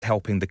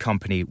helping the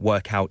company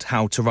work out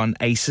how to run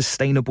a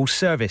sustainable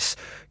service.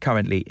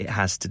 Currently, it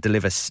has to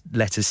deliver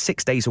letters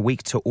 6 days a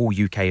week to all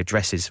UK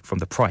addresses from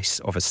the price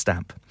of a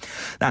stamp.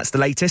 That's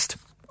the latest.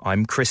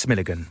 I'm Chris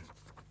Milligan.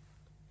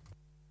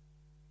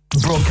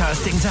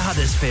 Broadcasting to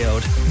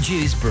Huddersfield,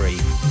 Dewsbury,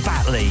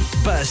 Batley,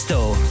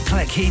 Birstall,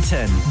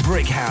 Cleckheaton,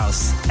 Brickhouse,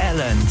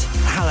 Elland,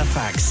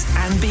 Halifax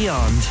and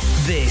beyond.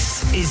 This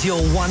is your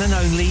one and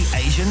only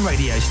Asian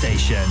radio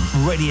station.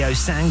 Radio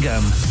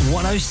Sangam,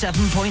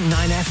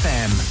 107.9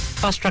 FM.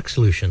 Fast Track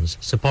Solutions,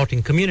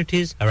 supporting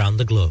communities around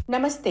the globe.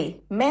 नमस्ते,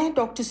 मैं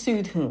doctor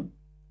Sood हूँ.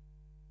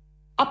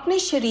 अपने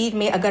शरीर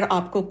में अगर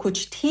आपको कुछ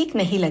ठीक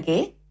नहीं लगे,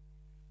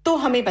 तो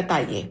हमें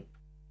बताइए.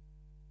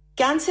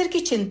 कैंसर की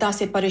चिंता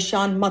से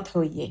परेशान मत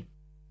होइए.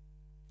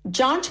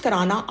 जांच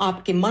कराना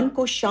आपके मन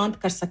को शांत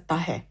कर सकता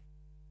है.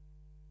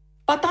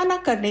 पता न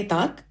करने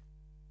तक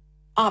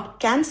आप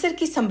कैंसर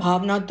की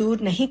संभावना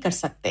दूर नहीं कर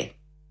सकते.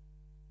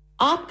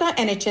 आपका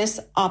एनएचएस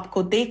आपको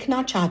देखना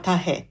चाहता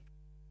है.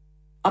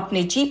 अपने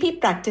जीपी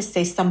प्रैक्टिस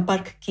से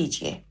संपर्क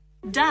कीजिए.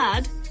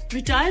 डैड,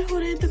 रिटायर हो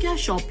रहे हैं तो क्या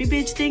शॉप भी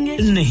बेच देंगे?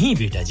 नहीं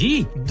बेटा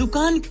जी,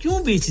 दुकान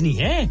क्यों बेचनी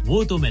है?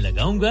 वो तो मैं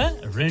लगाऊंगा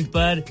रेंट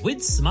पर with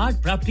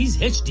smart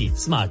properties HD.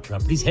 Smart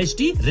properties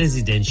HD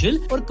residential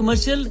और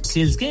कमर्शियल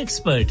सेल्स के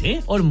एक्सपर्ट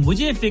हैं और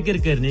मुझे फिक्र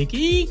करने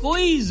की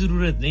कोई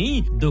जरूरत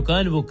नहीं.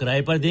 दुकान वो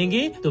किराए पर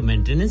देंगे तो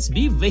मेंटेनेंस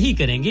भी वही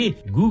करेंगे.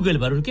 गूगल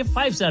पर उनके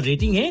 5 स्टार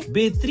रेटिंग है.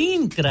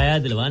 बेहतरीन किराया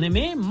दिलवाने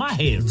में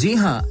माहिर. जी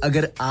हां,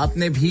 अगर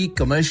आपने भी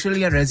कमर्शियल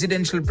या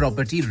रेजिडेंशियल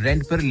प्रॉपर्टी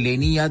रेंट पर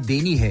लेनी या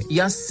देनी है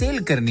या सेल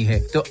करनी है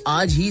तो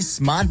आज ही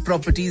स्मार्ट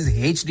प्रॉपर्टीज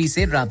एचडी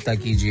से राब्ता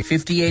कीजिए.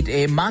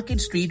 58A Market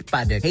Street,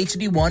 Paddock,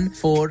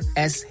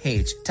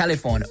 HD14SH.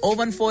 Telephone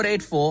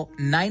 01484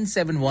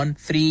 971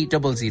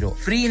 300.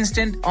 Free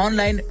instant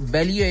online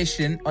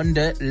valuation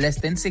under less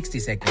than 60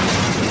 seconds.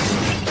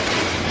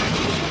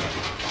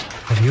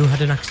 Have you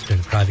had an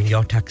accident driving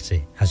your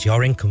taxi? Has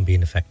your income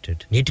been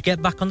affected? Need to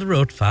get back on the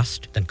road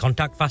fast? Then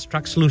contact Fast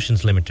Track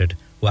Solutions Limited,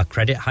 who are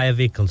credit hire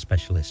vehicle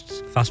specialists.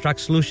 Fast Track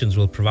Solutions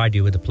will provide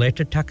you with a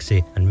plated taxi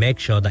and make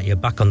sure that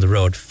you're back on the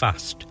road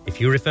fast. If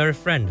you refer a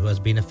friend who has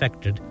been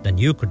affected, then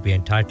you could be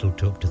entitled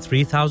to up to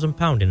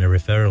 £3,000 in a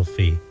referral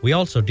fee. We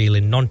also deal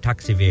in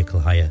non-taxi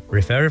vehicle hire.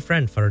 Refer a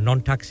friend for a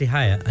non-taxi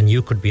hire and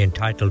you could be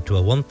entitled to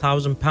a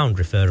 £1,000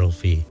 referral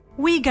fee.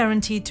 We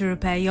guarantee to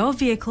repair your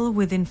vehicle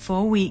within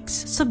 4 weeks,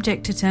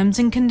 subject to terms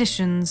and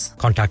conditions.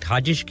 Contact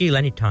Haji Shkil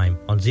anytime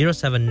on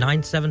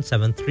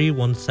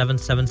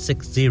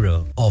 07977317760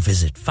 or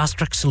visit Fast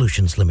Track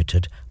Solutions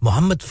Limited,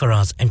 Mohammed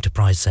Faraz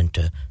Enterprise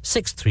Centre,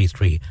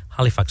 633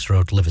 Halifax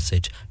Road,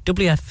 Liversedge,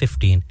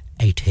 WF15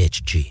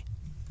 8HG.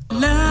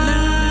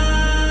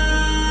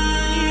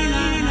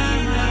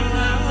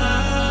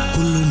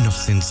 Kullu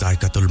नफ्सिन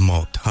जायकातुल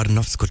मौत. हर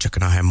नफ्स को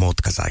चखना है मौत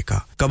का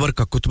जायका. कब्र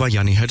का कुतबा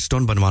यानी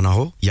हेडस्टोन बनवाना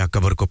हो या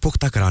कब्र को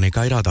पुख्ता कराने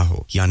का इरादा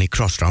हो यानी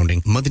cross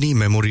rounding. Madni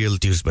memorial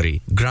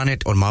Dewsbury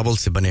granite और मार्बल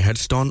से बने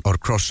हेडस्टोन और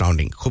क्रॉस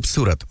राउंडिंग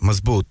खूबसूरत,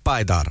 मजबूत,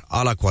 पायदार,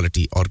 आला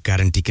क्वालिटी और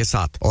गारंटी के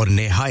साथ और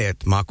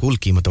निहायत माकूल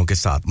कीमतों के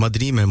साथ.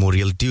 मदनी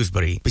मेमोरियल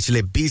ड्यूसबरी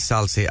पिछले 20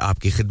 साल से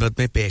आपकी खिदमत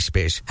में पेश.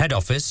 Head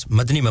office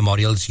Madani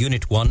Memorials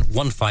Unit 1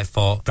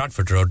 154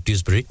 Bradford Road,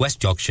 Dewsbury,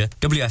 West Yorkshire,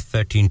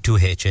 WF13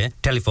 2HA.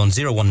 Telephone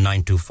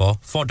 01924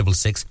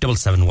 466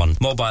 771.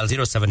 Mobile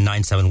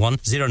 07971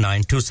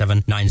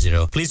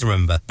 092790. Please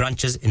remember,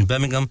 branches in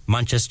Birmingham,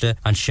 Manchester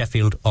and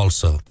Sheffield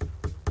also.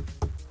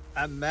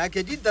 मैं के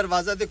जी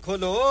दरवाजा दे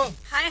खोलो.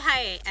 हाय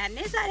हाय,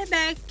 एने सारे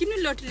बैग किनु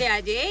लुट ले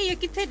आजे. ये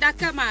किथे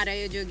डाका मार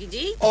रहे हो जोगी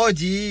जी? ओ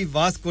जी,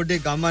 वास्को डे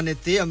गामा ने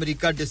ते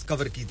अमेरिका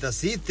डिस्कवर कीता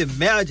सी ते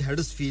मैं आज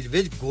हडर्सफील्ड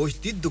विच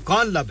गोश्त दी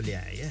दुकान लब ले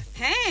आया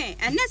है.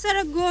 एने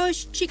सारा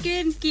गोश्त,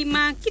 चिकन,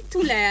 कीमा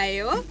किथु ले आए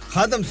हो?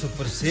 खादम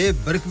सुपर से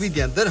बरकवी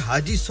दे अंदर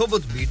हाजी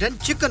सोबत मीट एंड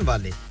चिकन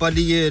वाले.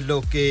 पलिए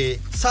लोके,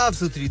 साफ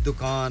सुथरी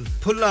दुकान,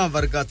 फुल्ला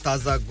वर्गा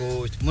ताजा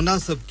गोश्त,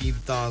 मुनासिब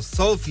कीमतां,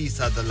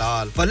 100%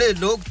 दलाल, भले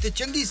लोग ते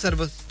चंगी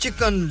service.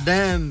 Chicken,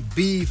 lamb,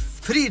 beef,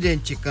 free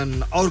range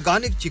chicken,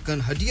 organic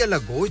chicken, हड्डी वाला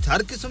गोश्त,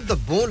 हर किस्म दा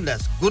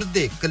बोनलेस,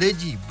 गुर्दे,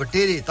 कलेजी,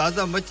 बटेरे,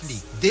 ताजा मछली,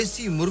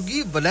 देसी मुर्गी,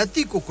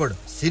 बलाती कुकड़,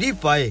 सिरी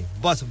पाए.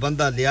 बस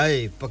बंदा ले आए,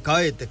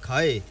 पकाए ते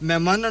खाए,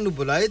 मेहमानां नु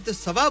बुलाए ते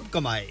सवाब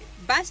कमाए.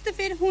 बस तो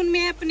फिर हुन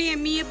मैं अपने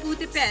अम्मी अब्बू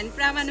ते भैन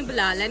भरावां नु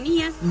बुला लनी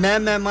है. मैं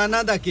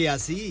मेहमानां दा किया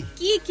सी.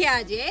 की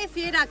क्या जे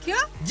फिर आखियो?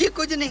 जी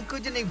कुछ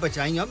नहीं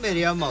बचाइयो मेरे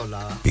या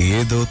मौला.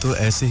 ये दो तो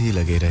ऐसे ही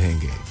लगे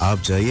रहेंगे.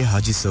 आप जाइए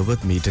हाजी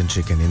सोबत meat and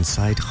chicken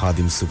inside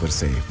Khadim super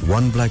से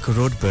 1 Black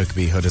Road,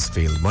 Birkby,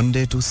 Huddersfield,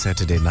 Monday to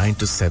Saturday 9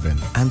 to 7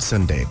 and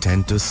Sunday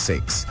 10 to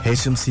 6.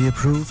 HMC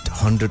approved,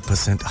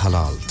 100%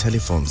 halal.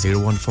 Telephone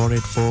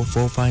 01484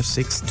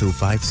 456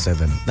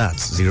 257.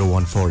 That's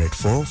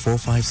 01484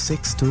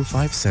 456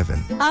 257.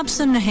 आप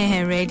सुन रहे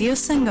हैं रेडियो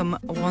संगम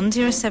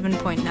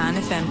 107.9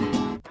 FM.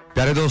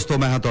 प्यारे दोस्तों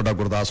मैं हां ਤੁਹਾਡਾ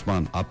ਗੁਰਦਾਸ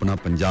ਮਾਨ ਆਪਣਾ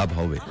ਪੰਜਾਬ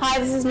ਹੋਵੇ हाय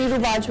दिस इज नीरू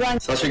बाजवा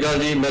सत श्री अकाल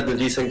जी मैं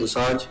दलजीत सिंह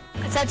दोसांझ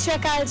सत श्री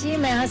अकाल जी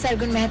मैं हां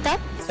सरगुन मेहता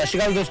सत श्री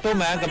अकाल दोस्तों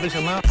मैं कपिल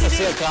शर्मा सत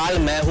श्री अकाल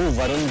मैं हूं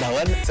वरुण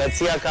धवन सत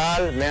श्री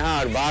अकाल मैं हां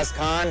अरबाज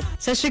खान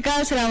सत श्री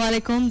अकाल अस्सलाम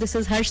वालेकुम this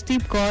is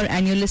Harshdeep Kaur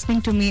and you are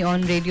listening to me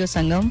on radio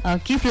Sangam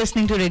keep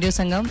listening to radio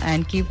Sangam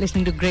and keep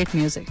listening to great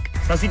music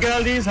सत श्री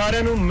अकाल जी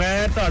साਰਿਆਂ ਨੂੰ मैं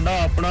ਤੁਹਾਡਾ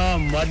ਆਪਣਾ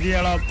ਮਾਝੇ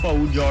ਵਾਲਾ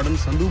ਭਾਊ ਜਾਰਡਨ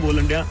ਸੰਧੂ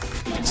ਬੋਲਣ ਡਿਆ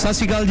सत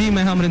श्री अकाल जी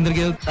मैं हां अमरिंदर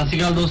गिल सत श्री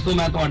अकाल दोस्तों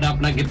मैं ਤੁਹਾਡਾ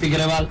ਆਪਣਾ ਗਿੱਪੀ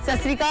ਗਰੇਵਾਲ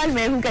सत श्री अकाल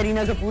मैं हूं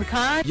Kareena Kapoor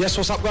Khan Yes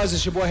what's up guys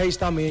it's your boy Hayes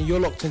Dami and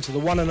you're locked into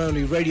the one and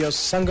only Radio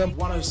Sangam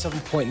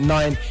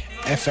 107.9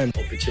 FM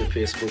पीछे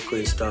Facebook को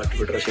Insta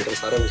Twitter शेयर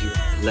सारा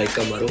कुछ लाइक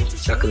का मारो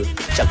चक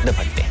दे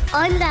फट्टे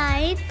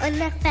online on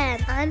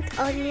FM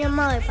and on your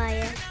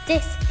mobile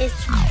this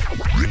is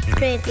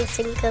Radio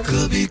Sangam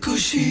कभी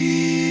खुशी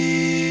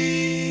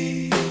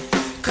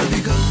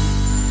कभी गम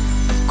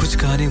कुछ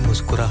गाने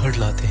मुस्कुराहट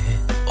लाते हैं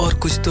और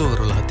कुछ तो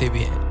रुलाते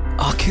भी हैं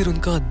आखिर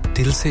उनका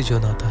दिल से जो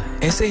नाता है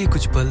ऐसे ही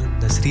कुछ पल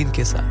नसरीन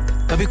के साथ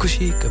कभी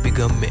खुशी कभी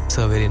गम में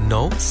सवेरे 9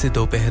 से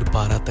दोपहर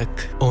 12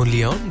 तक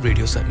ओनली ऑन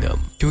रेडियो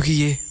संगम क्योंकि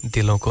ये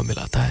दिलों को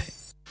मिलाता है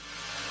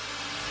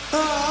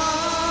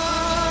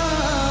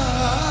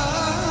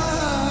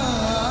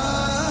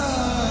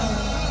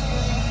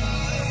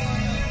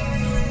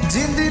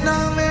जिंदना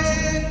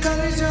में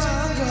कर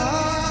जागा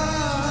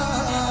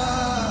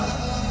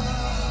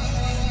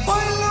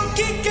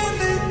की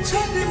कहने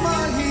छड़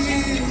माही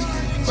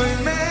ओए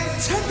मैं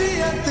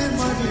छड़िया ते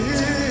मर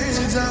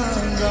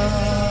जाऊंगा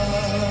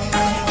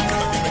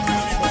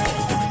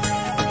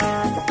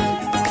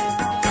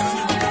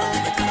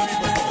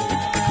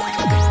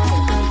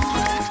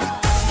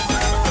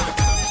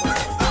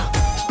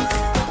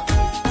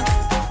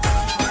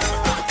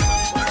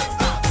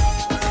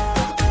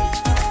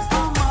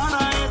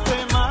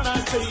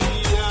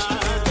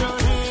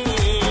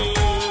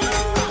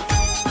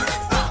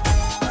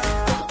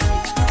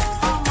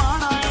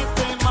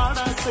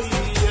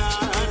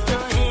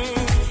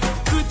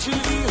कुछ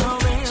भी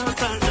होवे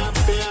साडा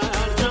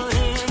प्यार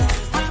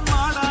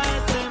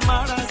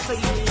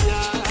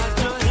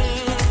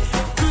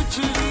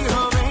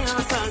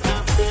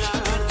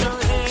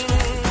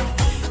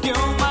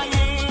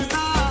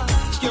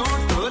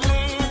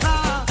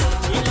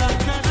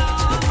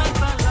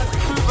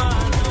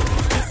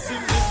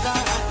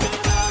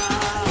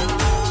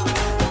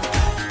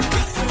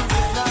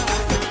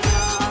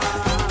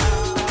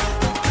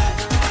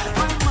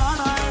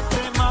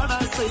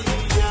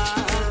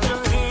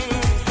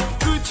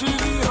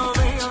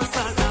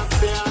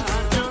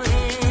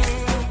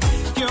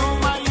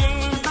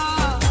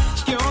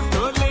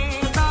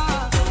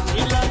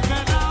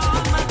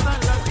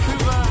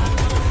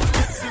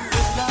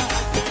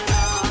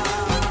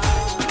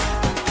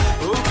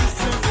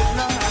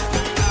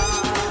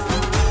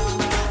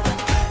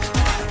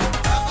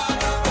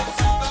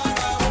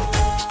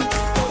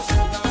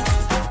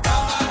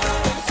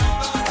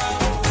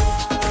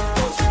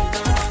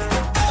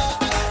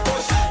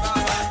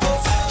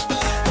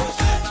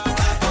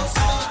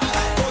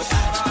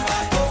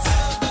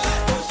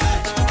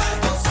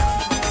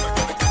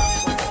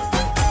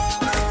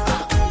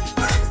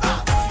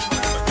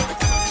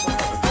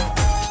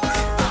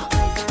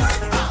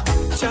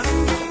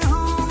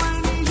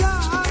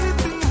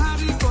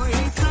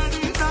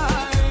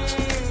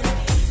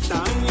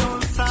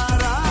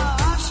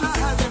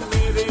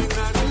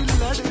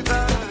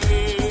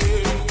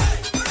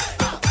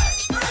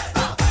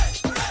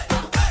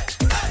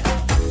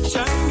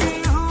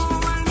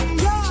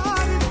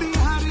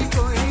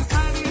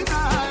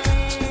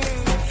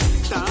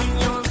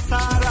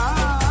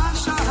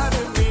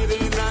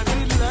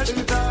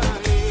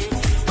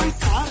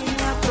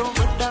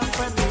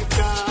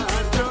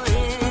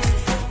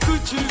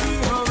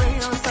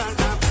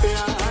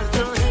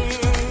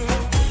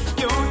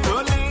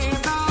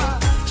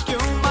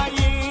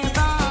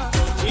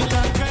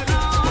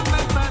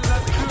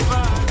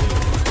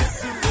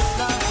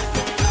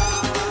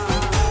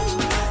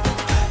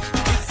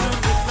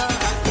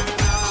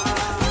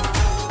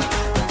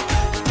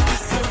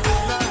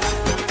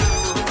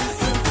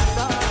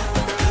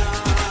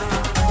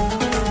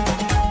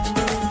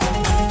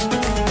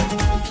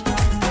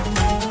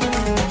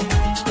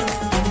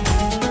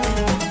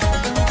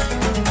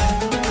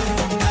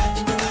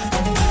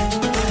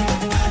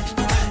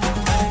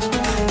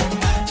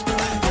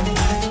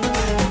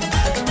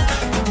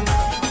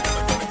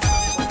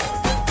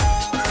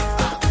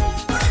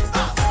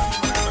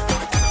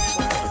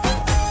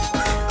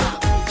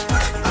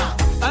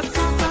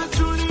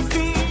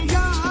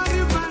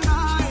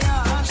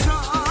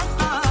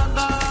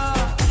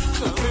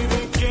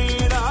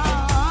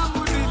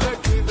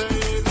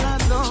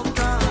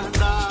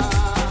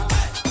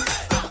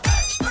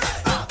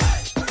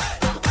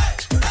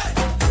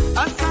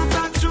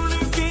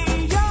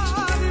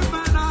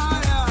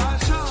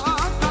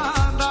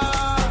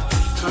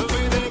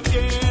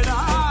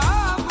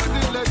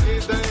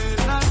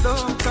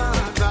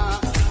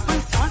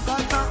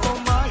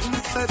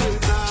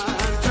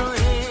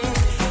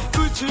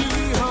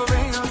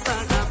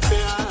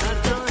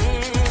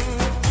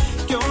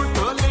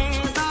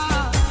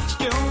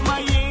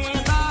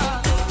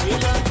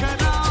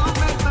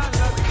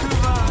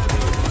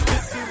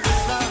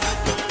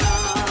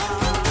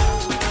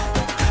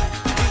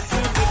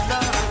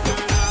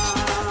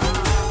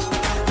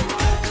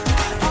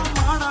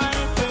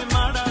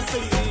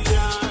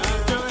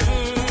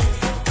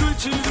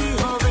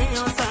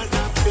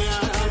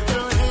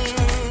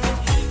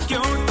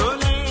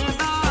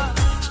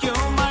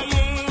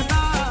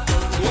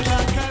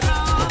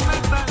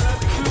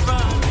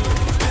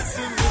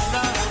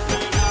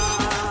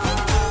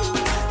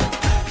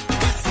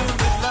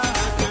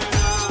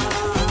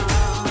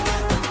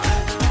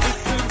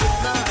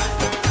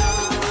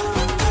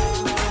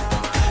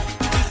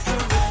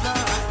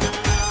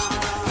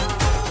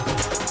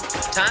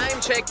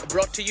check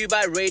brought to you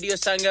by Radio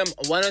Sangam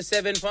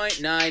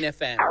 107.9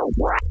 FM.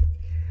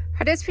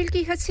 Huddersfield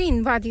की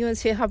हसीन वादियों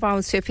से हवाओं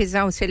से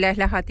फिजाओं से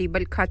लहलहाती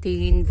बलखाती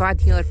इन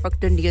वादियों और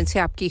पगडंडियों से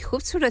आपकी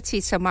खूबसूरत सी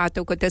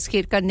समातों को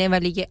तस्कीर करने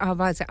वाली ये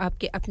आवाज़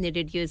आपके अपने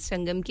रेडियो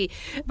संगम की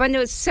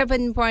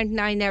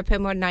 107.9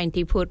 एफएम और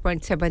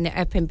 94.7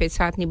 एफएम पे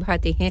साथ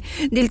निभाते हैं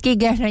दिल की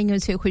गहराइयों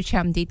से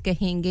खुशामदीद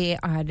कहेंगे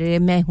और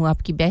मैं हूं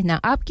आपकी बहना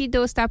आपकी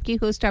दोस्त आपकी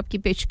होस्ट आपकी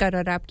पेशकार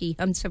और आपकी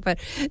हमसफर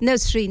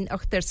नसरीन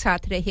अख्तर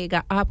साथ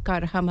रहेगा आपका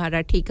और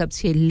हमारा ठीक अब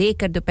से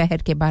लेकर दोपहर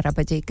के 12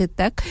 बजे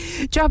तक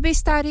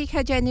 24 तारीख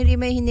है जनवरी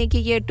महीने की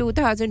ये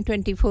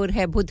 2024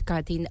 है बुध का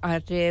दिन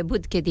और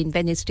बुध के दिन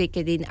वेडनेसडे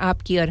के दिन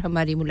आपकी और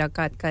हमारी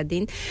मुलाकात का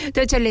दिन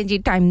तो चलें जी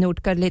टाइम नोट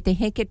कर लेते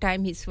हैं कि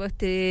टाइम इस वक्त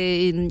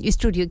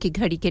स्टूडियो की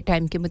घड़ी के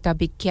टाइम के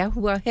मुताबिक क्या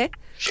हुआ है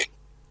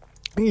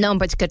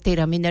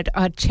 9:13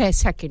 और 6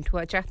 सेकंड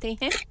हुआ चाहते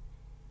हैं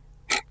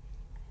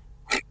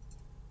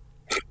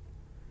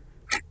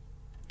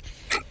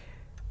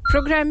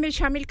प्रोग्राम में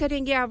शामिल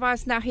करेंगे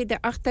आवाज नाहिद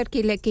अख्तर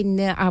की लेकिन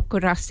आपको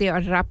रास्ते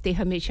और राब्ते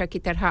हमेशा की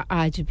तरह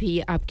आज भी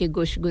आपके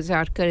गोश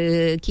गुजार कर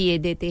किए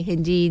देते हैं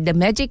जी the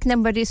magic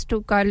number is to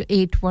call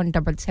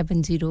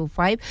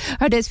 817705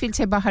 Huddersfield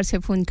से बाहर से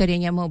फोन करें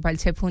या मोबाइल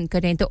से फोन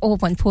करें तो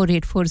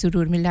 01484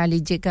 जरूर मिला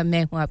लीजिएगा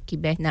मैं हूं आपकी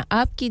बहना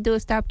आपकी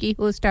दोस्त आपकी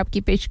होस्ट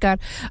आपकी पेशकार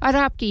और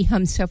आपकी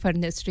हमसफर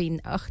नसरीन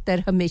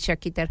अख्तर हमेशा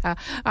की तरह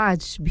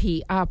आज भी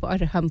आप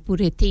और हम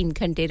पूरे 3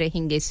 घंटे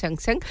रहेंगे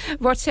संग-संग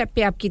व्हाट्सएप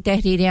पे आपकी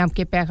तहरीरें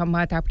आपके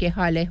पैगामात आपके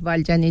हाल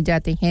अहवाल जाने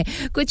जाते हैं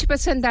कुछ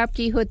पसंद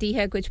आपकी होती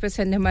है कुछ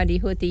पसंद हमारी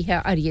होती है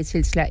और ये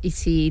सिलसिला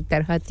इसी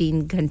तरह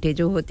 3 घंटे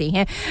जो होते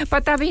हैं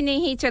पता भी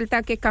नहीं चलता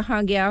कि कहां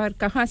गया और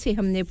कहां से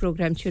हमने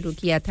प्रोग्राम शुरू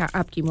किया था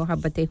आपकी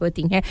मोहब्बतें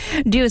होती हैं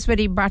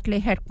Dewsbury Batley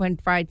हेडक्वेंट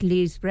white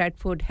Leeds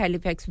Bradford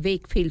Halifax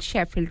Wakefield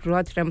Sheffield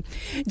रॉथरम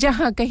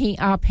जहां कहीं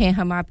आप हैं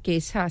हम आपके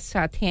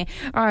साथ हैं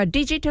और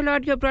डिजिटल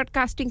ऑडियो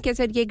ब्रॉडकास्टिंग के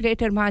जरिए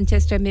ग्रेटर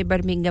मैनचेस्टर में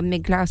बर्मिंघम में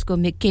ग्लासगो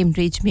में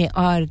कैम्ब्रिज में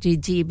और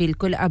जी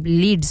बिल्कुल अब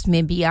लीड्स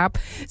में भी आप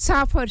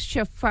साफ और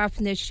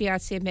शफाफ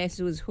नशियात से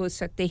महसूस हो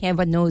सकते हैं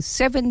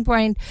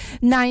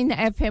 107.9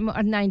 एफएम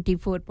और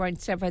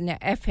 94.7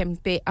 एफएम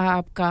पे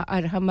आपका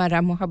और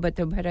हमारा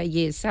मोहब्बत भरा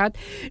ये साथ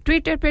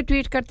ट्विटर पे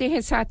ट्वीट करते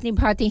हैं साथ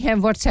निभाते हैं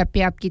व्हाट्सएप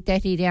पे आपकी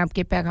तहरीरें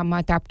आपके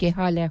पैगामात आपके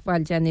हाल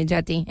अहवाल जाने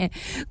जाते हैं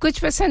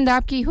कुछ पसंद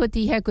आपकी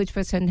होती है कुछ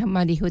पसंद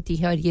हमारी होती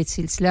है और ये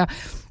सिलसिला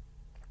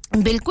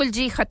बिल्कुल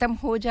जी खत्म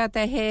हो जाता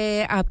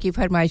है आपकी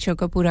फरमाइशों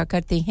को पूरा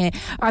करते हैं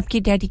आपकी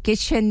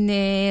डेडिकेशन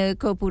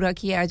को पूरा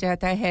किया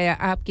जाता है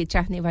आपके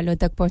चाहने वालों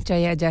तक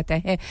पहुंचाया जाता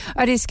है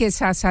और इसके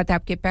साथ-साथ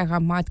आपके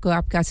पैगामात को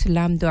आपका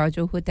सलाम दुआ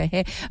जो होता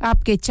है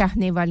आपके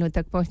चाहने वालों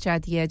तक पहुंचा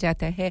दिया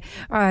जाता है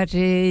और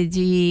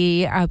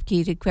जी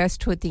आपकी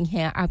रिक्वेस्ट होती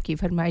हैं आपकी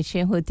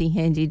फरमाइशें होती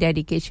हैं जी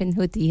डेडिकेशन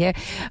होती है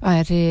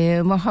और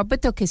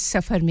मोहब्बतों के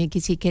सफर में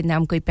किसी के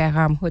नाम कोई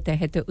पैगाम होता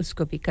है तो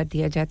उसको भी कर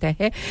दिया जाता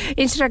है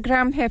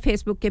इंस्टाग्राम है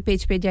फेसबुक के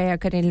पेज पे जाया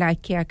करें लाइक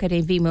किया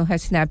करें वीमो है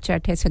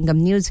स्नैपचैट है संगम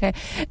न्यूज़ है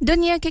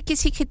दुनिया के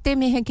किसी खित्ते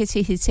में है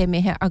किसी हिस्से में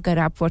है अगर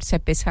आप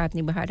व्हाट्सएप पे साथ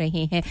निभा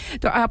रहे हैं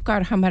तो आपका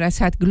और हमारा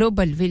साथ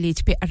ग्लोबल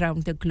विलेज पे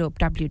अराउंड द ग्लोब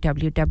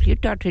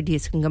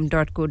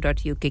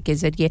www.radiosangam.co.uk के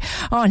जरिए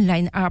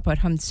ऑनलाइन आप और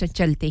हम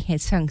चलते हैं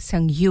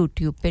संग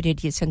YouTube पे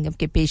रेडियो संगम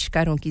के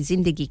पेशकारों की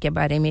जिंदगी के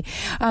बारे में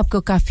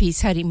आपको काफी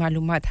सारी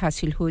मालूमात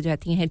हासिल हो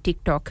जाती हैं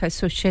टिकटॉक है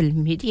सोशल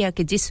मीडिया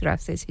के जिस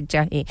रास्ते से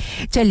चाहे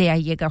चले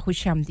आइएगा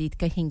खुशामदीद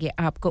कहेंगे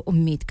आपको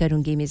उम्मीद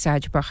करूंगी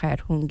मिजाज बखैर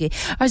होंगे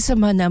और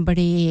ज़माना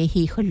बड़े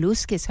ही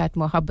खुलूस के साथ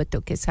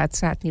मोहब्बतों के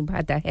साथ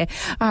निभाता है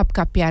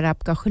आपका प्यार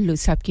आपका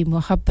खुलूस आपकी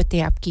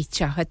मोहब्बतें आपकी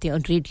चाहतें और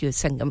रेडियो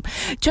संगम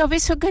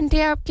 24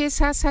 घंटे आपके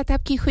साथ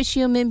आपकी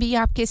खुशियों में भी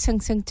आपके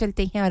संग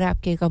चलते हैं और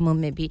आपके गमों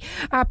में भी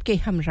आपके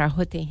हमरा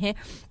होते हैं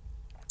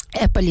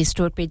एप्पल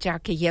स्टोर पे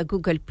जाके या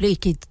गूगल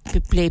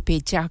प्ले पे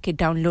जाके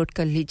डाउनलोड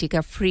कर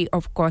लीजिएगा फ्री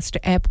ऑफ कॉस्ट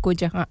ऐप को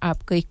जहां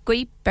आपको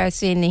कोई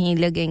पैसे नहीं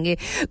लगेंगे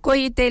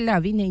कोई तेला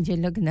भी नहीं जे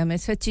लगना मैं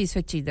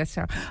सच्ची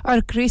दसा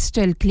और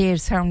क्रिस्टल क्लियर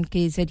साउंड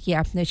के जरिए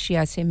आप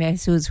नशिया से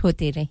महसूस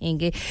होते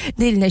रहेंगे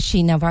दिल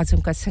नशीन आवाजों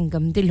का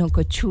संगम दिलों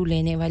को छू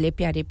लेने वाले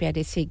प्यारे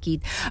प्यारे से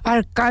गीत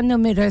और कानों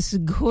में रस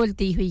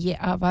घोलती हुई ये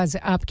आवाज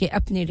आपके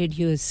अपने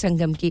रेडियो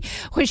संगम की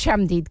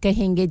खुशामदीद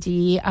कहेंगे जी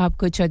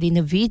आपको चौधरी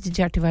नवीद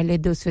जट वाले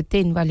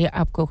 203 वाले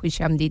आपको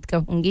खुशामदीद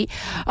कहूंगी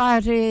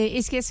और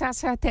इसके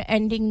साथ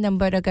एंडिंग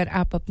नंबर अगर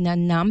आप अपना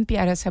नाम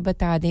प्यारा सा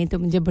बता दें तो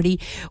मुझे बड़ी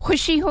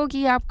खुशी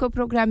होगी आपको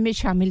प्रोग्राम में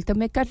शामिल तो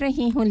मैं कर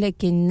रही हूं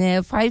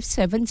लेकिन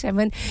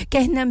 577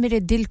 कहना मेरे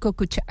दिल को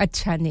कुछ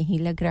अच्छा नहीं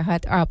लग रहा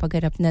तो आप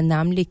अगर अपना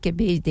नाम लिख के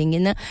भेज देंगे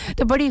ना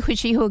तो बड़ी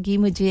खुशी होगी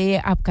मुझे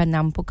आपका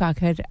नाम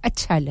पुकारकर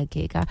अच्छा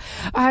लगेगा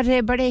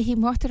और बड़े ही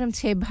मोहतरम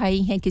से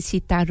भाई हैं किसी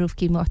तारुफ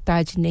की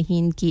मोहताज नहीं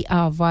इनकी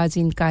आवाज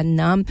इनका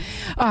नाम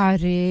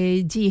और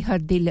जी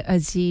हर दिल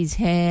अजीज अजीज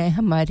हैं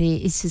हमारे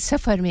इस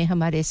सफर में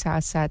हमारे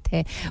साथ-साथ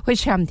हैं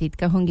खुशामदीद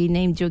कहूंगी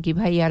नईम जोगी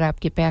भाई और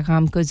आपके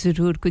पैगाम को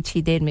जरूर कुछ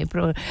ही देर में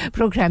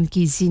प्रोग्राम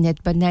की जीनत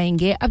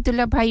बनाएंगे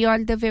अब्दुल्ला भाई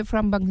all the way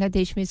from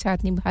Bangladesh में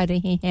साथ निभा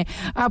रहे हैं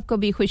आपको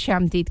भी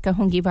खुशामदीद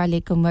कहूंगी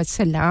वालेकुम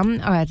अस्सलाम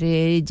और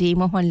जी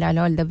Mohan Lal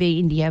all the way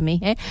India में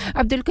है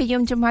अब्दुल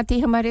कयूम जमाती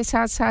हमारे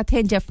साथ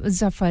हैं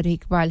जफर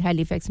इकबाल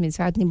हैलिफैक्स में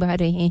साथ निभा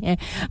रहे हैं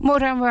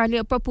मोराम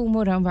वाले पप्पू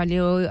मोराम वाले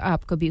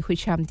आपको भी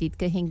खुशामदीद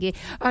कहेंगे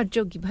और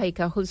जोगी भाई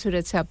का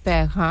खूबसूरत सा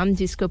पैगाम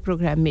जिसको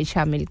प्रोग्राम में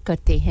शामिल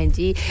करते हैं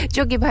जी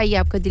जोगी भाई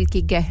आपको दिल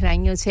की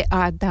गहराइयों से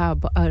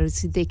आदाब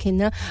अर्ज देखें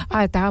ना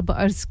आदाब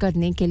अर्ज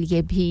करने के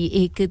लिए भी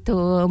एक तो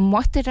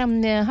मोहतरम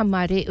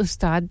हमारे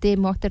उस्ताद दे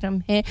मोहतरम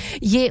है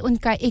ये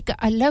उनका एक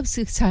अलग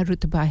सा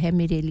रुतबा है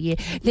मेरे लिए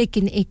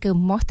लेकिन एक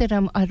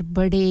मोहतरम और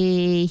बड़े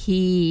ही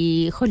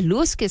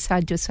खुलूस के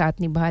साथ जो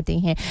साथ निभाते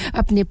हैं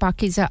अपने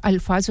पाकीज़ा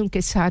अल्फाजों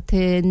के साथ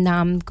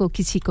नाम को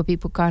किसी को भी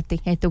पुकारते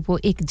हैं तो वो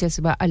एक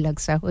जज्बा अलग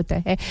सा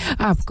होता है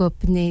आपको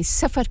अपने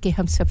सफर के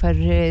हमसफर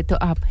तो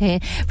आप हैं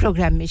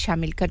प्रोग्राम में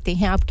शामिल करते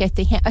हैं आप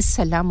कहते हैं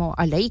अस्सलामु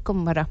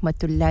अलैकुम व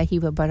रहमतुल्लाहि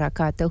व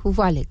बरकातहू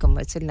वालेकुम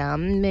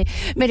अस्सलाम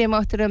मेरे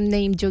मोहतरम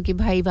नईम जोगी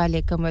भाई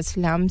वालेकुम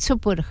अस्सलाम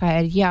सुपर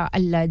खैर या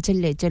अल्लाह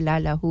जल्ले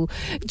जलालहू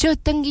जो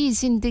तंगी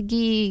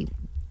जिंदगी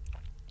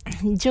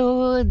जो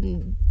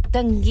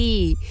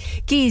तंगी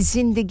की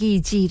जिंदगी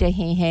जी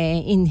रहे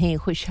हैं इन्हें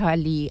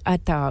खुशहाली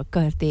अता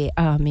कर दे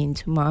आमीन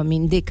सुम्मा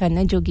आमीन देखा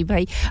ना जोगी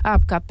भाई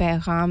आपका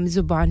पैगाम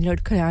जुबान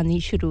लड़खड़ानी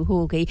शुरू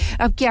हो गई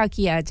अब क्या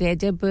किया जाए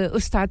जब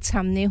उस्ताद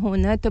सामने हो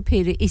ना तो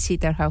फिर इसी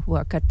तरह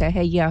हुआ करता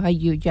है या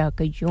हय्यु या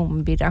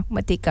कय्यूम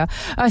बिरहमतिका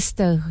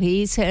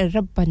अस्तगीस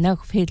रब्बना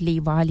इग़फिर ली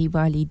वाली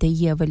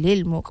वालिदैया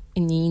वलिल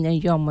मुमिनीन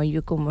यौम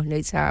यक़ूमुल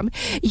हिसाब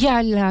या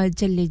अल्लाह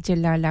जल्ले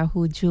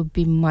जलालहू जो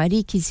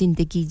बीमारी की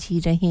जिंदगी जी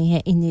रहे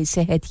हैं इन्हें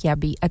सेहत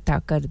याबी अता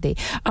कर दे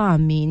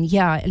आमीन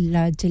या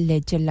अल्लाह जल्ले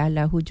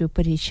जलालहू जो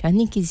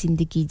परेशानी की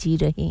जिंदगी जी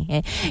रहे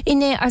हैं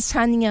इन्हें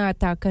आसानियां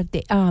अता कर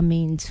दे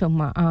आमीन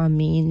सुम्मा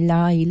आमीन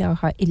ला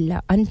इलाहा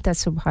इल्ला अंता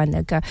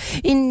सुब्हानका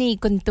इन्नी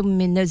कुंतुम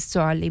मिनज़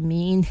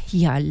ज़ालिमीन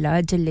या अल्लाह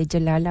जल्ले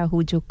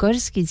जलालहू जो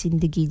कर्ज की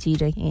जिंदगी जी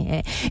रहे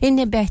हैं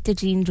इन्हें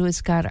बेहतरीन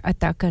रोजगार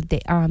अता कर दे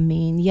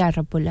आमीन या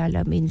रब्बुल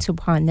आलमीन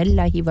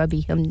सुब्हानल्लाहि व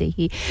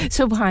बिहम्दिही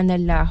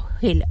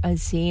सुब्हानल्लाहिल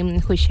अज़ीम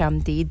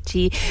खुशामदीद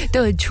जी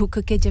तो झुक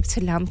के जब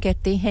सलाम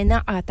कहते हैं ना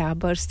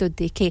आदाब अर्ज़ तो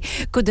देखे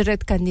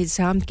कुदरत का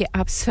निज़ाम के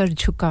आप सर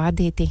झुका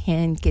देते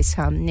हैं इनके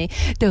सामने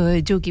तो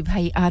जोगी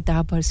भाई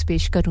आदाब अर्ज़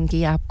पेश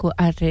करूंगी आपको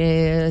और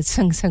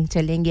संग संग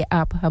चलेंगे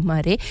आप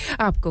हमारे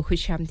आपको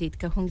खुशामदीद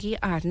कहूंगी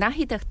और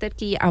नाहिद अख्तर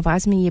की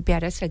आवाज़ में ये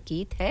प्यारा सा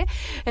गीत है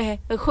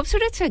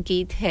खूबसूरत सा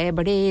गीत है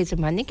बड़े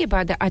ज़माने के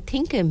बाद आई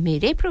थिंक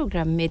मेरे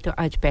प्रोग्राम में तो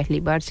आज पहली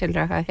बार चल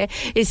रहा है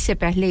इससे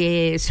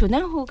पहले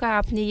सुना होगा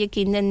आपने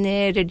यकीनन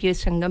रेडियो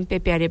संगम पे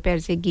प्यारे प्यारे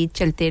से गीत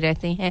चलते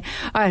रहते हैं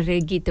और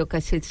गीतों का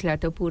सिलसिला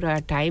तो पूरा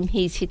टाइम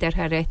ही इसी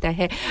तरह रहता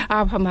है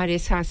आप हमारे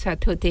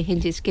साथ-साथ होते हैं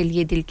जिसके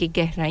लिए दिल की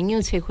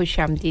गहराइयों से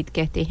खुशामदीद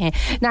कहते हैं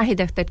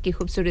नाहिद अख्तर की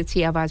खूबसूरत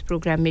सी आवाज़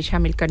प्रोग्राम में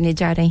शामिल करने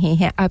जा रहे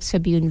हैं आप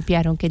सभी उन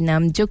प्यारों के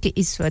नाम जो कि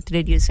इस वक्त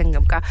रेडियो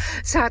संगम का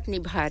साथ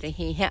निभा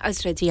रहे हैं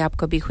असरा जी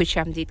आपको भी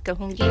खुशामदीद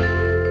कहूंगी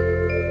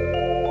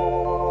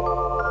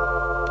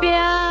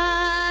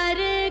प्यार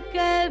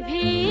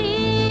कभी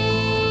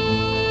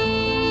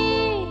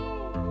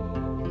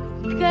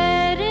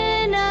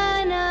करना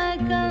ना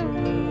कम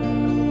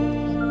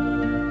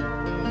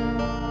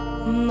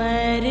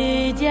मर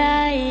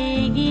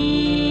जाएगी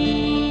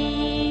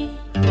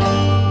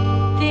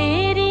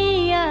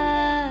तेरी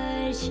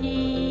आशी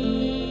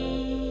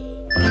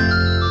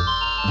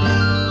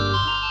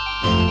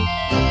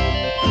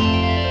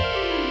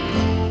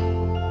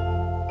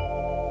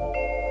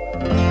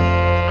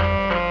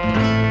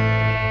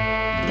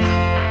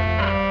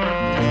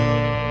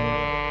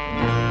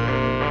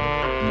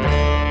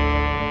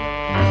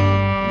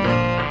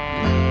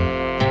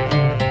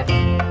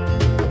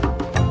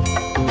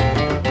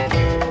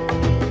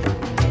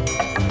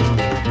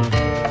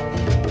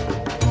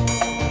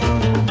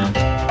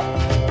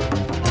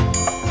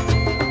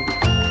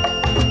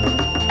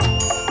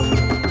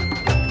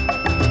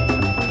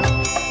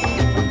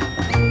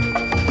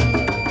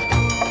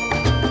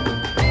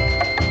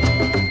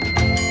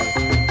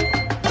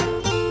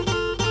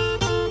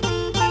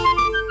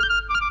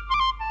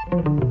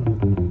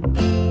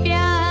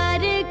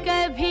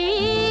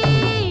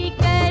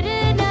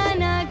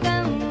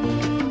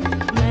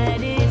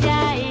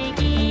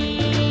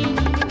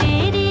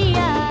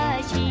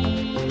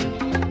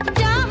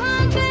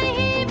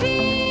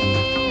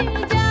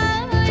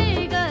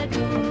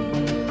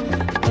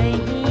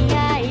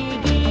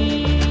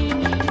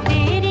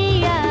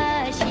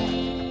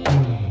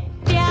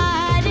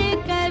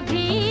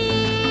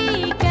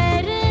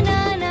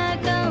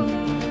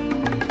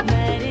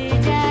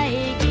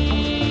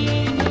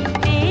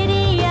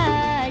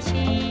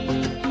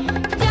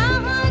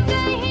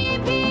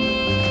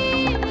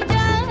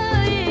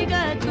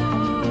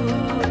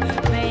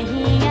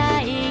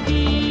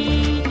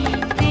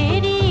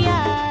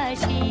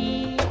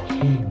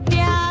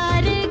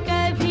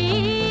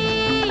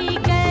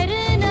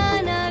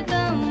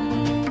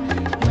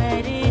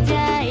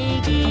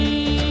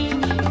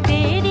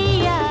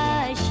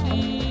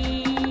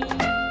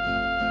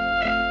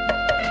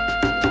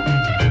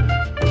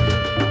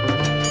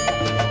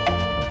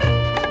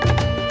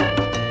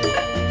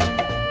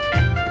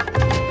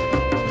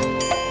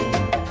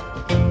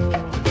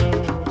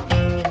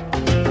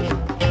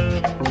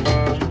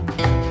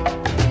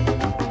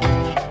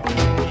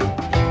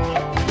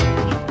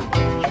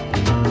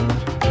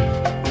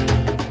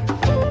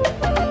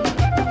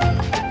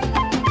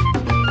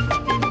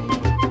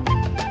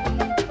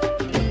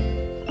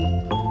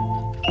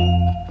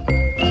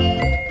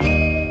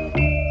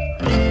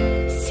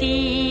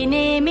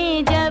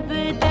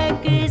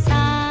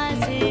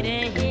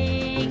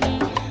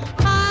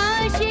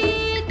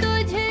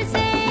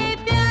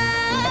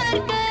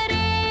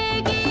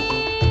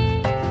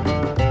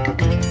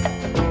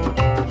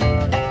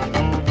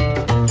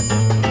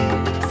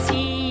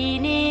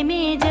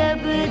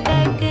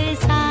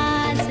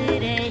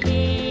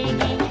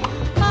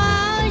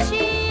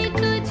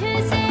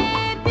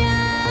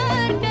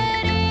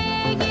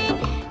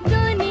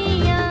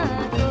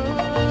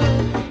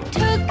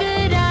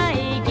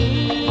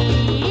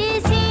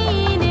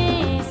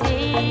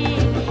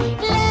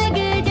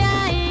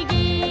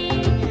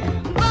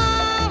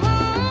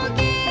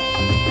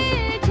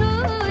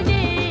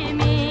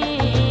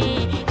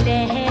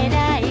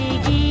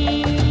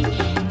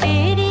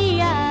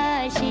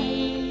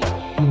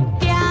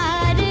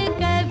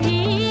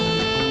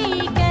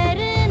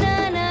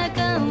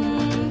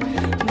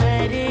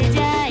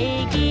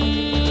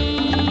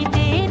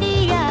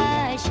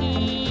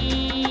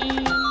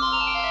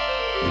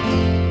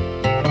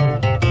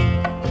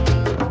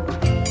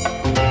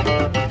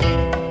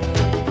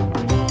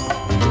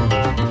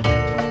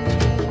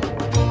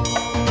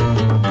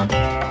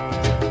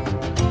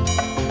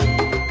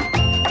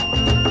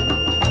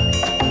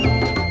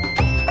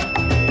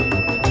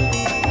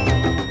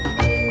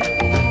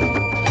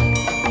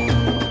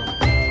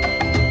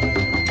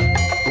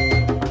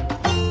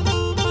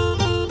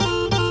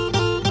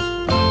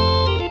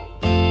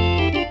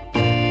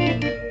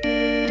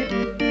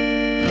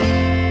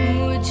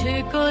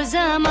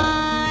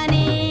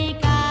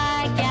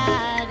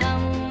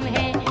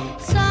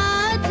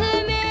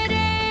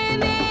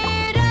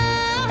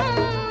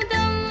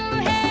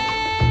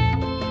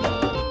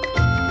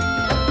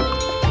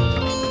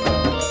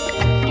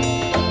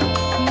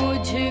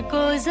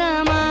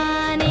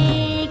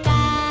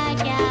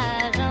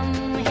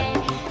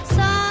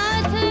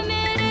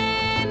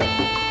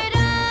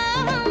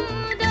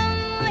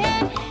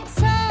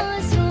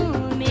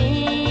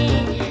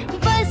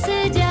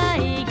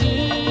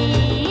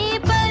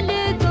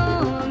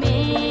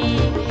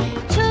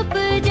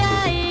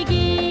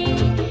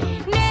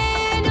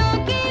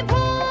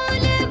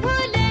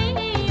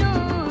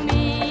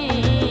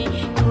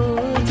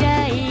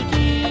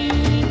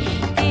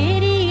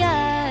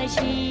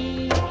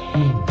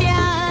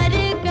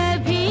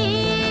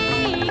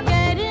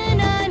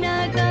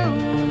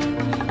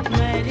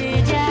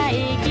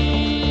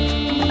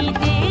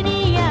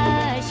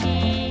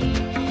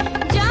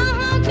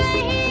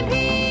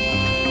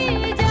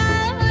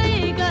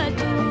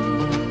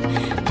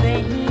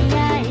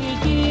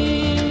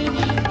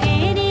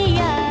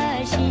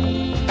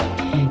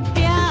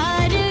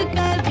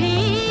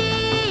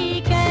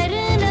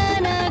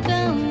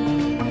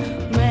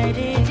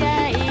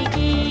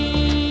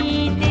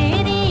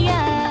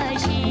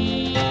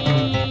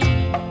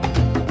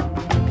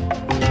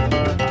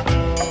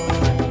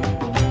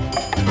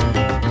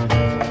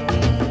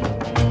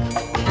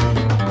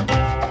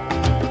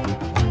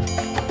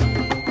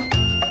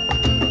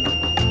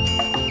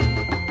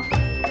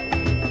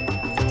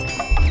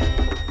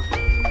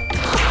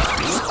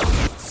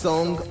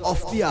song of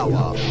the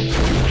hour.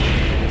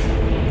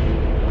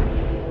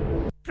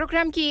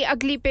 Programme की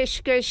अगली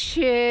पेशकश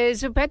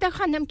जुबैदा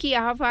खानम की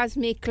आवाज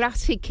में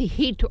classic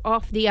hit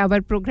of the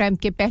our programme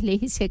के पहले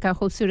हिस्से का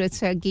खूबसूरत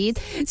सा गीत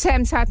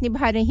सैम साथ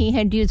निभा रही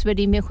हैं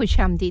ड्यूसबरी में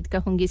खुशामदीद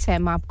कहूंगी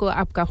सैम आपको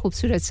आपका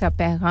खूबसूरत सा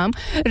पैगाम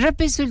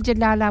रब्बिल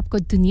जलाल आपको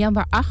दुनिया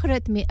व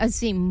आखिरत में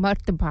अजीम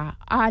मर्तबा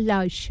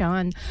आला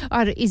शान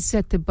और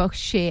इज्जत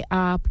बख्शे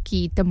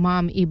आपकी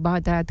तमाम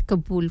इबादत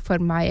कबूल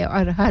फरमाए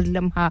और हर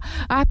लम्हा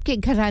आपके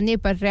घराने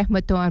पर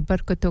रहमतों और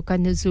बरकतों का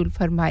नुज़ूल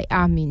फरमाए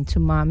आमीन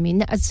सुम्मा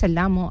आमीन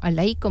अस्सलाम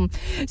अलैकुम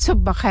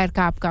सुबह खैर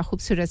का आपका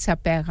खूबसूरत सा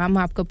पैगाम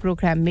आपको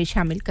प्रोग्राम में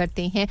शामिल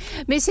करते हैं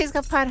मिसेस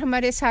गफ्फार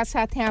हमारे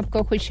साथ हैं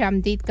आपको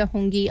खुशामदीद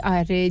कहूंगी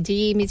और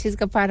जी मिसेस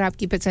गफ्फार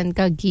आपकी पसंद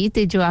का गीत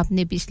जो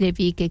आपने पिछले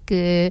वीक एक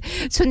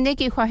सुनने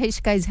की ख्वाहिश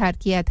का इजहार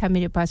किया था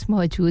मेरे पास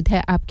मौजूद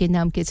है आपके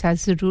नाम के साथ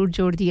जरूर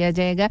जोड़ दिया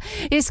जाएगा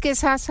इसके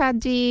साथ-साथ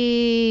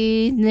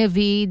जी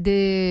नवीद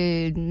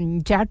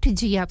जाट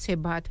जी आपसे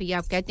बात हुई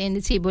आप कहते हैं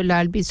नसीबुल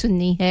लाल भी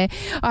सुननी है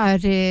और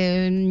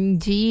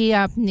जी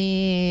आपने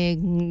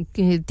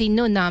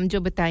तीनों नाम जो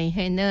बताए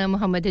हैं ना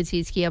मोहम्मद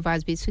अजीज की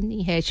आवाज भी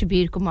सुननी है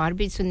शबीर कुमार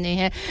भी सुनने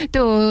हैं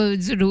तो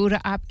जरूर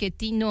आपके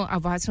तीनों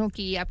आवाजों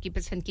की आपकी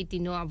पसंद की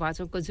तीनों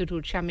आवाजों को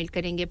जरूर शामिल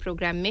करेंगे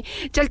प्रोग्राम में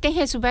चलते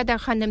हैं जुबैदा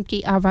खानम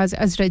की आवाज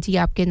अजरा जी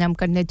आपके नाम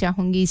करना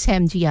चाहूंगी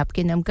सैम जी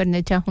आपके नाम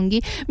करना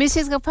चाहूंगी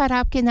मिसेस गफ्फार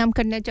आपके नाम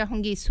करना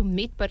चाहूंगी इस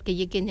उम्मीद पर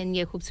कि यकीनन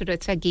ये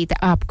खूबसूरत सा गीत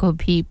आपको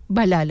भी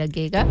भला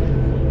लगेगा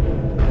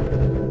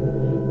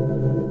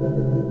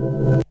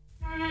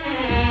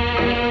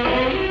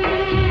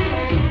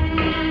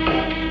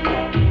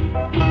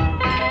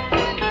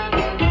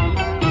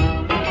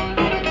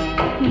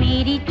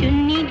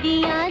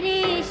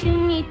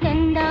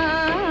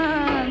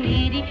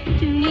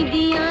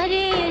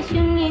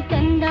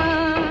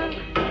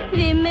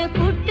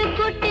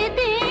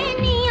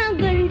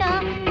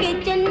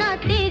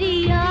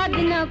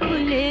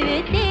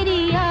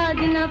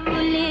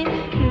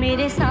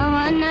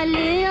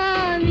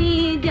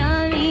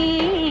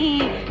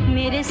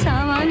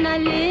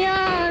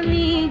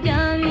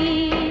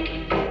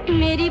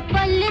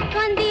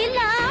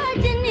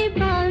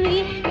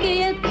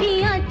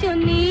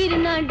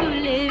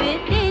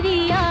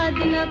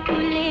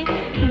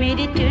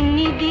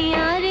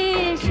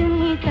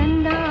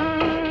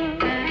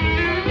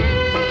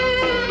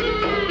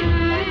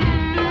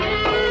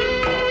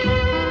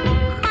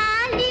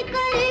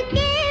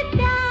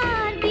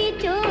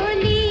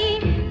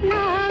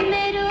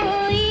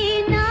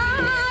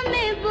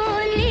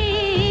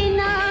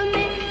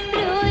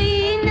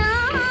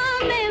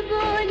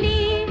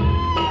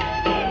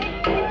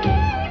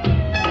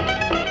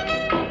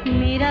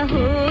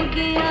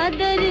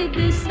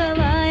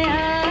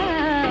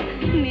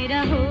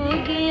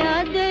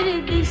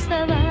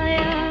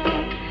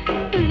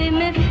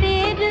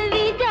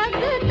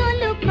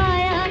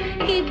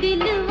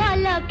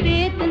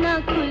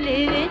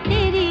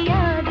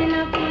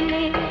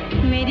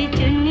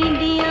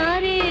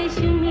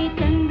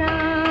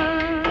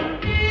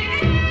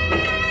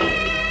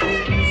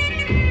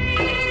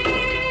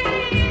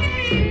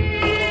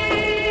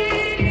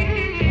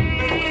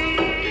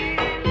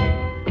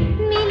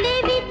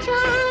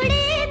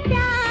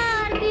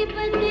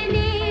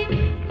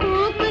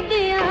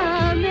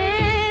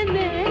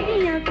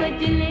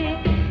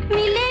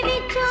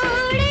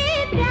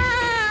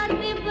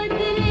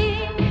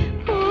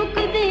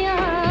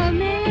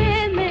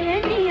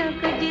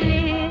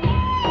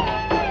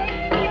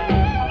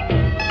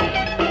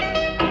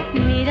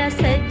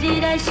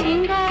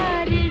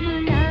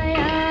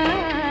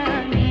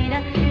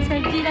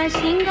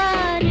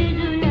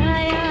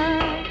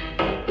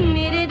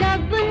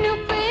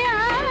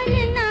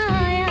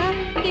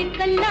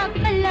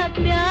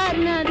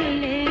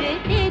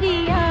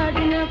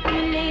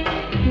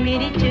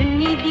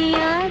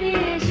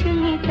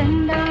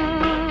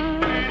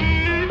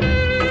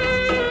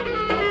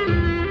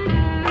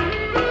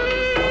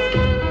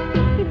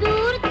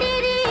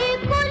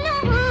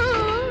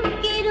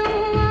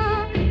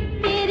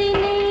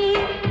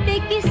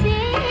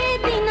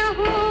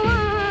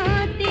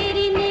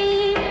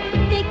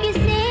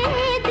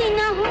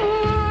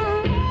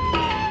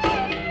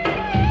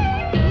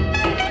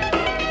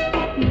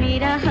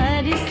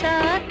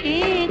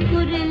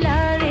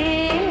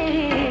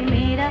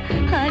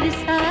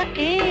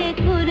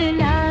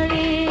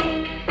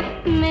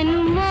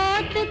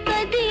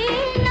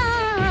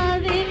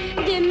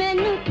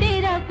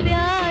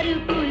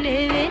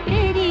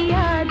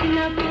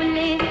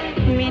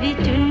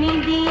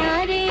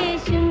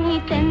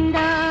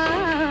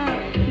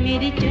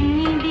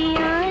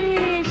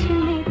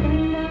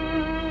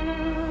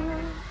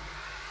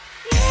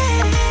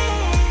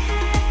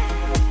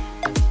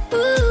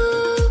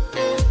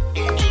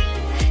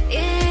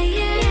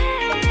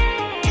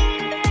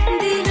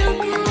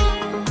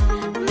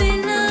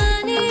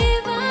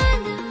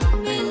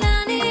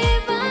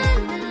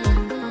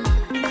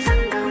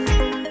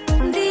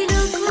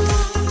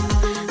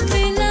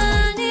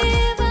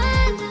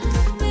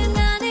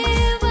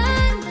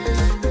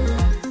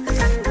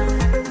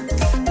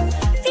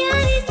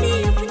प्यारी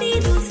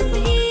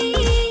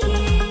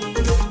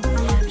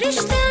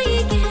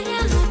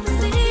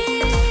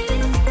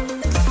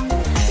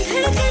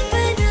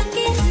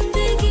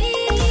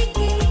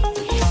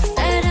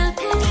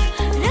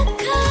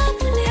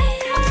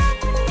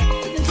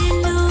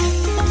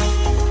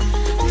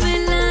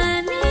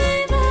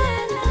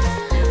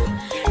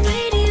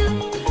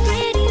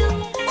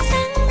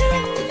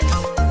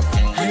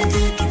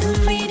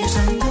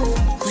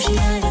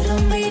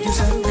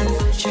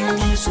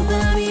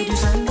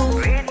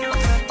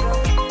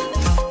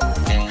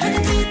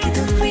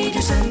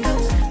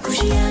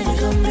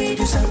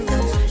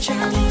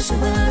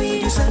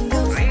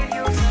Sangam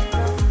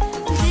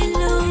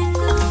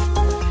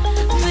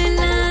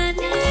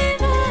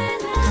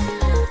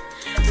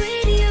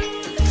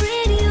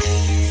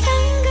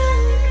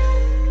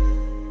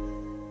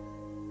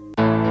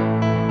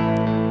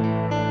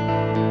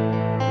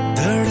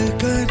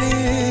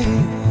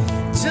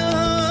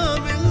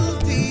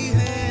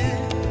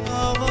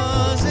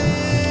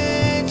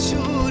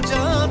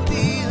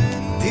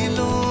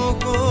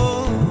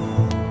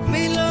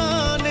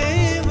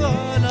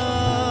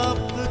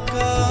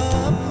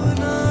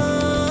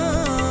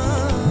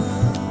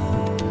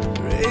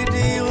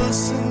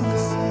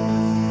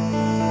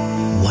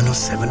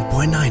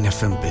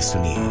FM पे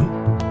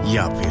सुनिए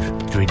या फिर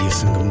रेडियो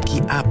संगम की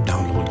ऐप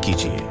डाउनलोड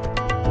कीजिए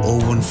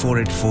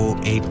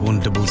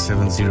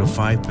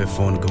 01484817705 पे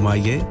फोन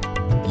घुमाइए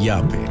या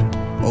फिर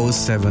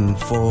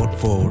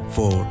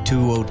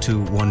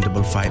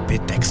 07444202155 पे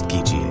टेक्स्ट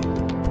कीजिए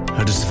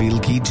हडर्सफील्ड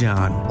की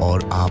जान और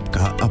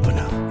आपका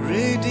अपना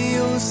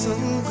radio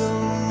Sangam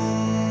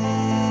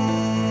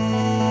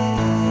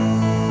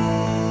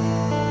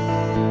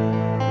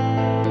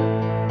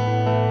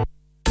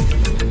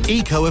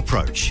Eco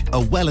Approach, a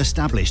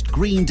well-established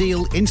Green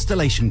Deal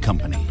installation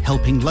company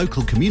helping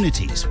local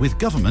communities with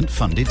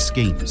government-funded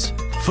schemes.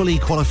 Fully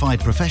qualified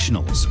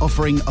professionals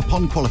offering,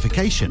 upon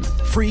qualification,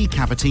 free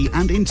cavity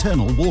and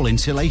internal wall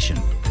insulation,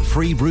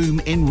 free room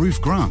in roof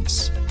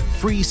grants,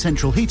 free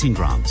central heating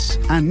grants,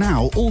 and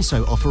now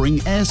also offering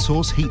air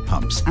source heat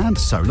pumps and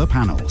solar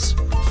panels.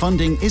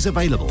 Funding is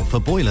available for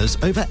boilers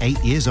over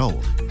 8 years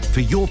old.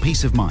 For your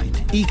peace of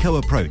mind, Eco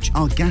Approach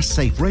are gas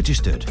safe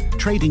registered,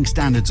 trading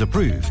standards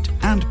approved,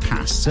 and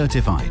pass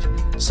certified.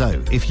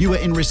 So, if you are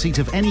in receipt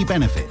of any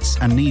benefits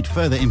and need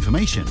further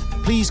information,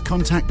 please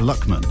contact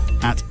Luckman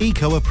at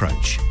Eco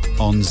Approach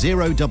on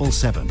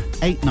 077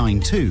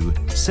 892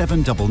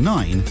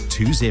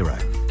 79920.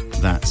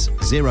 That's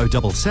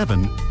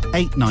 077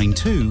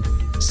 892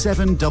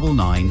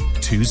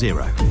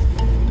 79920.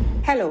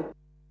 Hello,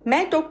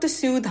 मैं doctor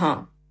Sood हां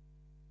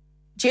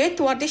जे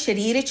ਤੁਹਾਡੇ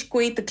ਸ਼ਰੀਰ ਵਿੱਚ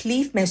ਕੋਈ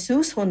ਤਕਲੀਫ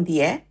ਮਹਿਸੂਸ ਹੁੰਦੀ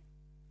ਹੈ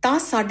ਤਾਂ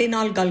ਸਾਡੇ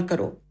ਨਾਲ ਗੱਲ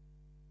ਕਰੋ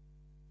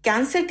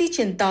ਕੈਂਸਰ ਦੀ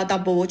ਚਿੰਤਾ ਦਾ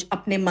ਬੋਝ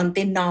ਆਪਣੇ ਮਨ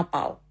ਤੇ ਨਾ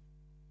ਪਾਓ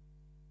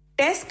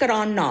ਟੈਸਟ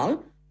ਕਰਾਉਣ ਨਾਲ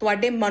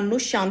ਤੁਹਾਡੇ ਮਨ ਨੂੰ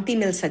ਸ਼ਾਂਤੀ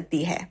ਮਿਲ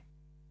ਸਕਦੀ ਹੈ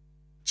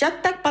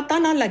ਜਦ ਤੱਕ ਪਤਾ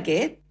ਨਾ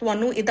ਲੱਗੇ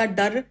ਤੁਹਾਨੂੰ ਇਹਦਾ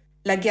ਡਰ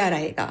ਲੱਗਿਆ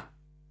ਰਹੇਗਾ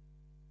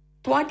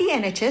ਤੁਹਾਡੀ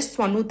NHS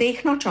ਤੁਹਾਨੂੰ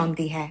ਦੇਖਣਾ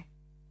ਚਾਹੁੰਦੀ ਹੈ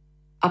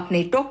अपने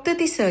डॉक्टर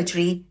की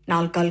सर्जरी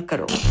नाल गल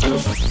करो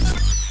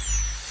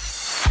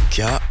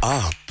क्या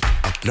आप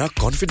अपना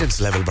कॉन्फिडेंस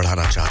लेवल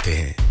बढ़ाना चाहते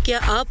हैं क्या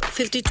आप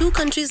 52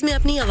 कंट्रीज में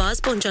अपनी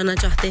आवाज पहुंचाना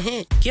चाहते हैं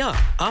क्या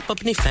आप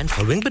अपनी फैन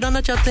फॉलोइंग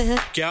बनाना चाहते हैं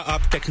क्या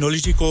आप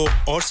टेक्नोलॉजी को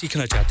और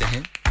सीखना चाहते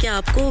हैं क्या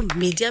आपको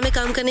मीडिया में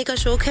काम करने का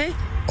शौक है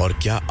और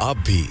क्या आप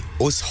भी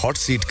उस हॉट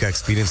सीट का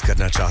एक्सपीरियंस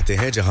करना चाहते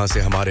हैं जहां से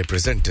हमारे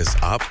प्रेजेंटर्स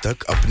आप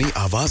तक अपनी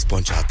आवाज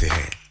पहुंचाते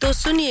हैं तो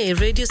सुनिए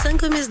radio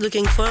Sangam is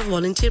looking for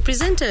volunteer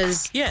presenters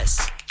yes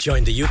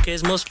join the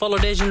UK's most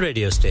followed Asian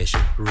radio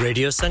station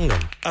Radio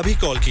Sangam abhi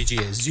call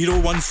kijiye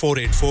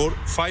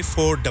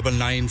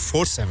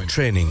 01484549947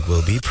 training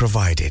will be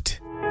provided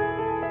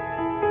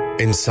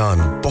इंसान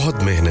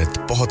बहुत मेहनत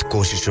बहुत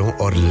कोशिशों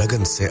और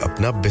लगन से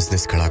अपना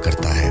बिजनेस खड़ा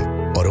करता है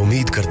और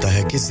उम्मीद करता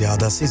है कि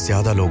ज्यादा से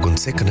ज्यादा लोग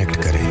उनसे कनेक्ट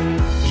करें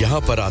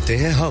यहां पर आते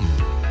हैं हम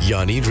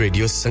यानी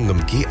रेडियो संगम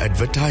की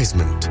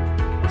एडवर्टाइजमेंट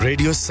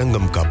रेडियो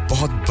संगम का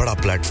बहुत बड़ा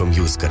प्लेटफॉर्म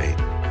यूज करें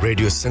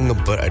रेडियो संगम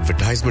पर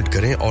एडवर्टाइजमेंट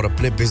करें और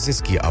अपने बिजनेस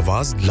की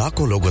आवाज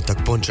लाखों लोगों तक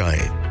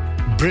पहुंचाएं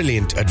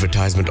Brilliant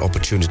advertisement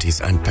opportunities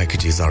and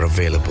packages are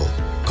available.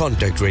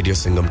 Contact Radio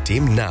Sangam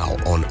team now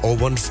on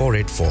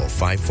 01484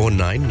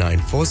 549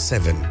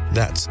 947.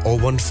 That's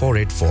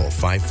 01484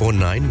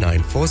 549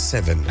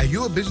 947. Are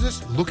you a business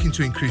looking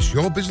to increase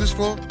your business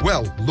flow?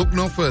 Well, look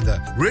no further.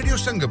 Radio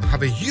Sangam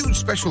have a huge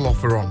special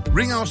offer on.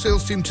 Ring our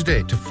sales team today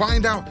to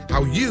find out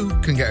how you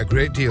can get a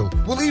great deal.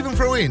 We'll even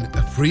throw in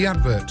a free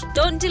advert.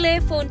 Don't delay,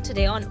 phone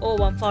today on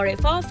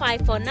 01484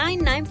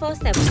 549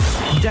 947.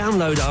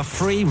 Download our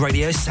free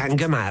Radio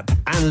Sangam app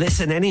and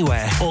listen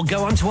anywhere or go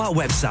onto our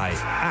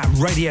website at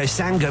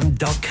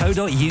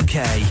radiosangam.co.uk.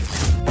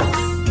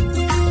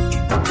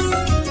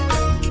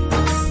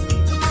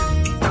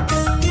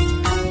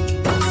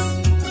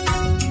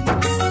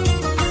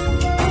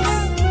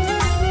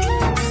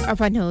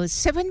 अवनो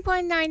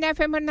 7.9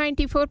 FM और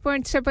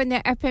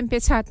 94.7 FM पे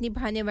साथ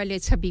निभाने वाले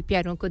सभी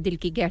प्यारों को दिल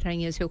की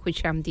गहराइयों से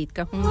खुशामदीद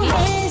कहूंगी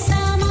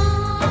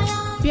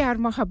प्यार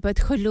मोहब्बत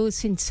खुलूस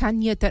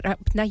इंसानियत और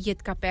अपनायत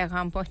का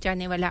पैगाम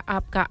पहुंचाने वाला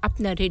आपका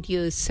अपना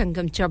रेडियो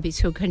संगम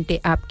 24 घंटे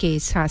आपके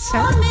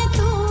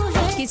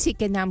साथ-साथ किसी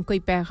के नाम कोई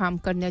पैगाम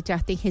करना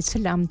चाहते हैं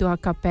सलाम दुआ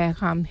का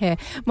पैगाम है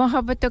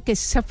मोहब्बतों के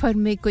सफर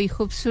में कोई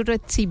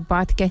खूबसूरत सी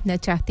बात कहना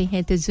चाहते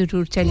हैं तो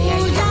जरूर चले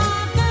आइए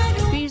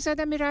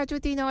Mirzada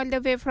Mirajuddin all the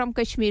way from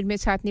Kashmir में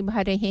साथ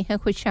निभा रहे हैं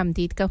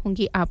खुशामदीद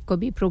कहूंगी आपको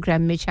भी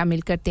प्रोग्राम में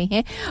शामिल करते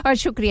हैं और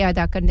शुक्रिया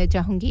अदा करना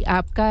चाहूंगी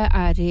आपका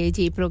और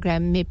जी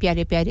प्रोग्राम में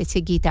प्यारे-प्यारे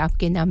से गीत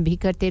आपके नाम भी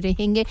करते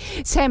रहेंगे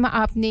सैम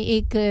आपने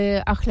एक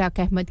अखलाक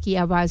अहमद की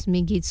आवाज में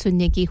गीत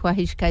सुनने की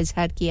ख्वाहिश का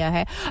इजहार किया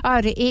है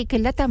और एक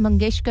लता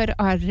मंगेशकर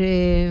और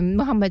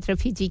मोहम्मद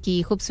रफी जी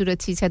की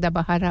खूबसूरत सी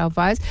सदाबहार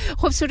आवाज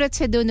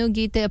खूबसूरत से दोनों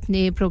गीत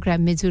अपने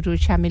प्रोग्राम में जरूर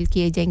शामिल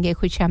किए जाएंगे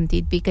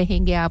खुशामदीद भी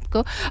कहेंगे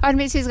आपको और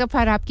मिसेस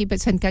गफार आपकी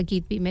पसंद का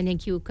गीत भी मैंने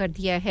क्यों कर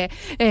दिया है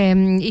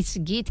इस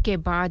गीत के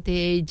बाद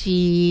जी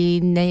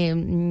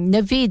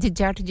नवीद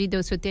जाट जी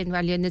 203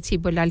 वाले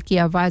नसीबुल्लाह की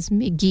आवाज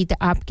में गीत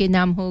आपके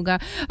नाम होगा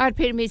और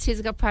फिर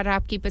मिसेस गफार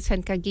आपकी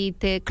पसंद का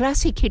गीत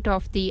classic hit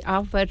of the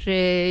hour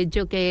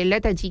जो कि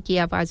लता जी की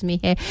आवाज में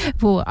है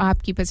वो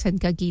आपकी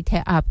पसंद का गीत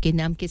है आपके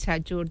नाम के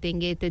साथ जोड़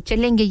देंगे तो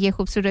चलेंगे ये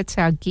खूबसूरत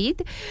सा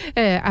गीत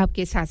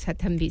आपके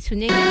साथ-साथ हम भी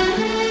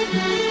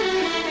सुनेंगे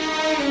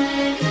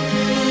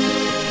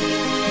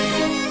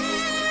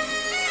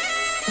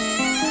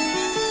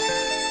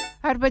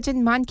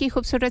हरभजन मान की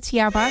खूबसूरत सी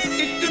आवाज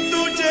एक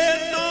दूजे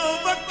तो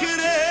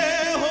वखरे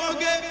हो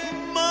गए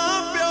मां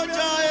प्यो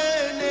जाए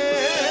ने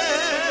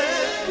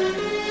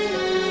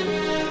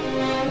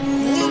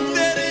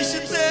हुंदे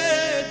रिश्ते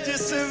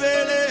जिस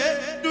वेले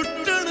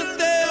टुटण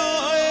ते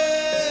आए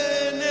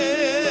ने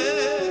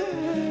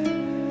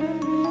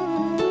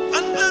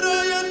अंदरों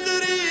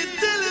अंदरी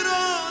दिल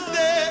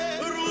रोंदे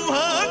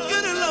रूहां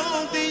कर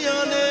लाउंदियां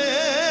ने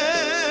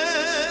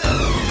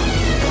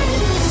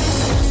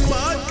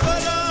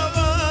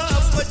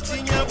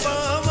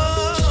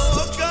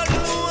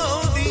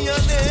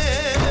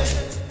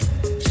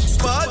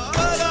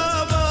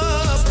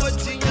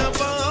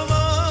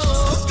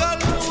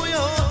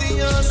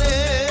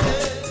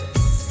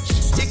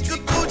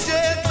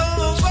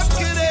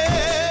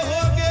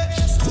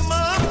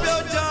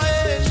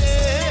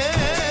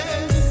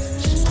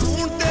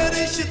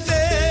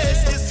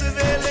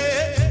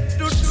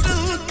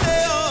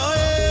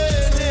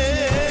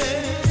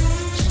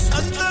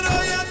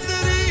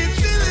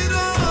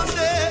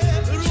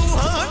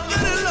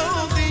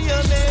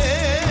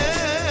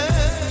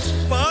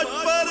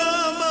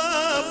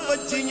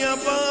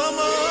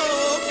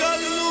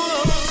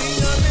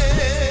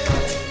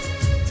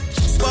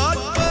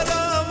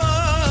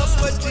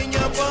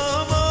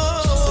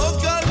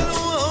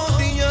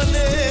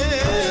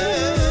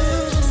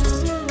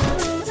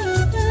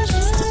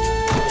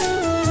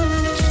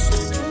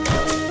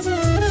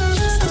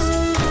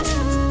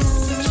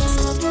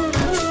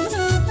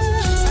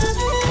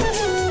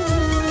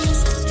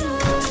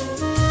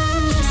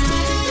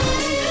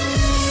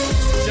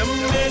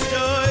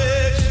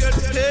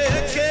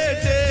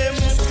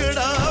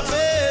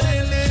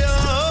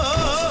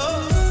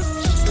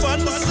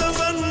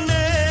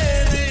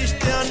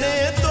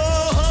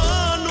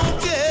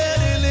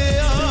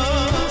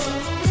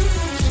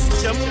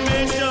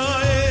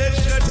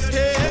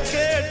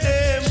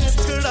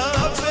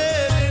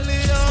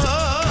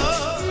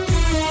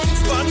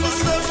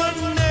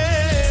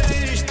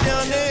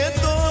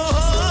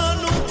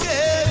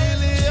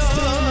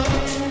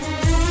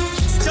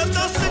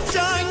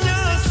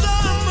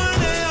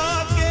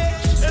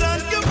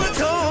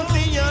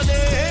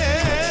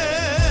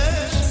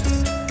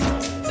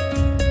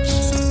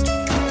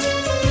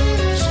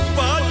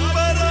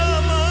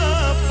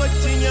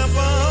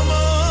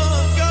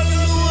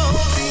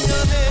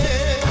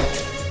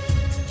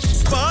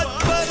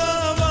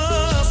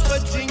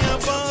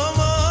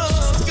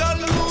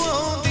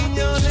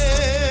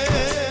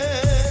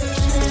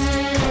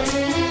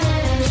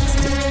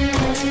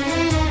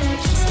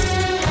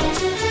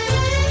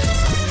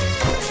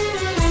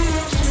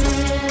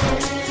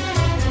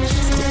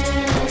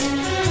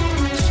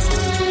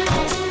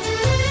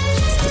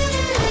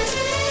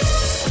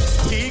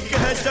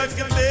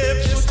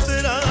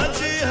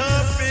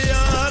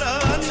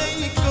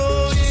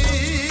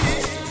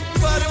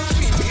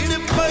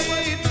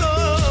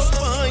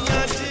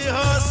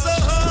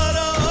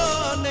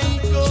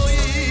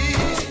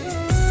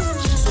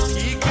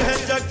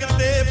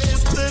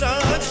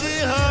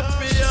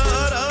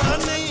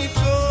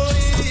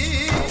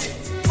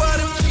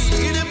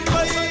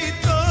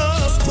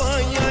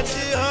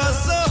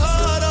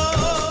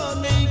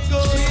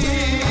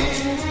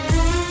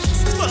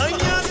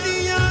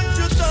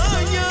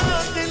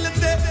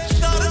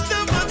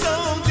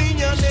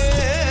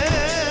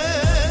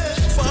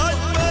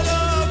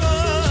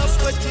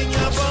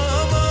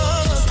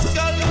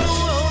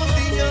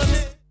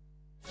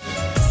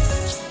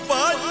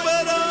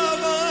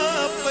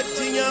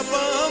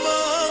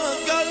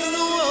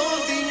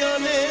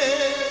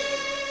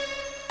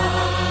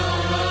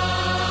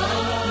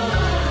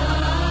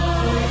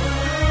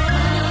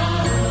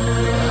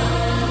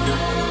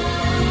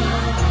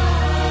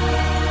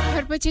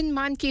सचिन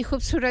मान की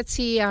खूबसूरत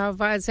सी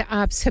आवाज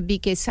आप सभी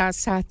के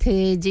साथ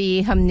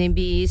जी हमने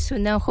भी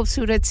सुना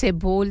खूबसूरत से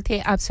बोल थे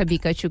आप सभी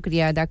का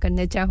शुक्रिया अदा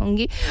करना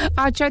चाहूंगी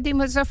आचादी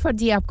मुजफ्फर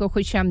जी आपको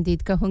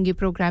खुशामदीद कहूंगी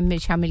प्रोग्राम में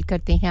शामिल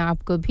करते हैं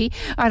आपको भी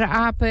और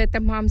आप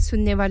तमाम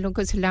सुनने वालों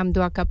को सलाम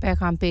दुआ का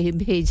पैगाम पे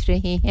भेज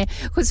रहे हैं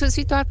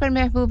खुसूसी तौर पर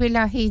महबूब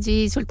इलाही जी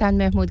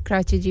सुल्तान महमूद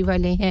कराची जी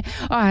वाले हैं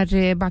और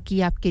बाकी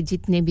आपके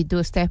जितने भी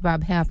दोस्त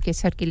अहबाब हैं आपके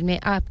सर्किल में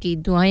आपकी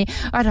दुआएं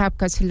और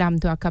आपका सलाम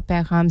दुआ का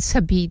पैगाम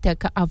सभी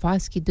तक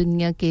आवाज की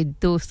दुनिया के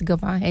दोस्त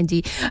गवाह हैं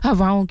जी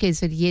हवाओं के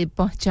जरिए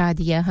पहुंचा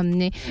दिया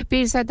हमने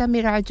पीरजादा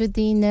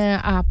मिराजुद्दीन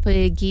आप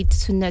गीत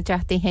सुनना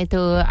चाहते हैं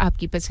तो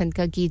आपकी पसंद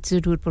का गीत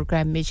जरूर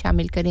प्रोग्राम में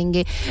शामिल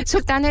करेंगे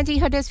सुल्ताना जी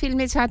हडर्सफील्ड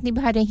में साथ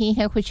निभा रही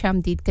हैं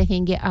खुशामदीद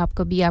कहेंगे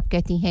आपको भी आप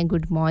कहती हैं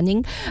गुड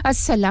मॉर्निंग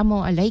अस्सलाम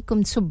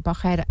वालेकुम सुबह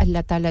खैर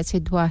अल्लाह ताला से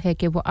दुआ है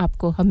कि वो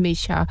आपको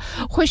हमेशा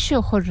खुश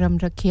और खुर्रम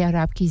रखे और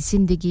आपकी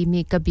जिंदगी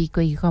में कभी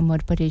कोई गम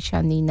और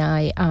परेशानी ना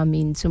आए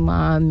आमीन सुमा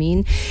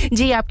आमीन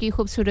जी आपकी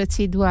खूबसूरत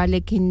सी दुआ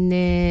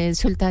लेकिन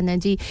सुल्ताना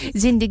जी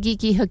जिंदगी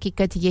की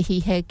हकीकत यही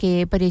है कि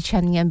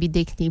परेशानियां भी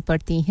देखनी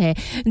पड़ती हैं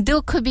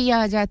दुख भी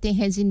आ जाते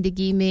हैं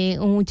जिंदगी में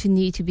ऊंच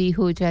नीच भी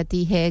हो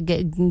जाती है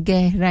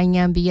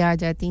गहराइयां भी आ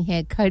जाती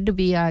हैं खड्ड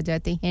भी आ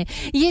जाते हैं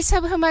ये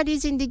सब हमारी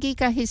जिंदगी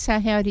का हिस्सा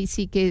है और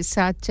इसी के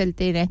साथ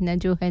चलते रहना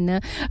जो है ना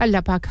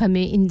अल्लाह पाक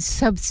हमें इन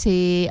सब से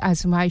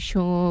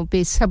आजमाइशों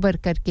पे सब्र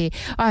करके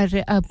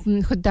और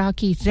खुदा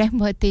की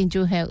रहमतें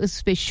जो है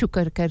उस पे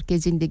शुक्र करके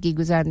जिंदगी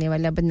गुजारने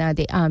वाला बना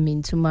दे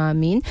आमीन सुमा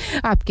आमीन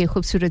आपके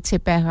खूबसूरत से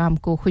पैगाम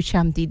को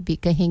खुशामदीद भी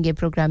कहेंगे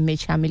प्रोग्राम में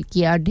शामिल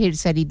किया और ढेर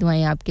सारी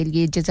दुआएं आपके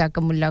लिए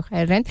जज़ाकमुल्लाह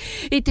खैरन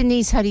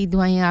इतनी सारी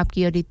दुआएं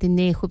आपकी और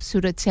इतने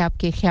खूबसूरत से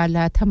आपके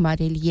ख्यालात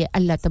हमारे लिए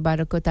अल्लाह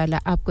तबारक व तआला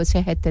आपको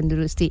सेहत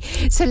तंदुरुस्ती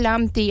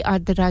सलामती और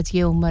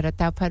दराज़ी उम्र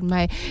अता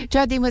फरमाए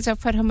जादी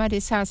मुजफ्फर हमारे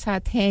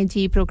साथ हैं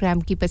जी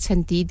प्रोग्राम की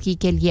पसंदीदगी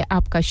के लिए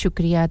आपका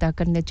शुक्रिया अदा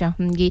करना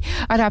चाहूंगी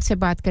और आपसे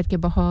बात करके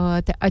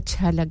बहुत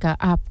अच्छा लगा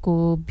आपको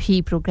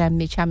भी प्रोग्राम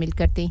में शामिल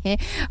करते हैं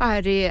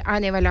और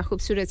आने वाला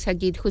खूबसूरत सा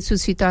गीत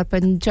खुसूसी तौर पर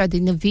जादी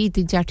नवीद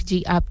जट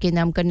जी आपके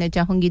नाम करना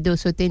चाहूंगी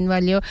 203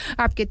 वालियों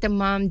आपके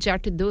तमाम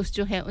जट दोस्त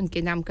जो हैं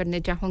उनके नाम करना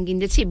चाहूंगी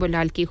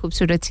नसीबुल्लाह की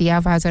खूबसूरत सी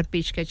आवाज और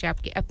पेशकश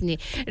आपके अपने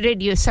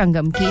रेडियो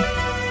संगम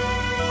की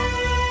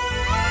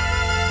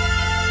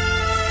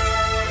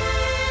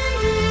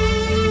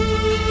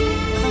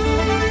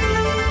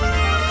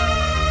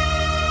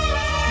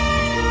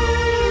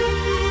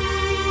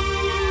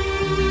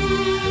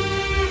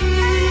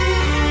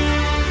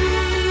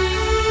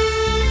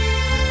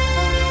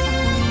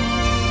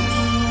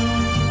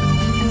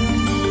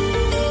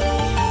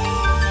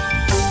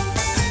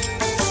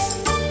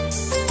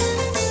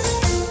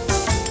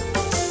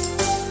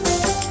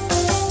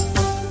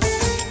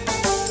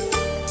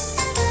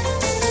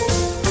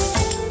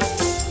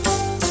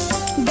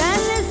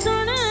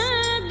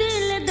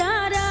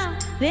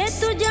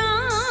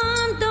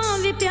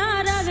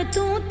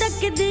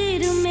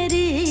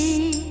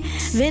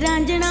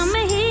विरांजना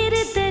में हीर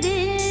तेरी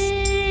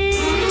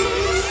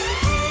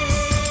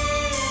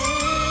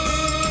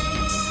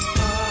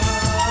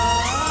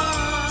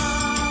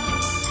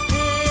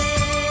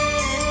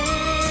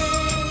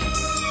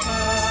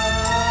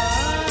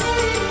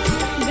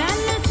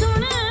गल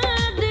सुन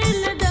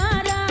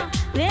दिलदारा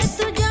वे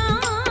तू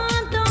जान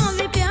तो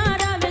भी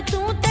प्यारा वे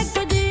तू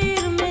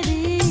तकदीर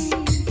मेरी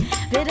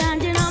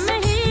विरांजना में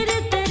हीर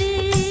तेरी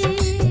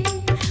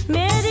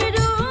मेरी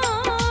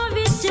रूह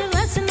विच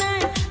वसना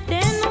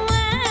तेनू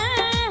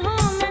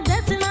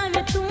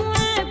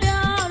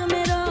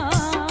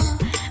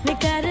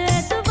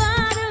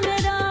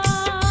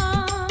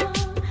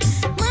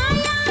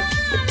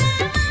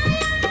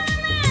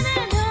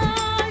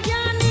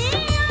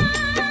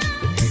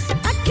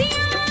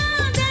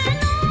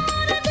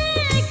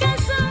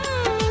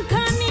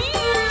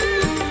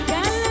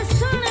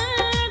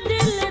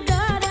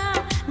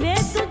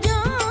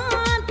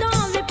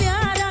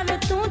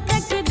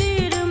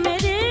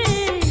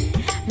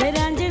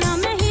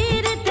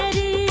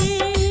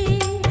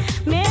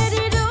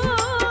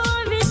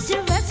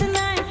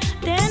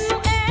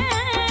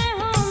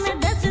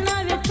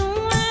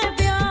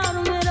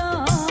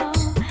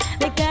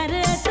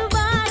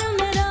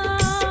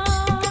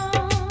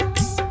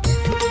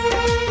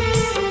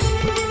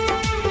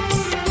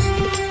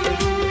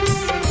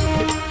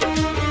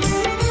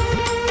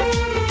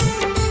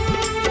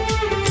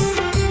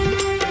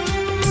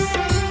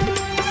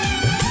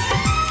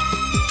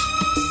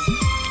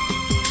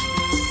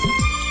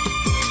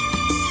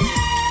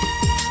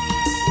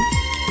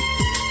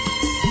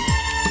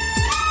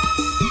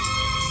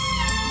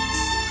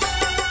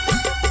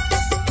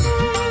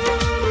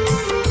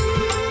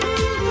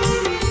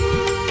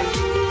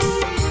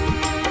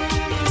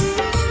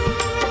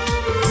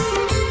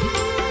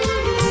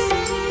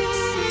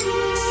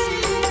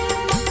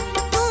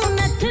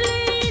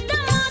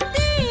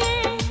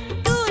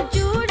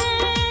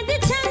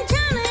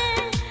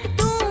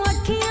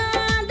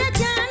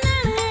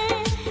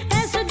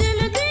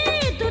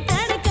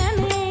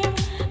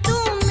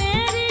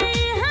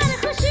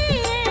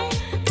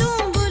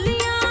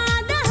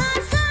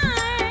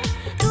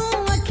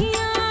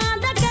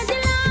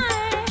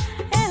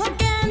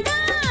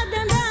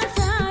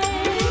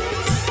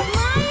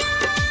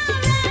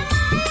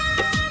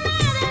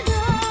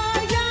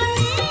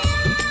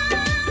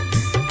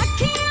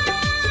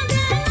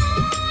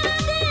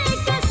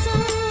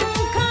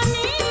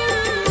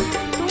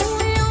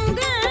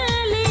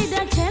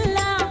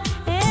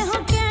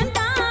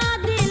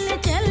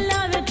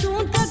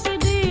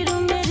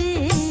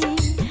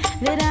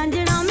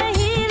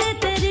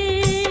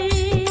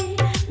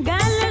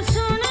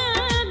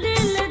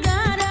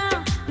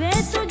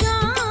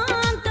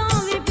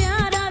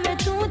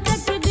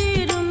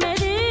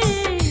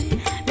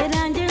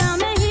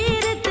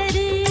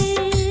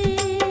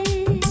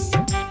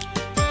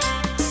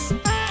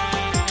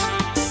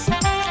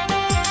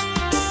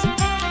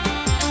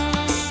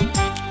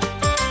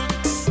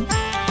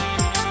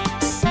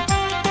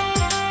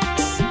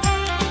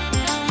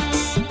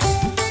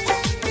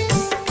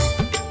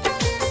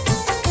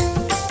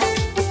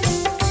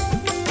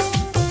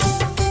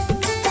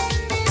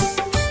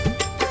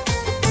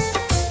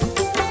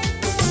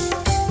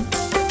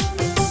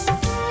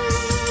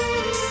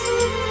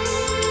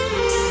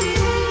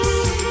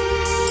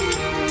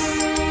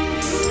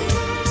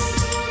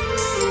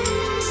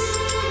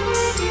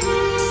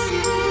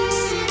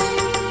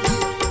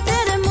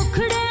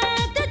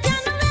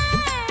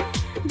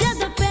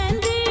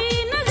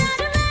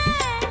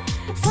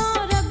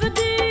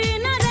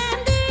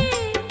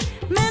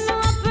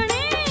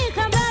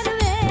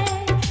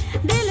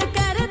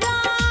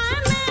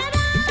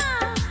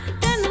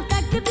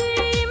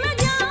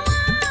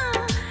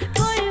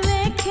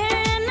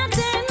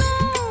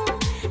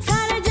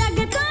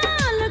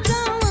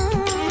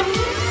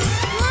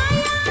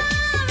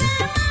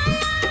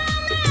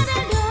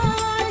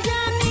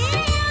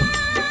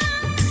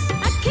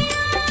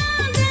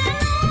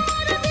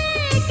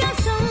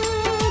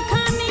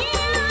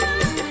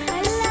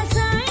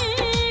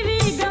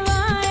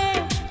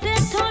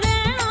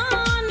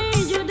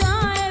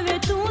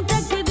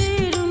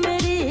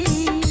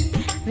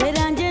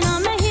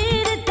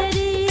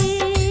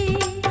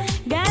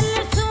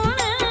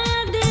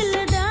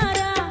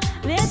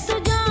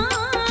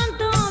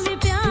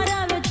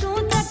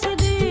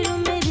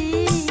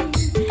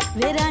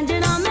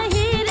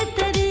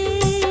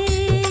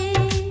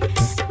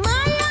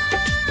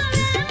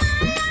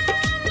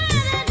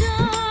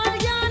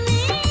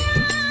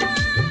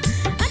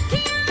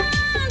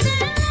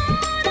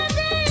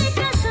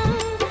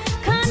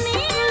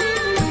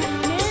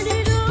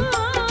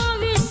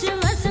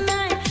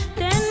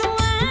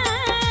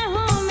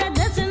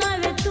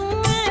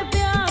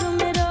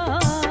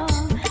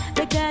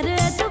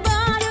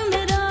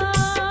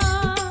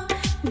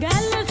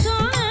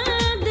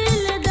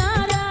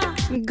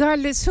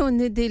गाल सुन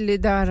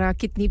दिलदारा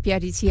कितनी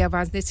प्यारी सी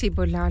आवाज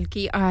नसीबुल लाल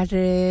की और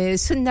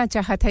सुनना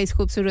चाहा था इस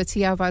खूबसूरत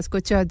सी आवाज को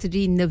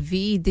चौधरी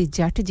नवीद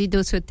जट जी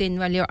 203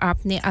 वाले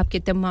आपने आपके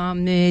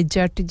तमाम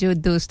जट जो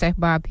दोस्त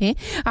अहबाब हैं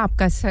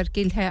आपका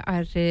सर्किल है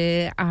और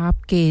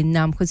आपके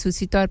नाम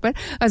खुसूसी तौर पर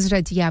अजरा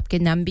जी आपके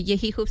नाम भी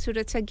यही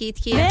खूबसूरत सा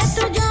गीत किया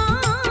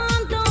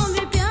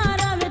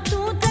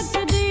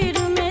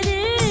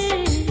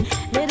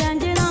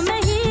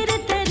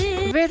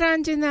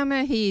रंजना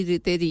में हीर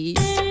तेरी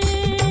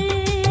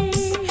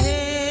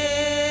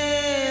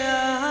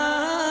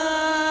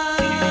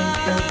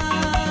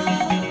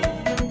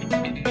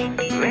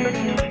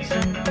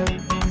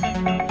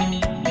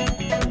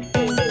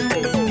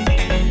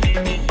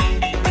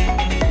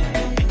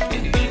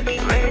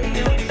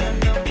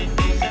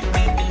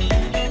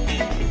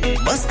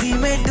मस्ती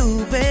में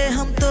डूबे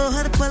हम तो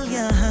हर पल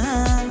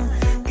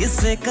यहाँ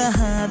किससे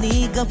कहानी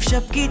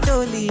गपशप की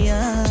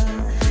टोलियां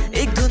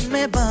एक धुन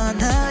में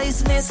बांधा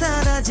इसने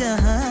सारा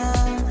जहां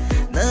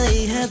नई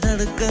है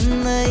धड़कन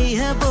नई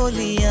है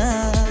बोलियां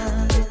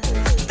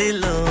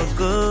दिलों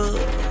को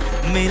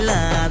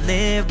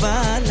मिलाने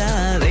वाला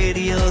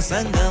रेडियो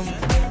संगम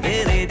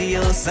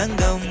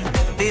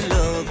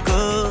दिलों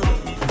को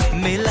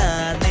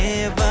मिलाने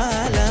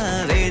वाला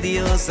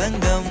रेडियो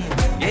संगम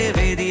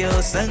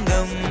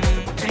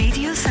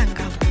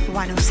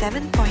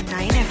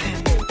 107.9 FM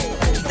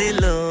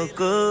दिलों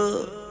को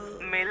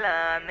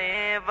मिलाने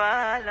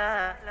वाला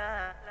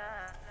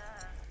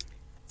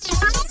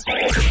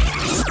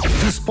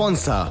To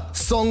sponsor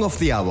Song of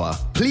the Hour,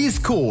 please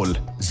call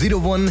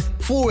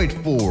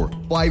 01484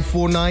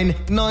 549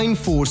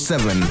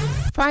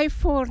 947.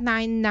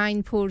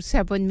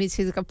 549947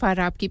 Mrs Ghaffar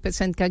आपकी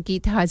पसंद का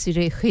गीत हाजिर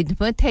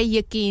खिदमत है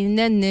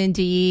यकीनन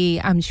जी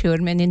आई एम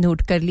श्योर मैंने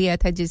नोट कर लिया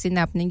था जिस दिन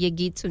आपने ये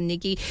गीत सुनने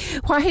की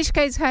ख्वाहिश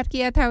का इजहार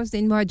किया था उस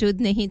दिन मौजूद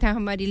नहीं था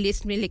हमारी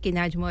लिस्ट में लेकिन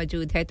आज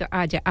मौजूद है तो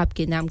आज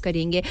आपके नाम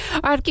करेंगे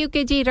और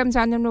क्योंकि जी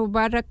रमजान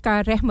मुबारक का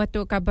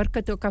रहमतों का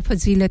बरकतों का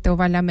फजीलतों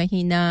वाला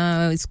महीना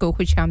इसको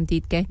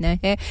खुशामदीद कहना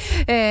है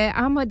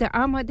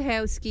आमद है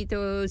उसकी तो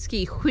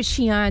उसकी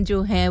खुशियां जो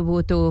हैं वो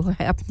तो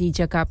अपनी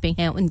जगह पे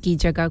हैं उनकी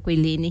जगह कोई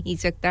ले नहीं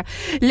सकता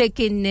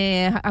लेकिन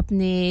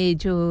अपने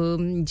जो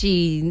जी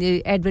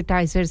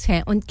एडवर्टाइजर्स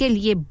हैं उनके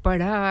लिए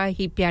बड़ा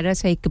ही प्यारा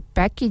सा एक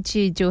पैकेज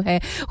जो है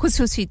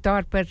खुसूसी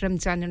तौर पर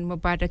रमजान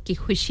मुबारक की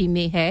खुशी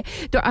में है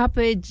तो आप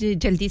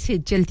जल्दी से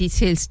जल्दी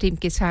सेल्स टीम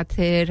के साथ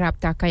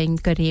राब्ता कायम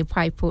करें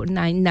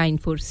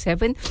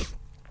 549947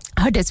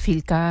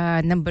 हडर्सफील्ड का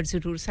नंबर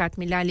जरूर साथ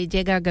मिला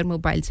लीजिएगा अगर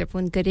मोबाइल से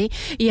फोन करें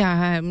या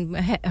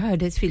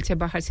हडर्सफील्ड से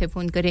बाहर से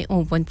फोन करें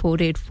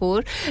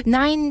 01484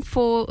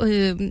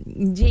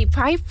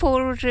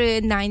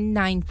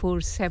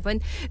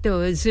 549947 तो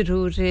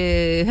जरूर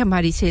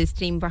हमारी सेल्स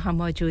टीम वहां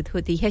मौजूद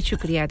होती है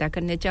शुक्रिया अदा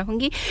करना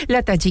चाहूंगी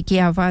लता जी की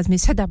आवाज में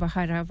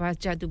सदाबहार आवाज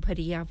जादू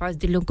भरी आवाज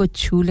दिलों को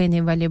छू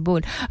लेने वाले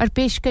बोल और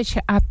पेशकश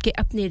आपके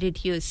अपने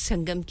रेडियो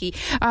संगम की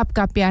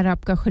आपका प्यार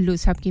आपका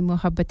खुलूस आपकी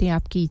मोहब्बतें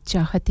आपकी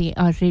चाहतें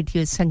और रेडियो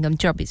संगम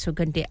 24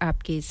 घंटे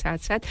आपके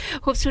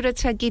साथ-साथ खूबसूरत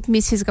सा गीत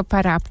मिसेस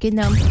गफार आपके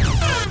नाम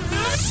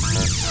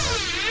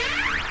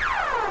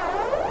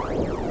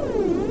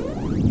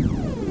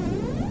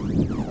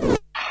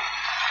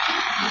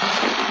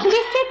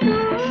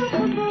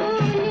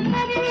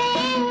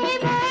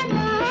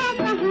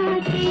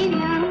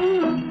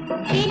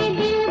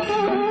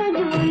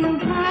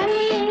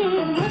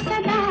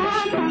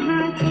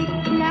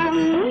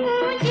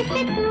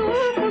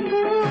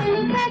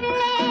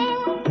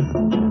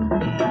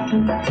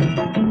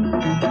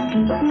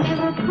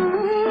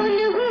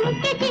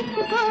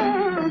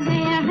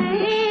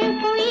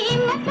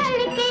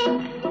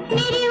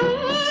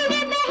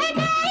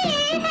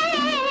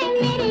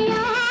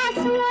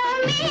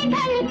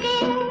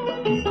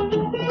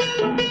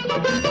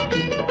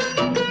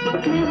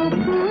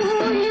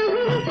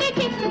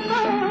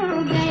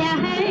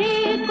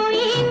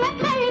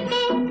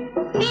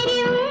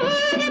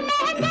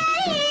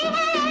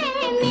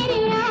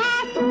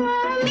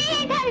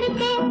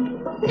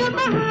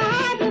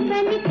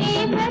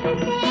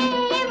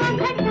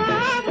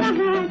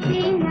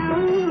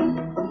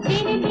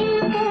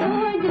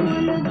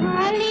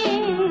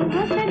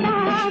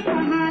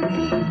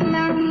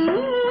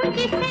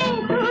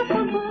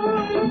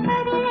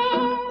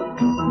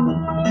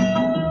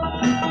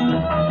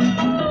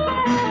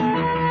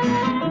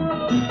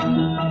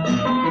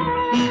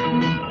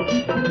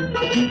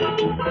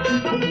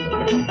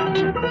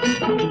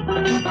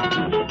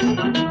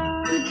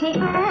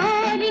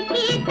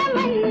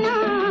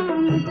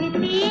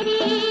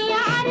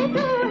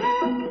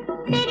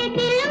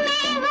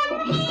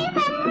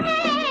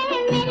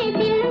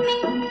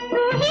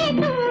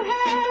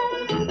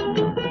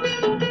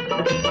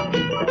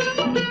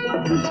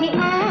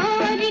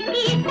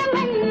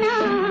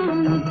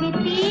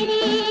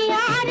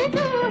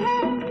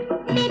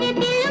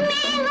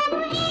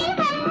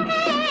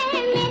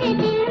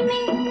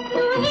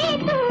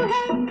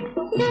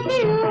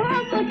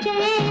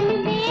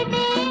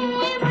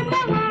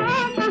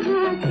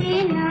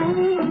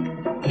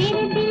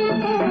तेरे दिल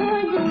को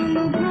जो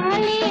लुभा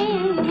ले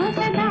वो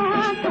सदा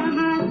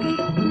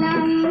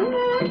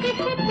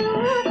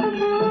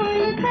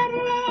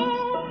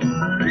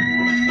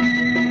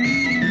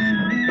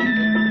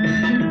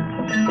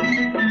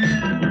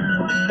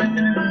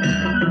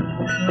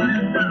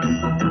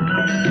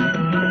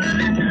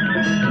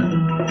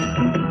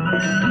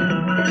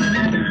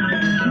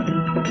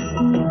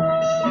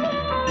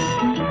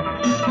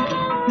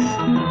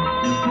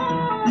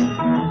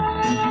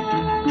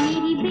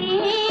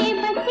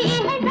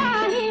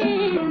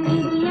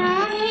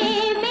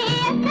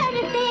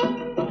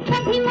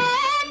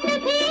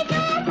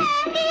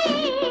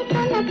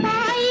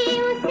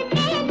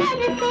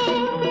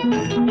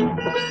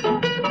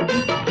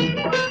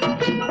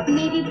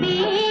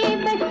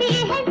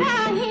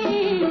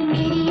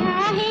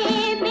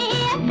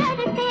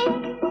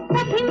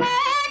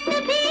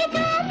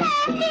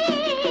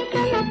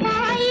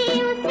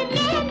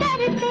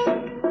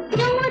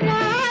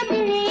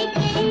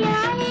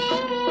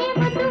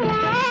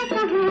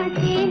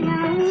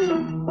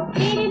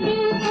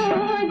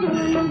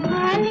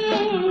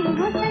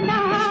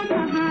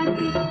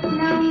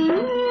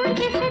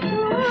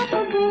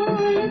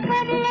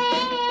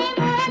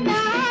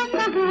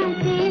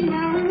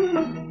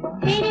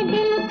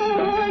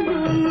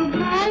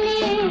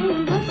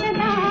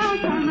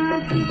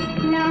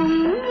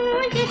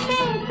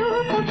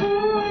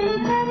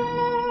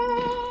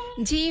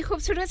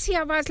खूबसूरत सी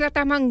आवाज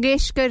लता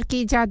मंगेशकर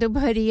की जादू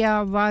भरी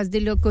आवाज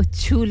दिलों को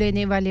छू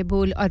लेने वाले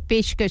बोल और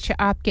पेशकश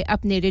आपके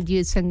अपने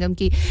रेडियो संगम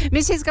की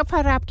मिसेस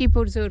गफार आपकी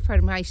पुरजोर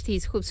फरमाइश थी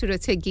इस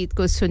खूबसूरत से गीत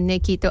को सुनने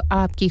की तो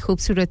आपकी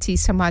खूबसूरत सी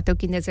समातों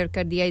की नजर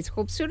कर दिया इस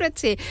खूबसूरत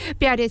से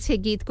प्यारे से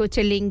गीत को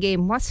चलेंगे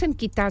मौसम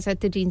की ताजा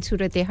तरीन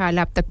सूरत हाल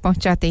आप तक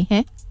पहुंचाते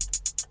हैं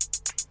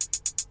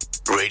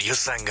Radio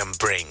Sangam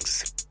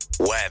brings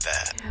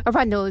weather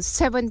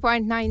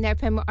 107.9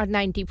 FM और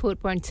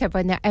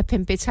 94.7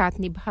 FM पे साथ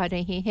निभा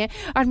रहे हैं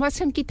और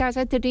मौसम की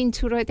ताज़ा तरीन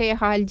सूरत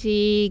हाल जी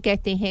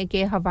कहते हैं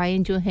कि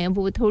हवाएं जो हैं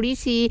वो थोड़ी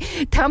सी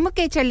थम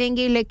के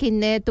चलेंगी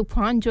लेकिन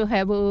तूफान जो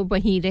है वो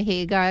वहीं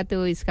रहेगा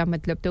तो इसका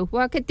मतलब तो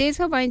हुआ कि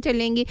तेज़ हवाएं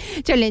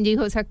चलेंगी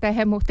हो सकता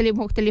है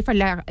मुख्तलिफ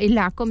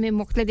इलाकों में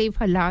मुख्तलिफ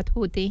हालात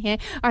होते हैं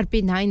और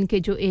पिनाइन के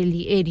जो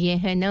एरिया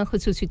है ना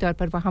खुसूसी तौर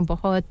पर वहाँ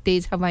बहुत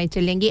तेज़ हवाएं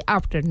चलेंगी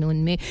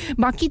आफ्टरनून में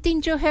बाकी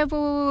दिन जो है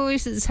वो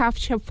साफ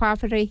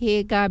शफाफ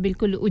रहेगा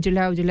बिल्कुल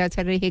उजला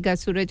सा रहेगा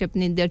सूरज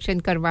अपने दर्शन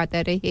करवाता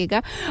रहेगा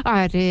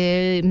और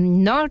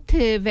नॉर्थ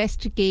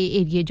वेस्ट के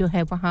एरिया जो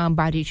है वहां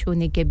बारिश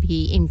होने के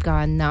भी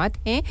इम्कानात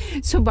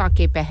हैं सुबह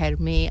के पहर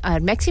में और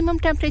मैक्सिमम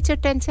टेंपरेचर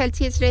 10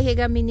 सेल्सियस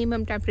रहेगा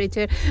मिनिमम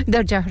टेंपरेचर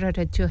दर्जा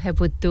हरारत जो है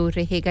वो 2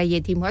 रहेगा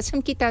ये थी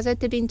मौसम की ताज़ा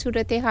तरीन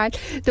सूरत हाल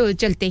तो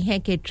चलते हैं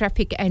कि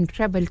ट्रैफिक एंड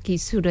ट्रैवल की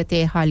सूरत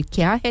हाल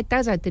क्या है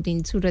ताज़ा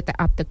तरीन सूरत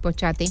आप तक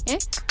पहुंचाते हैं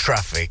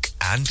traffic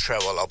and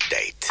travel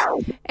update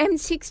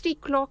M60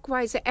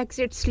 clockwise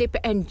exit slip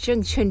and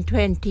junction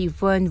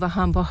 21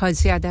 वहां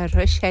बहुत ज्यादा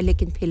रश है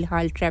लेकिन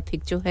फिलहाल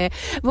ट्रैफिक जो है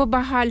वो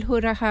बहाल हो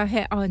रहा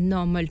है और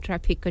नॉर्मल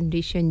ट्रैफिक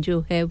कंडीशन जो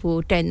है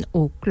वो 10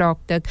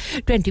 o'clock तक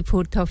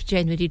 24th of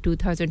January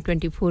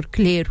 2024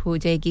 क्लियर हो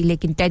जाएगी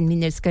लेकिन 10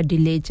 मिनट्स का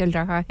डिले चल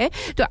रहा है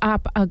तो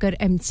आप अगर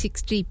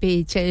M60 पे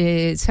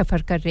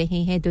सफर कर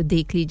रहे हैं तो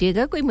देख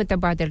लीजिएगा कोई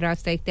मुतबादिल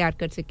रास्ता इख्तियार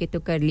कर सके तो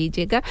कर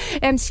लीजिएगा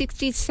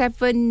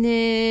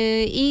M67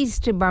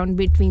 east bound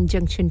between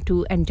junction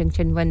 2 and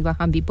junction 1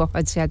 वहां भी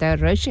बहुत ज्यादा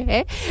रश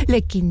है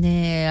लेकिन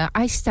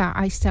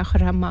आहिस्ता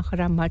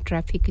खरामा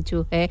ट्रैफिक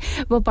जो है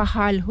वो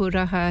बहाल हो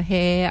रहा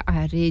है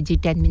और जी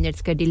 10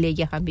 मिनट्स का डिले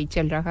यहां भी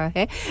चल रहा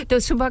है तो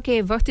सुबह के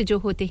वक्त जो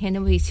होते हैं ना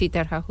वो इसी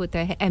तरह होता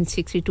है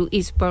M62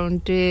 east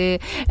bound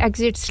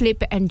exit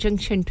slip and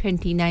junction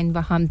 29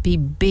 वहां भी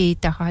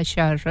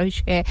बेतहाशा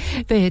रश है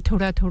फिर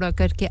थोड़ा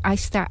करके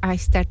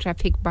आहिस्ता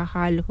ट्रैफिक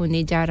बहाल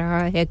होने जा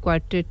रहा है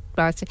क्वार्टर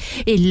पास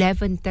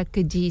 11 तक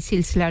जी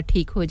सिलसिला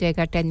ठीक हो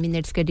जाएगा 10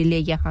 मिनट्स का डिले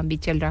यहां भी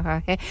चल रहा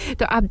है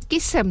तो आप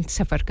किस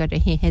सफर कर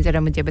रहे हैं जरा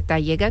मुझे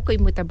बताइएगा कोई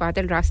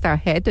मुतबादिल रास्ता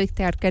है तो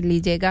इख्तियार कर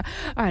लीजिएगा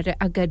और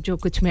अगर जो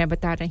कुछ मैं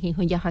बता रही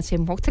हूं यहां से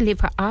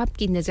मुख्तलिफ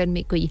आपकी नजर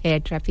में कोई है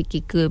ट्रैफिक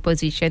की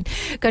पोजीशन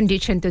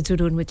कंडीशन तो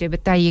जरूर मुझे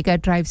बताइएगा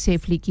ड्राइव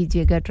सेफली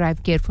कीजिएगा ड्राइव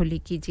केयरफुली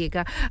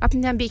कीजिएगा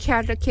अपना भी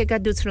ख्याल रखिएगा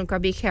दूसरों का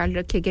भी ख्याल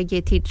रखिएगा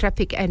ये थी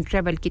ट्रैफिक एंड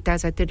ट्रैवल की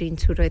ताजा तरीन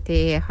सूरत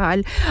हाल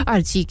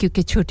और जी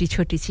क्योंकि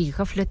छोटी-छोटी सी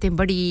गफलतें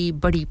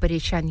बड़ी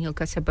परेशानियों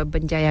का सबब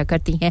बन जाया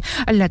करती हैं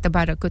अल्लाह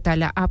तबारक व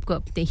तआला आपको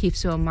अपने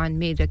हिफ्ज़ व अमान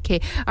में रखे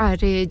और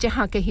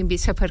जहां कहीं भी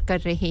सफर कर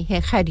रहे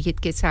हैं खैरियत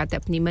के साथ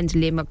अपनी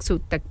मंजिल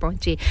मकसूद तक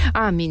पहुंचे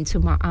आमीन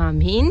सुमा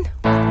आमीन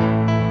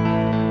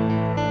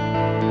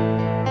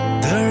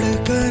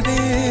धड़कने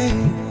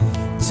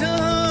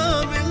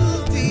जहां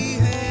मिलती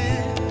है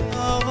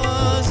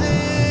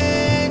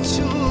आवाजें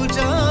छू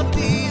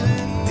जाती है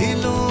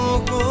दिलों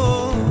को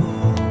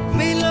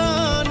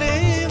मिलाने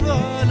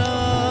वाला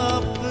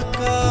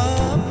आपका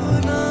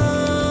अपना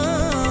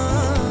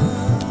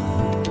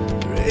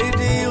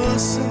radio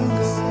Sangam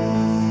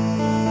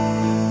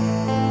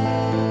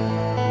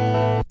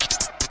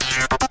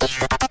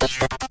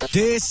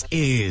This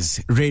is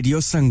Radio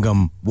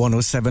Sangam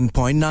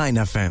 107.9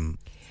 FM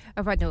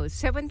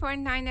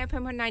 107.9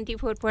 FM और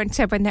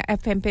 94.7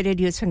 FM पे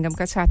रेडियो संगम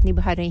का साथ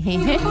निभा रहे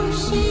हैं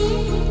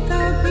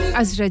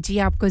अज़रा जी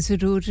आपको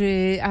ज़रूर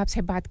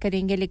आपसे बात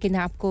करेंगे लेकिन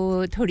आपको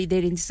थोड़ी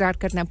देर इंतज़ार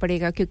करना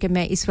पड़ेगा क्योंकि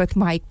मैं इस वक्त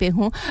माइक पे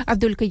हूँ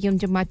अब्दुल कय्यूम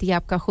जमाती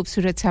आपका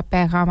खूबसूरत सा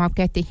पैगाम आप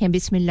कहते हैं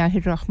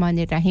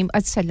बिस्मिल्लाहिर्रहमानिर्रहीम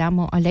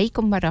अस्सलामु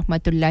अलैकुम व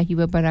रहमतुल्लाहि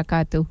व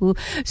बरकातहू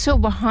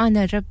सुबहान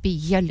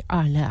रब्बियल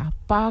आला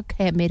पाक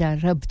है मेरा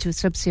रब जो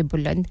सबसे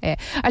बुलंद है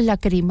अल्लाह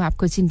करीम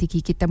आपको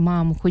ज़िंदगी की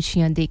तमाम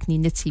खुशियां देखनी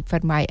नसीब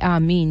फरमाए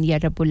आमीन या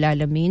रब्बुल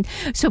आलमीन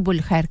सुबुल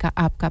खैर का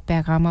आपका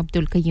पैगाम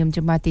अब्दुल कय्यूम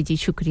जमाती जी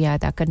शुक्रिया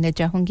अदा करना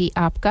चाहूंगी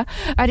आपका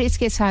और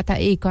इसके साथ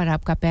एक और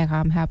आपका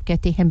पैगाम है आप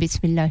कहते हैं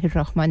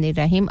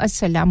बिस्मिल्लाहिर्रहमानिर्रहीम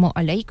अस्सलामु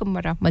अलैकुम व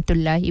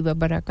रहमतुल्लाहि व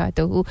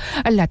बरकातहू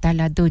अल्लाह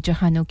ताला दो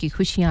जहानों की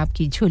खुशियां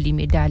आपकी झोली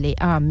में डाले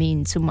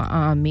आमीन सुमा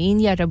आमीन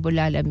या रब्बुल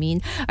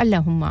आलमीन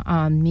अल्लाहुम्मा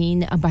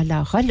आमीन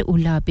बलगल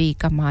उला बे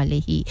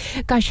कमालिही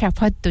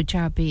कशफत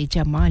तुजाबे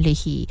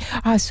जमालिही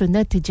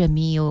आसुनत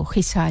जमीओ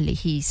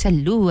खिसालिही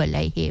सल्लु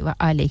अलैहि व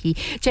आलिही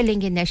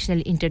चलेंगे नेशनल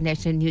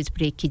इंटरनेशनल न्यूज़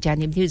ब्रेक की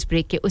जानिब न्यूज़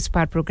ब्रेक के उस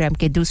पार प्रोग्राम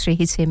के दूसरे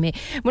हिस्से में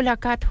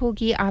मुलाकात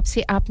होगी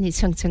आपसे आपने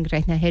संग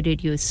रहना है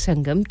रेडियो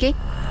संगम के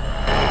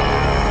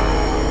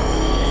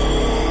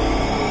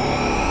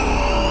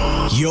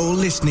You're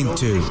listening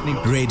to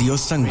Radio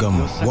Sangam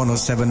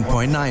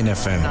 107.9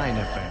 FM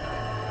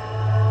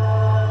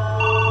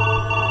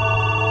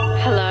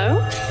Hello?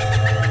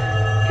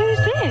 Who's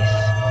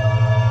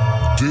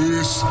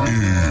This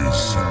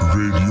is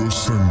Radio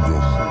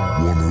Sangam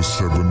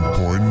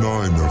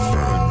 107.9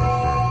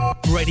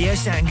 FM. Radio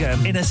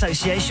Sangam, in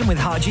association with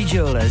Haji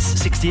Jewellers,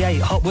 68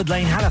 Hotwood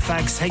Lane,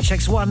 Halifax,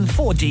 HX1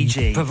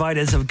 4DG.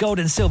 Providers of gold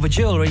and silver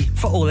jewellery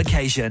for all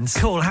occasions.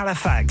 Call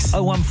Halifax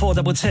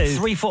 01422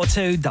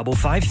 342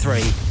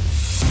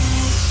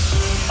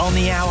 553. On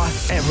the hour,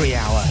 every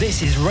hour.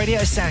 This is Radio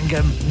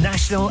Sangam,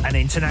 national and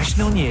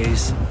international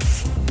news.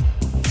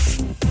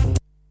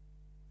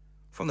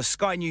 From the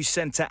Sky News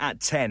Centre at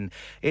 10,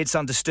 it's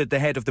understood the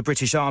head of the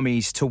British Army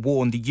is to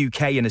warn the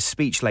UK in a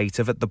speech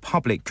later that the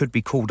public could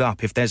be called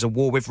up if there's a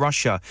war with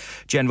Russia.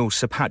 General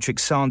Sir Patrick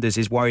Sanders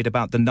is worried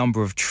about the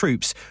number of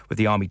troops, with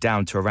the army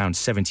down to around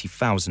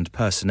 70,000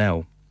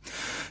 personnel.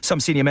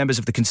 Some senior members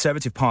of the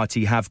Conservative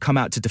Party have come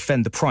out to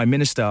defend the Prime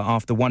Minister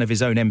after one of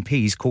his own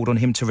MPs called on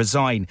him to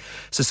resign.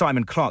 Sir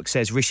Simon Clarke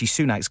says Rishi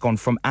Sunak's gone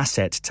from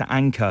asset to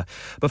anchor.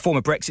 But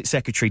former Brexit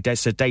Secretary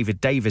Sir David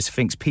Davis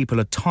thinks people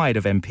are tired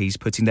of MPs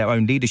putting their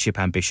own leadership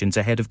ambitions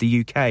ahead of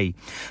the UK.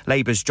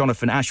 Labour's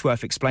Jonathan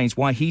Ashworth explains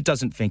why he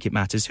doesn't think it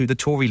matters who the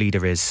Tory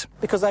leader is.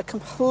 Because they're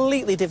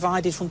completely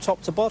divided from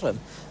top to bottom.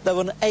 They're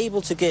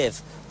unable to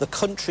give the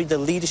country the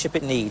leadership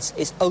it needs.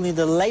 It's only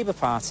the Labour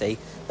Party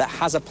that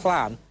has a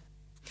plan.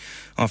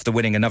 After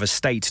winning another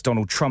state,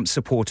 Donald Trump's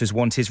supporters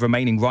want his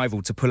remaining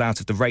rival to pull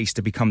out of the race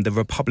to become the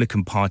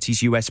Republican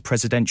Party's US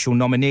presidential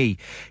nominee.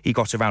 He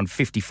got around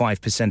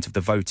 55% of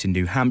the vote in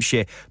New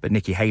Hampshire, but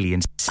Nikki Haley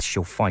insists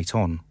she'll fight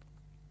on.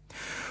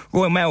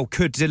 Royal Mail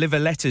could deliver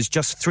letters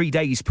just 3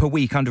 days per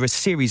week under a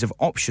series of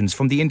options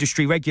from the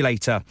industry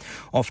regulator.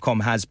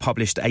 Ofcom has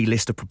published a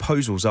list of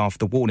proposals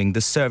after warning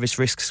the service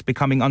risks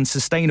becoming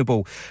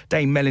unsustainable.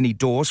 Dame Melanie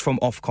Dawes from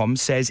Ofcom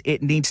says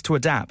it needs to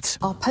adapt.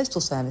 Our postal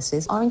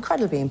services are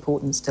incredibly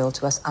important still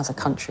to us as a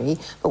country,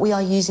 but we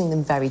are using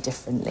them very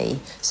differently.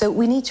 So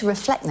we need to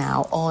reflect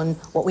now on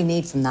what we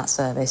need from that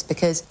service,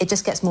 because it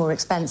just gets more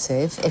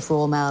expensive if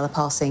Royal Mail are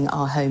passing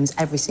our homes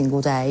every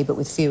single day, but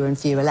with fewer and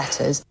fewer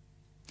letters.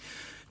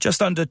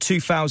 Just under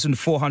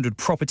 2,400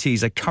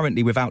 properties are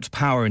currently without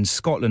power in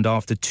Scotland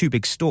after two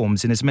big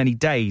storms in as many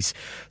days.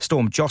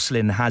 Storm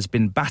Jocelyn has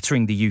been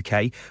battering the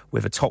UK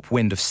with a top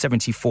wind of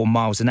 74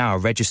 miles an hour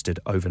registered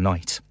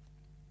overnight.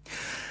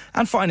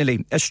 And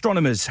finally,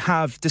 astronomers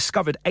have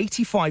discovered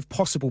 85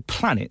 possible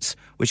planets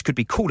which could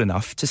be cool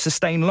enough to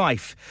sustain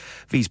life.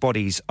 These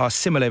bodies are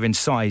similar in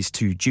size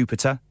to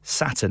Jupiter,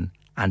 Saturn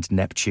and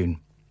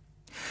Neptune.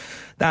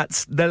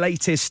 That's the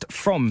latest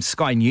from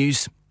Sky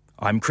News.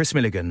 I'm Chris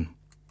Milligan.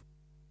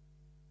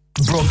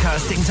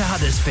 Broadcasting to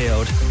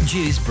Huddersfield,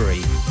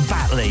 Dewsbury,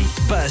 Batley,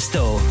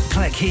 Birstall,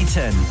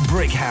 Cleckheaton,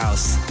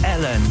 Brickhouse,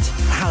 Elland,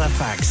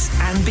 Halifax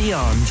and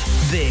beyond.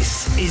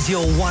 This is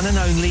your one and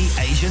only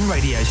Asian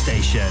radio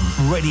station.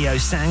 Radio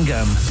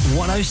Sangam,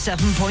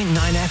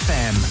 107.9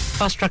 FM.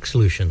 Fast Track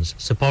Solutions,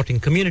 supporting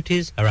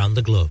communities around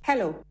the globe.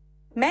 Hello,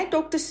 मैं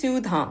doctor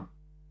Sood हां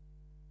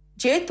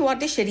जे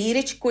ਤੁਹਾਡੇ शरीर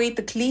ਵਿੱਚ कोई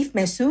तकलीफ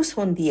महसूस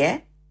ਹੁੰਦੀ ਹੈ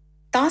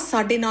ਤਾਂ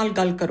ਸਾਡੇ ਨਾਲ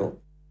ਗੱਲ ਕਰੋ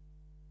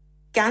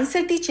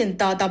कैंसर ਦੀ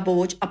ਚਿੰਤਾ ਦਾ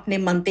ਬੋਝ ਆਪਣੇ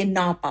ਮਨ ਤੇ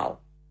ਨਾ ਪਾਓ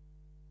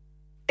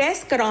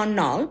ਟੈਸਟ ਕਰਾਉਣ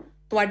ਨਾਲ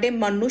ਤੁਹਾਡੇ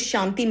ਮਨ ਨੂੰ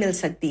ਸ਼ਾਂਤੀ ਮਿਲ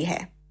ਸਕਦੀ ਹੈ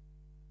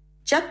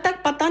ਜਦ ਤੱਕ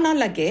ਪਤਾ ਨਾ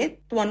ਲੱਗੇ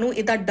ਤੁਹਾਨੂੰ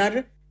ਇਹਦਾ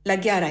ਡਰ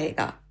ਲੱਗਿਆ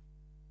ਰਹੇਗਾ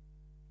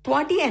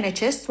ਤੁਹਾਡੀ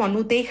NHS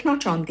ਤੁਹਾਨੂੰ ਦੇਖਣਾ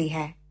ਚਾਹੁੰਦੀ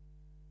ਹੈ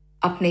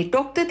अपने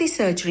डॉक्टर की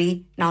सर्जरी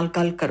नाल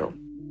गल करो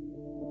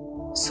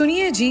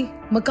सुनिए जी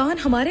मकान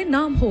हमारे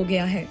नाम हो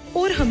गया है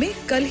और हमें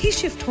कल ही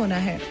शिफ्ट होना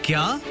है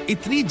क्या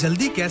इतनी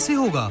जल्दी कैसे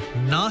होगा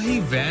ना ही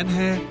वैन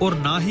है और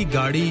ना ही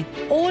गाड़ी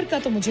और का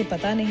तो मुझे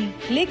पता नहीं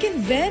लेकिन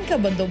वैन का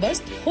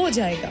बंदोबस्त हो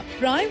जाएगा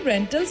प्राइम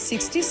रेंटल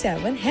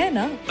 67 है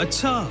ना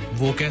अच्छा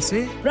वो कैसे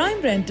प्राइम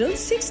रेंटल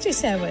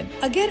 67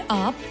 अगर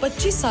आप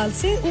 25 साल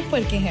से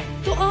ऊपर के हैं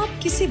तो आप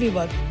किसी भी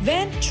वक्त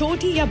वैन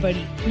छोटी या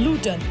बड़ी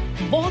Lutan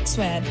box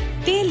van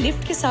tell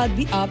lift के साथ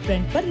भी आप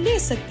रेंट पर ले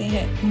सकते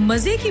हैं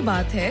मजे की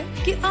बात है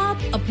कि आप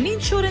अपनी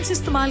इंश्योरेंस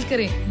इस्तेमाल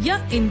करें या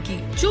इनकी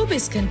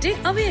 24 घंटे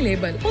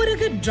अवेलेबल और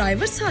अगर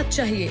ड्राइवर साथ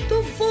चाहिए तो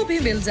वो भी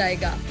मिल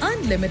जाएगा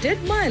अनलिमिटेड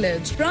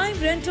माइलेज प्राइम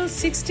रेंटल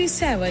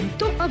 67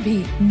 तो अभी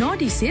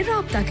नॉडी से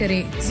राब्ता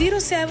करें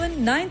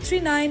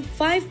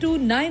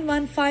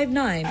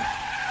 07939529159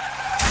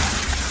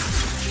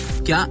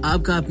 क्या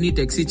आपका अपनी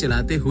टैक्सी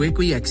चलाते हुए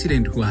कोई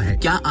एक्सीडेंट हुआ है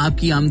क्या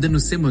आपकी आमदन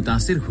उससे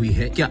मुतासिर हुई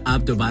है क्या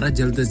आप दोबारा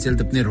जल्द से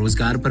जल्द अपने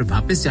रोजगार पर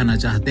वापस जाना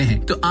चाहते हैं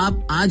तो आप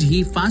आज ही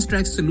फास्ट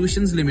ट्रैक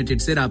सॉल्यूशंस लिमिटेड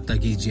से राब्ता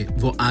कीजिए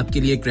वो आपके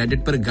लिए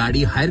क्रेडिट पर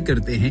गाड़ी हायर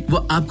करते हैं वो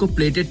आपको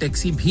प्लेटेड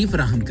टैक्सी भी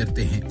फराहम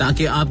करते हैं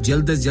ताकि आप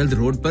जल्द से जल्द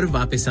रोड पर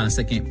वापस आ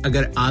सकें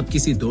अगर आप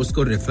किसी दोस्त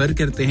को रेफर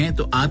करते हैं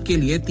तो आपके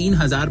लिए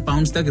 3000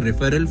 पाउंड तक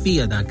रेफरल फी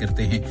अदा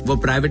करते हैं वो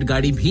प्राइवेट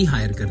गाड़ी भी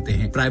हायर करते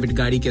हैं प्राइवेट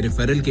गाड़ी के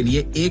रेफरल के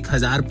लिए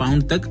 1000 पाउंड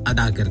तक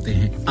अदा करते हैं चाहते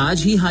हैं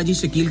आज ही हाजी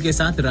शकील के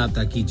साथ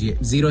राब्ता कीजिए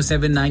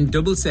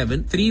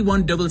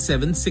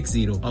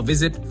 07977317760 और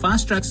visit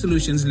fast track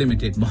solutions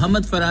limited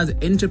Mohammad Faraz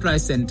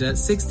enterprise centre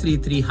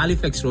 633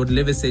 Halifax road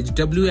Liversedge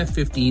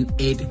WF15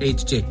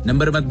 8HJ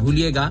number मत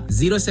भूलिएगा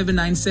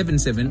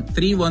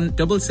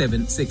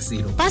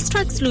 07977317760 Fast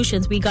Track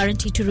Solutions, we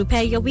guarantee to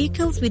repair your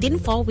vehicles within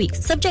 4 weeks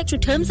subject to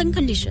terms and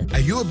conditions.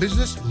 Are you a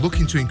business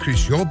looking to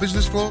increase your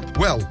business flow?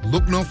 Well,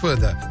 look no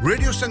further.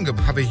 Radio Sangam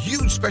have a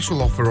huge special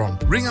offer on.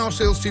 Ring our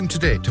sales team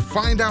today to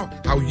find out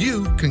how you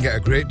can get a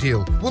great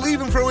deal. We'll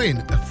even throw in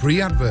a free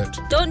advert.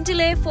 Don't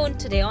delay, phone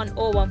today on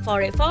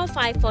 01484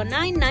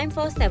 549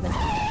 947.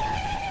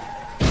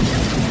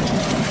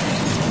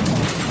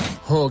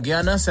 हो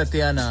गया ना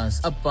सत्यानाश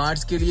अब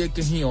parts के लिए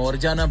कहीं और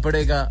जाना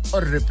पड़ेगा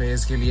और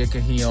रिपेयर्स के लिए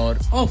कहीं और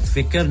ओ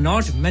फिकर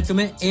नॉट मैं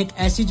तुम्हें एक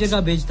ऐसी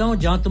जगह भेजता हूं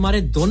जहां तुम्हारे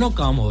दोनों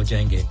काम हो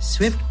जाएंगे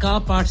स्विफ्ट कार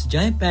पार्ट्स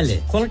जाएं पहले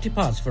quality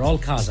parts for all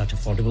cars at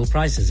affordable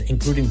prices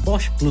including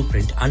Bosch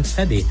Blueprint and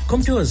Febby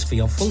come to us for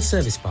your full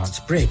service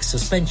parts brakes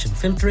suspension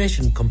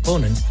filtration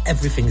components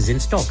everything is in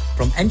stock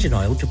from engine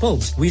oil to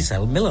bulbs we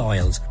sell Miller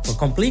oils for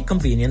complete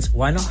convenience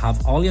why not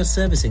have all your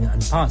servicing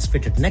and parts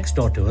fitted next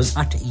door to us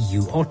at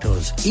EU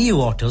Autos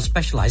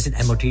specialize in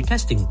MOT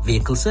testing,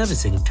 vehicle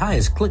servicing,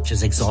 tyres,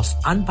 clutches,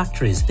 exhaust and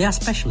batteries. They are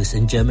specialists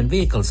in German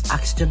vehicles,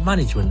 accident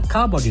management,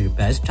 car body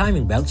repairs,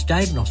 timing belts,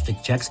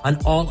 diagnostic checks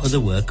and all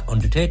other work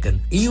undertaken.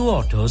 EU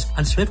Autos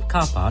and Swift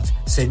Car Parts,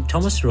 St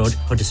Thomas Road,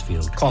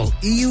 Huddersfield. Call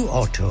EU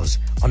Autos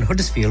on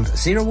Huddersfield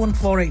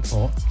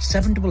 01484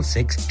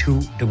 766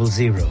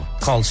 200.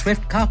 Call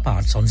Swift Car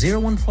Parts on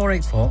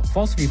 01484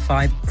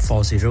 435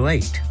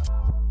 408.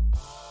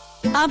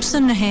 आप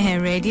सुन रहे हैं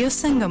radio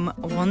संगम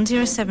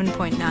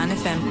 107.9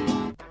 FM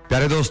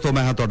प्यारे दोस्तों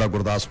मैं हां तोड़ा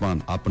गुरदास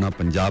मान अपना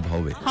पंजाब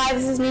होवे hi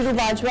this is Neeru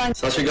Bajwan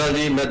सत श्री अकाल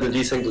जी मैं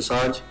दलजीत सिंह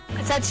दुसांझ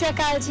सत श्री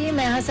अकाल जी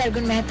मैं हां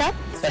सरगुन मेहता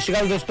सत श्री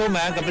अकाल दोस्तों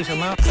मैं कपिल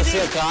शर्मा सत श्री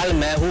अकाल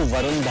मैं हूं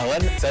वरुण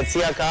धवन सत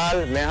श्री अकाल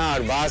मैं हां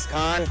अरबाज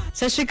खान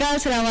सत श्री अकाल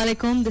अस्सलाम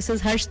वालेकुम this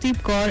is Harshdeep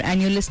Kaur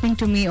and you are listening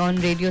to me on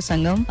radio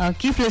Sangam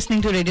keep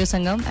listening to radio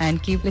Sangam and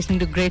keep listening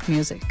to great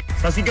music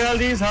सत श्री अकाल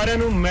जी साਰਿਆਂ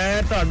ਨੂੰ मैं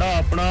ਤੁਹਾਡਾ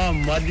ਆਪਣਾ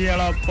ਮਾਝੇ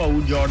ਵਾਲਾ ਭਾਊ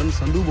ਜਾਰਡਨ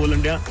ਸੰਧੂ ਬੋਲਣ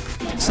ਡਿਆ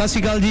सत श्री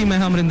अकाल जी मैं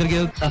अमरिंदर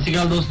गिल सत श्री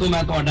अकाल दोस्तों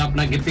मैं ਤੁਹਾਡਾ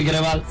ਆਪਣਾ ਗਿੱਪੀ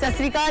ਗਰੇਵਾਲ सत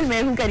श्री अकाल मैं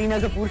हूं Kareena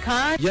Kapoor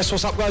Khan Yes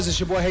what's up guys it's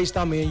your boy Hayes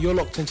Dami and you're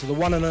locked into the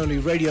one and only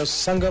Radio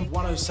Sangam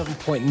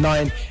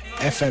 107.9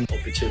 FM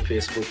पीछे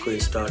Facebook को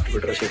Insta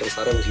Twitter शेयर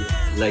सारा कुछ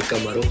लाइक का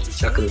मारो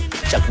चक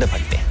दे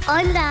फटते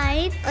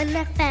online on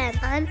FM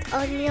and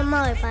on your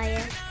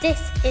mobile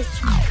this is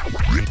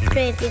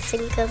Radio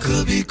Sangam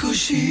कभी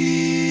खुशी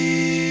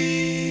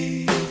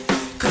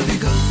कभी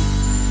गम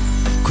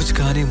कुछ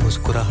गाने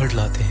मुस्कुराहट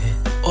लाते हैं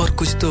और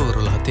कुछ तो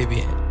रुलाते भी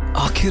हैं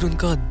आखिर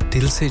उनका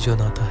दिल से जो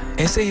नाता है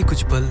ऐसे ही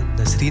कुछ पल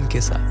नसरीन के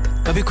साथ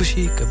कभी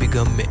खुशी कभी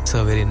गम में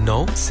सवेरे 9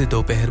 से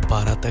दोपहर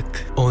 12 तक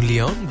ओनली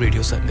ऑन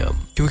रेडियो संगम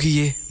क्योंकि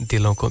ये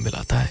दिलों को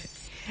मिलाता है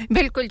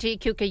बिल्कुल जी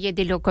क्योंकि ये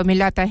दिलों को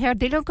मिलाता है और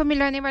दिलों को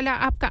मिलाने वाला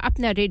आपका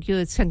अपना रेडियो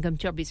संगम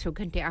 24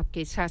 घंटे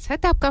आपके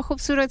साथ आपका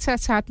खूबसूरत सा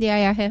साथ ले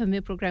आया है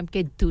हमें प्रोग्राम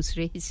के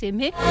दूसरे हिस्से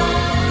में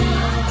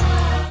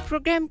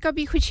प्रोग्राम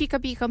कभी खुशी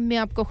कभी गम में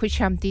आपको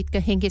खुशामदीद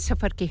कहेंगे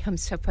सफर के हम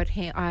सफर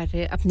हैं और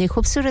अपने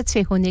खूबसूरत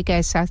से होने का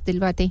एहसास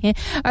दिलवाते हैं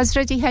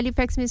अज़रा जी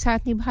हैलिफैक्स में साथ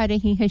निभा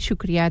रही हैं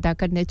शुक्रिया अदा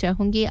करना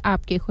चाहूंगी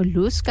आपके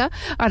खुलूस का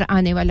और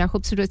आने वाला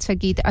खूबसूरत सा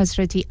गीत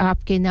अज़रा जी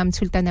आपके नाम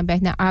सुल्ताना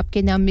बहना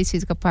आपके नाम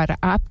मिसेस गफ्फार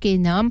आपके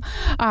नाम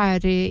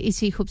और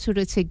इसी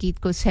खूबसूरत से गीत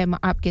को सैम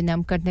आपके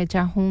नाम करना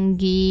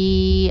चाहूंगी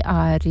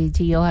और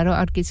जी और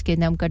किसके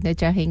नाम करना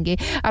चाहेंगे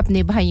अपने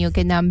भाइयों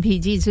के नाम भी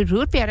जी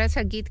जरूर प्यारा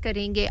सा गीत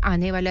करेंगे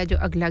आने वाला जो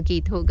अगला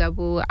गीत होगा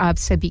वो आप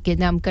सभी के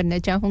नाम करना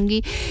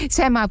चाहूंगी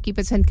सैम आपकी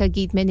पसंद का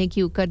गीत मैंने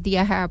क्यों कर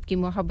दिया है आपकी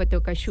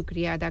मोहब्बतों का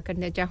शुक्रिया अदा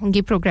करना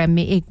चाहूंगी प्रोग्राम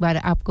में एक बार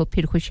आपको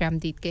फिर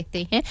खुशामदीद कहते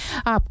हैं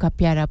आपका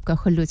प्यार आपका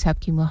खुलूस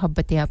आपकी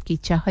मोहब्बतें आपकी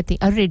चाहतें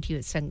और रेडियो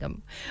संगम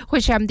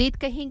खुशामदीद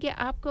कहेंगे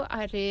आपको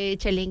और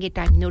चलेंगे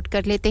टाइम नोट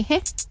कर लेते हैं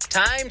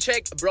time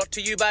check brought to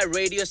you bye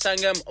radio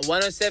Sangam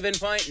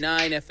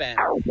 107.9 FM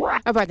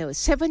अब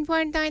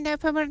 107.9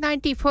 FM और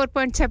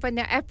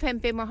 94.7 FM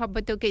पे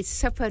मोहब्बतों के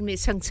सफर में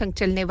संग संग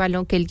चलने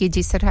वालों के लिए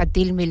जिस तरह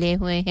दिल मिले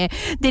हुए हैं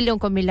दिलों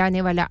को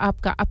मिलाने वाला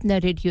आपका अपना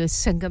रेडियो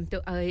संगम तो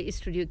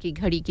स्टूडियो की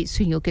घड़ी की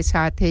सुइयों के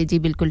साथ है जी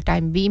बिल्कुल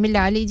टाइम भी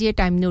मिला लीजिए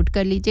टाइम नोट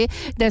कर लीजिए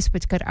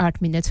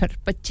 10:08 और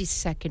 25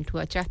 सेकंड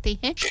हुआ चाहते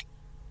हैं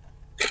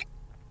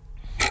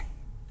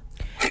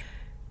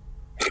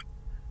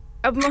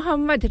अब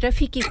मोहम्मद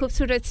रफी की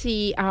खूबसूरत सी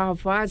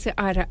आवाज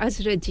आ रहा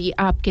अज़रा जी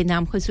आपके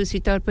नाम खुसूसी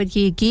तौर पर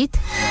ये गीत ओ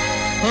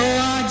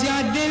आजा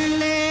दिल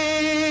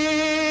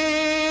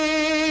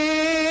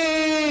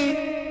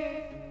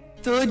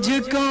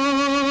तुझको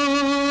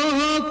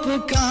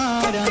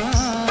पुकारा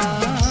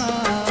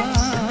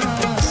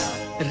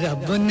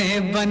रब ने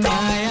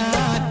बनाया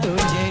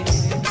तुझे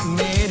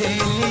मेरे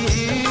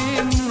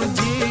लिए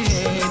मुझे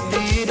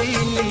तेरे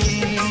लिए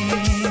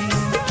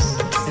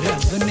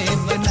रब ने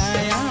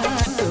बनाया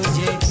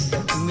तुझे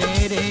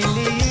मेरे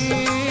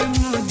लिए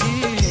मुझे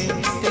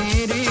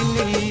तेरे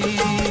लिए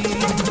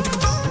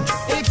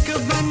एक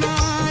बना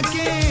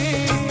के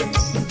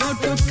दो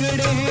टुकड़े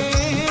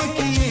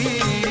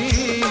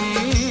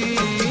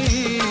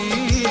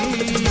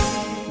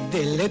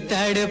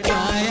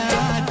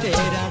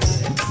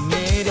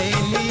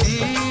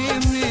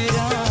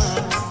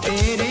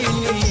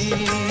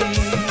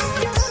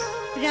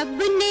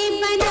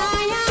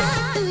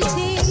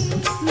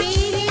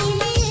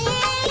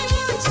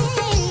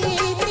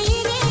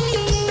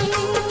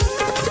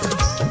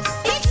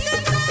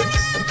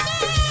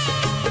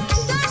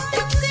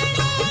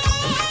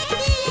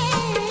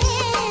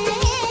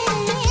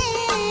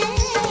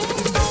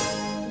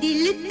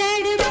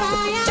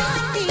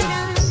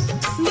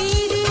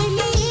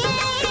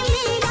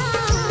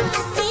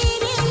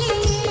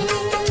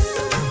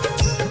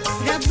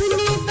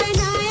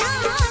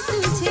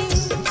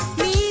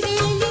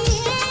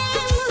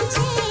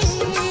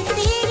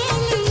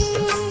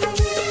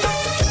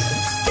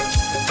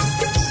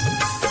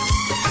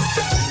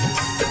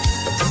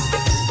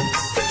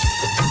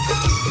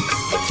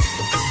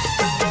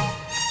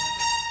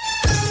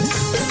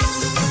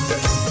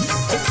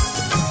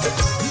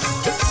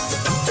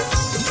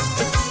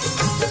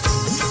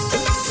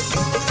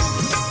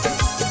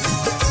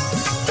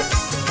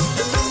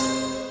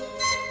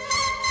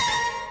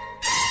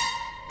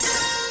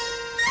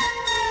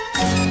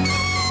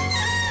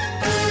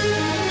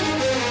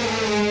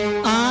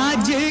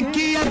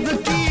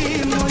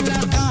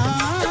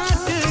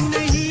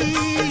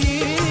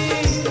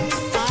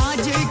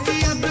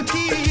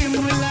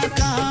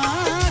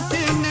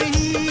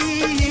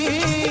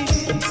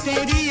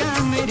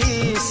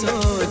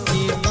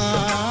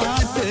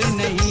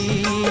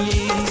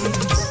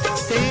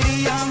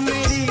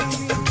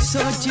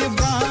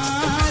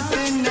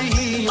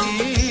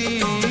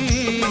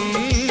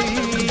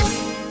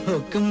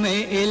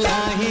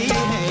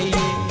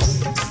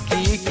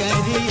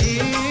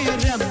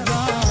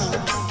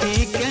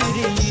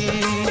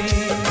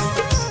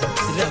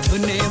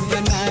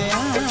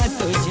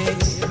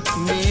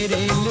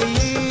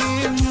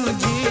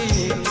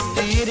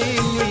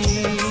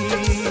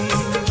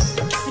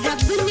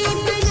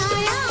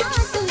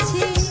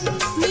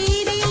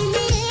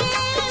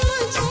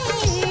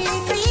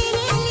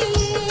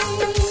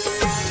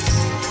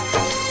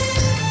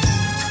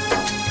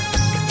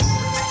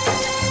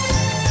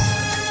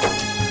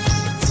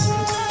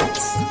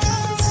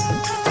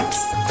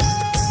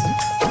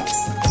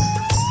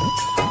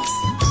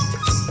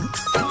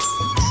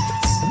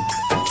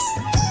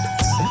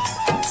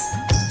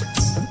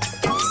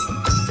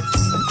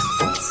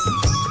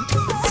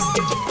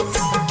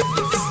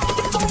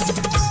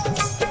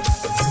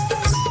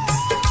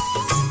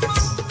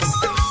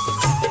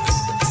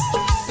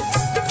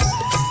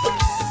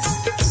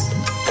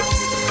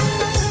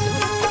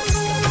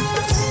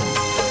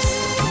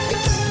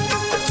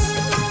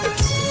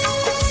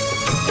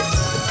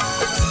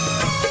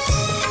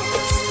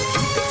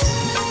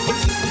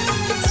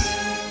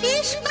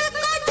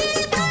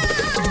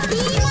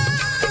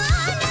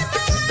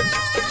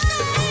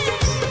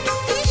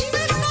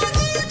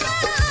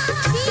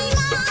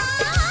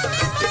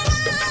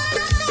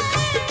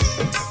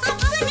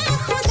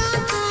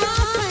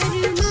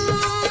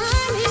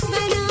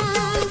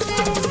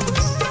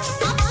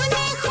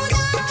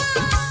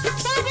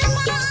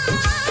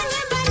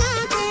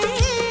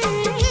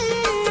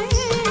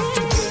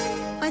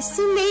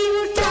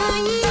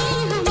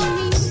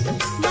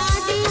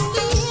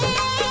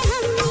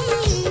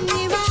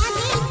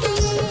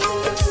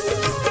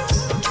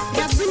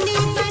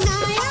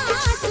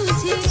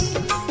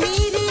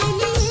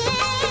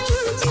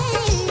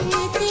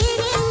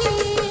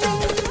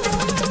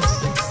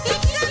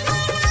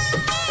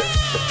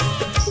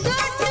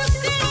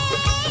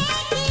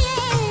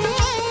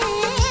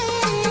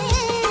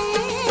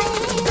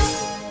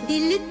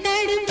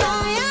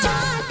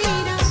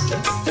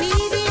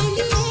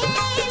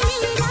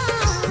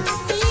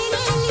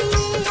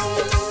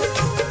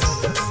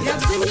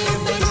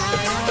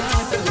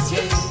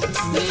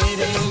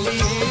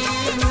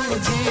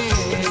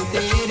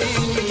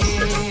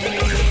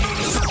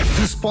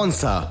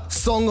sponsor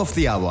Song of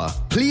the Hour,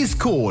 please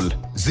call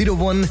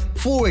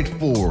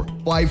 01484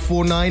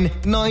 549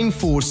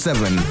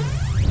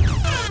 947.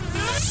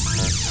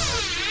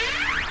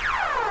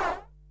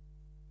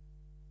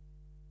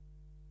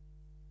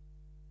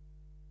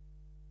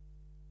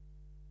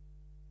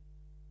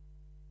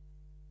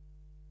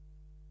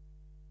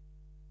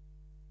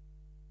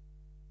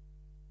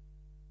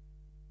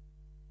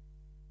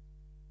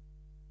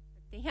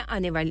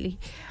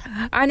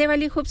 आने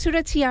वाली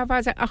खूबसूरत सी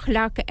आवाज़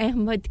अखलाक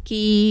अहमद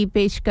की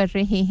पेश कर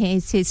रहे हैं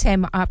इससे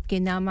सैम आपके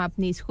नाम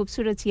आपने इस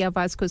खूबसूरत सी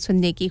आवाज़ को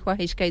सुनने की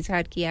ख्वाहिश का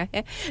इजहार किया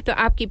है तो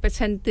आपकी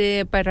पसंद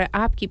पर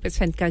आपकी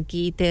पसंद का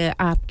गीत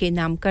आपके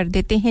नाम कर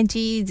देते हैं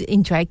जी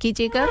एंजॉय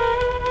कीजिएगा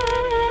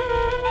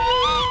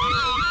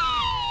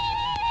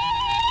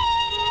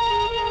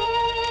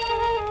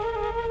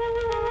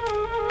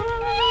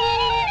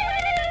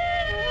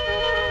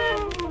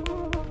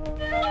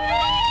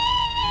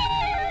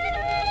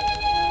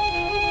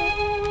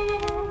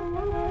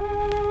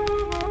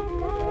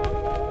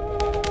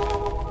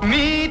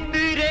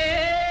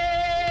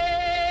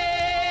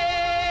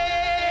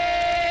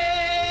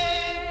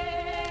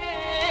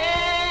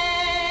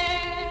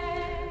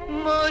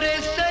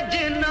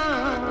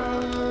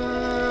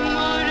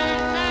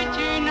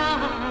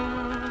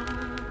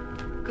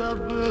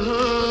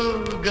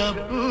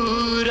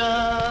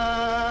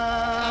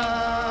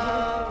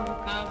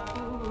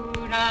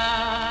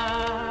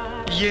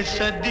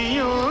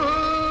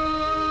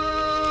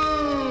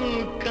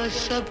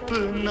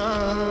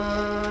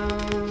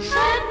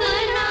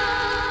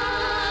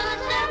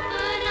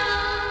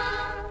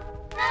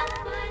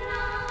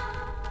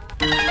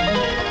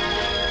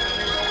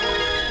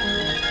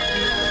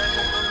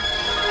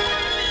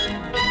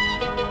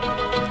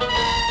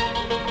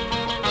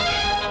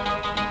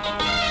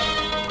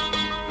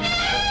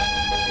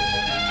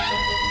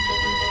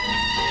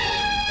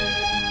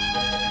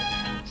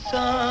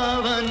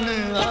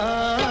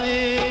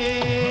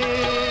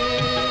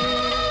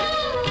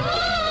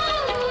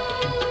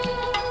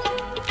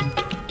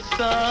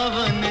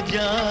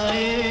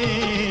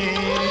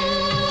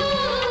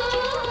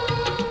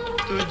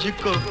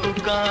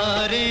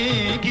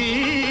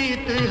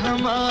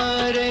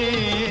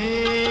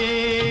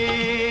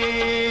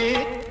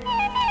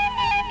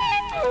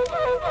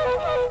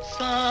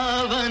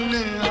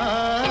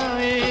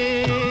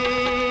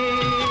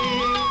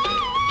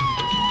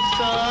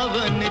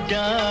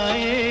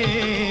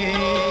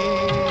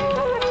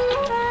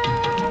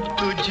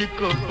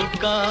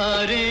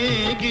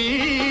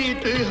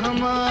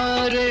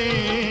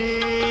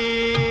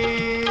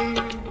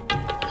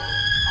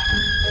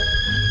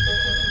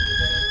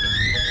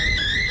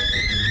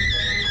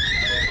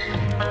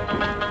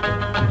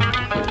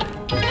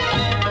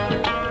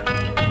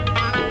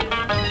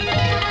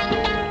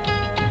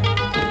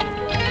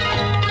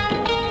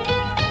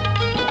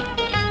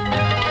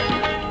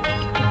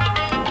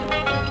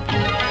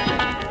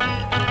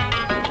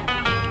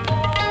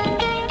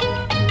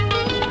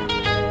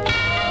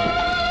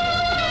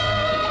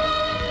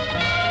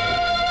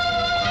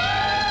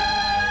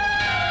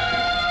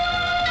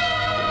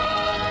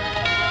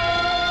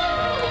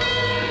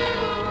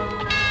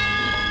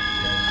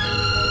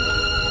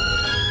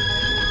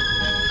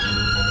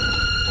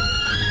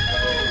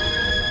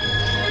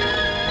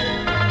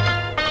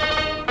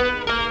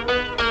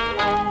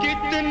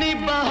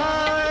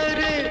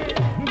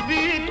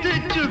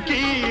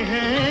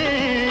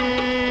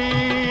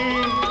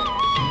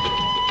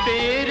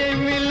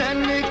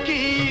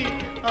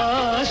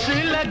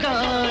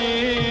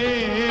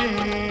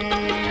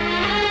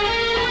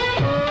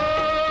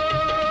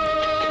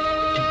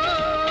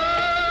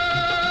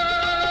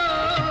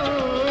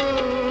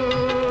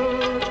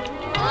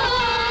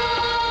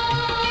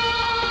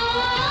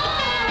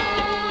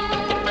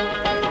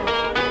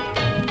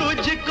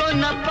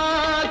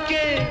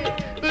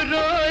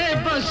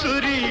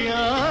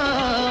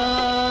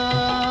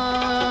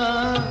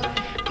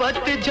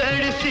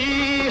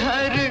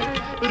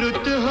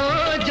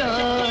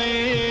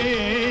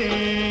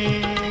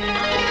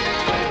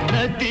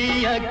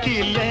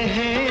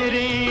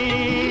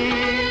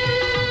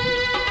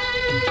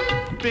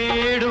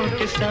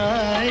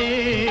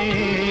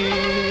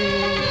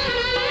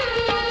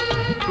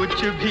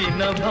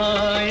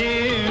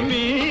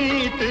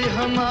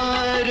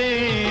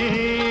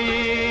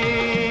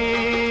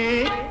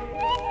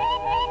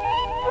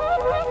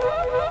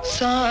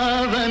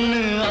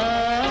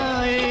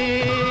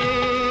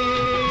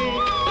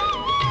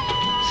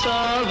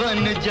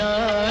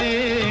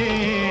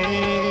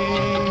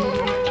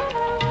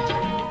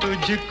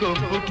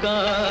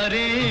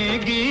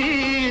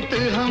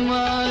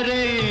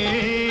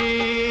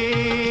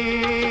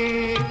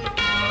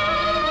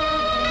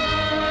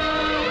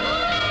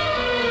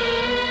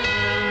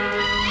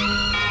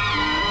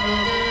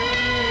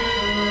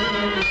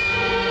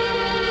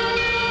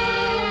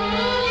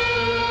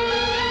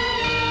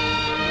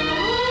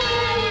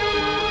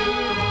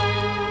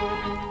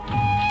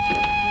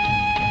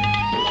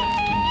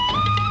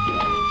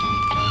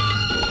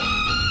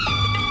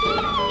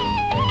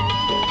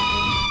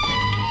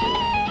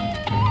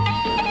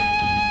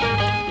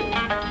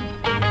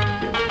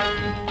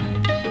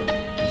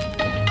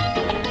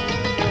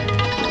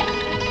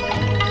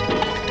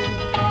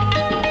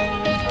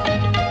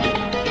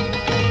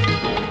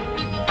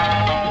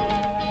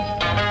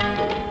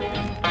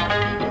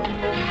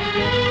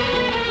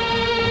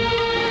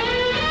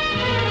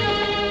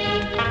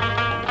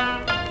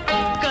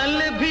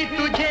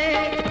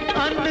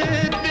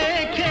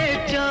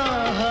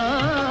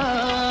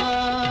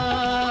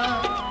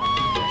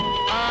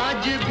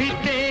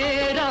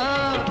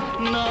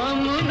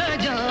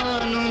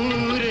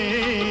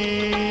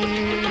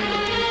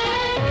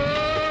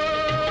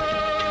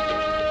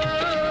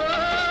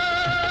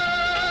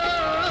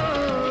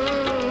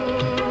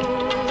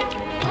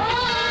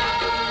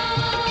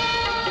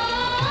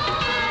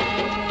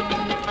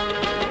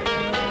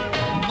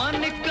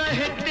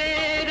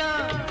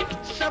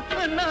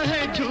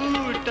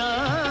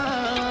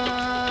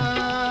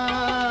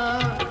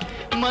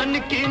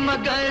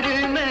मगर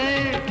मैं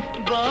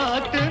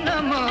बात न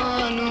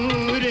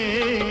मानूं रे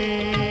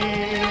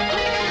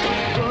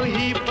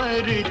कोई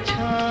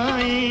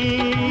परछाई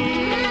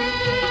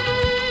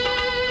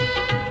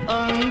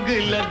अंग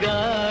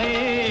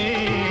लगाए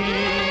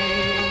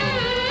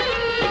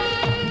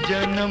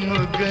जन्म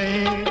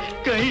गए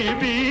कई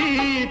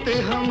बीत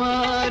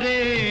हमारे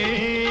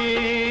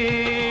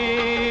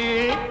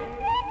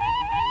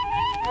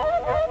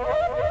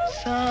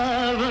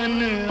सावन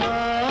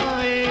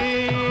आए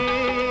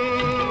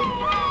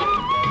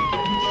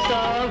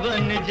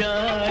सावन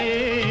जाए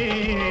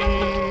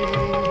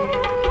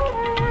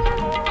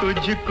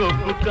तुझको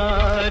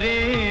पुकारे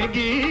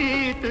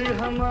गीत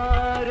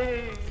हमारे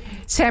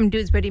सैम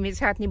ड्यूसबरी मेरे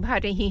साथ निभा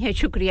रही हैं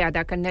शुक्रिया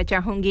अदा करना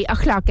चाहूंगी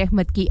अखलाक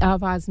अहमद की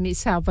आवाज में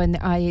सावन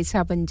आए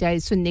सावन जाए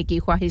सुनने की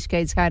ख्वाहिश का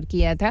इजहार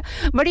किया था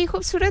बड़ी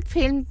खूबसूरत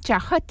फिल्म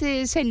चाहत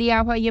से लिया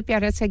हुआ ये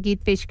प्यारा सा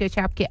गीत पेशकश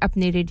आपके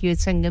अपने रेडियो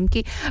संगम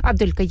की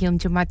अब्दुल कय्यूम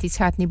जमाती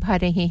साथ निभा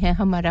रहे हैं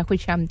हमारा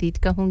खुशामदीद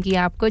कहूंगी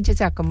आपको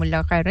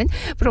जज़ाकमुल्लाह खैरन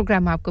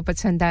प्रोग्राम आपको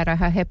पसंद आ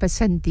रहा है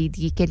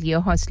पसंदीदगी के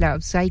लिए हौसला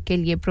अफजाई के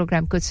लिए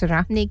प्रोग्राम को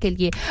सराहने के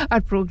लिए और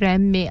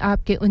प्रोग्राम में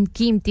आपके उन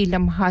कीमती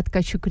लम्हात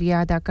का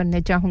शुक्रिया अदा करना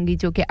चाहूंगी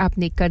जो कि आपने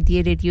कर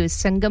दिए रेडियो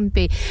संगम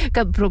पे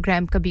कब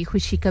प्रोग्राम कभी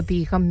खुशी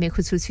कभी गम में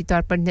खुसूसी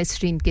तौर पर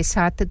नसरीन के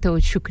साथ तो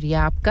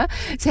शुक्रिया आपका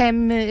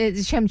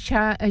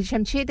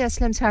शमशेद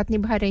असलम साथ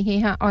निभा रहे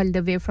हैं all the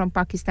way from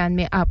Pakistan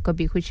में आपको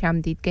भी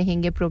खुशामदीद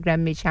कहेंगे प्रोग्राम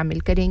में शामिल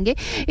करेंगे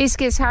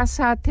इसके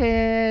साथ-साथ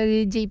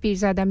जी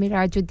पीरजादा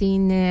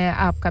मिराजुद्दीन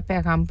आपका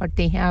पैगाम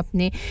पढ़ते हैं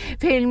आपने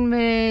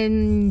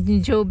फिल्म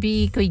जो भी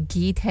कोई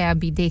गीत है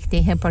अभी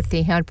देखते हैं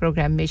पढ़ते हैं और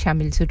प्रोग्राम में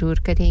शामिल जरूर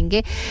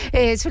करेंगे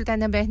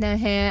सुल्ताना बहना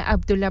है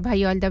अब्दुल्ला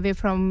भाई all the way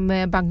from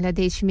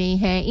Bangladesh में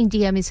हैं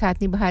इंडिया में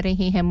साथ निभा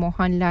रहे हैं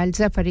मोहन लाल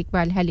जफर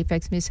इकबाल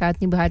हैलिफैक्स में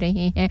साथ निभा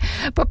रहे हैं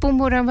पप्पू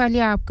मोरा वाले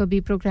आपको भी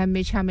प्रोग्राम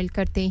में शामिल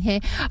करते हैं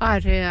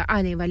और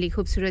आने वाली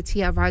खूबसूरत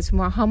सी आवाज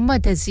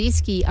मोहम्मद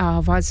अजीज की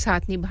आवाज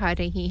साथ निभा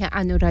रही हैं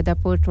अनुराधा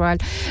पोटवाल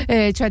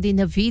चौधरी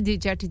नवीद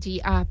जट जी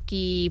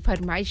आपकी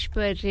फरमाइश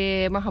पर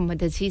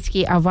मोहम्मद अजीज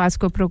की आवाज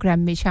को प्रोग्राम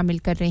में शामिल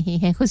कर रहे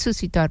हैं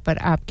खुसूसी तौर पर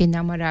आपके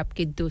नाम और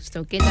आपके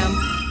दोस्तों के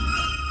नाम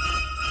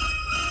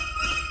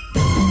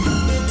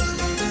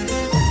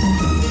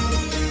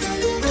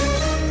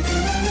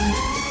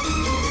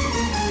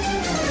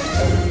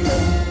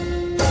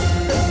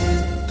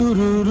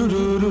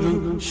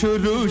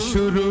शुरू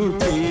शुरू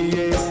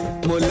किए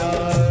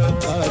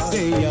मुलाकात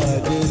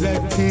याद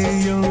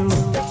रखियो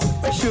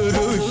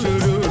शुरू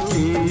शुरू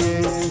किए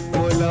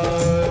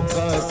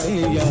मुलाकात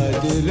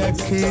याद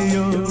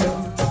रखियो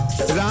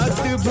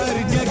रात भर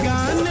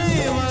जगाने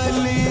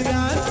वाली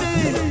रात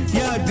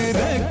याद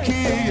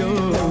रखियो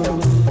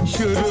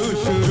शुरू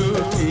शुरू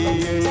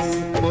किए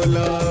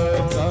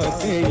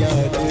मुलाकात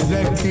याद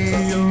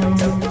रखियो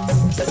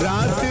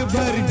रात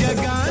भर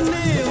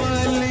जगाने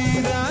वाली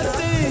रात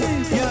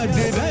याद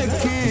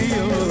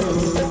रखियो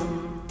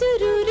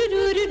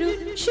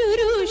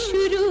शुरू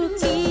शुरू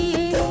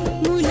किए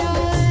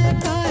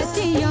मुलाकात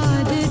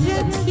याद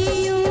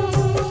रखियो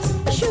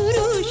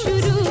शुरू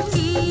शुरू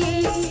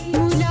किए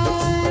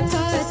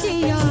मुलाकात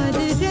याद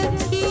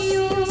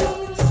रखियो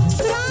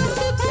रात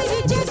भर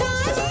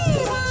जगाने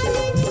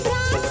वाली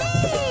रात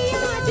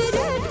याद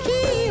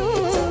रखियो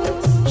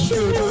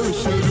शुरू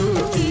शुरू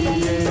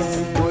किए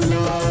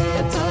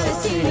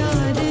मुलाकात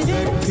याद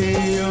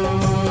रखियो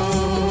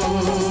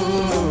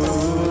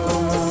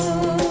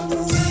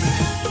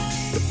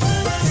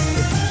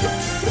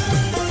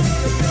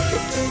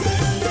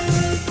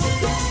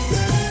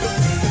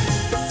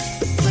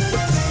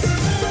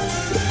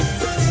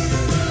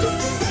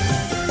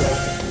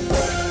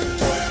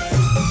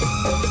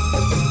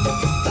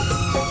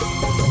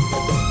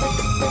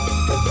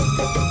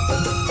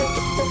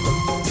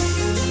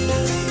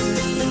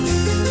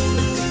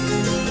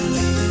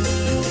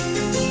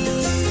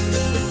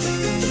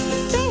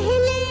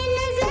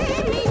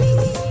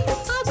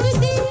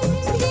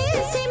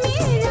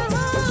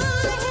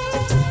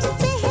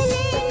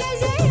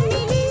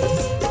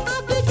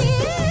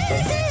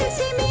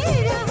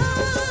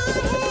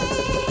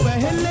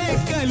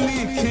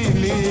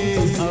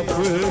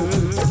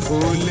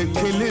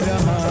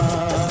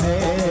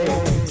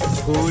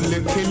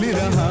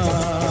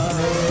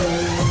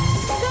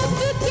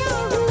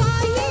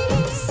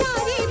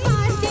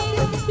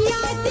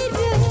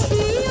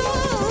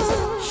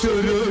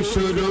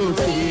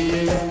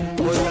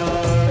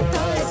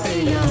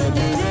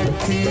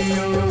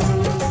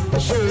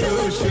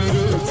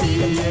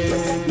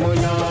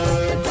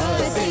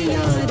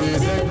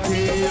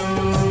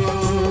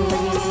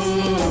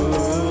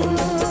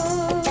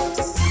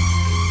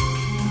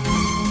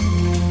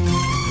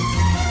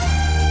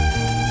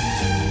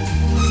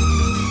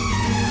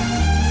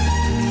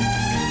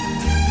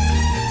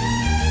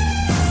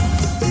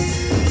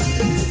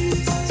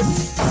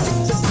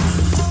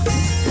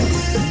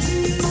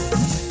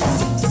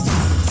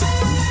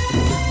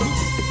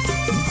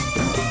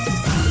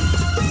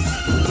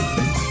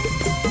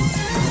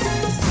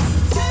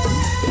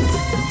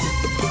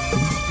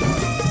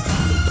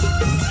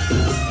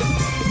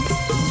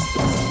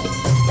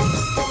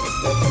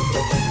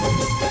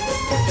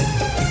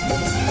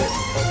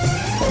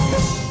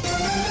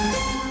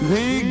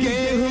भीगे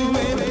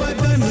हुए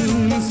बदन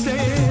से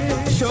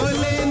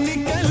शोले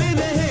निकल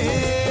रहे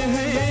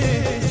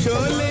हैं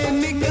शोले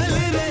निकल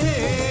रहे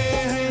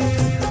हैं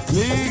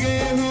भीगे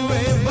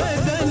हुए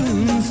बदन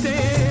से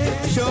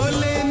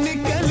शोले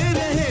निकल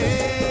रहे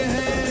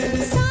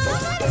हैं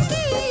सावन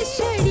की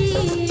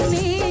शरीर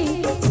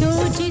में दो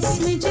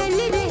जिस्म जल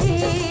रहे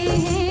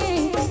हैं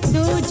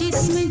दो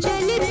जिस्म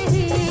जल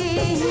रहे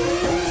हैं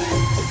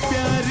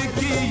प्यार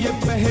की ये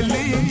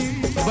पहली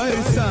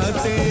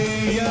बरसाते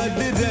याद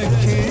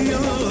रखियो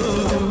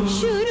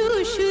शुरू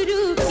शुरू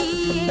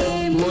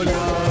किए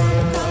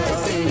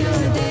मुलाकात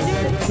याद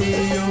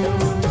रखियो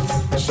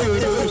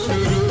शुरू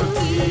शुरू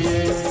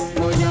किए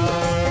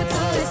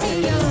मुलाकात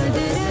याद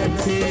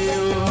रखियो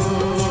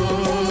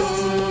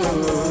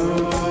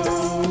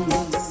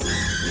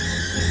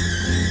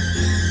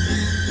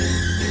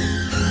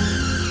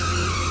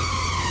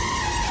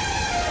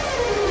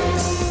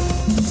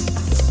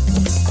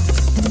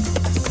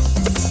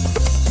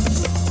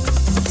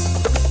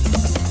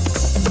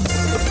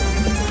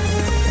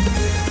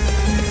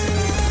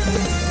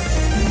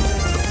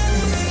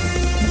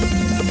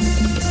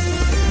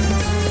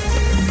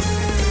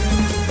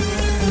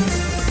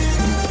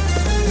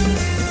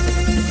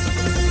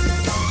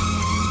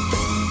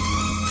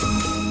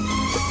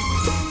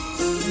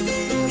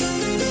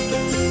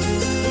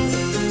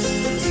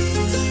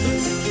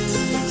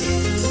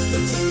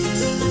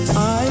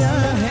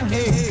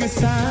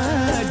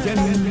साजन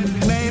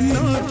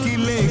नैनों की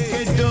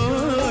लेके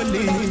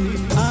डोली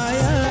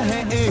आया है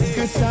एक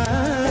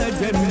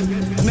साजन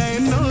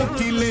नैनों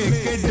की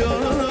लेके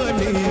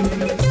डोली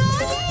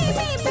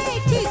में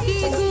बैठ के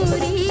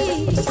गोरी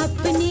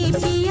अपने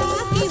पिया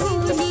की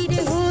होली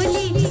रे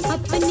होली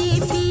अपने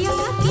पिया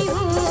की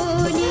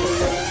होली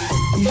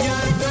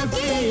यादों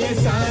की ये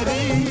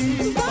सारी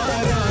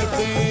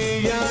बारातें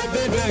याद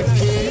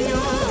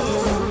रखियो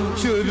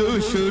शुरू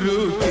शुरू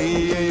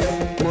किए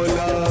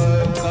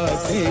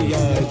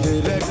याद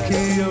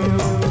रखियो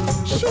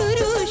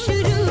शुरू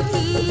शुरू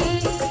किए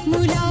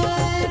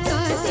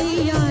मुलाकात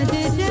याद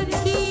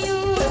रखियो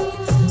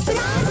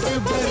रात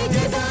भर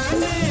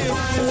जगाने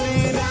वाली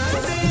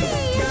रातें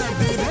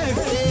याद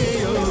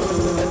रखियो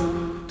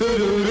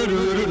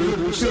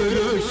तुरुरुरुरु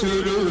शुरू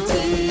शुरू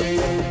किए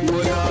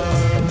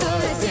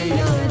मुलाकात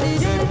याद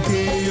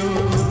रखियो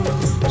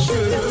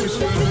शुरू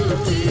शुरू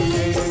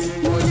किए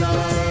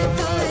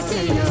मुलाकात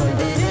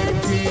याद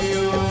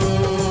रखियो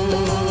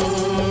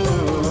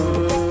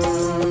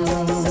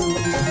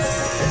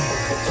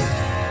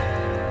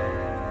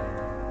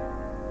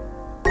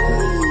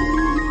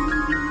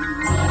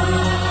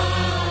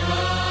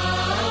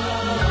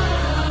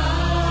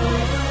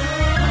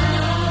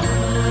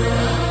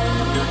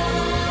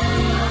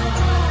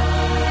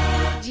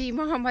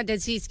मोहम्मद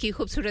अजीज की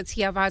खूबसूरत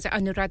सी आवाज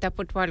अनुराधा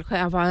पटवाल की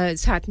आवाज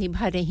साथ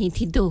निभा रही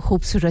थी दो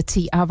खूबसूरत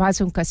सी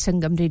आवाजों का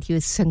संगम रेडियो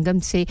संगम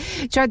से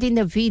चौधरी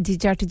नवीद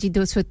जट जी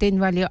 203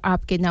 वाले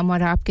आपके नाम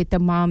और आपके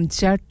तमाम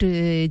जट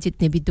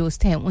जितने भी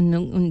दोस्त हैं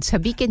उन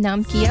सभी के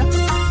नाम किया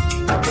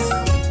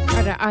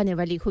और आने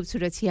वाली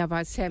खूबसूरत सी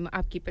आवाज सैम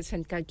आपकी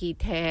पसंद का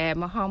गीत है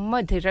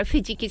मोहम्मद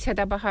रफी जी की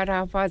सदाबहार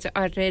आवाज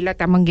और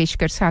लता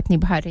मंगेशकर साथ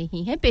निभा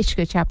रही हैं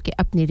पेशकश आपके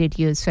अपने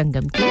रेडियो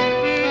संगम की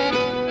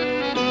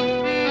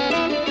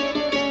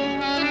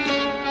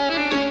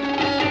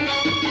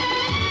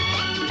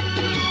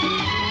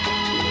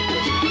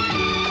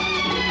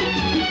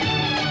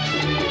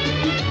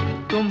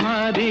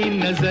तुम्हारी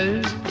नजर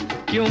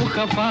क्यों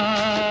खफा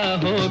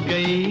हो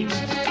गई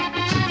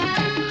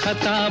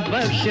खता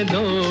बख्श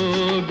दो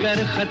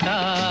गर खता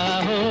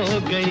हो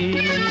गई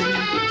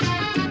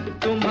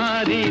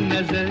तुम्हारी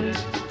नजर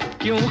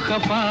क्यों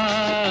खफा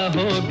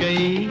हो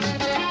गई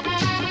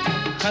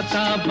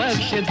खता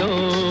बख्श दो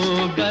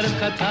गर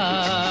खता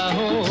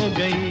हो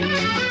गई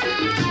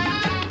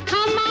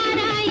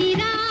हमारा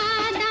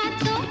इरादा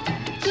तो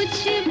कुछ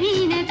भी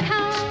न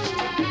था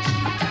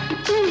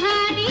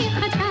तुम्हारी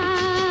खता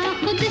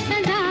खुद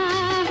सजा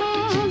हो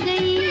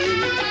गई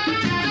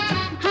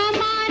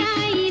हमारा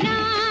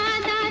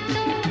इरादा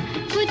तो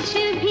कुछ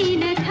भी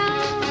न था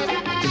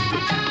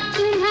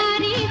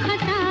तुम्हारी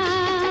खता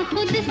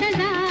खुद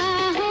सजा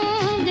हो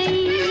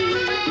गई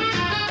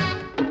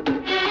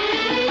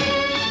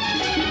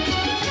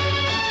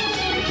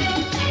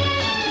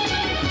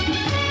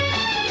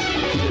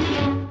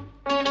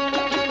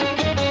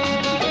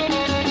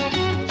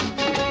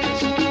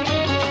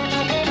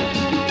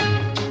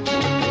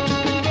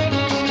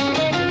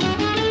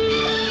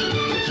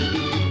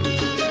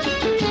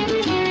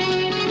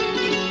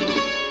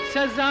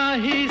सजा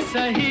ही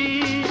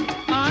सही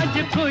आज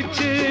कुछ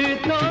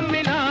तो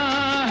मिला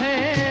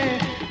है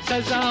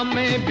सजा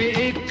में भी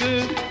एक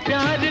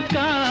प्यार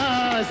का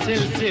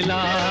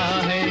सिलसिला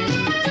है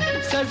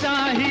सजा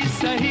ही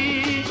सही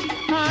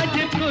आज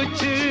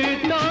कुछ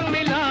तो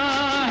मिला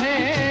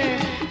है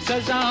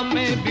सजा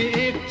में भी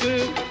एक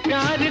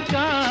प्यार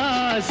का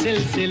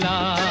सिलसिला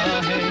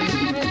है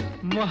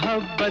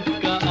मोहब्बत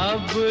का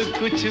अब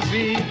कुछ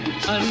भी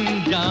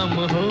अंजाम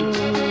हो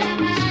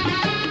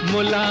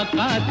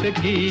मुलाकात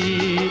की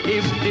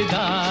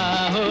इब्तिदा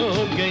हो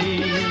गई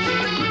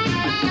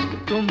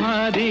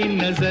तुम्हारी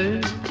नजर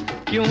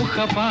क्यों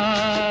खफा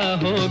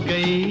हो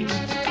गई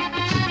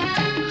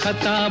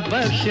खता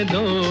बख्श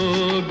दो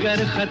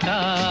गर खता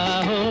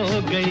हो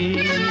गई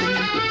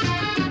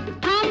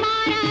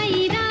हमारा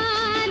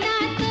इरादा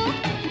तो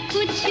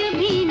कुछ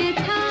भी न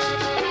था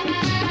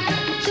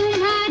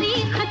तुम्हारी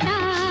खता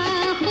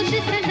खुद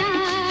सजा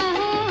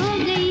हो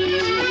गई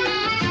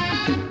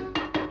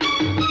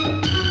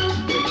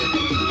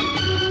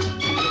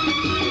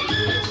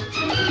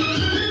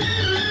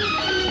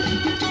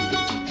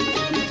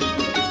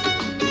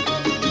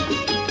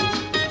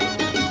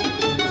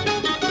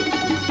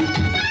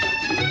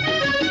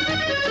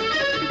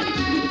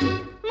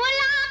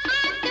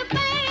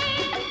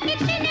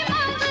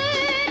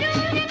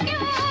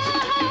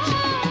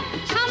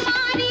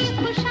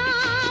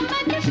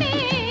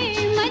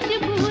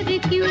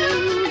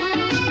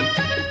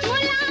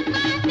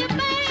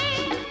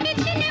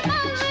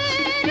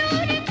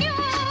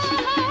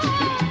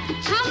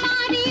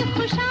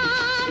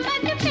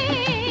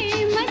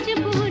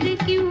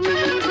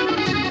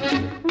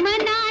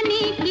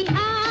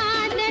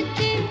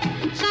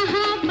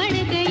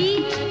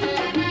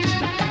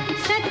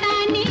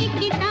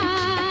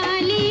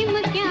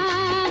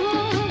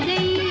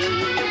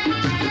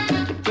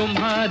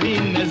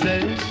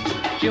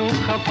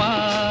खफा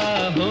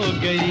हो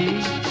गई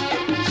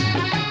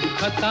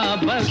खता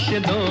बख्श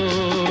दो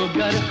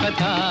गर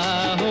खता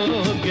हो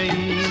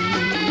गई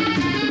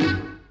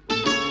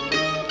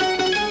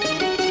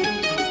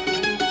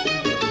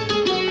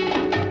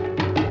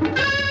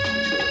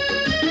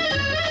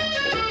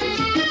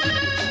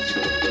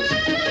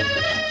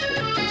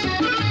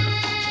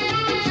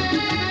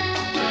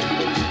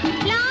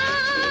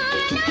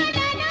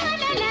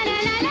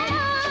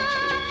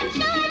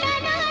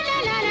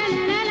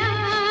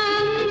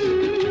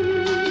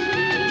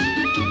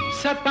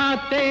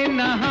सताते न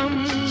हम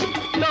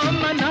तो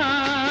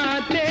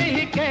मनाते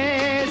ही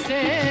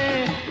कैसे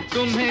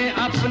तुम्हें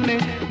अपने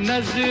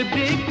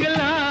नजदीक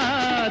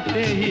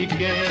लाते ही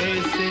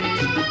कैसे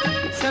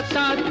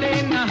सताते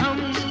न हम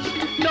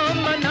तो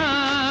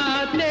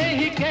मनाते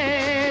ही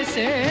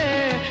कैसे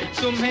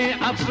तुम्हें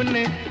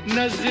अपने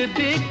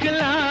नजदीक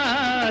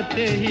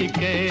लाते ही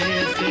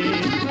कैसे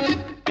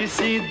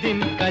किसी दिन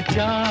का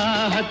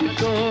चाहत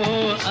को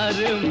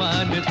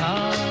अरमान था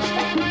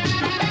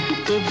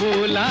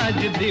कबूल आज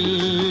दिल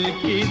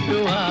की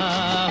दुआ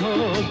हो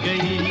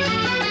गई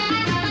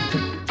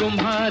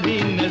तुम्हारी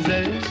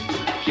नजर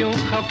क्यों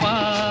खफा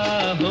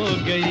हो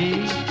गई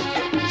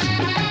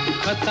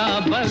खता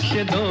बख्श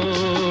दो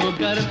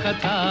गर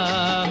खता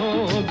हो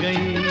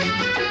गई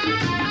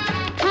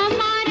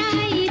हमारा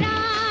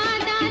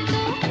इरादा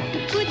तो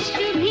कुछ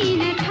भी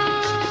न था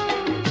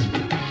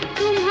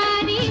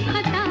तुम्हारी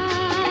खता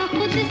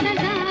खुद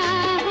सजा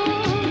हो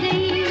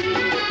गई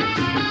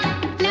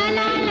ला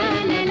ला ला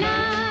ला ला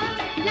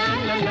ला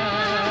ला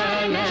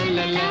ला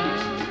ला ला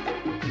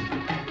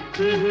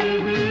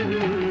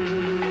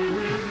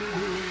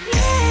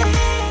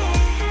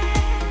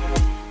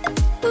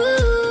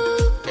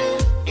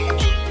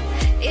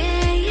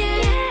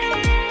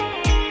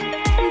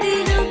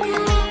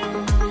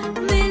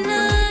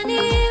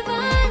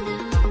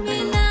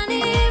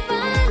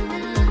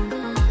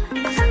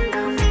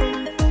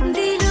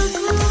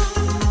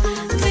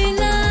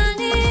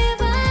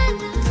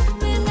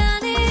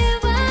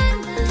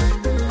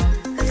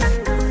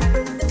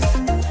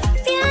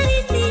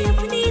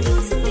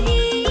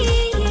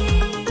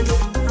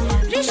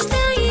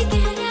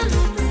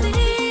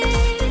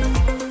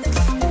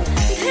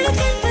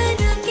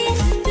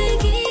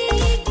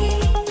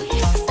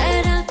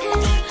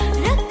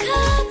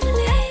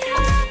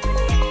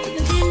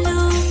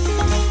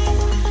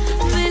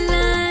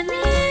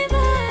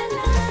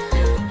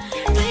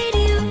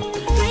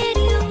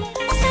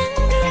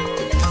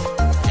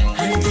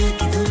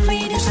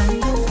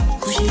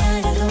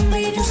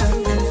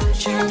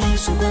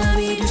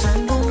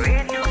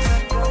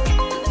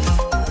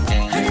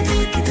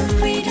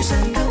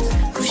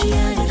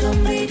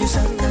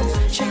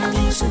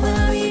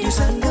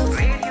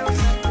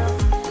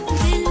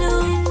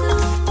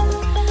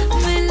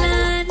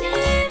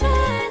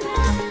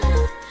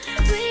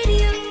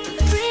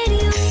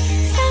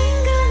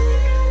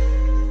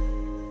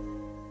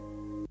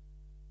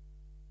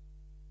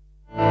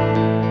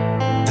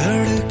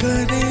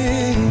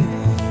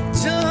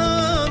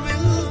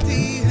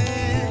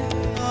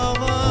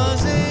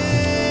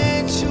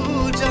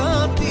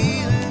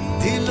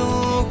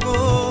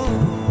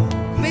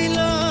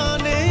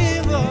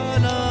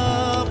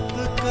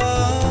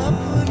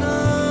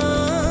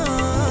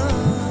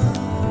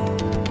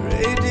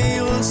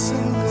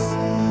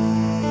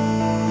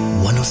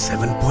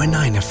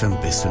FM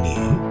पे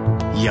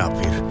सुनिए या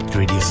फिर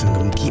रेडियो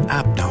संगम की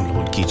ऐप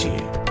डाउनलोड कीजिए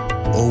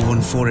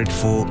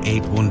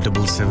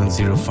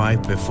 01484817705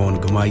 पे फोन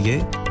घुमाइए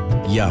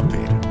या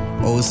फिर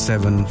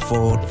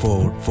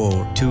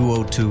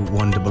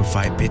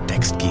 07444202155 पे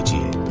टेक्स्ट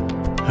कीजिए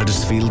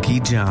हडर्सफील्ड की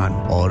जान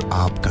और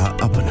आपका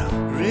अपना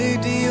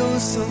radio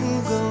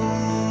Sangam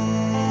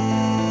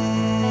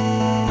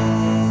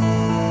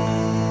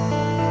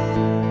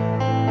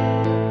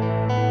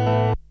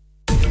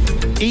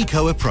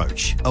Eco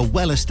Approach, a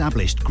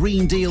well-established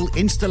Green Deal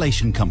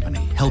installation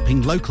company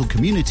helping local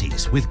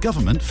communities with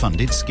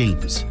government-funded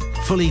schemes.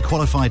 Fully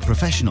qualified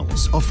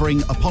professionals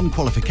offering, upon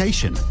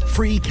qualification,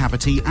 free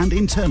cavity and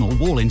internal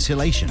wall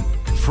insulation,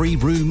 free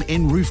room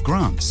in roof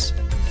grants,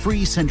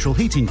 free central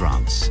heating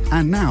grants,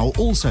 and now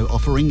also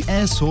offering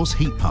air source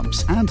heat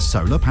pumps and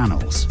solar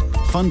panels.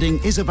 Funding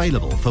is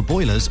available for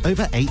boilers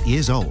over 8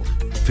 years old.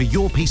 For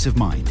your peace of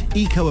mind,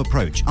 Eco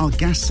Approach are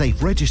gas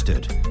safe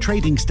registered,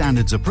 trading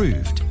standards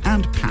approved,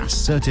 and PASS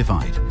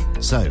certified.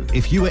 So,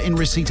 if you are in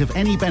receipt of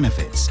any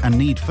benefits and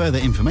need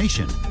further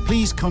information,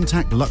 please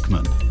contact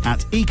Luckman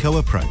at Eco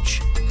Approach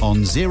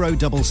on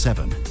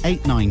 077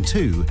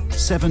 892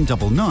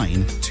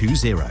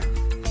 79920.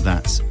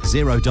 That's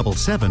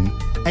 077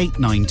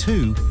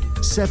 892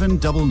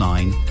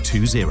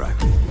 79920.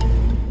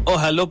 O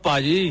hello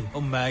पाजी ओ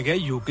मैं क्या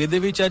UK दे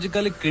विच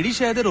आजकल केड़ी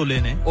शय दे रोले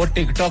ने ओ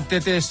TikTok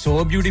ते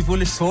so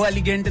beautiful so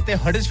elegant ते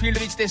Huddersfield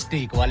विच ते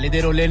स्टेक वाले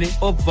दे रोले ने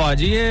ओ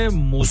पाजी ये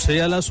मूसे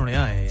वाला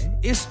सुनया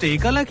है ये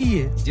स्टेक वाला की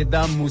है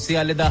जिद्दां मूसे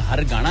वाले दा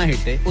हर गाना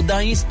हिट है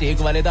उदां ही स्टेक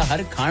वाले दा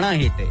हर खाना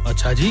हिट है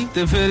अच्छा जी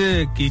ते फिर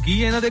की है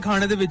इना दे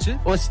खाने दे विच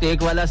ओ स्टेक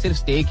वाला सिर्फ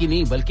स्टेक ही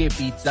नहीं बल्कि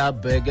pizza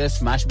burger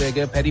smash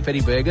burger peri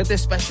peri burger ते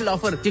स्पेशल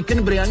ऑफर चिकन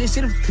बिरयानी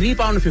सिर्फ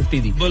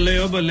 £3.50 दी बल्ले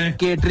ओ बल्ले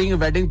catering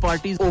wedding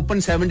parties open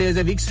 7 days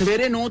a week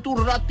सवेरे 9 to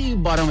राती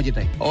 12 बजे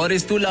तक और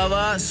इस तो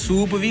अलावा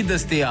सूप भी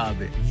दस्तयाब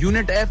है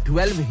यूनिट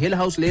F12 हिल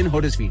हाउस लेन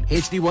हडर्सफील्ड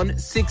HD1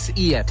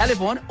 6EF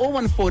टेलीफोन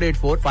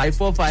 01484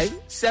 545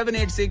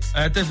 786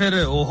 ऐते फिर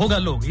ओहो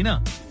गल होगी ना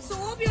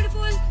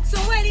beautiful,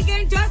 so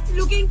elegant, just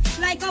looking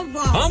like a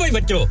wow. हाँ भाई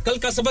बच्चों, कल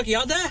का सबक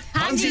याद है?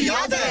 हाँ जी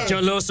याद है.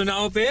 चलो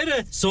सुनाओ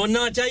फिर.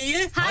 सोना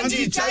चाहिए? हाँ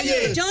जी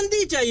चाहिए.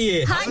 चांदी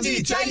चाहिए? हाँ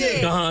जी चाहिए.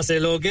 कहाँ से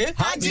लोगे?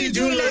 हाँ जी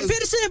जूलर्स.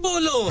 फिर से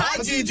बोलो. हाँ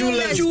जी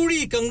जूलर्स.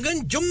 चूड़ी, कंगन,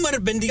 झुमर,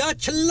 बिंदिया,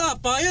 छल्ला,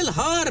 पायल,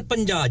 हार,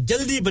 पंजा.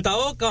 जल्दी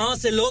बताओ कहाँ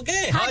से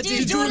लोगे? हाँ जी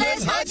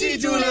जूलर्स. हाँ जी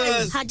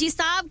जूलर्स. हाजी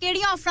साहब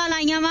केड़ी ऑफर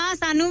लाईयां वा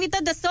सानू भी तो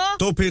दसो.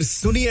 तो फिर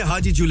सुनिए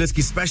हाजी जूलर्स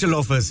की स्पेशल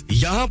ऑफर्स.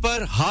 यहाँ पर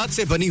हाथ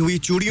से बनी हुई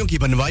चूड़ियों की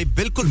बनवाई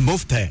बिल्कुल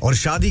मुफ्त है और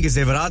शादी के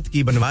जेवरात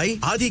की बनवाई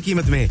आधी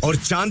कीमत में और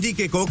चांदी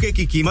के कोके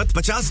की कीमत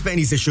 50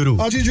 पैसे से शुरू.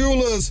 Haji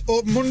Jewellers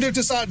open Monday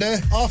to Saturday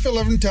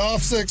 11:30 to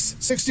 6:30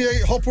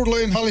 68 Hopwood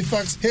Lane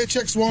Halifax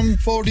HX1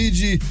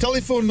 4DG.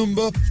 Telephone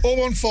number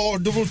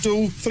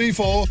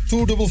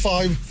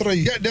 01422342553.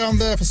 Get down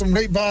there for some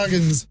great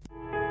bargains.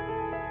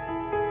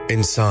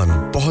 इंसान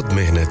बहुत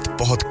मेहनत,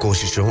 बहुत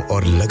कोशिशों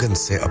और लगन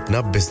से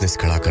अपना बिजनेस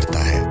खड़ा करता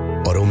है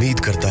और उम्मीद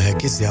करता है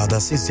कि ज्यादा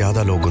से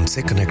ज्यादा लोग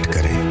उनसे कनेक्ट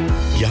करें.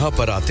 यहाँ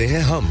पर आते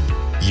हैं हम,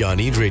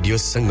 यानी रेडियो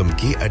संगम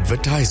की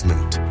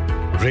एडवर्टाइजमेंट.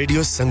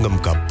 रेडियो संगम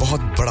का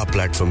बहुत बड़ा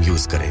प्लेटफॉर्म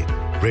यूज करें.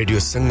 रेडियो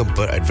संगम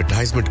पर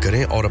एडवर्टाइजमेंट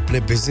करें और अपने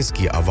बिजनेस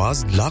की आवाज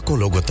लाखों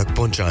लोगों तक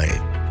पहुंचाएं.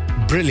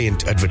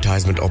 Brilliant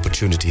advertisement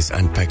opportunities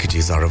and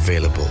packages are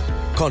available.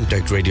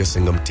 Contact Radio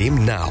Sangam team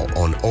now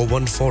on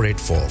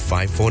 01484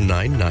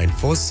 549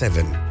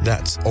 947.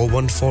 That's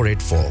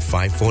 01484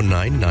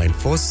 549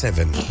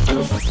 947.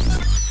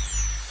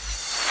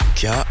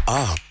 क्या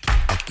आप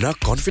अपना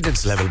कॉन्फिडेंस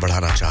लेवल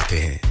बढ़ाना चाहते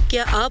हैं?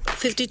 क्या आप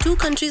 52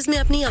 कंट्रीज में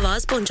अपनी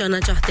आवाज पहुंचाना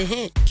चाहते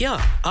हैं? क्या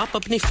आप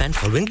अपनी फैन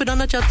फॉलोइंग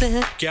बनाना चाहते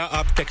हैं? क्या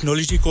आप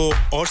टेक्नोलॉजी को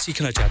और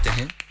सीखना चाहते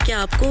हैं? क्या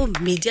आपको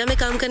मीडिया में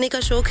काम करने का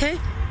शौक है?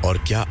 और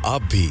क्या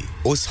आप भी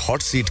उस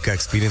हॉट सीट का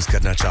एक्सपीरियंस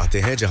करना चाहते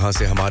हैं जहां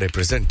से हमारे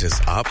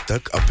प्रेजेंटर्स आप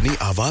तक अपनी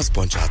आवाज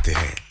पहुंचाते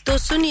हैं? तो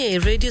सुनिए,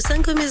 radio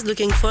Sangam is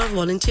looking for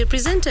volunteer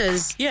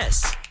presenters.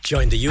 Yes,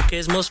 join the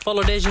UK's most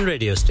followed Asian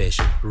radio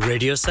station,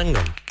 Radio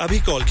Sangam. अभी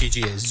कॉल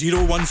कीजिए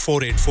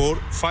 01484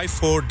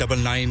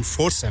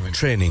 549947.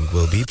 Training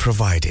will be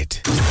provided.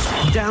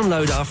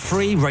 Download our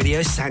free Radio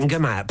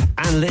Sangam app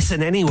and listen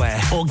anywhere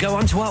or go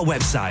onto our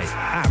website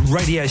at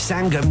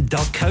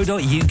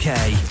radiosangam.co.uk.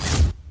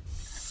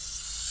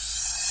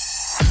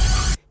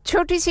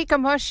 छोटी सी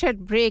commercial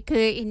break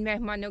in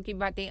मेहमानों की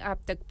बातें आप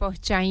तक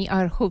पहुंचाई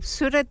और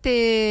खूबसूरत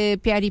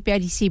प्यारी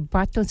प्यारी सी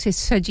बातों से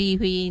सजी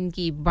हुई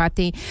इनकी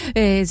बातें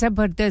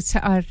जबरदस्त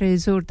और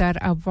जोरदार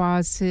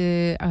आवाज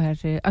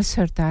और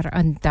असरदार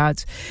अंदाज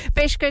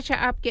पेशकश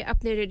आपके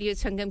अपने रेडियो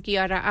संगम की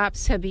और आप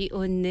सभी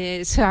उन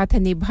साथ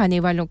निभाने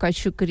वालों का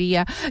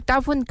शुक्रिया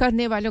ताउन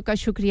करने वालों का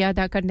शुक्रिया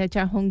अदा करना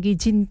चाहूंगी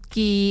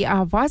जिनकी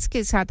आवाज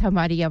के साथ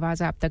हमारी आवाज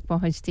आप तक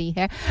पहुंचती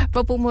है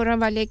पप्पू मोरा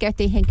वाले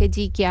कहते हैं कि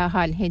जी क्या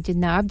हाल है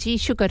जनाब जी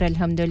शुक्र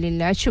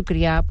अल्हम्दुलिल्लाह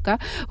शुक्रिया आपका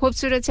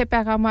खूबसूरत से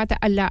पैगामात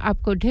अल्लाह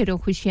आपको ढेरों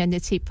खुशियां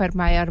नसीब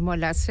फरमाए और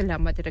मौला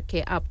सलामत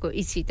रखे आपको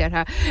इसी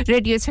तरह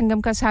रेडियो संगम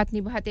का साथ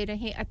निभाते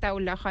रहें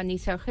अताउल्लाह खानी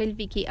सा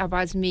खिलवी की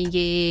आवाज में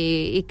ये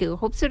एक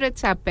खूबसूरत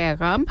सा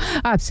पैगाम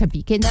आप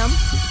सभी के नाम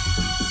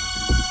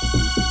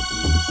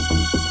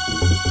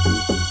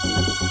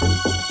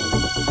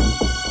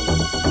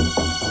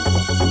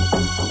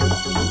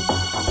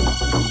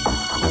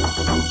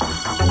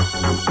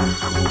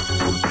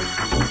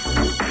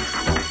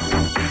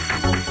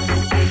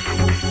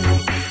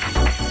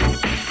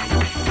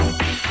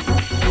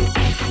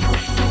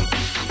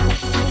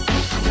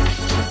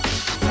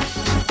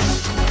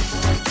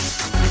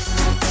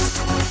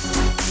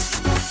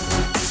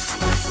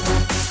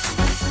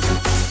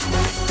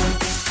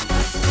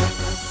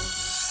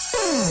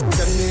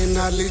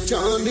नाल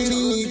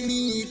चांदनी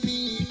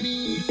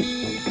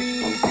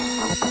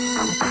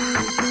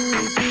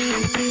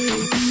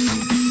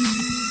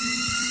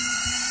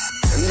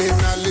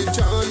नाल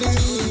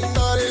चांदनी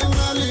तारे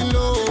नाल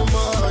लो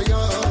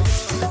माया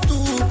तू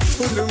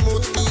फुल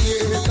मोतिये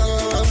दा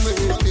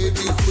मैं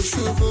तेरी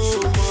खुशबू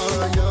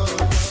माया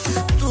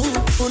तू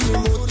फुल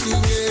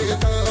मोतिये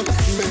दा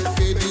मैं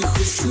तेरी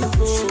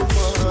खुशबू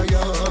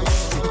माया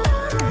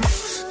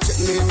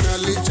चन्ने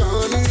नाल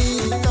चांदनी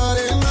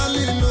तारे नाल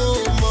लो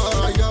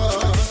माया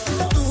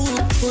तू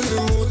फुल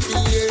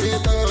मोतिये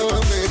दा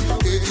मैं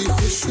तेरी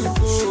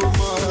खुशबू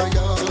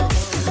माया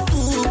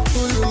तू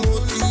फुल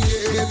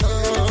मोतिये दा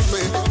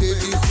मैं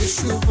तेरी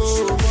खुशबू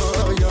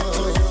माया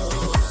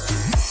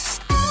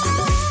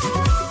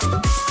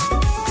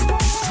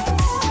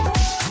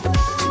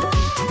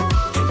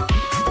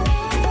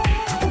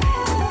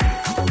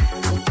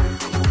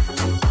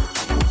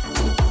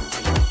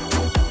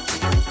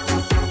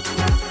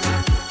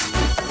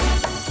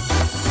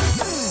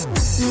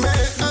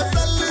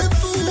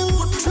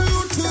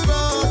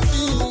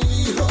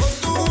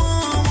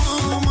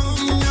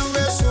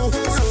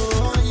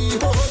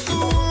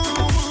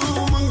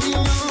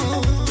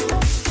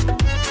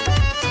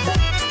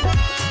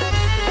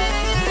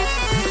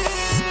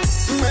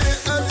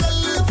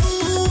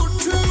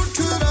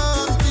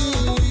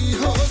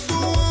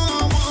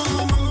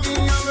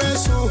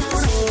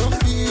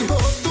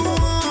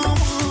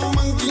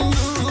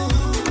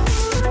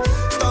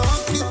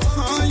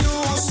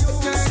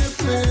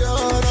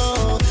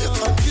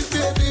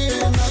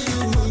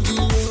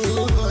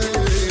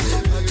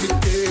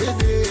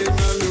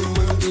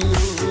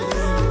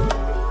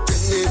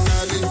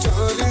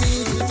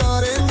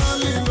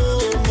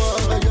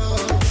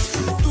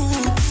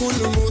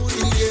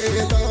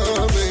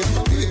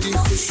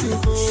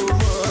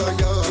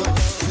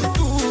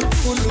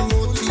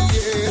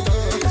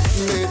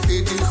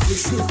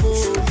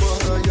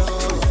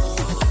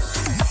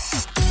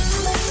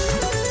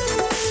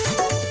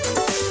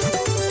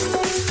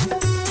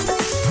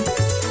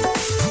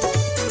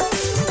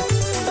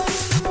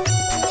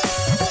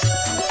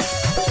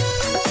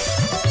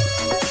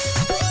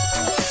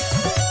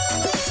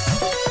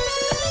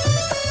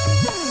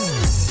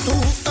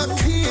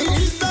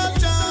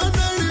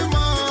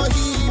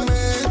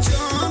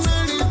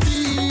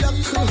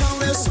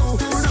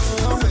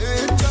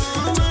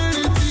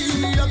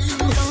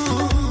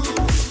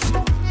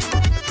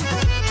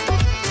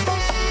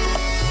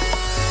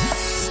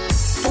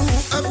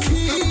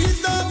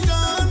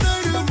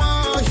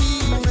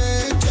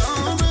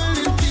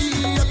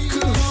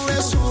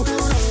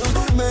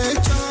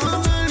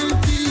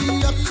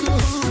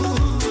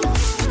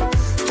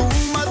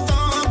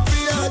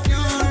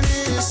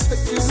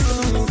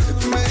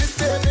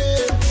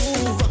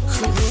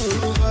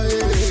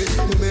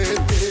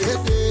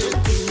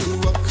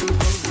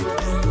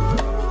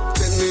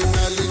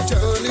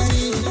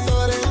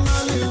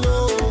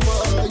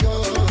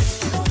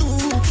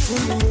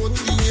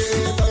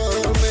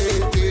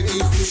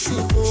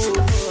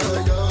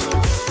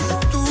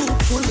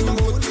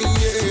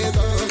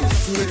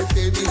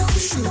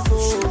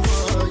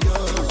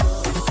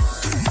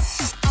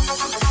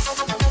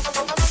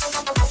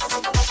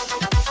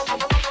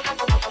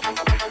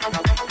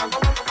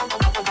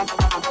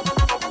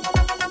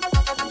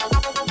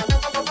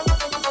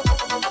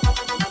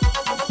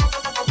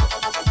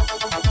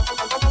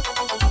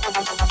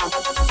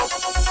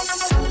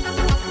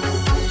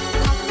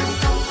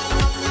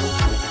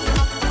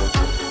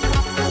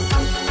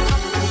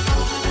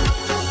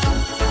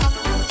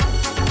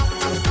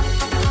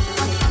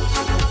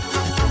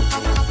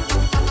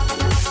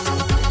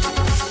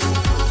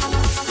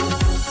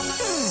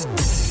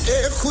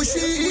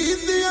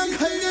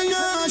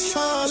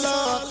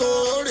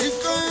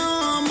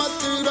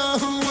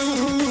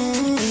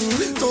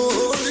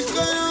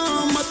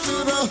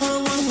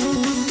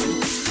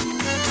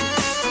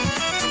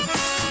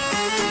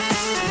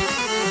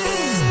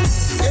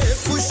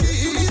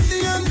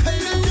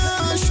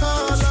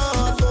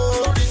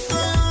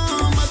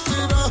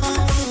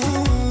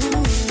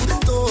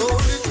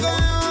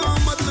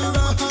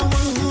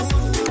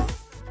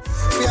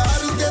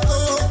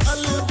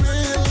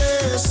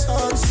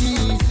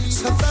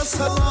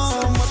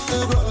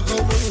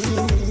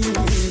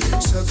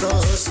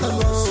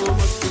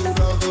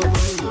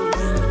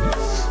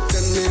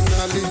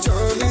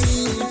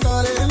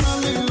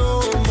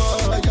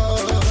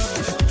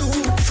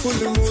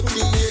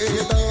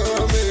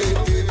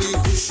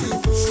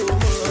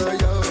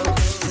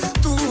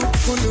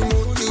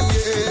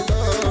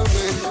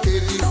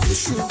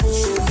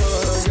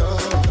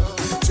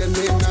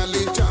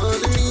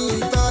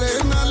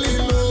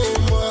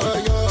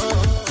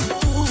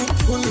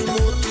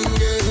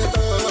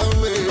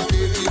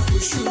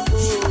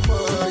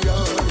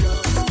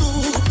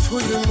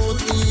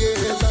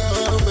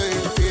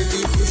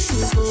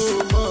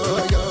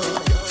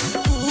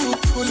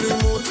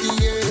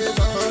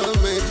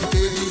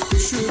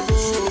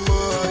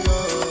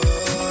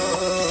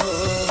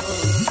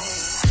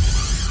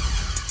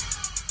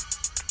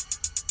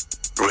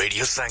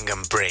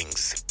Sangam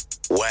brings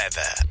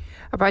Weather.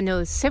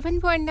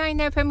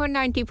 107.9 FM और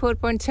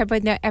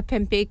 94.7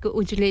 FM पे एक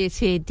उजले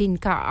से दिन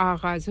का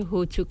आगाज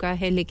हो चुका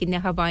है लेकिन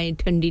हवाएं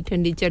ठंडी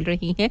ठंडी चल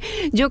रही हैं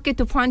जो कि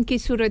तूफान की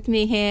सूरत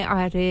में है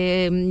और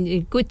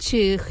कुछ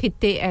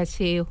खित्ते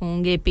ऐसे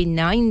होंगे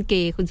P9 के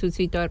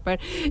खुसूसी तौर पर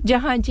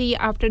जहां जी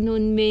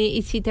आफ्टरनून में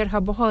इसी तरह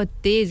बहुत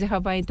तेज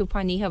हवाएं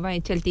तूफानी हवाएं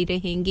चलती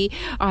रहेंगी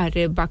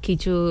और बाकी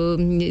जो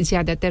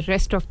ज्यादातर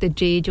रेस्ट ऑफ द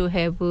डे जो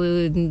है वो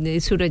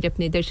सूरज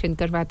अपने दर्शन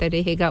करवाता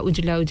रहेगा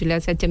उजला उजला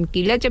सा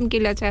चमकीला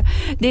चमकीला सा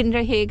दिन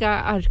रहेगा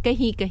और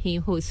कहीं-कहीं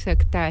हो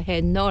सकता है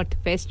नॉर्थ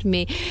वेस्ट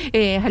में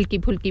हल्की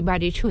फुल्की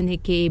बारिश होने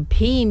के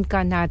भी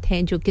इम्कानात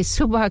हैं जो कि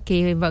सुबह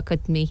के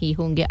वक्त में ही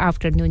होंगे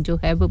आफ्टरनून जो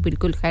है वो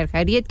बिल्कुल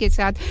खैरियत के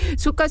साथ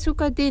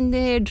सूखा दिन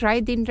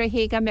ड्राई दिन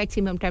रहेगा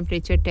मैक्सिमम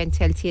टेंपरेचर 10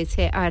 सेल्सियस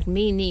है और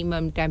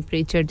मिनिमम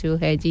टेंपरेचर जो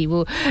है जी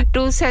वो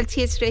 2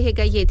 सेल्सियस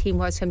रहेगा ये थी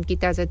मौसम की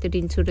ताजा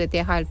तरीन सूरत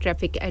हाल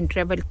ट्रैफिक एंड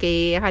ट्रैवल के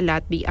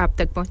हालात भी आप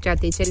तक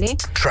पहुंचाते चलें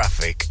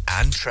Traffic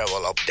and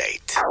travel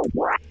update.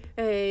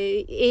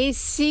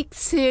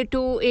 A6 to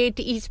 8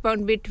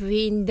 eastbound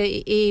between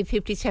the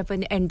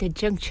A57 and the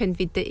junction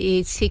with the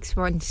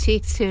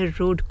A616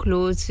 road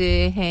close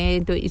है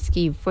तो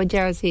इसकी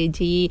वजह से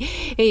जी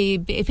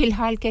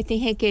फिलहाल कहते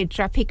हैं कि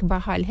ट्रैफिक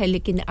बहाल है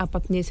लेकिन आप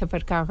अपने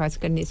सफर का आगाज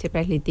करने से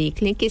पहले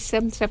देख लें कि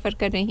सब सफर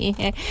कर रहे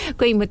हैं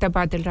कोई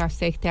मुतबादिल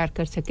रास्ता इख्तियार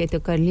कर सके तो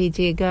कर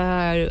लीजिएगा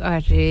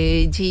और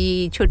जी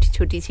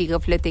छोटी-छोटी सी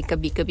गफलतें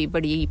कभी-कभी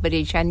बड़ी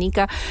परेशानी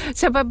का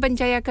सबब बन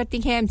जाया करती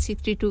हैं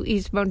M62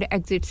 ईस्टबाउंड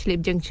exit slip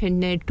junction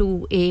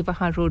 2A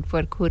वहां रोड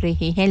वर्क हो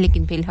रहे हैं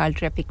लेकिन फिलहाल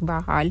ट्रैफिक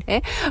बहाल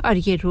है और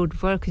ये रोड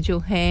वर्क जो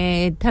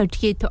है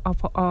 30th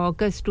of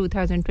August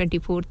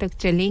 2024 तक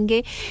चलेंगे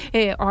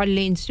ऑल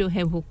लेन्स जो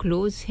है वो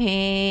क्लोज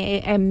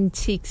हैं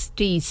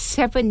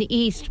M67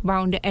 east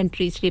bound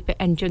entry slip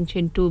and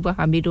junction 2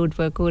 वहां भी रोड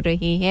वर्क हो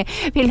रहे हैं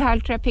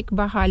फिलहाल ट्रैफिक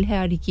बहाल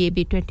है और ये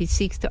भी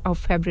 26th of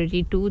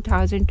February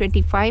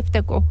 2025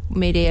 तक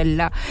मेरे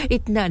अल्लाह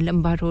इतना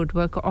लंबा road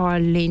work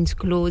all lens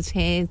close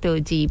हैं तो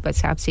जी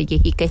बस आपसे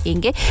यही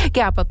कहेंगे कि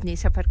आप अपने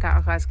सफर का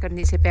आगाज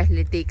करने से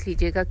पहले देख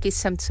लीजिएगा किस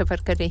समत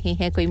सफर कर रहे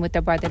हैं कोई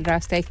मुतबादिल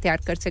रास्ता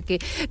इख्तियार कर सके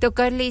तो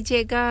कर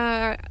लीजिएगा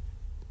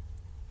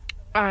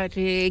और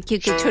क्योंकि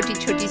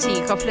छोटी-छोटी सी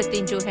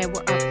गफलतें जो है वो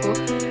आपको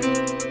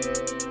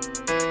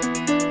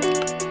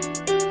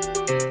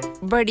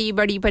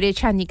बड़ी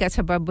परेशानी का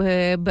सबब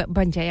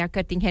बन जाया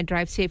करती हैं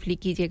ड्राइव सेफली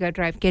कीजिएगा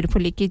ड्राइव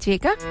केयरफुली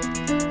कीजिएगा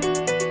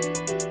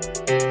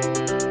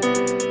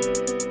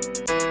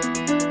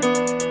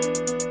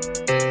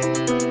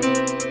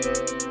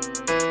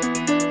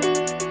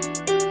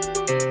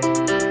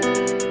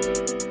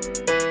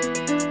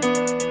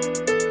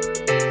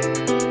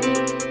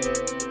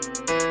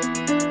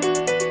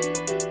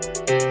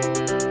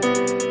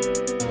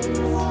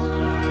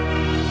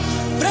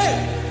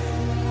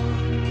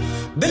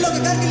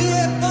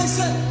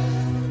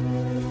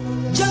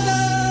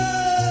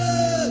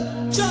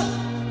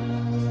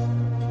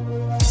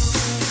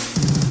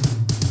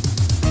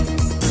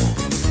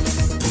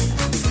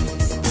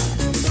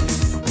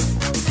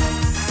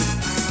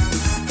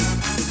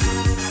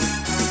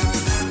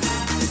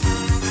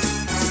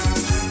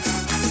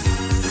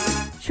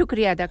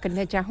शुक्रिया अदा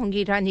करना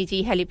चाहूंगी रानी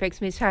जी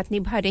हैलिफैक्स में साथ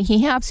निभा रही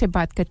हैं आपसे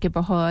बात करके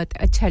बहुत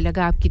अच्छा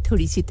लगा आपकी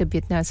थोड़ी सी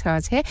तबीयत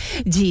नासाज है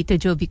जी तो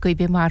जो भी कोई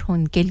बीमार हो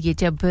उनके लिए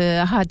जब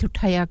हाथ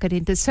उठाया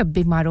करें तो सब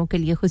बीमारों के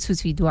लिए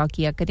खुसूसी दुआ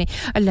किया करें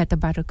अल्लाह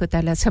तबारक व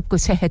तआला सबको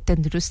सेहत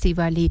तंदुरुस्ती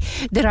वाली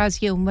दराज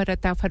की उम्र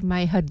अता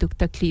फरमाए हर दुख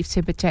तकलीफ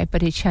से बचाए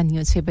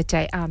परेशानियों से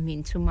बचाए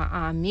आमीन सुमा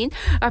आमीन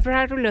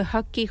अबरारुल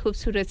हक की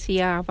खूबसूरत सी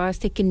आवाज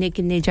से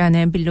किन्ने जाना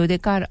है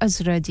बिल्लोदेकार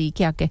अजरा जी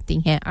क्या कहती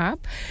हैं आप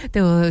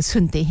तो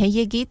सुनते हैं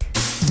ये गीत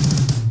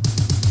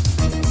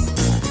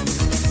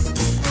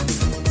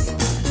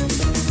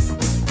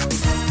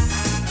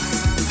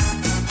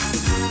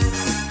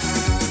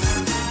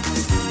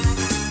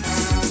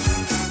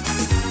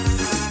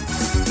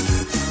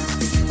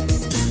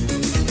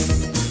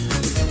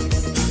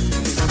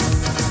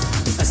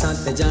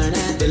असां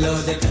जाने दिलो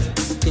दे घर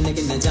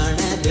किन्ने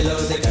जाने दिलो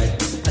दे घर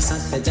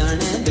असां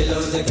जाने दिलो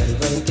दे घर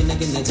भाई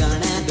किन्ने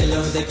जाने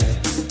दिलो दे घर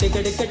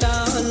टिकट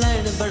कटाओ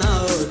लाइन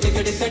बनाओ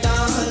टिकट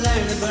कटाओ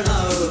लाइन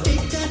बनाओ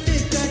टिकट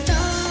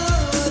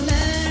कटाओ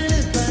लाइन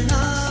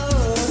बनाओ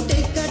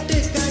टिकट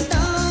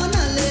कटाओ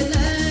नाले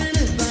लाइन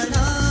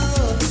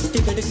बनाओ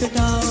टिकट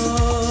कटाओ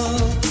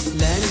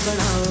लाइन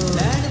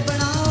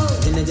बनाओ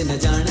जिन्ने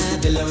जाने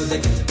दिलो दे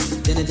घर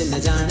जिन्ने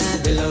जाने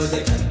दिलो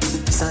दे घर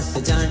साथ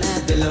जाना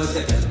दिलो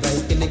दे घर भाई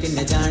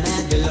किन्ने जाना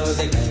दिलो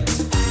दे घर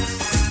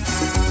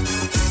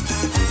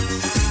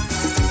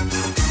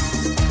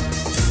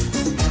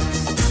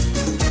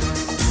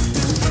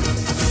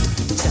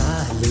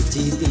चाल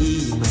जीदी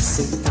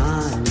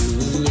मस्तानी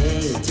है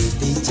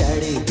जीदी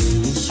चढ़दी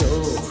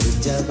शोख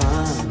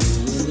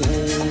जवानी है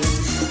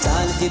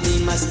चाल जीदी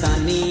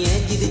मस्तानी है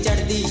जीदी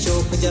चढ़दी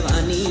शोख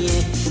जवानी है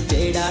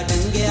जेड़ा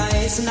डंगया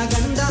इस ना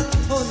गंदा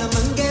हो न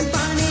मंगे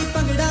पानी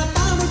पंगड़ा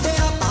पामुंडे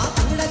पा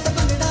पंगड़ा ते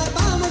पंगड़ा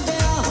पामुंडे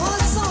हो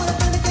सोर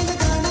टंड के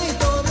गाना ही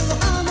तोरू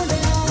हामुंडे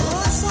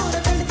हो सोर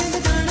टंड के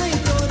गाना ही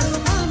तोरू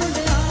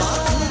हामुंडे पा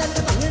पंगड़ा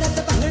ते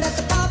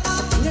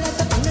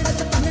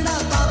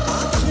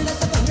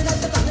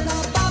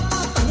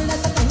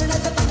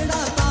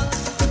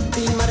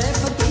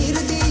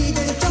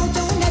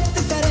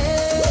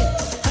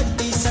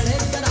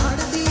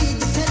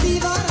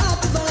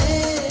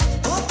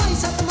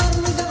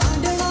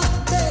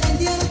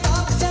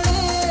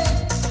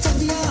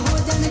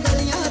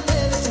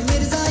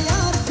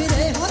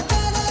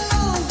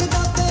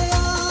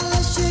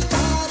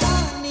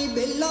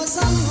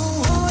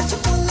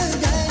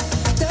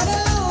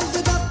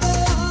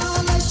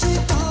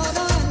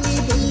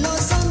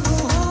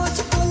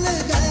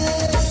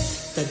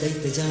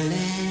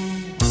जाने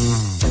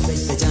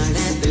पे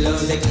जाने दिलो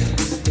दे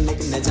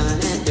किन्ने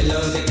जाने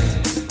दिलो दे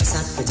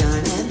साथ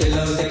जाने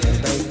दिलो दे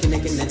भाई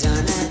किन्ने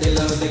जाने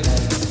दिलो दे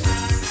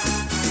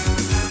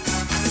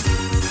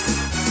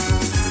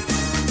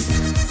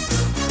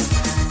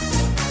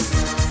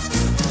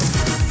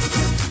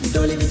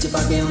डोली विच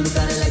पाके उन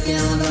कर लेके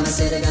आऊंगा मैं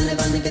सेरे गाने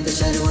बन के तो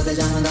शहर होते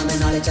जाऊंगा मैं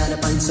नाले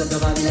 4-500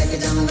 दवा भी लेके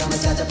जाऊंगा मैं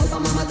चाचा पापा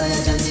मामा ताया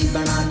जांजी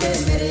बना के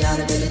मेरे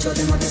यार बेले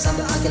छोटे मोटे सब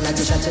आके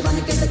लाचे शाचे बन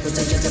के कुछ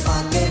अच्छे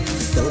पाके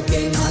तो के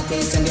ना के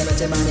चंगे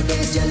बच्चे बन के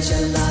जल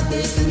शल्ला के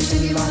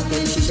कमीशन वाके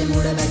शीशे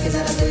मोड़े बैठ के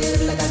जरा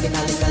देर लगा के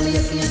नाली काली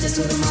अखियां से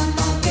सुरमा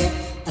पाके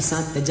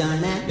असात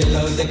जाने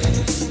दिलो दे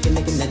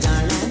किन्ने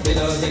जाने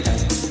दिलो दे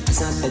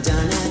असात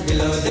जाने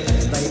दिलो दे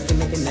भाई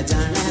किन्ने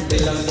जाने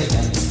दिलो दे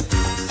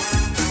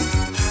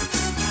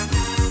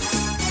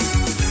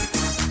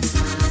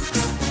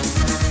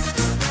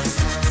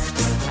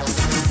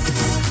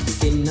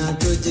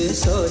कुछ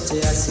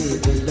सोचा सी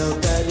दिलों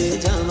कर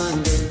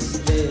जावांगे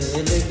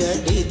रेल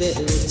गड्डी दे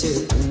विच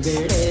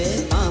अंगड़े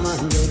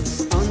पावांगे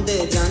आंदे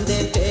जांदे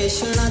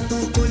पेशना तू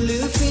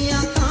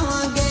कुल्फियां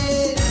खावांगे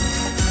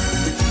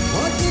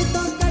होठ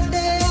तो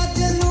कड्डे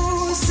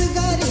अजलूस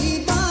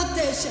गरीबां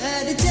ते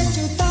शहर च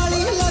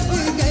 44 लग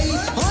गई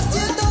होठ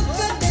तो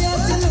कड्डे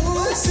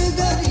अजलूस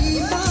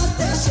गरीबां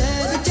ते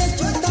शहर च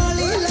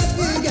 44 लग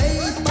गई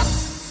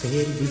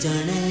फिर भी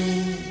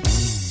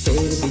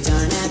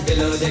जाना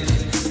दिलों दे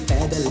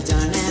पैदल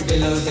जाना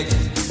बिलो दे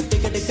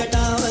टिकट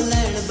कटाओ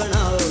लैन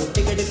बनाओ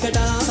टिकट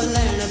कटाओ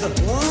लैन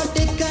बनाओ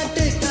टिकट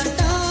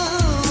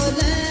कटाओ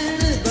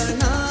लैन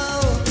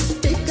बनाओ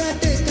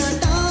टिकट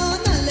कटाओ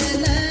नले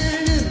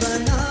लैन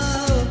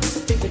बनाओ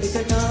टिकट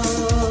कटाओ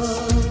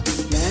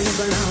लैन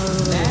बनाओ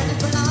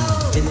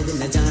दिन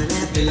जाना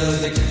बिलो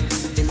दे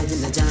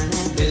दिन जाना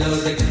बिलो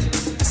दे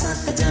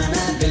साथ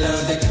जाना बिलो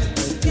दे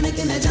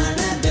किन्ने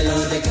जाना बिलो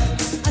दे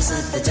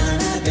साथ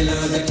जाना बिलो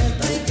दे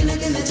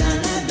किन्ने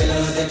जाना बिलो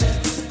दे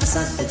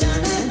साथ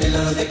जाना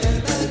बिलो दे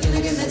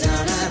किन्ने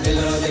जाना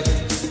बिलो दे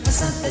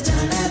साथ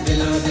जाना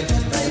बिलो दे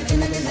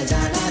किन्ने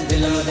जाना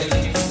बिलो दे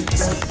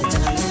साथ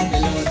जाना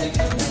बिलो दे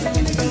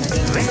किन्ने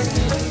जाना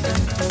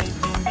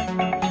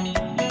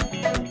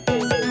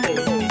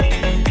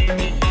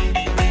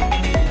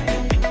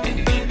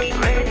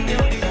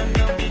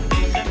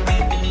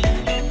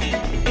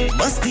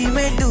मस्ती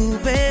में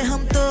डूबे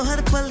हम तो हर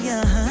पल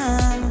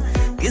यहाँ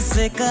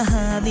किससे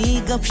कहानी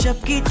गपशप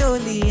की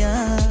टोलियां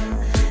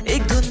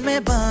एक धुन में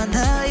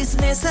बांधा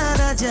इसने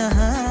सारा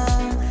जहां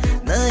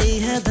नई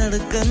है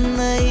धड़कन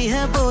नई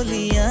है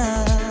बोलियां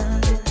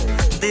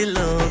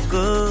दिलों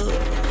को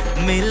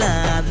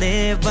मिलाने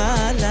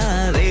वाला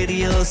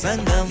रेडियो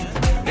संगम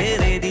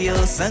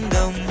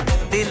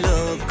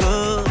दिलों को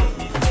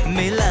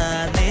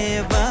मिलाने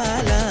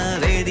वाला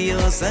रेडियो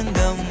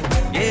संगम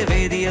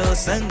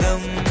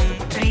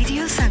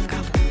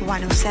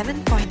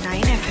 107.9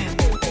 FM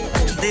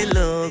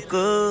दिलों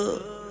को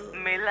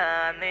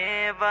मिलाने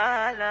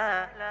वाला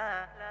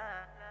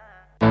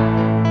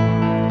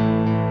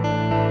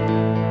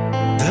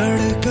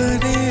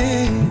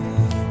धड़कनें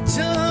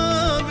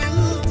जहाँ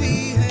मिलती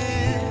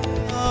हैं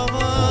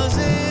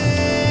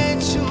आवाजें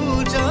छू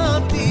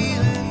जाती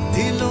हैं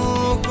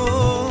दिलों को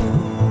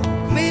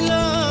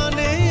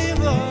मिलाने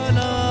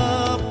वाला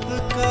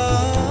आपका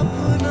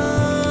अपना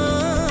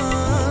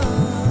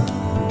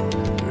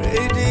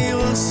radio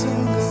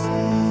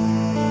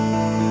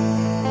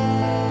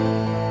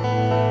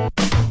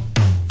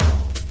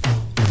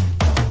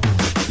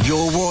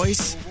Your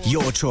voice,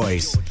 your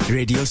choice.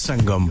 Radio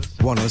Sangam,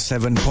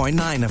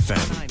 107.9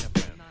 FM.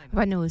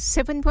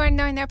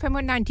 107.9 FM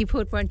और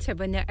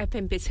 94.7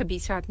 FM पे सभी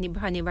साथ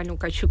निभाने वालों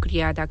का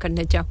शुक्रिया अदा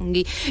करना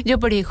चाहूंगी जो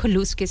बड़े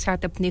खुलूस के साथ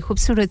अपने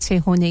खूबसूरत से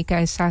होने का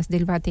एहसास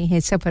दिलवाते हैं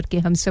सफर के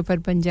हम सफर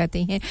बन जाते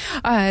हैं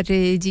और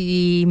जी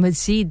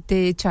मज़ीद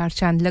 4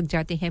 चांद लग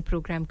जाते हैं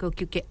प्रोग्राम को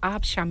क्योंकि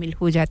आप शामिल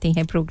हो जाते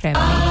हैं प्रोग्राम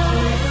में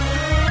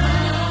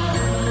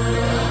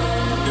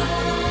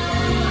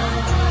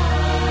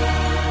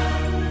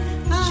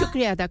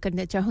शुक्रिया अदा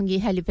करना चाहूंगी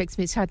हैलिफैक्स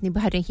में साथ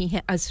निभा रही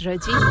हैं अज़रा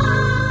जी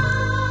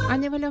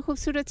आने वाला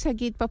खूबसूरत सा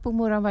गीत पप्पू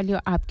मोरा वालियो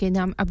आपके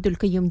नाम अब्दुल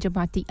कयूम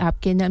जमाती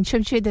आपके नाम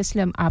शमशेद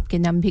असलम आपके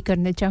नाम भी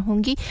करना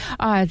चाहूंगी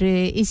और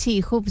इसी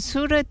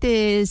खूबसूरत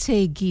से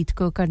गीत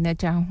को करना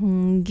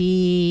चाहूंगी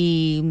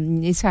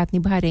साथ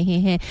निभा रहे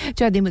हैं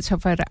चौधरी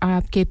मुजफ्फर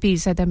आपके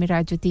पीरज़ादा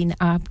मिराजुद्दीन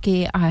आपके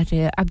और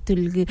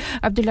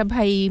अब्दुल्ला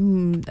भाई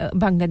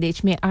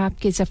बांग्लादेश में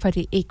आपके ज़फर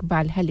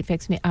इकबाल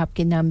हैलिफैक्स में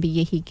आपके नाम भी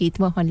यही गीत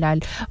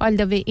Mohanlal all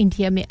the way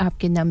India में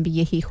आपके नाम भी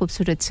यही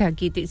खूबसूरत सा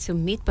गीत इस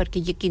उम्मीद पर कि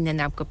यकीनन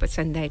आपको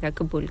पसंद आएगा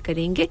कबूल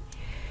करेंगे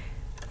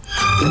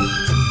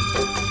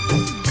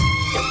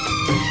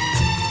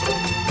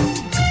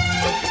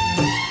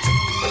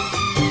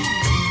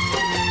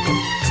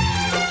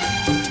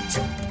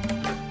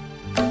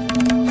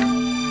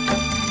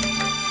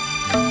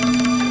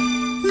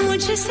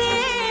मुझसे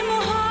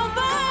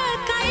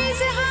मोहब्बत का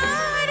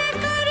इज़हार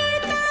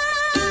करता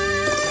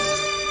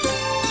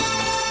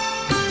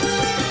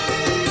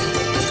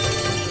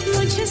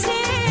मुझसे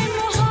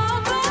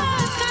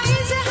मोहब्बत का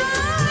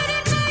इज़हार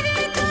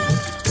करता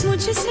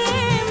मुझसे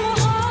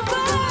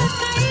मोहब्बत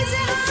का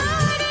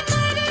इजहार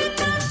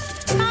करता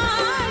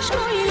काश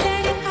कोई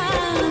लड़का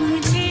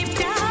मुझे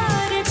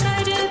प्यार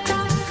करता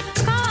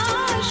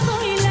काश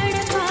कोई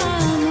लड़का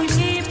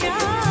मुझे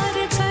प्यार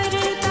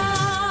करता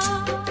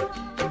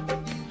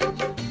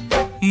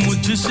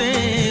मुझसे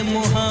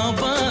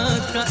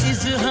मोहब्बत का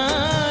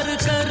इजहार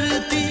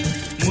करती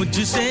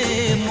मुझसे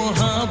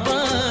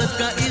मोहब्बत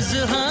का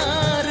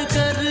इजहार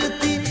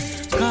करती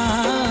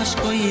काश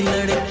कोई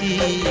लड़की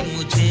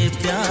मुझे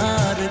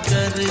प्यार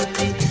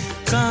करती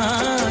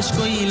काश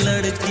कोई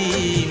लड़की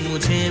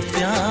मुझे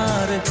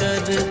प्यार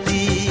करती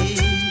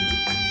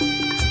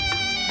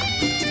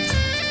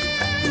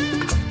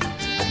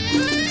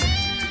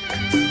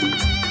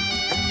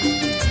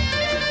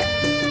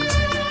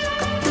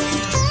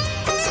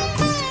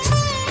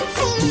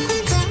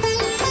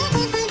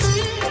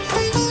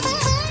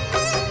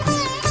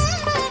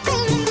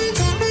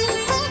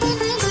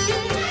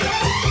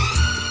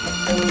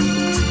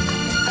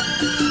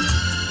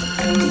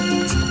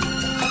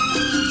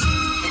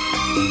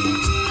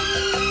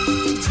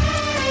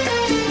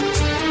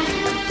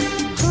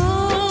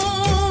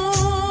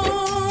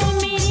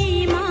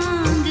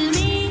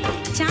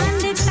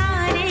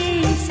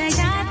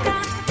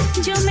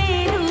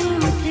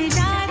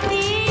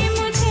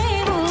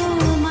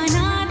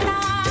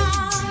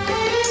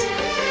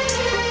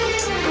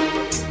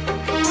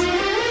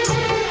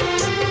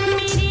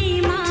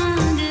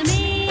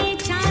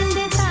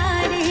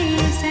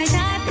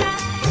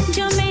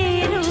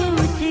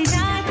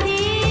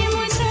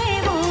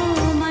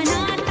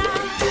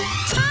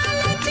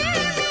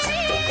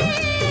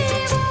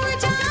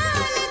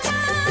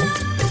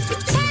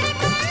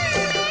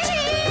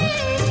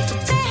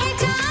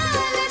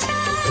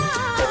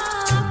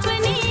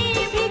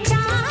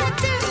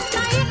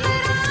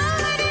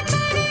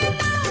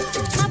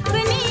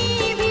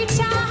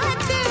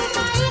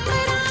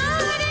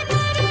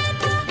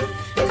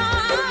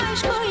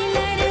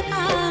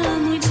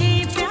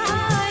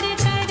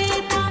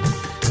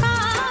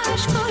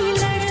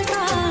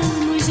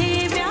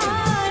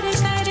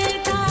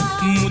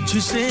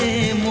मुझसे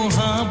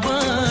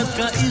मोहब्बत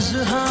का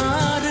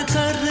इजहार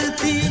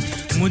करती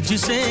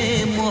मुझसे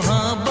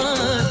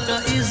मोहब्बत का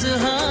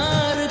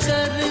इजहार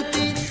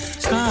करती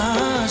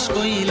काश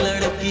कोई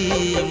लड़की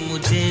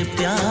मुझे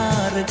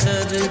प्यार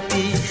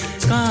करती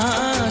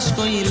काश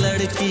कोई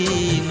लड़की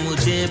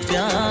मुझे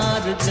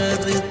प्यार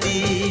करती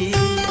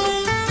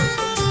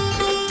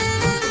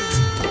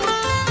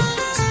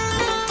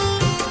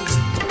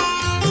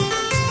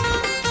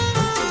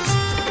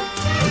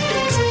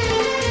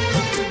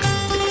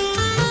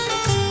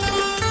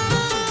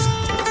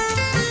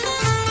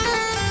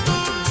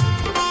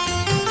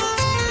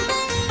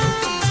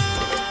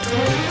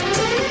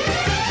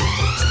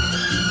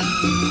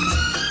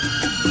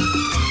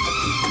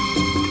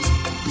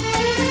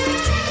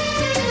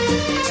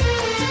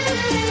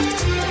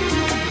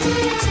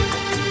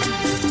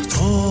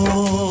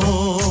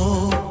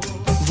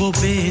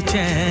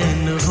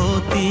बेचैन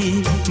होती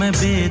मैं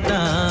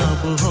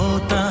बेताब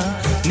होता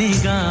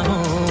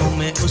निगाहों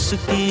में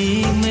उसकी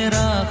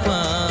मेरा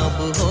ख्वाब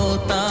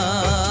होता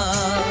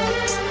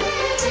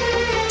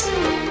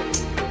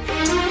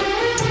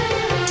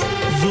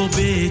वो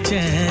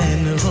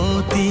बेचैन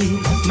होती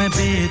मैं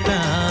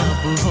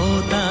बेताब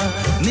होता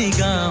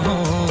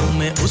निगाहों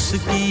में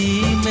उसकी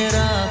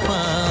मेरा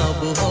ख्वाब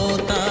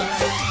होता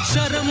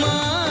शर्मा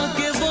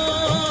के वो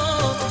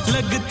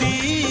लगती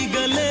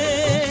गले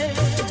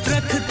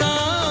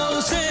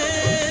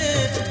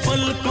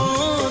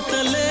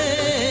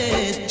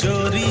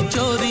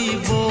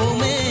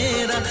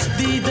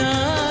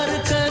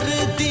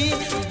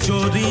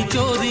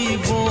चोरी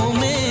वो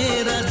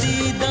मेरा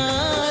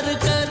दीदार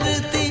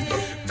करती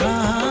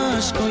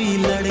काश कोई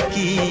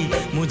लड़की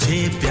मुझे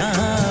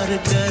प्यार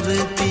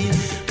करती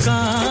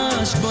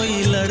काश कोई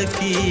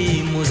लड़की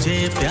मुझे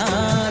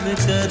प्यार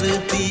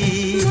करती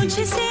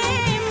मुझसे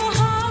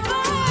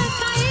मोहब्बत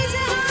का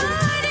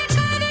इजहार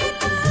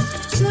करता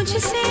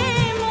मुझसे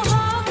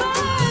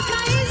मोहब्बत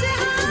का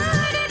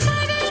इजहार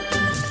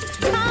करता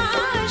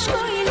काश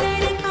कोई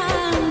लड़का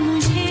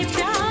मुझे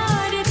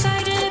प्यार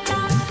करता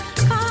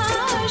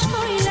काश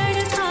कोई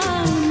लड़का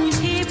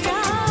मुझे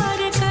प्यार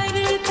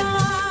करता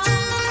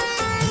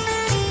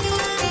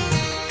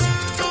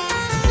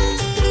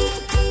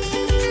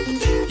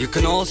You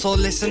can also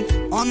listen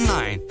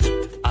online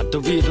at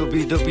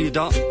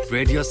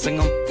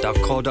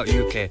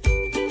www.radiosangam.co.uk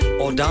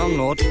or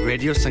download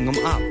Radio Sangam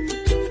app.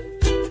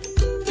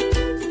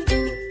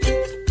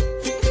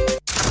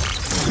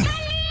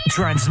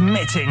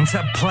 Transmitting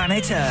to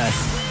planet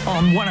Earth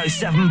on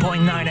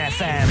 107.9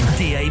 FM,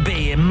 DAB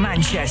in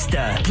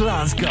Manchester,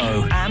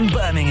 Glasgow and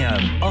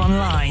Birmingham.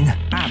 Online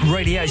at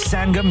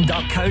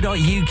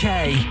radiosangam.co.uk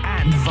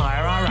and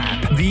via our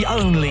app, the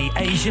only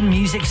Asian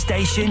music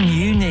station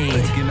you need.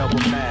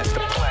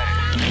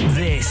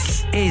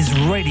 This is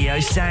Radio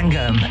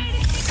Sangam.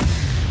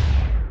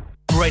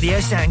 Radio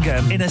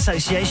Sangam, in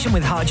association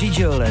with Haji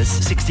Jewellers,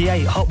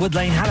 68 Hotwood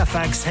Lane,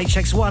 Halifax,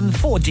 HX1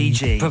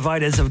 4DG.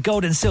 Providers of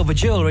gold and silver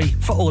jewellery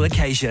for all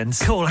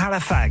occasions. Call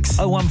Halifax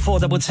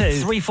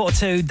 01422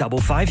 342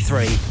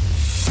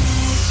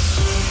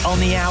 553. On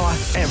the hour,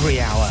 every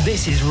hour.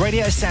 This is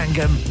Radio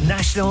Sangam,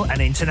 national and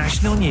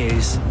international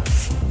news.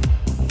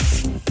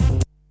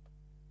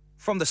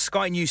 From the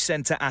Sky News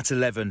Centre at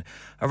 11,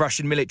 a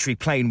Russian military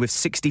plane with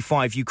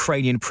 65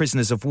 Ukrainian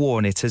prisoners of war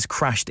on it has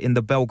crashed in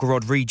the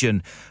Belgorod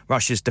region.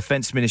 Russia's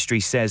defence ministry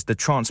says the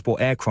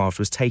transport aircraft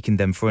was taking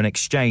them for an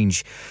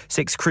exchange.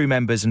 6 crew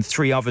members and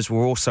 3 others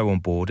were also on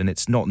board, and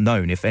it's not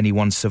known if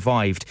anyone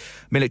survived.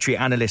 Military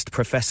analyst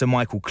Professor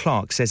Michael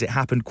Clark says it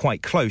happened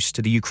quite close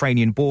to the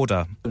Ukrainian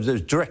border. The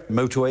direct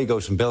motorway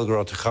goes from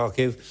Belgorod to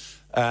Kharkiv.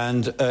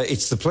 And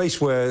it's the place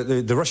where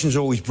the Russians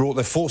always brought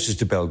their forces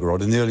to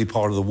Belgorod in the early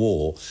part of the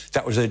war.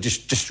 That was their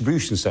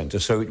distribution centre,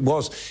 so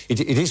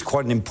it is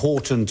quite an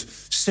important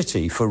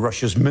city for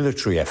Russia's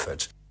military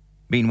effort.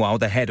 Meanwhile,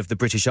 the head of the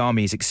British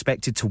Army is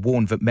expected to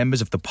warn that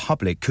members of the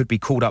public could be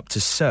called up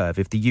to serve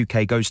if the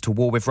UK goes to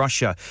war with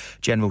Russia.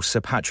 General Sir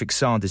Patrick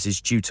Sanders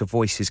is due to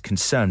voice his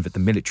concern that the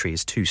military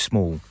is too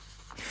small.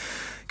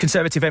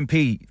 Conservative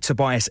MP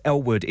Tobias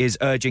Ellwood is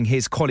urging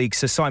his colleague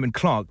Sir Simon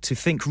Clarke to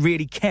think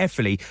really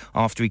carefully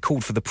after he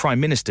called for the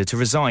Prime Minister to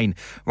resign.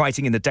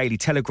 Writing in the Daily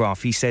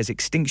Telegraph, he says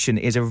extinction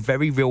is a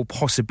very real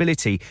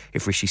possibility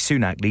if Rishi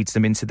Sunak leads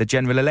them into the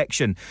general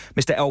election.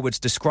 Mr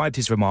Ellwood described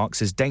his remarks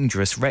as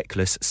dangerous,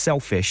 reckless,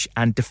 selfish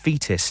and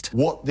defeatist.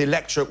 What the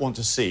electorate want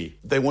to see,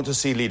 they want to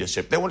see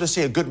leadership. They want to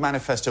see a good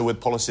manifesto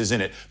with policies in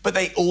it. But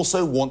they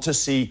also want to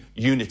see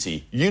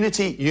unity.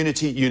 Unity,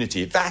 unity,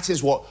 unity. That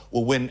is what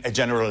will win a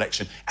general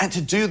election. And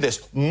to do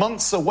this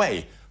months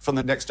away from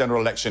the next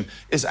general election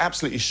is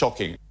absolutely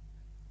shocking.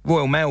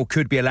 Royal Mail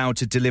could be allowed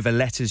to deliver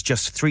letters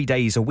just 3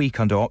 days a week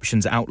under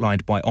options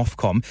outlined by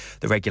Ofcom.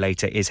 The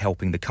regulator is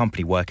helping the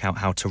company work out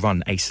how to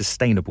run a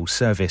sustainable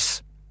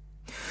service.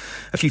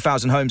 A few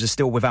thousand homes are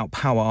still without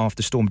power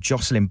after Storm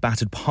Jocelyn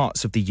battered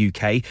parts of the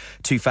UK.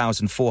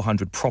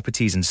 2,400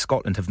 properties in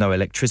Scotland have no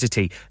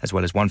electricity, as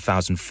well as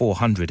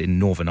 1,400 in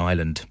Northern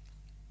Ireland.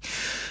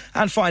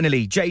 And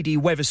finally, JD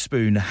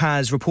Wetherspoon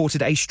has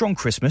reported a strong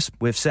Christmas,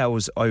 with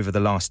sales over the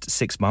last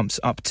 6 months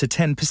up to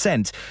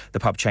 10%. The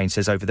pub chain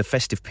says over the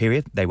festive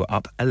period they were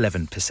up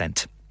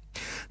 11%.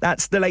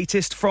 That's the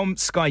latest from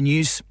Sky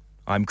News.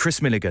 I'm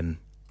Chris Milligan.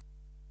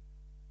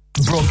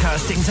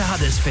 Broadcasting to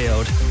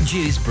Huddersfield,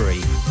 Dewsbury,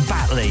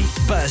 Batley,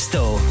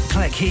 Birstall,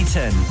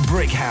 Cleckheaton,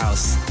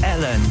 Brickhouse,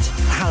 Elland,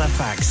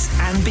 Halifax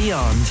and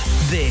beyond.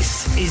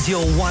 This is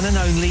your one and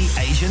only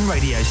Asian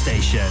radio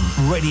station.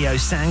 Radio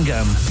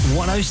Sangam,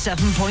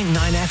 107.9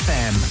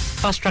 FM.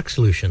 Fast Track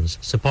Solutions,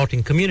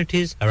 supporting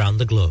communities around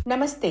the globe.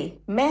 Namaste,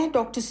 मैं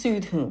doctor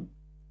Sood हूँ.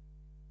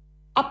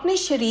 अपने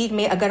शरीर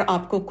में अगर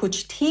आपको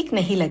कुछ ठीक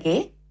नहीं लगे,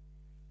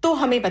 तो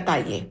हमें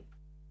बताइए.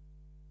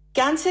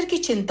 कैंसर की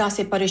चिंता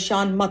से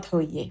परेशान मत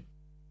होइए.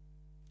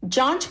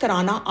 जांच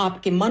कराना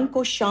आपके मन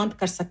को शांत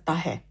कर सकता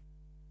है.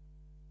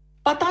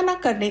 पता न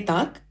करने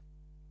तक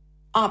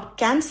आप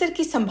कैंसर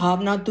की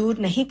संभावना दूर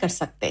नहीं कर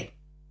सकते.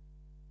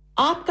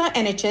 आपका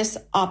एनएचएस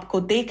आपको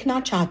देखना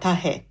चाहता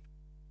है.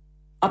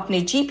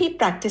 अपने जीपी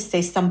प्रैक्टिस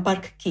से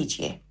संपर्क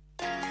कीजिए.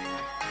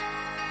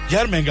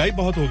 यार महंगाई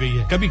बहुत हो गई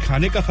है कभी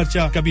खाने का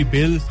खर्चा कभी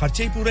बिल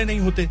खर्चे ही पूरे नहीं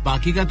होते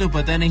बाकी का तो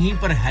पता नहीं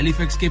पर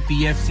हैलिफैक्स के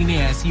पीएफसी ने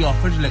ऐसी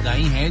ऑफर्स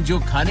लगाई हैं जो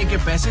खाने के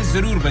पैसे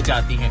जरूर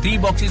बचाती हैं 3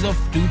 boxes of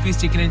 2-piece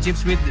chicken and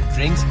chips with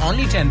drinks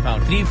only £10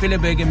 3 filet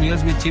burger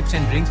meals with chips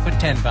and drinks for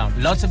 £10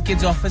 lots of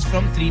kids offers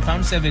from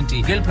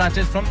 £3.70 grill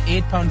platters from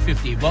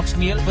 £8.50 box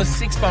meal for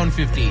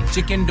 £6.50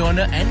 chicken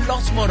doner and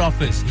lots more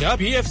offers यार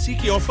PFC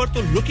की offer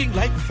तो looking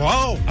like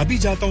wow अभी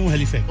जाता हूं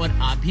Halifax और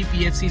आप भी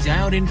PFC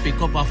जाएं और इन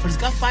पिकअप ऑफर्स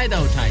का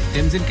फायदा उठाएं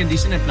terms and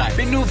condition apply.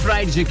 Pinnu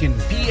Fried Chicken,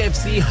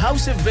 PFC,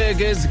 House of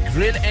Burgers,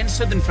 Grill and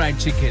Southern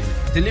Fried Chicken.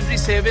 Delivery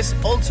service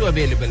also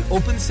available.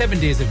 Open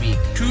 7 days a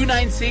week.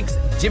 296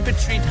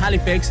 Gibbet Street,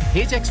 Halifax,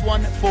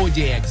 HX1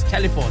 4JX.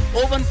 Telephone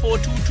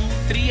 01422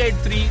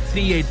 383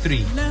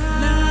 383.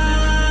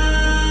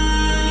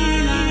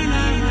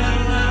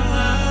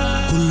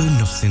 Kullu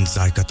नफ्सिन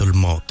जायकातुल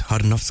मौत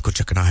हर नफ्स को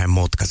चखना है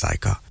मौत का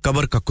जायका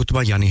कब्र का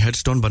कुतबा यानी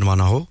हेडस्टोन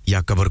बनवाना हो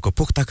या कब्र को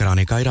पुख्ता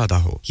कराने का इरादा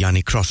हो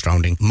यानी cross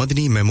rounding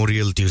Madni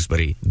memorial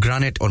Dewsbury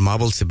granite और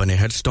मार्बल से बने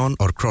हेडस्टोन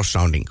और क्रॉस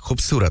राउंडिंग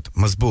खूबसूरत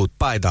मजबूत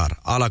पायदार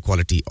आला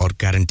क्वालिटी और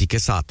गारंटी के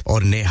साथ और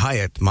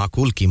निहायत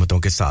माकूल कीमतों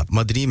के साथ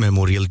मदनी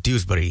मेमोरियल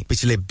ड्यूसबरी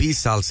पिछले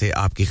 20 साल से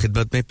आपकी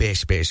खिदमत में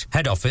पेश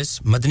head office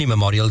Madni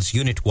memorials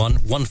unit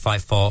 1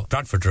 154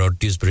 Bradford Road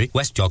Dewsbury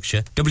West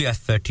Yorkshire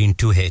WF13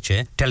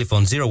 2HA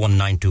telephone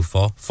 01924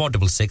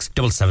 466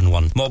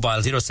 771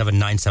 mobile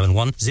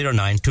 07971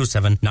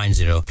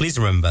 092790 please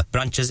remember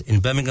branches in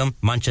Birmingham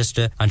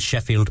Manchester and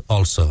Sheffield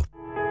also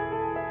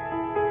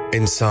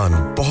इंसान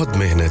बहुत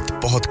मेहनत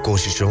बहुत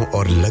कोशिशों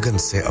और लगन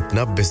से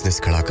अपना बिजनेस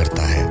खड़ा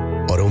करता है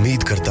और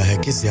उम्मीद करता है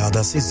कि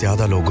ज्यादा से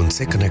ज्यादा लोग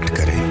उनसे कनेक्ट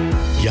करें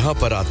यहां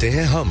पर आते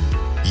हैं हम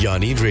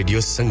यानी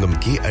रेडियो संगम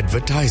की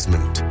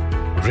एडवर्टाइजमेंट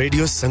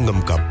रेडियो संगम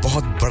का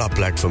बहुत बड़ा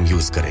प्लेटफॉर्म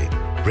यूज करें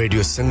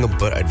रेडियो संगम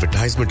पर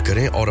एडवर्टाइजमेंट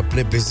करें और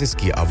अपने बिजनेस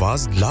की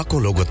आवाज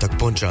लाखों लोगों तक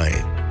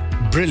पहुंचाएं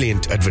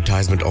Brilliant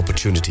advertisement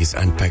opportunities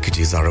and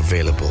packages are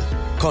available.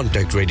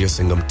 Contact Radio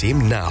Singham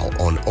team now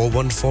on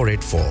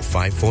 01484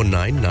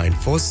 549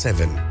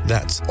 947.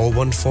 That's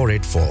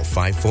 01484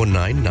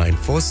 549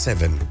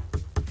 947.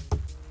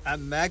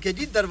 मैं के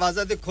जी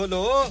दरवाजा दे खोलो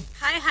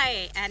हाय हाय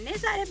एने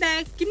सारे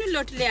बैग किनु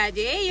लुट ले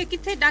आजे ये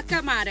किथे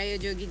डाका मार रहे हो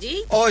जोगी जी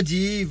ओ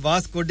जी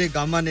वास्को डे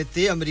गामा ने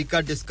ते अमेरिका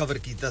डिस्कवर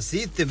कीता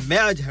सी ते मैं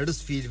आज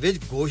हडर्सफील्ड विच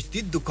गोश्त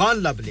दी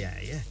दुकान लब ले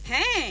आया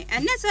है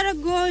एने सारा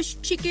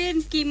गोश्त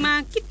चिकन कीमा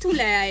किथु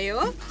ले आए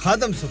हो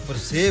खादम सुपर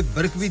से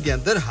बरकवी दे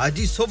अंदर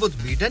हाजी सोबत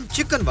मीट एंड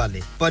चिकन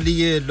वाले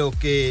पलिए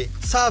लोके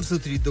साफ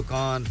सुथरी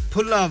दुकान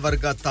फुल्ला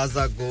वर्गा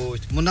ताजा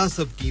गोश्त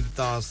मुनासिब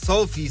कीमतां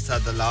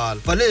 100%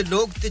 दलाल भले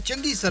लोग ते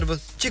चंगी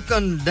service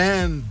chicken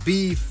lamb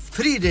beef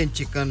free range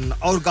chicken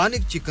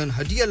organic chicken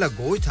हड्डियाला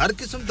गोश्त हर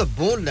किस्म दा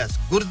बोनलेस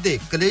गुर्दे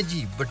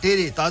कलेजी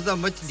बटेरे ताजा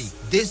मछली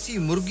देसी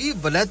मुर्गी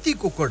बलाती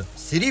कुकड़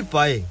सिरी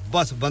पाए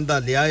बस बंदा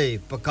ले आए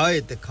पकाए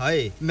ते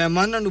खाए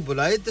मेहमानां नु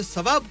बुलाए ते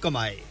सवाब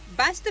कमाए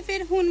बस तो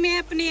फिर हुन मैं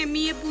अपने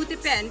अम्मी अब्बू ते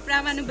भैन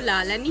भरावां नु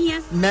बुला लेनी है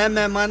मैं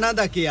मेहमानां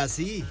दा किया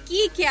सी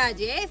की क्या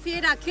जे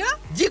फिर आखियो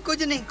जी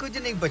कुछ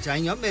नहीं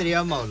बचाइयो मेरे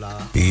आ मौला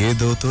ये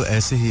दो तो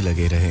ऐसे ही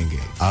लगे रहेंगे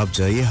आप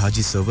जाइए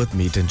हाजी सोबत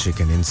meat and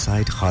chicken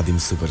inside Khadim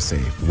super से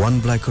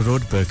 1 Black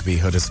Road Birkby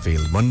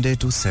Huddersfield Monday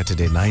to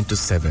Saturday 9 to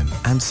 7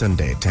 and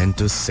Sunday 10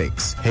 to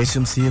 6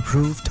 HMC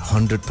approved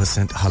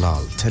 100%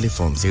 halal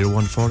telephone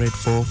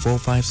 01484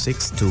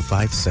 456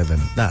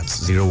 257 that's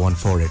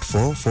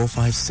 01484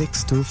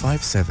 456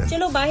 257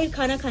 चलो बाहर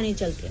खाना खाने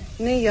चलते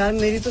हैं नहीं यार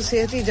मेरी तो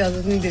सेहत ही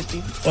इजाजत नहीं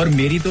देती और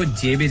मेरी तो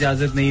जेब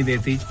इजाजत नहीं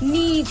देती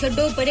नहीं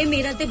छोड़ो परे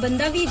मेरा ते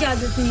बंदा भी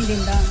इजाजत नहीं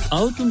देता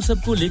आओ तुम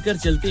सबको लेकर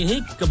चलते हैं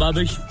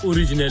कबाबिश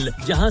ओरिजिनल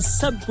जहां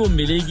सबको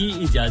मिलेगी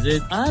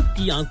इजाजत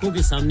आपकी आंखों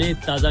के सामने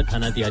ताजा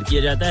खाना तैयार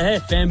किया जाता है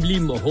फैमिली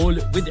माहौल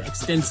with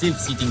extensive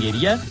seating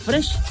area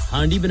fresh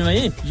हांडी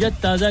बनवाएं या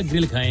ताजा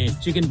ग्रिल खाएं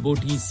चिकन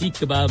बोटी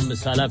सीख कबाब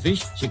मसाला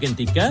fish chicken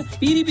tikka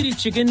Piri Piri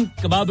chicken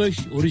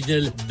Kababish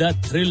original the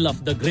thrill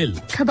of the grill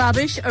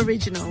Kababish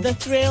Original. The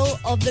thrill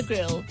of the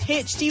grill.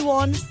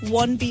 HD1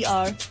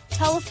 1BR.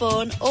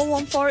 Telephone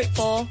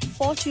 01484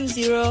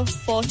 420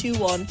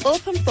 421.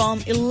 Open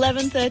from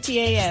 11:30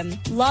 a.m.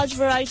 Large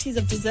varieties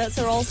of desserts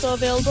are also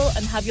available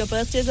and have your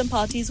birthdays and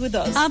parties with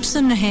us. आप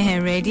सुन रहे हैं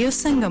radio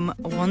संगम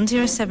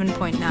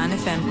 107.9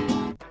 FM.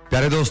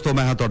 प्यारे दोस्तों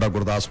मैं हां तोड़ा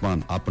गुरदास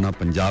मान अपना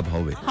पंजाब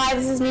होवे Hi,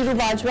 this is Neeru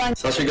Bajwa.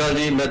 सत श्री अकाल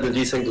जी मैं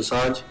दलजीत सिंह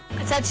दुसांझ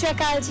सत श्री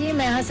अकाल जी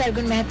मैं हां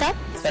सरगुन मेहता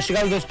सत श्री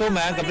अकाल दोस्तों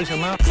मैं कपिल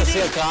शर्मा सत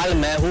श्री अकाल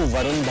मैं हूं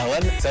वरुण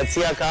धवन सत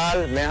श्री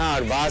अकाल मैं हां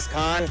अरबाज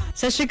खान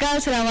सत श्री अकाल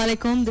अस्सलाम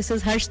वालेकुम this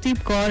is Harshdeep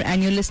Kaur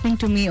and you're listening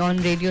to me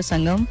on Radio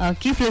Sangam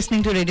keep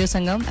listening to Radio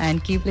Sangam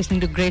and keep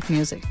listening to great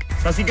music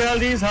ਸਤ श्री ਅਕਾਲ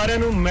ਜੀ ਸਾਰਿਆਂ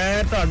ਨੂੰ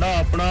ਮੈਂ ਤੁਹਾਡਾ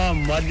ਆਪਣਾ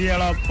ਮਾਝੇ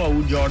ਵਾਲਾ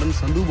ਭਾਊ ਜਾਰਡਨ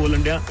ਸੰਧੂ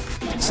ਬੋਲਣ ਡਿਆ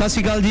ਸਤ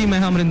श्री अकाल जी मैं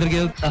हां अमरिंदर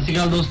गिल सत श्री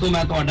अकाल दोस्तों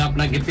मैं ਤੁਹਾਡਾ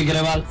ਆਪਣਾ ਗਿੱਪੀ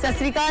ਗਰੇਵਾਲ सत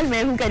श्री अकाल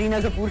मैं हूं Kareena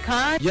Kapoor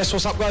Khan Yes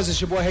what's up guys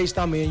it's your boy Hayes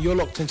Dami and you're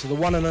locked into the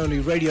one and only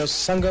Radio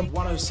Sangam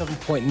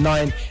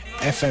 107.9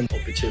 FM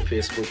पीछे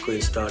Facebook को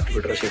Insta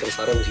Twitter शेयर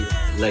सारा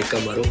कुछ लाइक का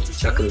मारो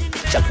चक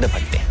दे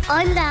फटते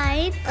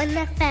online on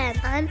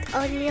FM and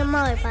on your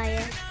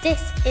mobile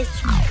this is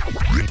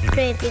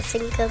Radio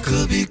Sangam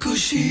कभी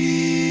खुशी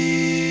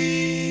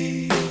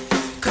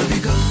कभी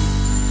गम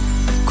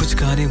कुछ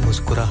गाने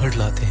मुस्कुराहट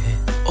लाते हैं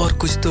और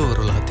कुछ तो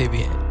रुलाते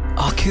भी हैं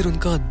आखिर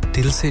उनका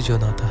दिल से जो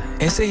नाता है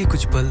ऐसे ही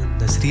कुछ पल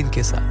नसरीन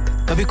के साथ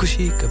कभी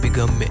खुशी कभी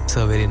गम में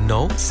सवेरे 9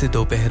 से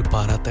दोपहर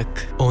 12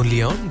 तक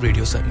ओनली ऑन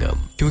रेडियो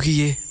संगम क्योंकि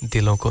ये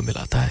दिलों को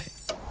मिलाता है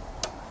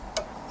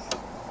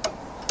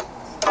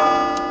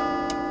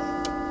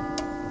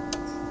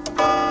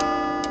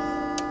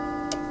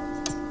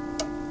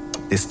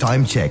This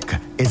time check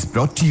is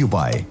brought to you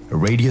by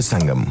Radio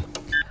Sangam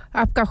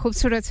आपका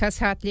खूबसूरत सा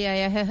साथ ले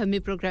आया है हमें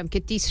प्रोग्राम के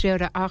तीसरे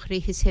और आखिरी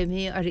हिस्से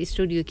में और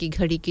स्टूडियो की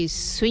घड़ी की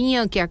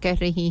सुइयां क्या कह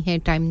रही हैं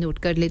टाइम नोट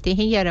कर लेते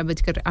हैं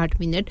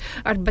 11:08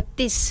 और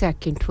 32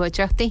 सेकंड हुआ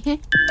चाहते हैं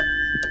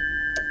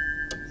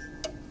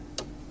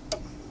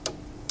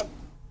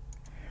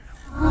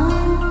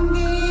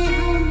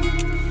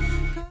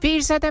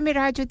Pirzada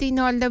Mirajuddin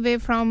all the way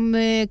from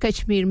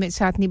Kashmir में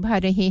साथ निभा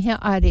रहे हैं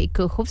और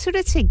एक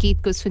खूबसूरत से गीत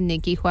को सुनने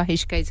की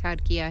ख्वाहिश का इजहार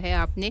किया है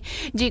आपने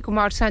जी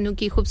कुमार सानू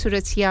की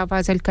खूबसूरत सी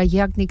आवाज़ अलका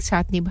याग्निक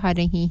साथ निभा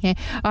रही हैं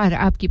और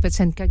आपकी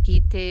पसंद का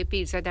गीत है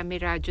पीरज़ादा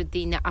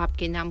मिराजुद्दीन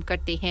आपके नाम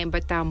करते हैं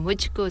बता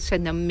मुझको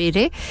सनम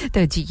मेरे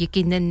तो जी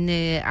यकीनन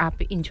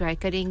आप एंजॉय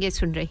करेंगे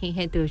सुन रहे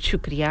हैं तो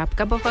शुक्रिया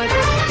आपका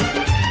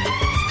बहुत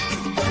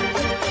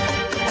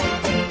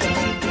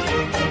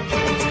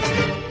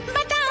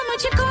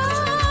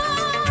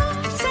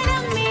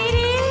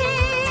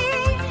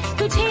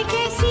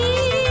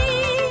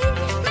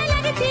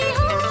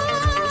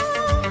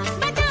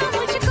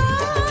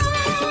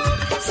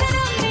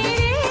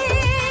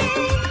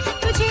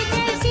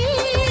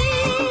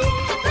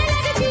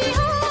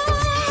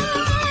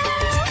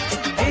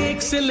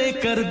से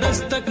लेकर 10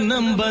 तक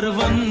नंबर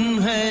 1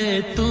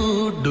 है तू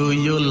do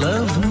you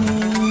love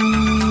me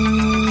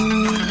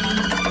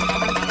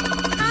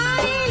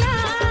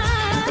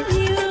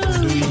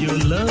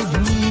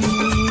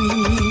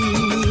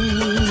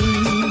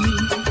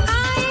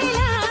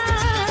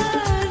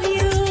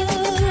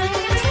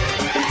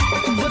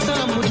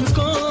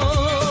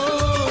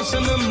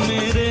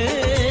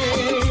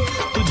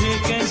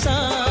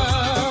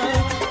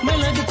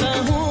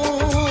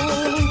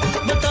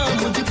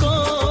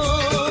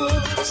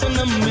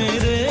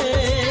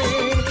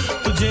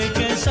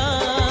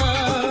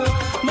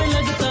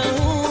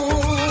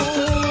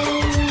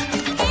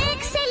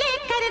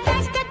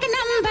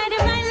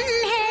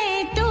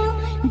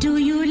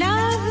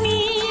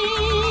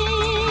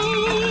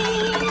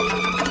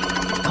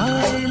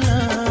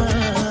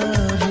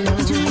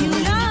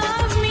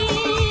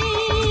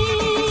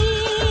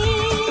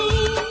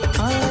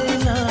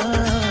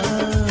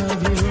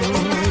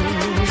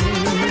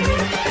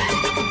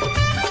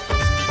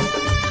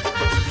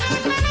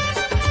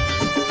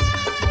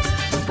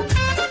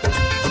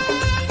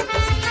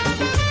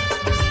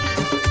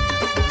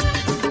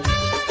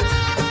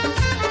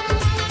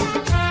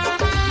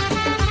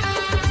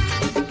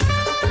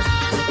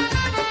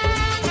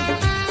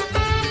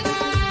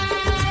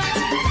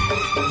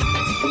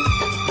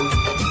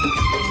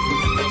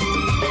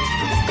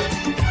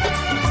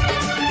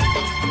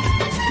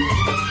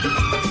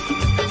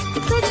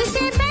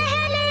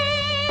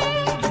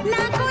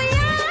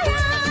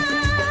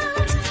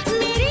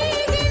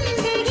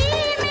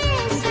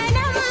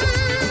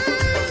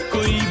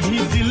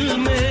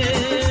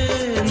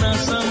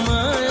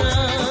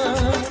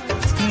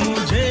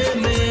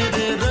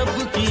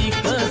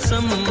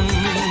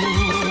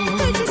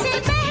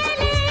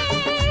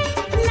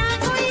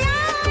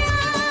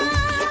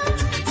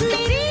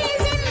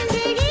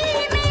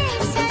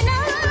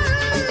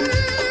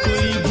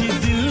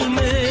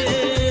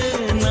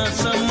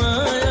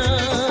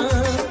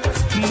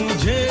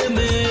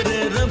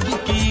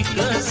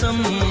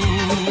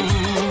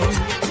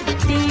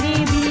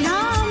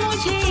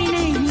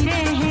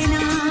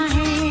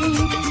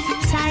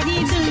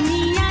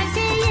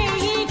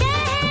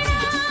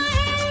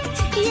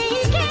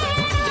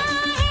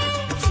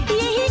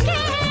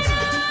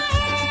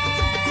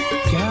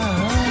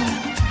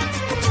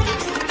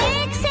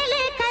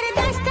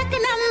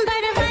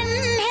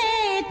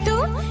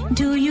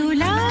Do you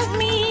love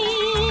me?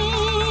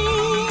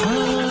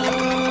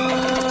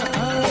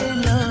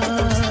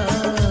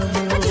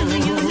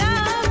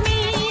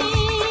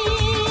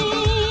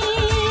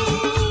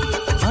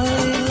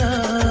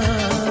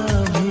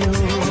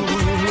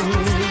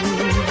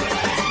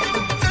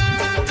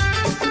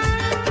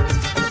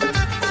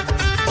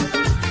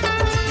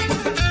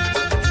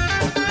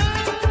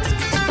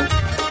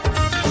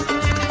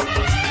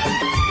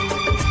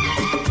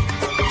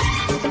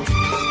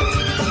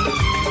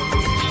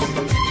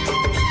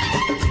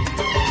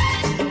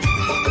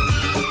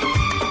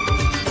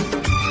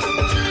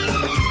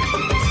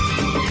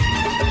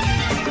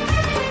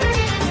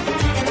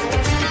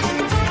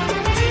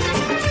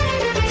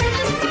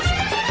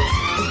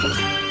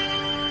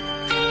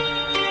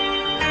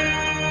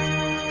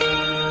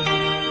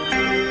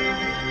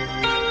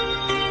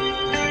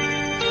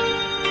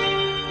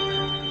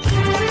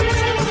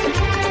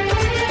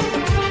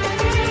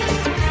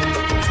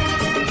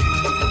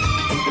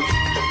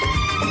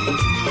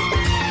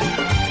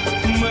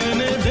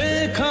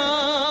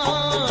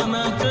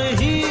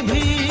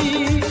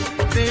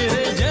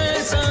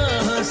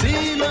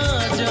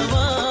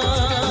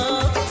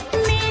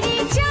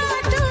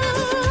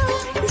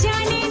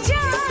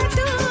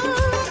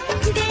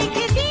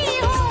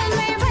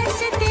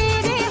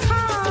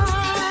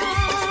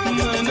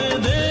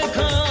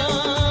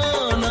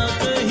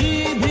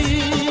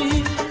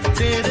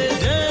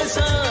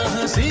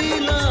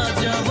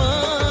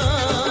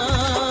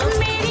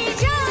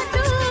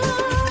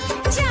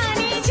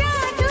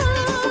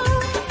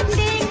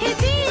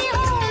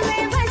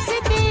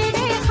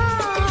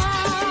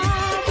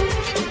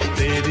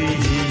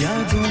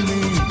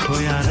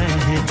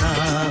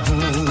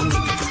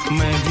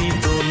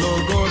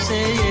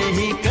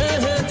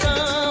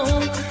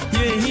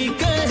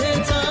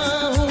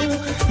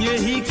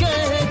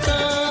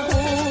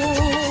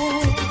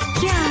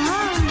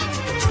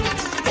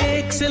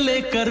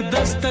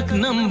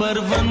 Number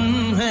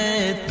 1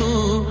 है तू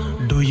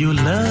डू यू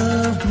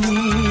लव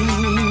मी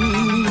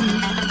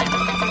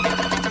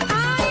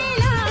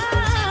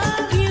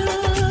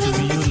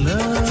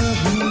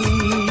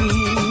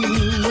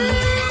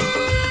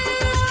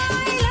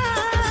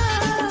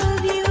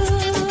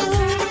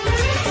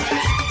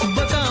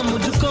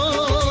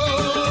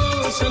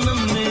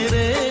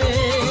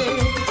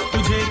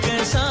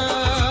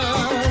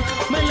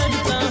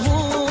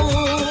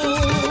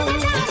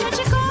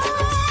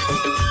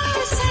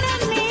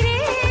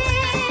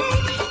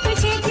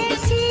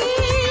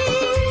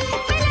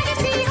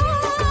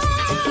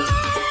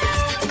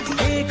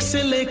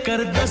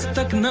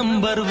तक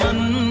नंबर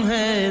 1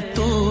 है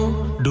तू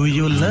डू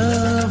यू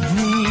लव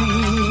मी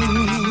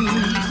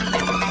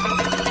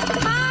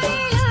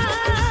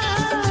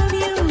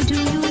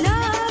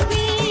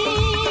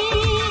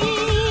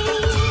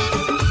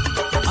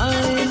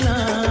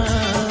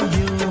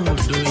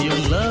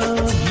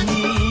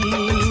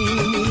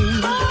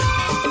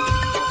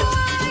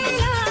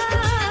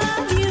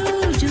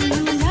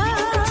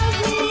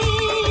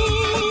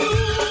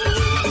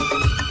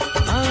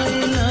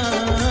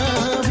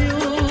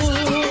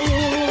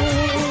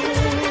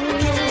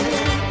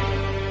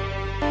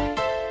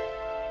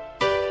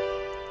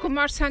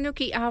सानों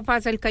की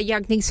आवाज अलका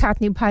याग्निक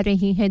साथ निभा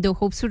रही हैं दो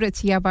खूबसूरत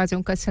सी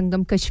आवाजों का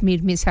संगम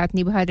कश्मीर में साथ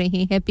निभा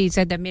रहे हैं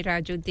पीरज़ादा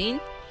मिराजुद्दीन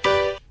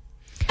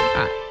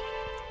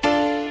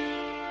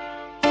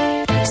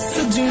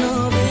सजना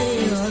वे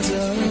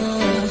आजा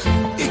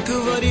एक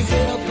बारी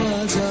फेरा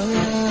पाजा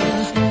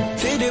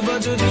तेरे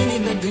बाजू जीनी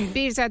लगी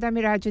पीरज़ादा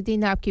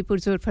मिराजुद्दीन आपकी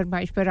पुरजोर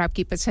फरमाइश पर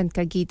आपकी पसंद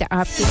का गीत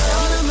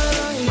आपके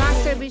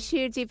मास्टर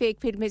बशीर जी एक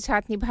फिल्म में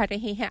साथ निभा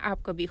रहे हैं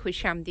आपको भी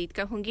खुशामदीद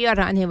कहूंगी और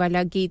आने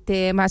वाला गीत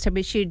मास्टर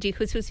बशीर जी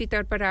खुसूसी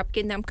तौर पर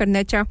आपके नाम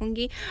करना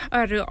चाहूंगी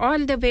और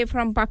all the way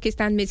from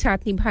Pakistan में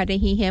साथ निभा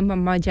रही हैं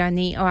मम्मा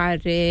जानी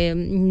और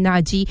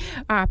नाजी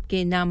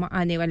आपके नाम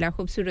आने वाला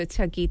खूबसूरत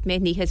सा गीत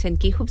मेहंदी हसन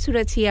की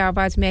खूबसूरत सी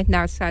आवाज में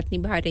नाज साथ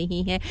निभा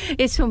रही हैं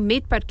इस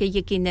उम्मीद पर कि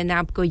यकीनन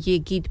आपको ये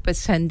गीत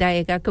पसंद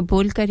आएगा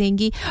कबूल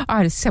करेंगी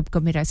और सबको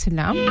मेरा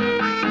सलाम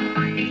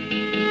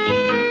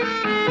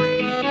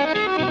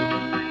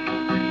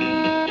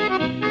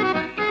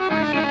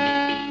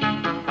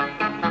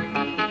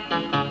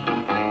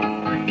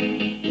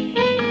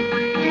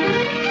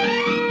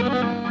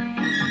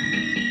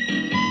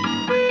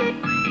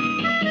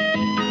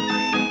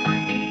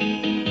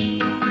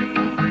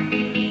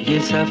ये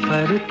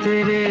सफर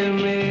तेरे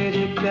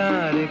मेरे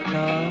प्यार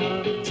का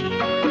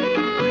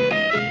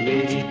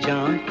मेरी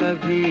जान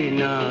कभी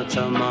ना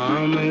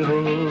तमाम हो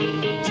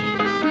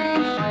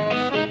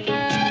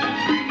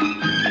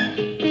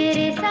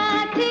तेरे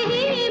साथ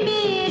ही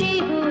मेरी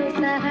हो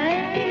सहर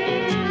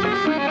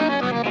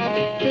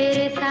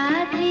तेरे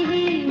साथ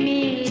ही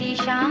मेरी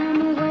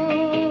शाम हो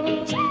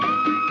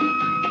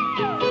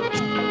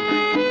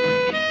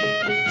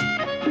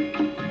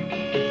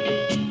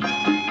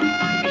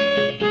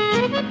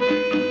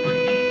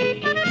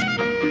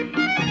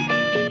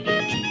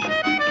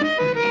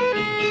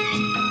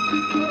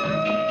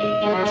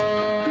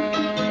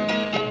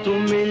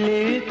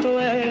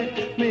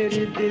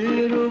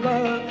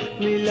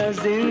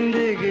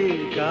जिंदगी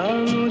का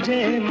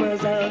मुझे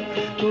मजा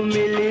तू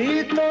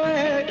मिली तो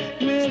है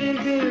मेरी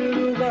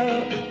दिलरुबा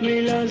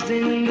मिला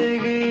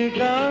जिंदगी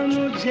का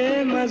मुझे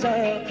मजा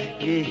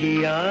यही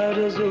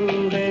आरज़ू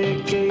है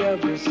कि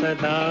अब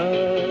सदा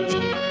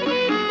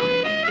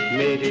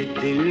मेरे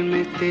दिल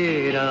में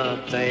तेरा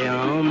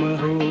क़याम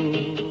हो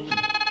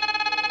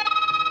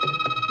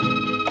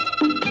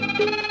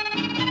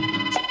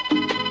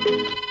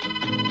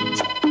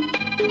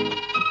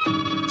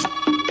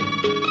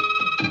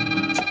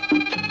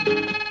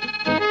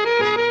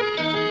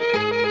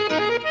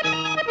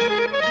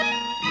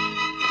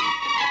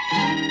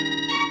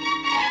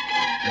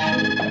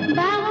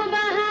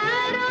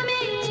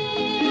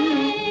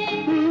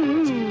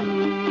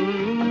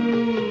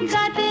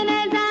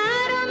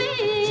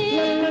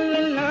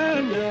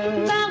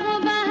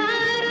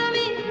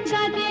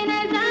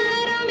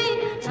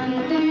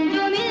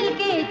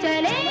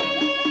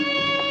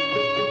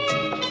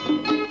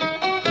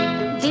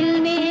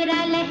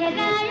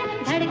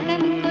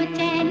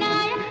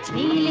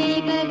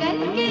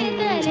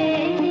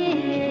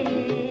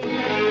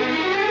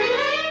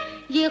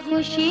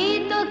खुशी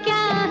तो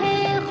क्या है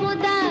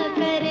खुदा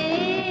करे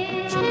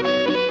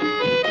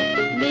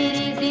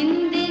मेरी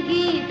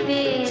जिंदगी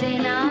तेरे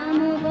नाम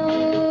हो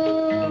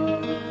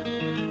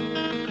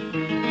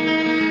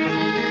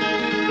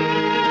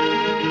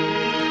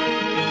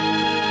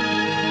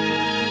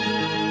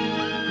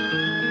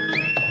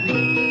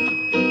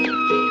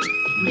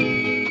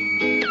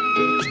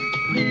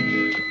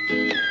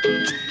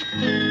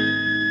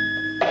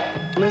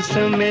मैं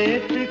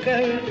समेट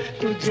कर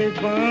तुझे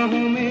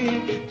बाहों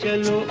में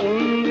चलो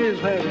उम्र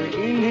भर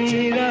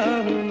इन्हीं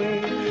राहों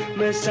में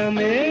मैं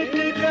समेट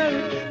कर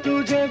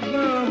तुझे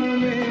बाहों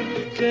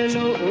में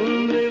चलो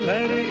उम्र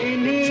भर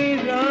इन्हीं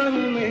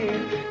राहों में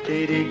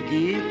तेरे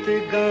गीत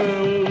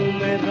गाऊं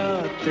मैं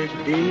रात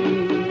दिन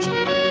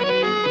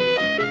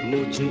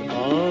मुझे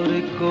और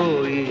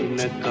कोई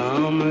न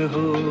काम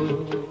हो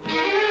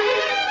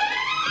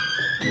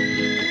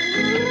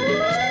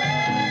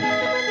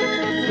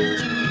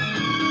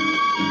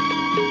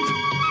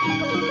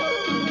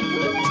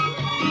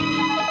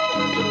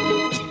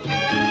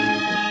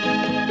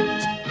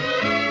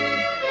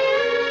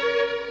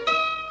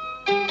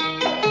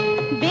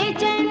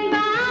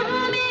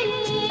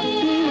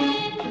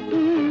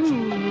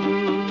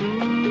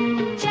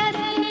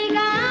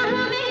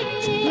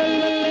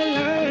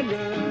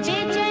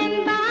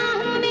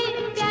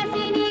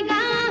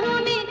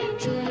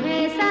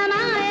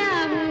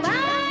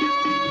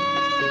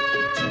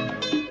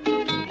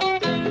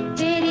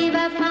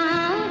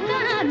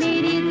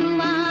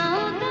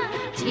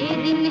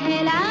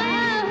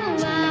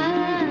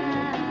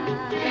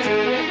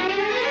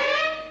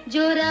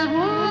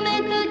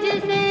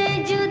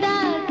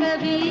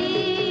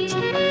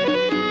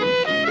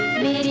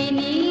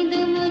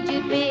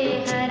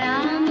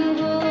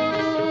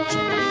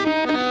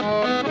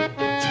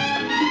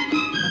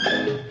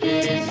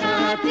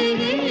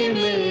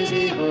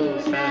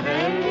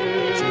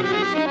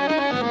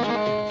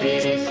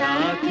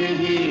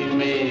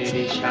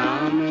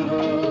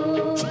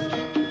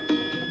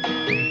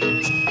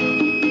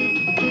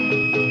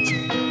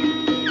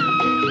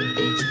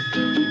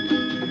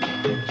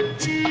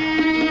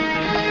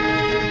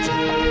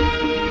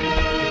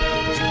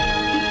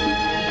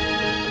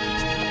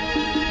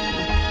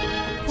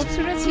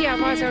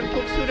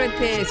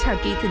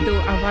गीत दो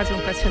आवाज़ों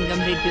का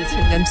संगम रेडियो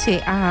संगम से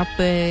आप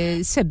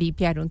सभी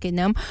प्यारों के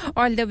नाम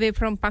all the way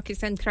from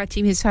Pakistan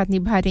Karachi में साथ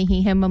निभा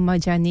रही हैं मम्मा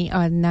जानी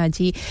और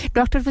नाजी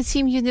डॉक्टर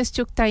वसीम यूनुस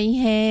चुगताई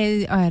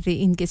हैं और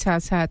इनके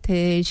साथ-साथ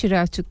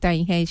शिराज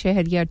चुगताई हैं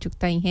शहरियार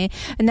चुगताई हैं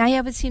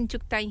नाया वसीम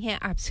चुगताई हैं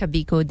आप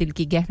सभी को दिल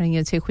की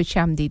गहराइयों से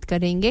खुशामदीद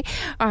करेंगे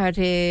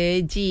और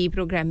जी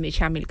प्रोग्राम में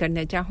शामिल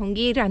करना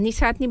चाहूंगी रानी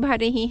साथ निभा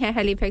रही हैं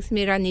हैलिफैक्स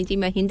में रानी जी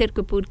महेंद्र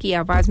कपूर की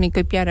आवाज़ में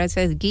कोई प्यारा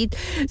सा गीत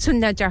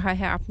सुनना चाहा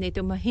है आपने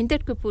तो महेंद्र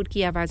कपूर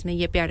की आवाज़ में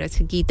ये प्यारा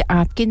सा गीत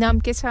आपके नाम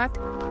के साथ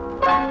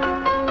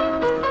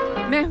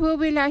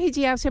महबूब इलाही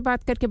जी आपसे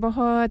बात करके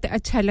बहुत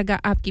अच्छा लगा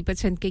आपकी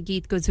पसंद के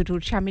गीत को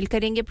जरूर शामिल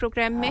करेंगे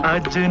प्रोग्राम में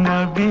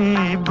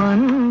अजनबी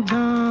बन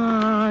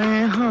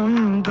जाए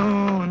हम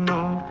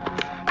दोनों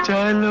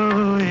चलो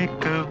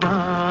एक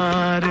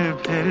बार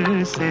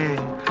फिर से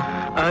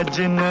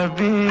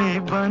अजनबी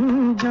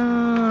बन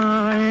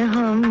जाए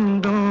हम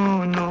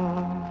दोनों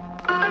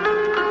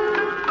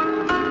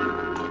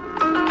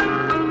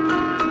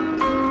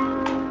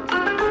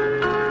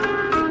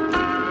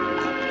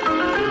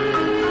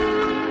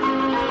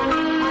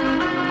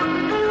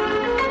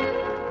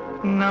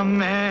न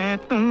मैं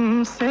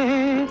तुमसे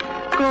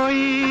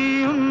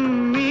कोई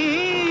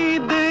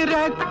उम्मीद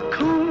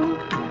रखूं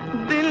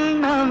दिल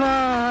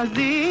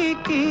नवाज़ी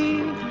की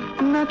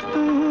न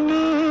तुम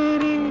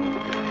मेरी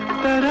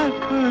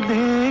तरफ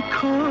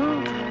देखो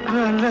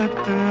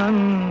गलत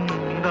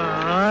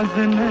अंदाज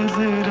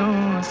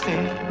नजरों से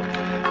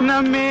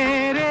न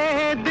मेरे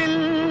दिल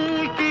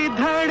की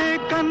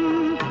धड़कन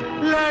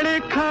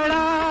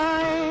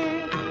लड़खड़ाए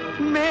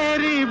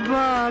मेरी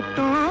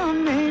बातों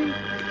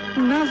में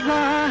न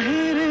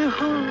जाहिर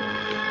हो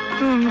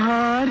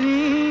तुम्हारी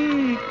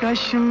गुजरी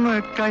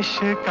कश्मकश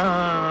का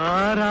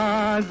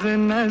राज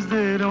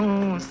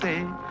नजरों से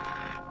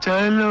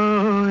चलो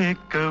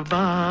एक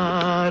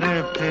बार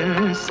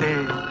फिर से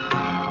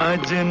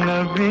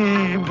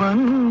अजनबी बन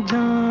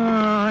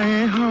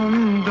जाए हम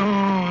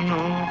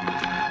दोनों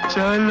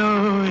चलो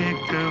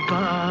एक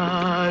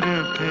बार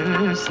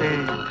फिर से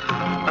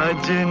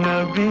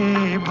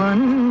अजनबी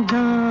बन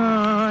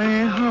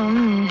जाए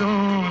हम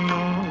दोनों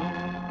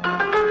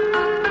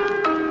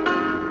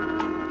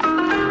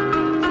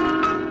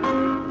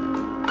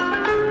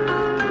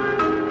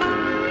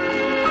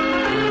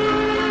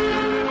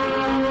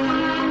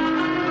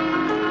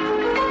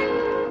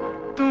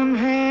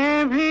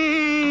तुम्हें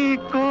भी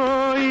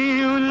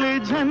कोई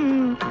उलझन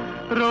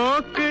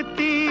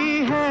रोकती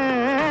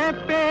है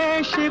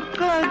पेश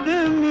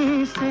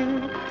कदमी से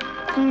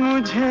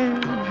मुझे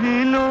भी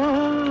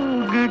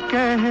लोग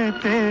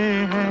कहते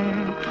हैं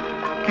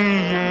कि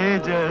ये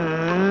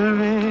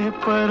जलवे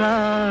पर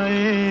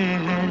आए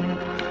हैं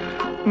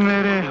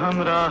मेरे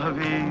हमराह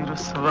भी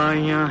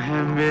रुसवाइयां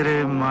हैं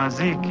मेरे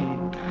माजी की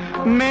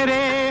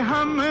मेरे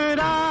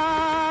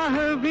हमराह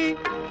भी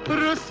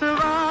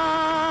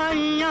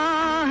रुसवाइयां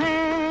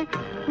हैं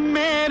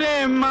मेरे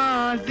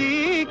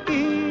माजी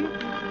की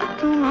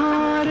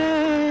तुम्हारे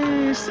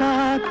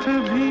साथ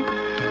भी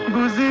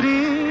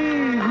गुजरी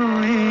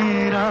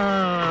हुई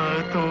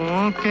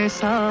रातों के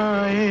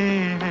साए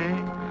हैं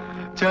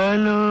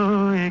चलो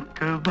एक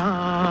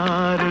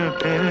बार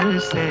फिर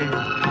से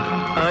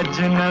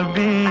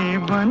अजनबी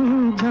बन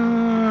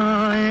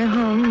जाए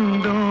हम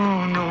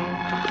दोनों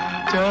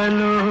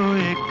चलो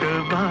एक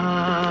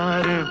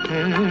बार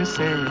फिर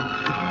से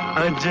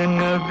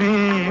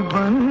अजनबी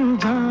बन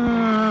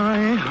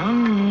जाए हम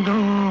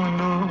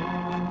दोनों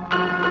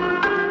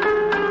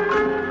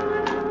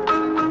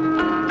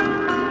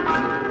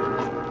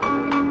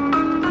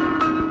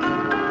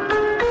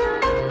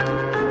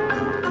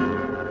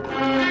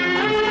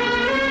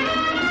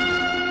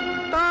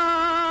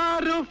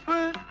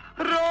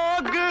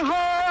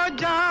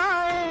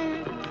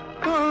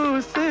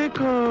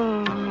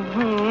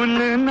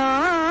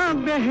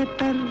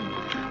बेहतर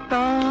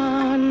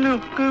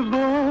ताल्लुक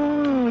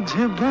बोझ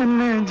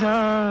बन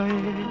जाए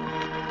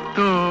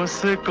तो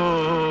उसको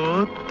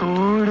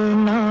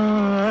तोड़ना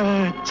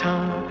अच्छा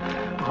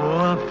वो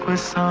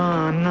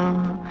अफसाना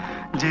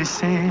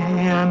जिसे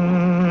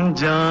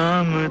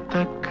अंजाम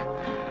तक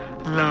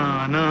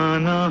लाना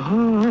न हो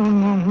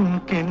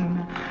मुमकिन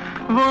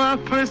वो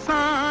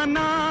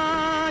अफसाना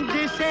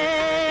जिसे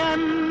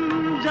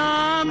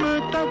अंजाम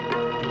तक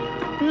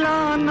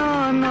लाना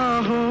न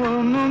हो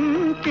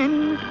मुमकिन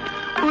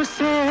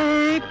उसे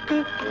एक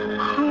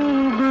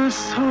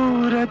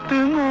खूबसूरत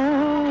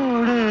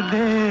मोड़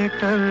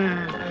देकर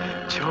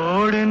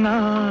छोड़ना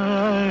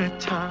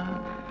अच्छा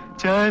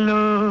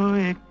चलो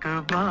एक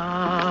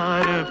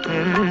बार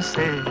फिर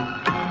से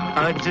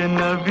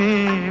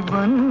अजनबी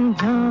बन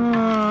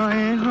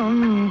जाए हम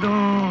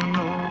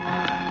दोनों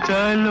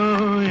चलो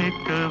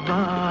एक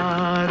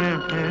बार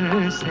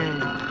फिर से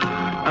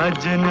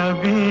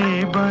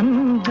अजनबी बन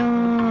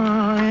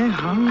जाए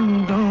हम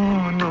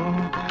दोनों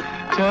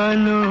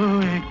चलो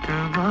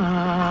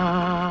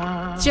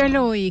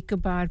एक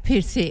बार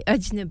फिर से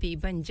अजनबी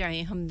बन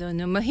जाएं हम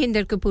दोनों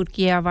महेंद्र कपूर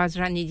की आवाज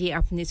रानी जी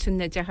आपने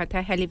सुनना चाहा था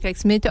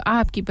हैलिफैक्स में तो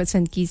आपकी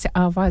पसंद की इस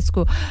आवाज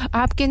को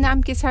आपके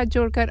नाम के साथ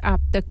जोड़कर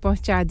आप तक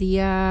पहुंचा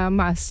दिया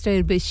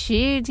मास्टर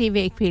बशीर जी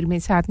वे एक फिल्म में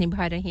साथ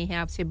निभा रहे हैं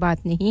आपसे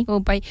बात नहीं हो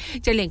पाई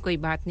चलें कोई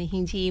बात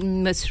नहीं जी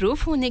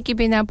मसरूफ होने की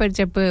बिना पर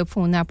जब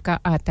फोन आपका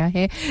आता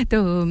है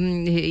तो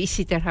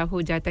इसी तरह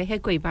हो जाता है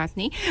कोई बात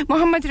नहीं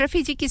मोहम्मद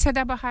रफी जी की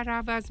सदाबहार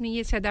आवाज में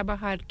ये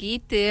सदाबहार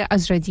गीत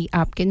अजरा जी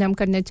आपके नाम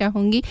करना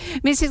चाहूंगी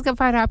मिसेस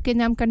गफार आपके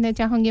नाम करना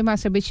चाहूंगी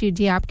मास्टर बशीर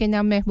जी आपके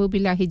नाम महबूब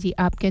इलाही जी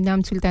आपके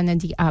नाम सुल्ताना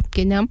जी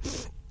आपके नाम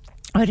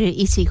और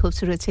इसी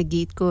खूबसूरत से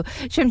गीत को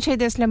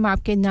शमशेद असलम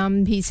आपके नाम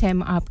भी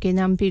सैम आपके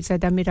नाम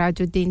पीरज़ादा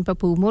मिराजुद्दीन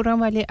पप्पू मोरा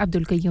वाले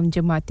अब्दुल कय्यूम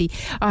जमाती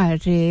और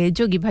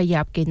जोगी भाई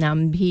आपके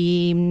नाम भी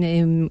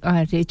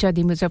और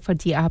चौधरी मुजफ्फर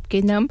जी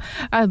आपके नाम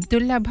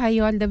अब्दुल्ला भाई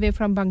all the way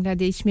from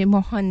Bangladesh में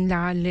मोहन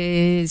लाल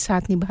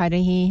साथ निभा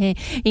रहे हैं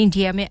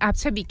इंडिया में आप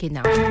सभी के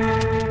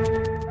नाम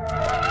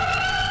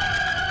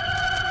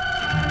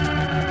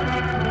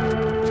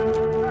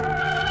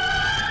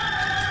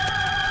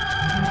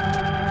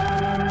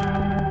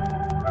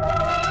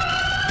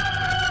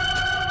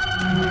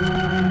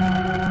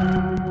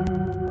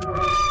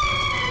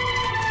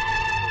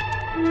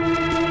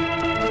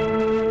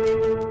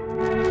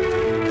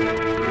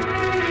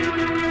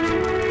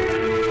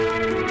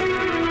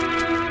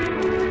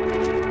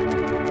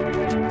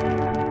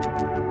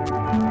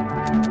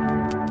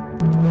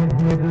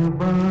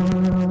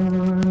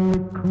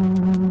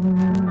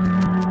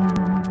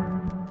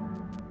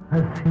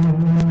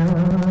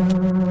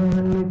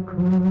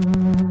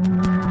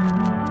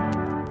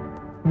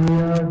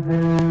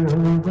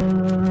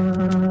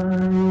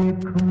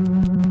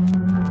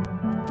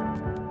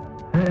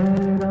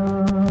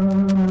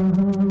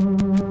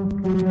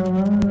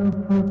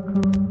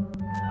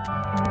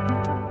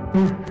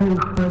इस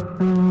खत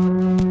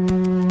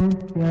में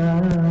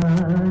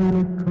क्या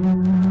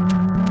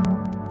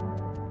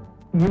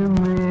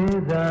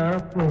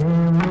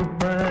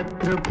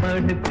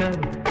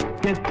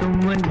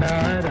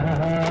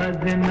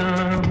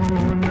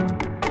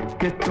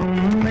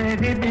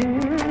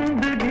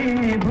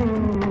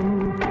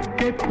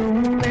तुम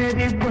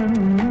मेरी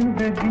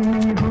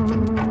बंदगी हो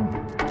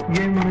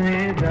ये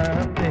मेरा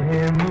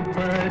प्रेम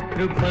पत्र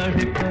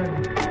पढ़कर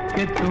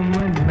कि तुम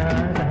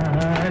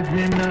नाराज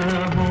ना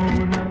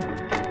होना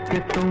कि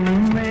तुम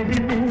मेरी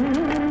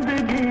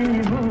जिंदगी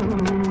हो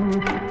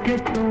कि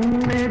तुम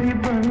मेरी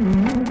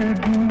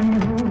बंदगी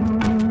हो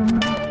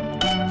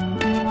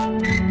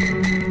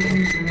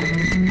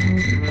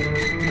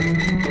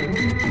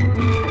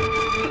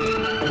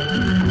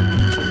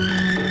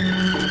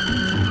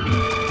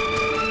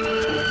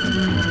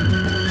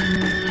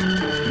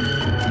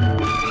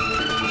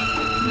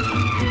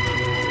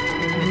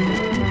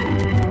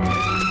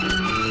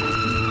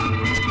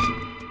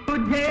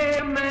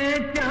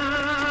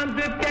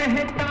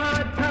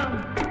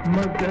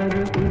मगर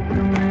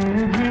उसमें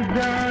भी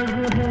दाग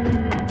है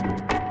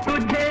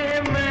तुझे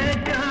मैं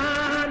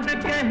चांद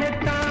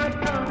कहता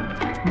था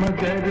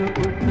मगर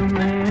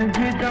उसमें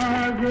भी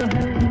दाग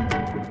है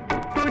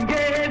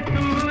तुझे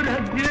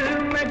सूरज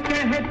मैं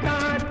कहता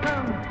था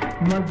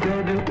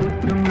मगर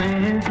उसमें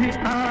भी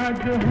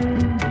आग है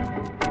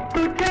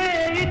तुझे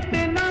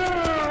इतना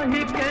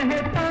ही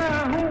कहता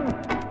हूँ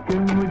कि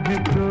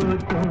मुझको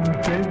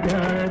तुमसे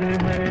प्यार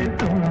है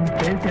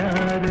तुमसे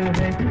प्यार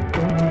है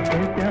तुमसे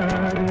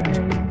प्यार है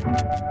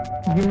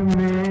ये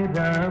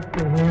मेरा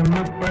प्रेम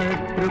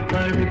पत्र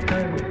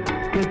पढ़कर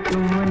कि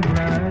तुम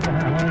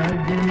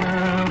नाराज ना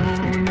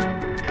होना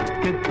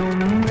कि तुम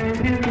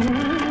मेरी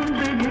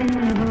जिंदगी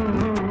हो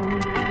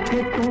कि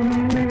तुम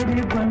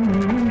मेरी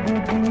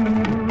बंदगी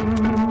हो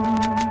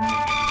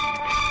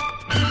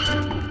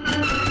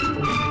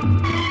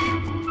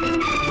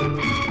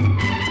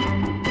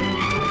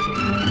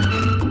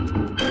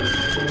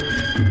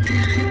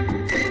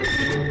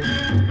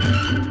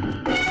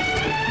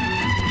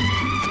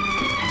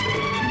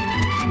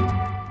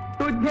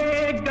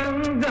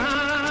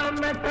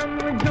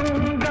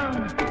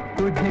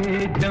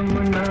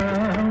जमुना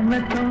मैं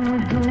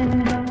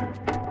समझूंगा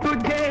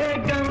तुझे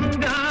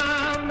गंगा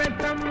मैं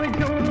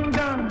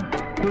समझूंगा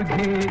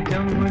तुझे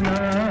जमुना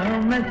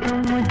मैं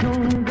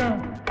समझूंगा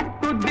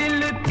तू दिल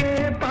के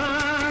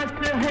पास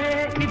है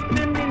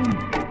इतनी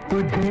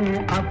तुझे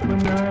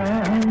अपना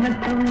मैं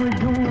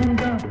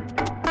समझूंगा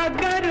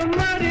अगर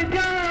मर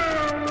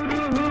जाऊं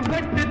रूह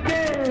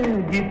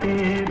भटकेगी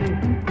तेरे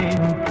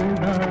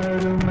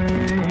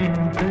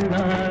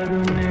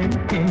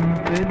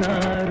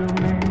इंतजार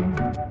में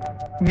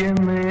ये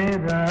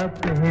मेरा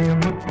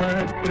प्रेम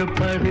पत्र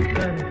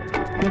पढ़कर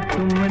कि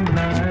तुम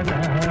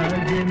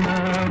नाराज ना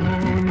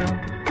होना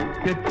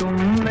कि तुम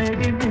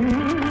मेरी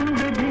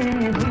जिंदगी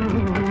हो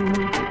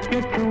कि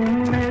तुम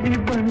मेरी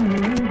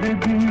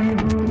बंदगी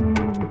हो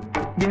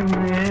ये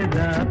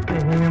मेरा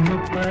प्रेम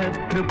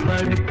पत्र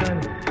पढ़कर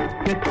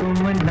कि तुम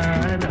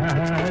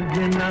नाराज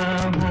ना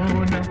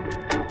होना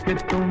कि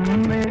तुम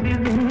मेरी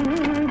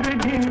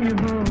जिंदगी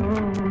हो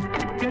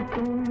कि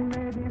तुम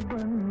मेरी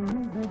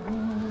बंदगी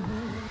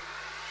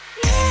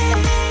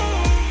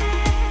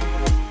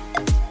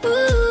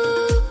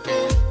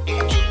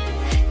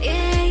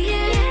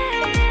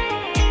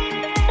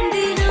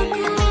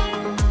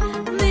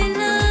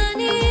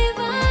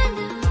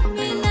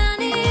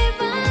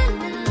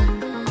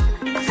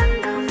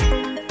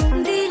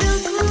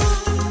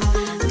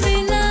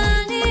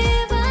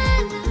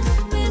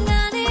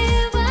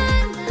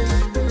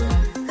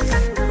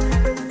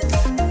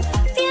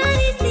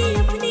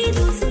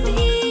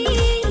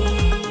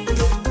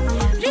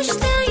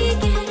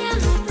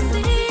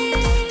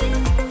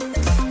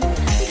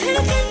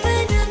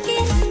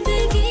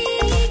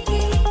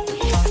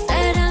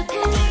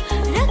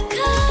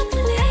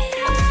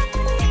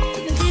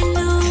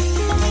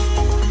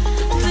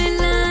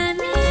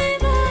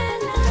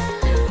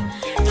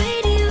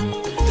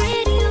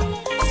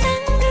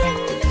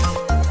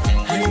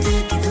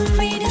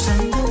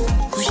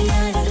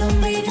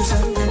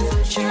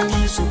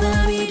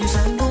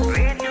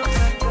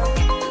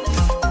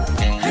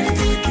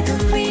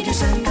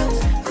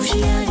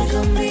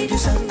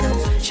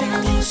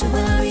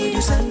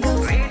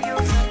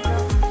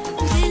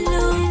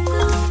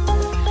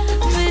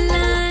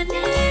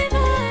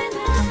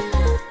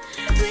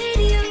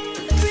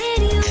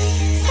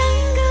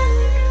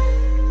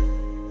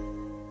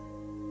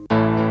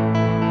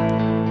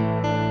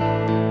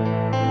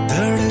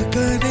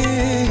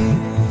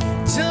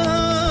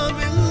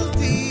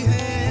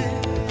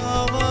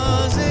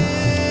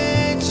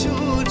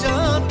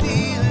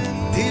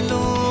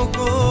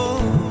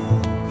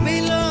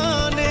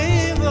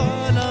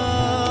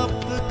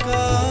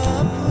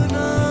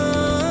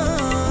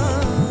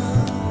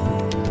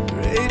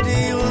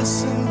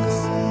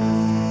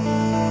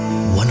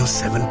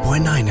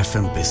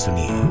FM पे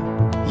सुनिए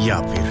या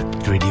फिर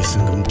रेडियो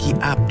संगम की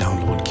ऐप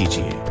डाउनलोड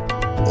कीजिए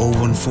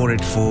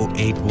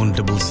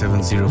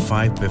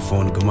 01484817705 पे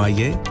फोन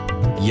घुमाइए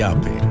या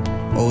फिर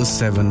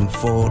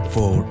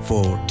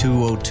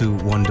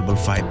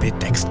 07444202155 पे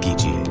टेक्स्ट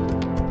कीजिए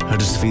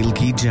हडर्सफील्ड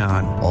की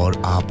जान और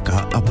आपका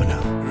अपना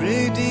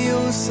रेडियो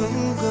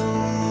संगम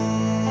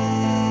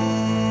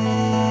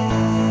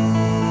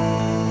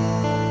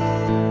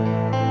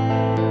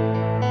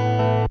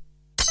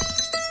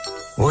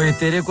ओए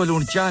तेरे को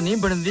लूण चा नहीं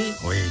बनदी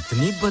ओए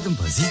इतनी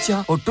बदमजी चा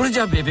और टुर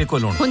जा बेबे को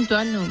लूण हुन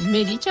ਤੁਹਾਨੂੰ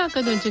ਮੇਰੀ ਚਾਹ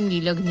ਕਦੋਂ ਚੰਗੀ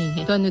ਲੱਗਣੀ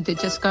ਹੈ ਤੁਹਾਨੂੰ ਤੇ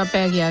ਚਸਕਾ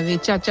ਪੈ ਗਿਆ ਵੇ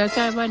ਚਾਚਾ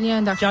ਚਾय ਵਾਲਿਆਂ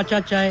ਦਾ Chacha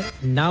Chai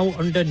now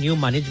under new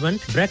management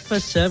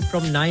breakfast served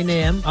from 9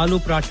 am aloo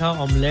paratha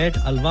omelette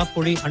alwa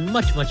puri and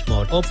much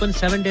more open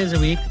 7 days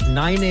a week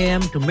 9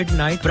 am to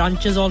midnight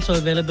branches also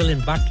available in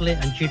Batley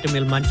and Cheetham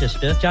Hill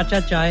Manchester Chacha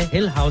Chai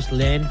Hill House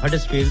Lane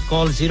Huddersfield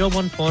call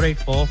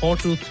 01484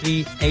 423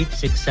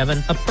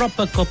 867 a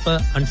proper cuppa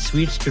and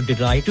sweets to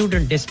delight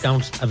student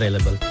discounts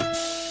available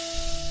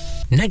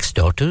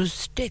next door to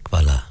steak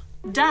wala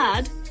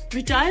Dad,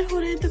 retire हो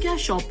रहे हैं तो क्या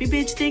shop भी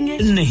बेच देंगे?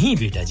 नहीं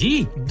बेटा जी,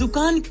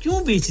 दुकान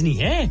क्यों बेचनी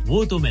है? वो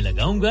तो मैं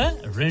लगाऊंगा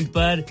रेंट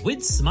पर with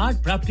smart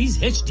properties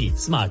HD.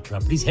 Smart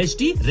properties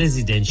HD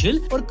residential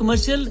और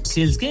कमर्शियल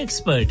सेल्स के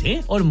एक्सपर्ट हैं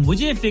और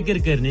मुझे फिक्र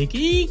करने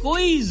की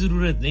कोई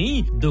जरूरत नहीं।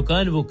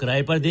 दुकान वो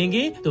किराए पर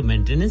देंगे तो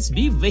मेंटेनेंस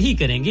भी वही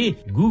करेंगे।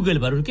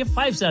 गूगल पर उनके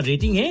 5 स्टार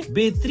रेटिंग है,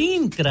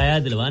 बेहतरीन किराया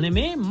दिलवाने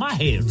में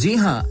माहिर। जी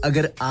हां,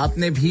 अगर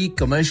आपने भी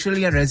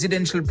कमर्शियल या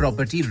रेजिडेंशियल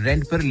प्रॉपर्टी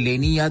रेंट पर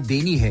लेनी या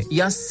देनी है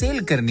या सेल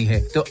करनी है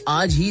तो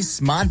आज ही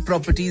स्मार्ट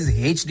प्रॉपर्टीज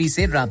एचडी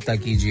से राब्ता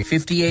कीजिए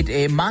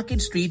 58A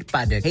Market Street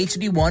Paddock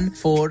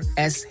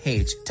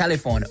HD14SH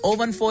telephone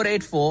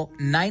 01484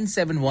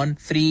 971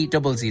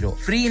 300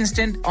 free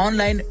instant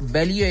online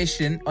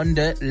valuation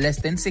under less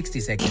than 60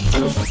 seconds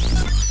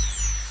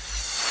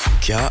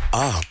क्या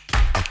आप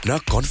अपना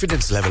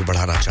कॉन्फिडेंस लेवल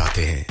बढ़ाना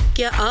चाहते हैं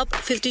क्या आप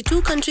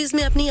 52 कंट्रीज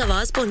में अपनी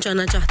आवाज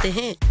पहुंचाना चाहते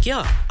हैं क्या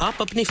आप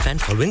अपनी फैन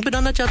फॉलोइंग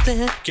बनाना चाहते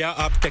हैं क्या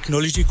आप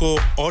टेक्नोलॉजी को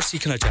और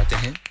सीखना चाहते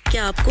हैं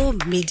क्या आपको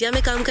मीडिया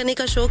में काम करने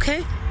का शौक है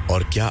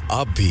और क्या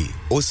आप भी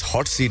उस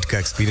हॉट सीट का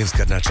एक्सपीरियंस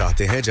करना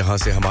चाहते हैं जहां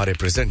से हमारे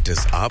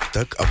प्रेजेंटर्स आप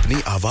तक अपनी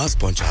आवाज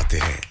पहुंचाते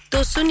हैं तो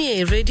सुनिए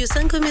radio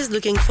Sangam is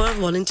looking for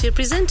volunteer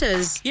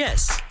presenters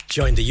yes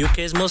join the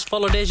UK's most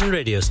followed Asian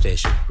radio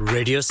station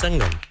Radio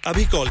Sangam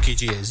अभी कॉल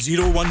कीजिए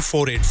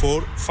 01484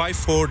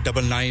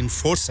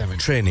 549947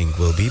 training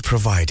will be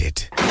provided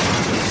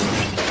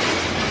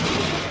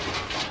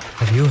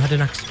Have you had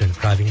an accident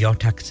driving your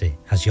taxi?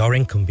 Has your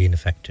income been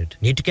affected?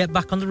 Need to get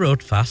back on the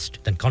road fast?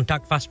 Then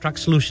contact Fast Track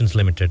Solutions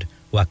Limited,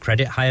 who are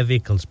credit hire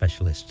vehicle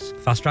specialists.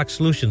 Fast Track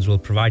Solutions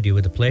will provide you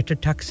with a plated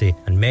taxi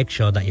and make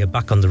sure that you're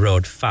back on the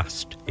road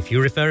fast. If you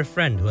refer a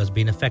friend who has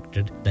been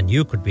affected, then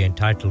you could be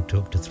entitled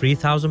to up to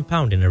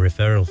 £3,000 in a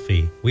referral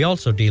fee. We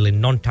also deal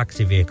in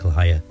non-taxi vehicle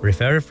hire.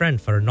 Refer a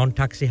friend for a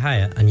non-taxi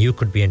hire and you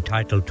could be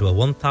entitled to a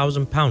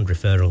 £1,000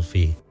 referral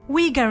fee.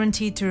 We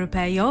guarantee to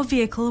repair your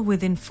vehicle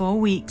within 4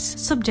 weeks,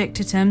 subject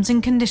to terms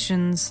and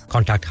conditions.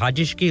 Contact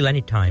Haji Shkil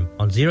anytime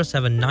on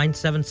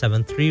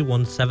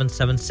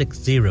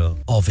 07977317760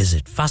 or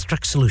visit Fast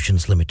Track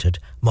Solutions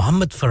Limited,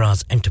 Mohammed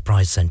Faraz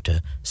Enterprise Centre,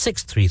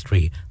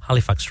 633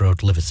 Halifax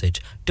Road,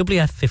 Liversedge,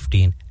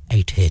 WF15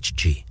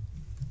 8HG.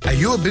 Are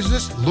you a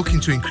business looking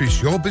to increase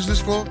your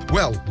business flow?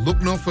 Well, look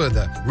no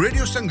further.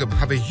 Radio Sangam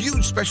have a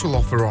huge special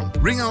offer on.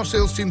 Ring our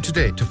sales team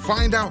today to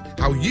find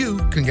out how you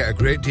can get a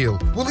great deal.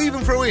 We'll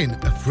even throw in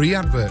a free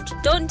advert.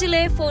 Don't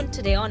delay, phone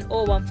today on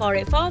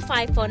 01484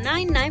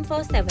 549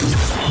 947.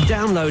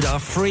 Download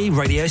our free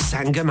Radio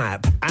Sangam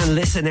app and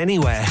listen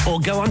anywhere or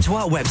go onto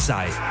our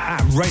website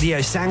at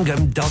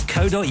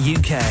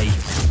radiosangam.co.uk.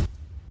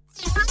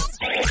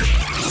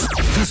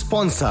 To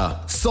sponsor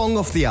Song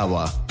of the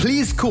Hour,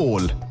 please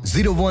call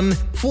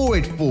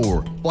 01484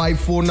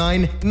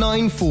 549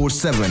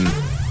 947.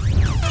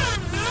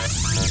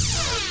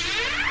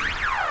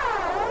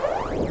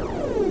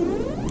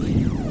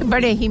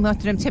 बड़े ही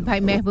मोहतरम से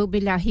भाई महबूब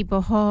इलाही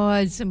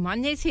बहुत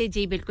ज़माने से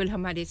जी बिल्कुल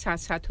हमारे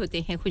साथ होते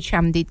हैं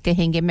खुशामदीद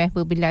कहेंगे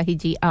महबूब इलाही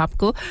जी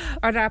आपको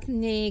और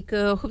आपने एक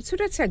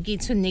खूबसूरत सा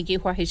गीत सुनने की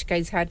ख्वाहिश का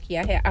इजहार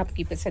किया है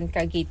आपकी पसंद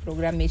का गीत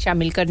प्रोग्राम में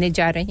शामिल करने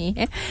जा रहे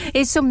हैं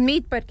इस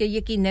उम्मीद पर कि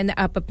यकीनन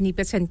आप अपनी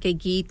पसंद के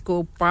गीत को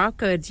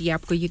पाकर जी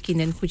आपको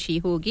यकीनन खुशी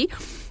होगी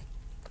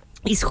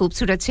इस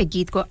खूबसूरत से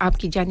गीत को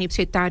आपकी जानिब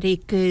से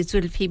तारिक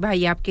जुल्फी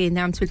भाई आपके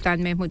नाम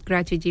सुल्तान महमूद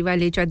कराची जी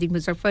वाले चौधरी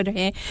मुजफ्फर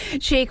हैं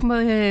शेख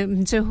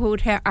ज़हूर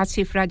है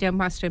आसिफ राजा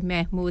मास्टर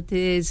महमूद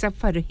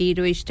जफर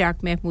हीरो इश्तियाक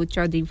महमूद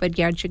चौधरी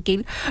फरियाद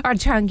शकील और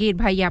जहांगीर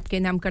भाई आपके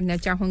नाम करना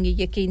चाहूंगी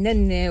यकीनन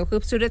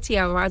खूबसूरत सी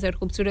आवाज और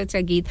खूबसूरत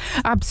सा गीत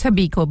आप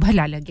सभी को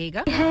भला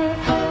लगेगा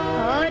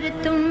और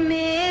तुम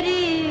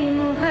मेरी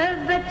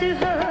मोहब्बत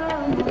हो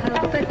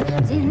मोहब्बत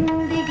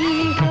जिंदगी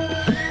है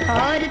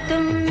और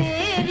तुम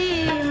मेरी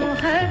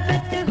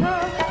मोहब्बत हो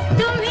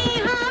तुम ही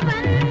हो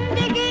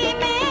बंदगी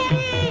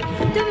मेरी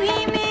तुम ही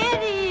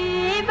मेरी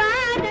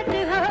इबादत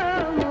हो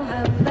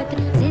मोहब्बत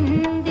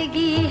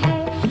जिंदगी है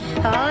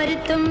और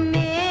तुम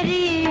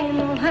मेरी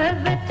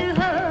मोहब्बत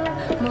हो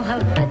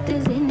मोहब्बत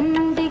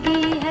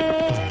जिंदगी है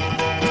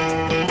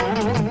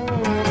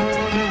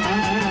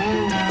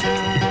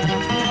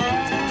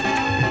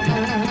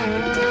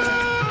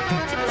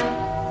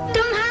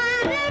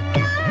तुम्हारे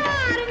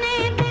प्यार ने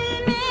दिल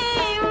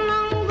में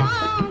उमंग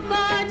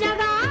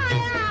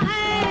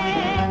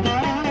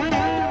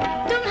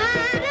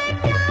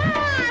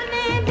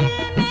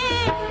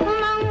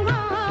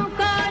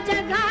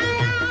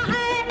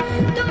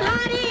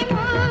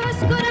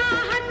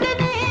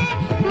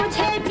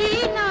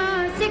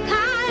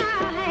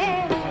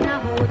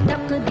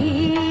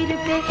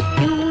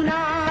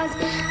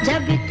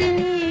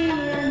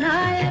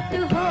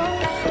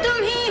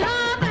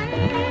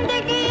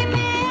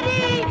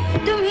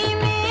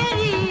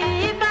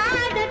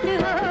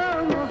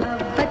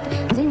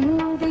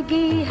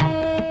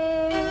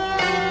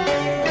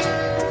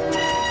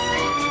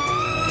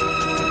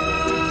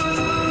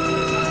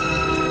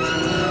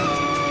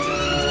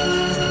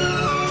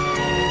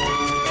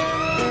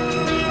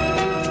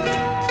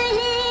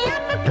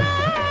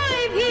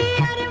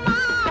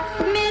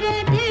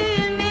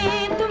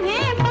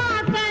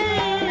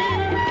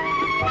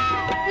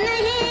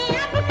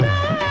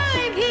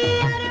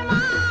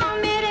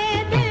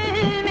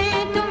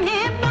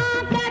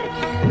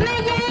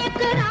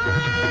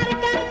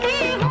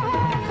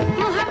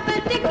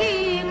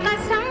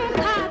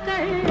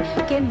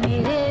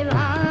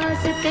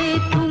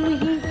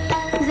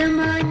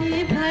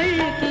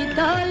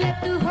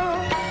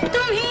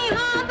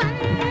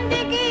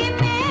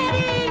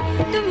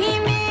तुम ही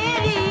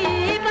मेरी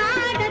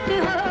इबादत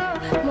हो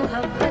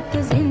मोहब्बत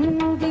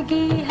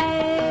जिंदगी है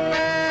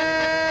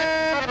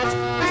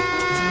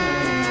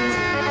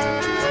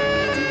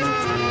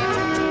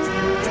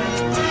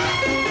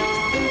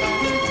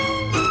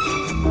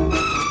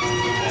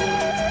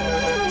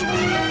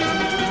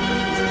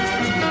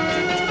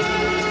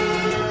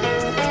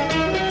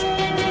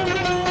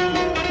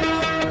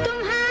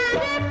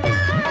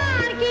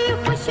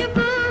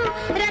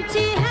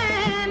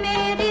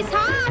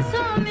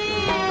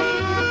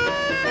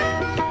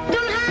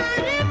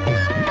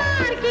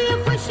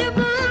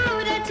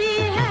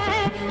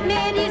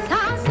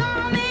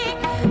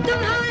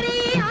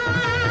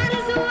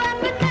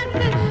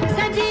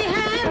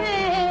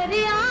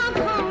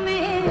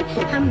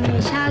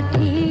हमेशा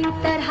की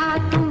तरह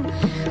तुम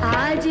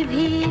आज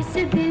भी इस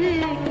दिल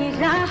की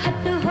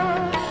राहत हो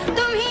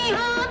तुम ही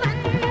हो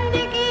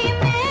बंदगी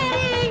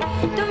मेरी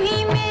तुम ही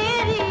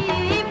मेरी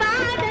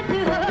इबादत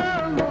हो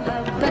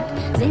मोहब्बत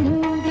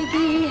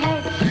जिंदगी है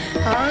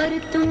और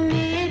तुम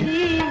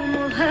मेरी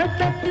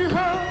मोहब्बत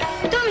हो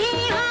तुम ही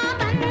हो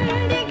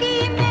बंदगी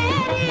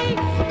मेरी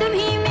तुम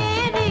ही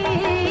मेरी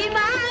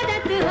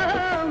इबादत हो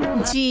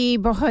जी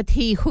बहुत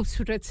ही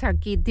खूबसूरत सा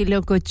गीत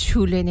दिलों को छू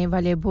लेने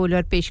वाले बोल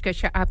और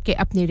पेशकश आपके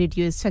अपने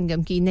रेडियो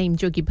संगम की नईम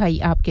जोगी भाई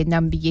आपके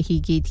नाम भी यही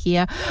गीत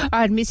किया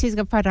और मिसेस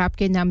गफ्फार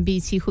आपके नाम भी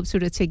इसी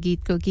खूबसूरत से गीत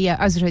को किया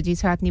अजरा जी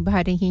साथ निभा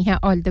रही हैं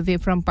all the way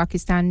from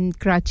Pakistan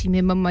Karachi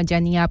में मम्मा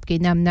जानी आपके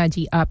नाम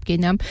नाजी आपके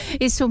नाम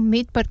इस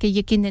उम्मीद पर कि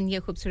यकीनन ये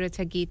खूबसूरत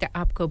सा गीत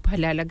आपको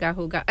भला लगा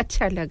होगा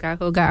अच्छा लगा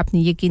होगा आपने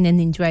यकीनन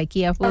एंजॉय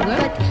किया होगा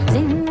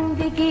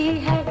जिंदगी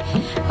है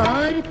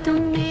और तुम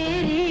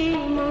मेरी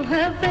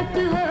मोहब्बत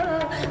हो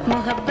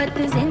मोहब्बत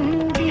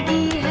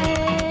जिंदगी है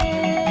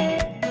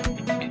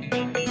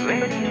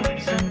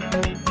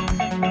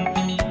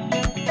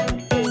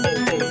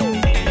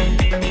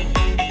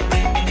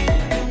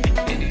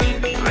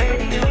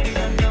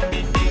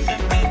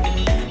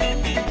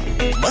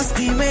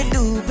मस्ती में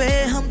डूबे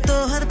हम तो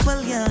हर पल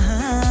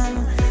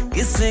यहाँ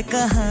किस्से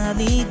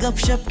कहानी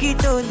गपशप की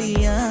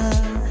टोलियाँ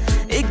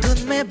एक धुन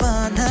में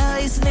बांधा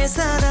इसने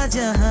सारा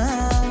जहां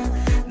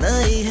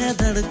नई है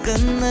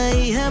धड़कन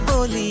नई है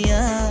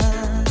बोलियां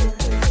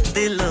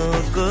दिलों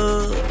को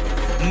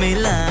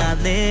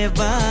मिलाने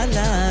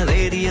वाला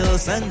रेडियो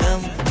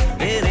संगम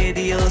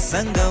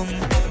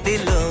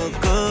दिलों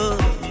को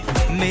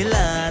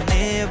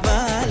मिलाने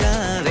वाला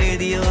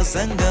रेडियो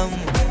संगम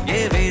ये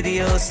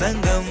रेडियो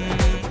संगम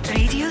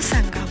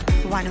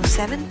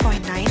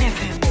 107.9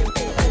 FM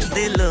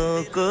दिलों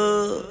को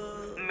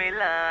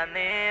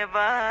मिलाने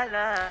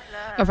वाला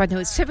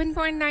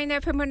 107.9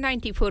 FM और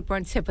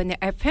 94.7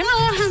 FM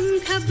हम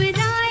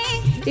घबराए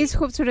इस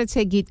खूबसूरत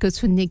से गीत को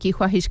सुनने की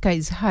ख्वाहिश का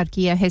इजहार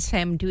किया है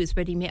सैम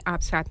ड्यूसबरी में आप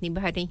साथ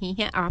निभा रही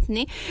हैं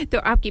आपने तो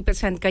आपकी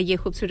पसंद का ये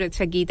खूबसूरत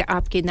सा गीत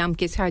आपके नाम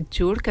के साथ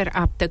जोड़कर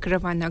आप तक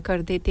रवाना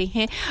कर देते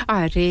हैं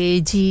और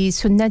जी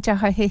सुनना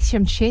चाहा है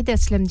शमशेद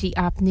असलम जी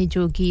आपने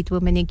जो गीत वो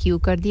मैंने क्यू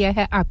कर दिया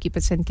है आपकी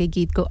पसंद के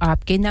गीत को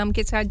आपके नाम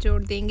के साथ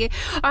जोड़ देंगे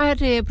और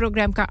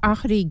प्रोग्राम का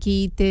आखिरी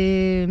गीत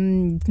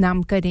नाम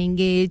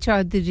करेंगे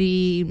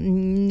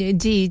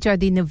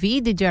चौधरी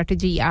नवीद जट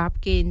जी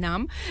आपके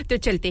नाम तो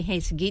चलते हैं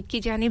इस गीत की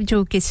जानिब जो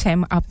कि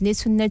सैम आपने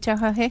सुनना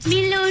चाहा है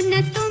मिलो न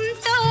तुम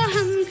तो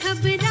हम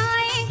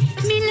घबराए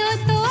मिलो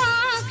तो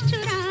आँख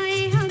चुराए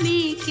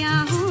हमें क्या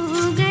हो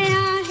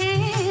गया है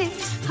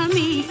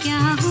हमें क्या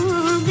हो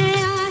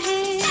गया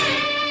है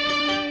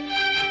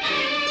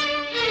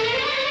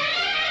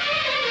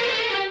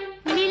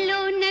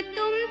मिलो न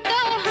तुम तो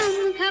हम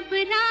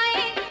घबराए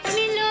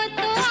मिलो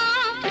तो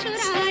आँख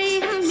चुराए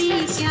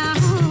हमें क्या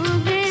हो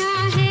गया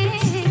है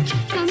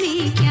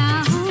हमें क्या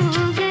हो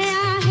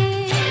गया है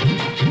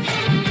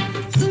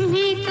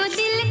तुम्हीं को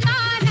दिल का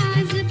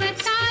राज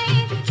बताए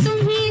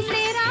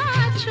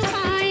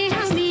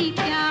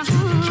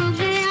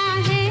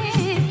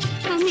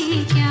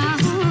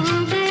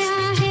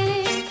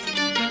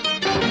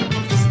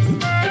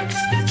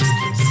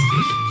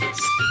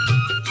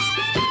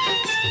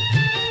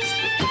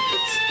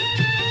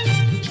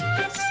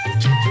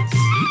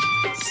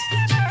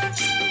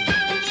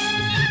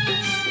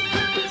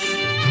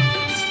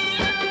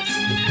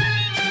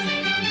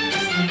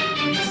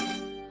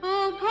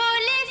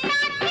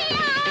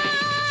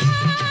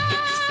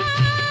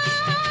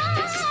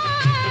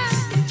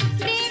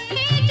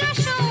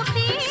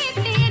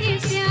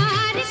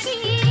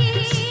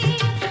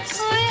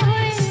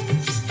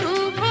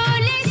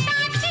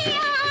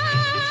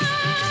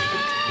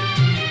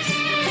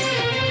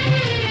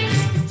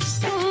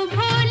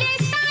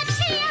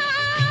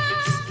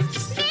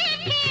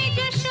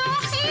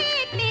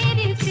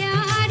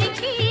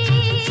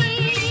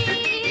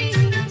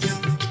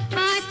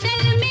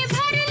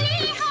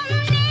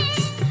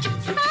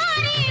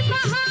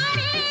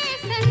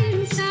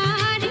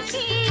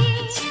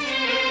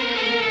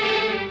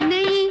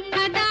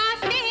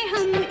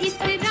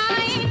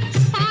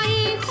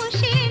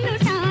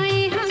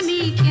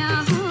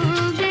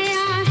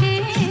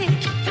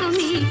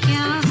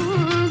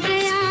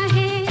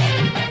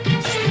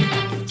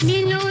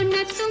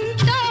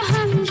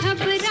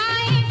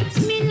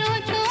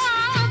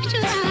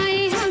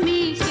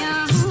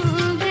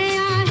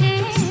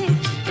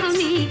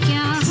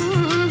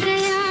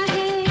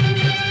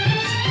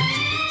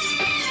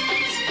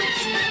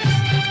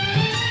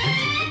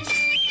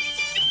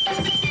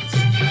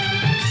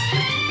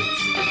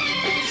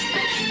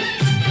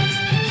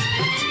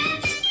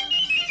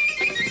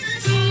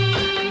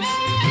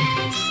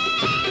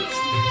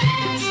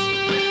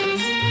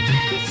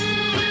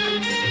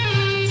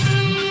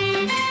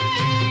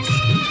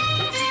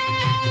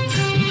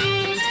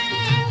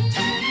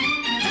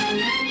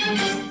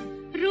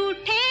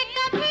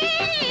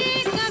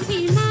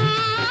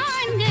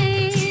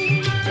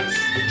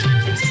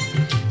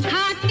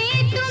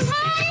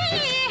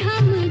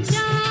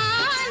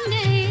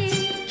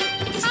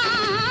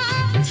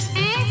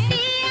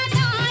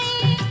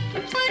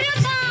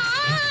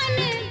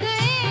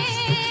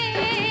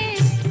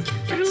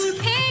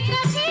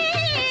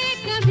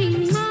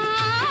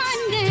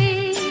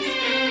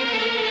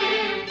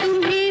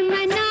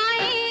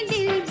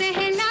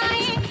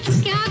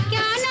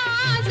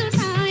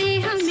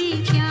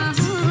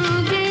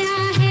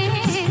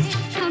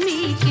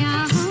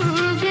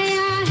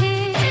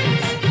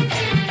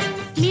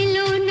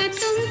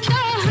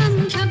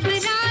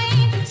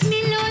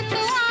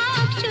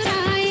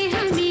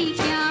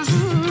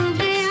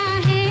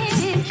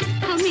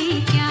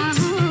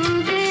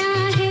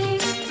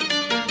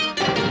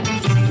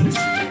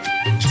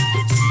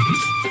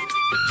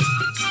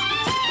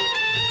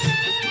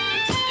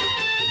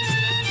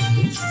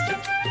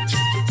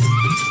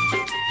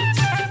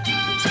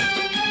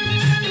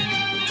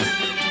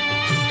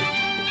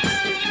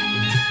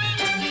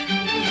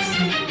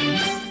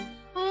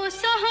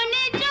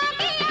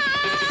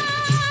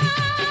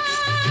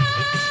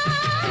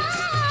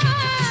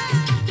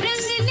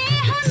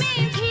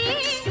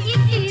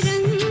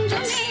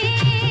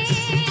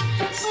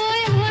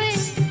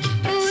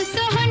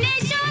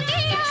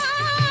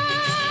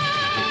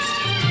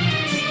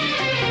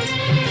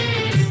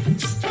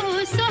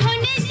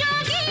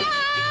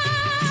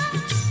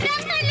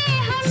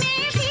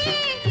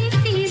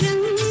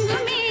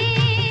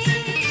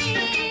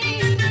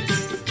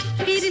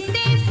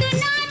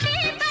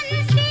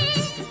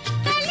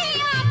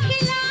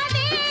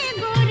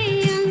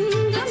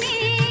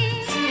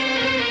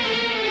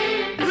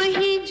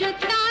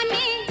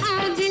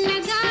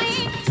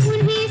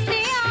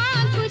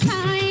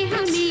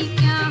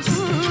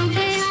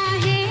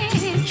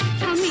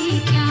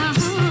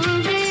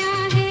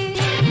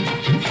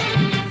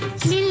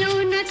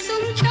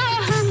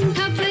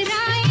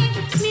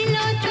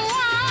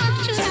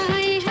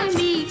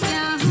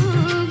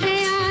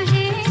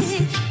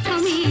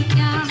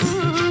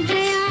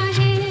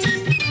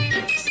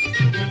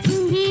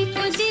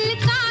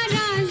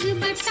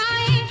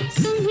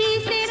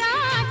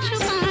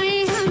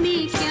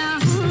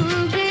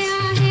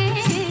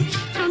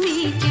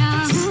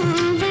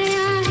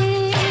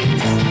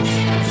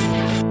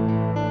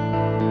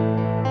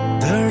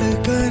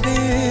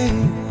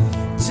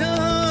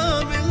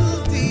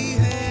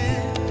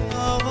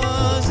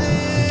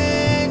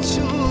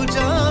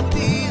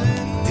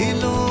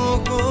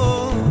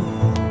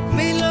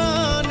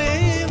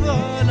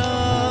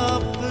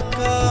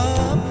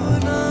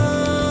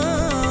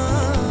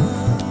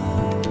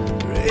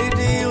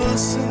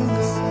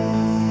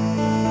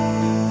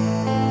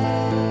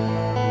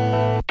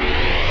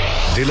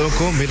दिलों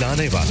को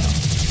मिलाने वाला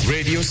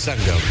रेडियो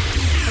संगम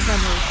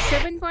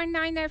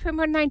 7.9 FM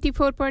और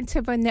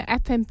 94.7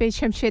 FM पे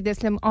Shamshed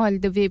Aslam all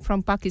the way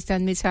from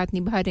Pakistan में साथ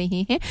निभा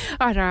रहे हैं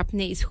और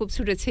आपने इस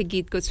खूबसूरत से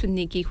गीत को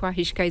सुनने की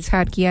ख्वाहिश का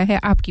इजहार किया है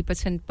आपकी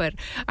पसंद पर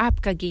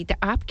आपका गीत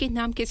आपके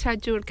नाम के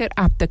साथ जोड़कर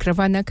आप तक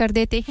रवाना कर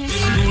देते हैं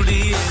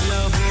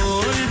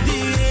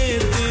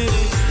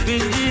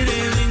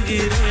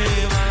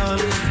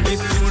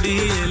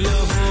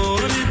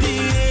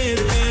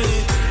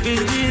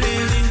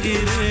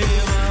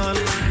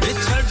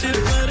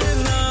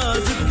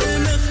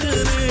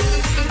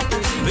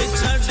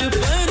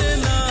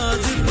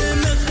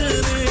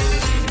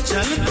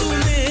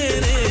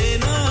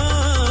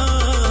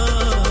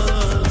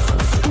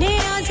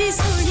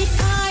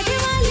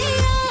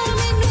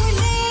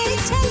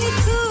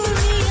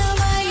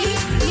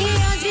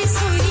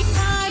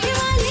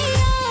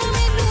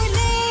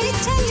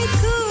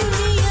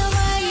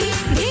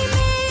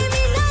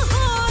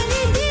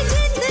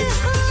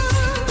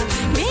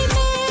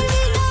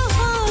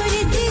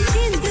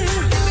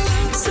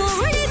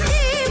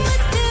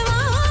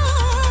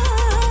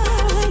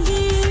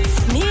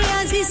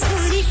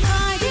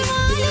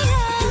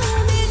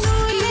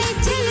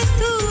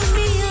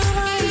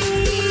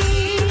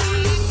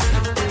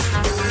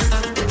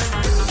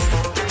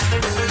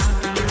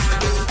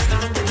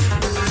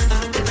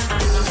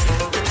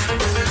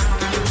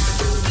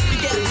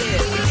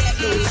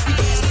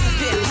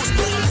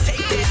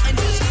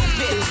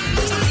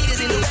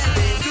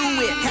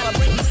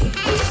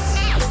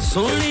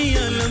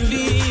सोनिया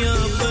लंबियां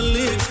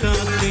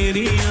पलकां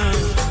तेरियां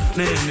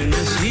नैन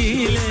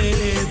नशीले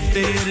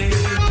तेरे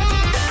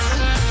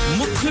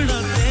मुखड़ा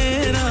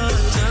तेरा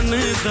चन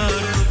दा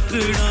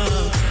टुकड़ा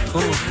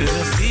होठ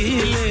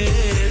रसीले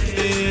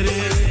तेरे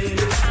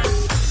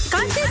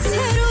कद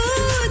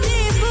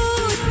सरूदे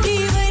बूटी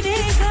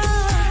वरेगा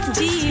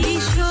जी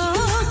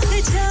शौक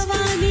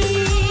जवानी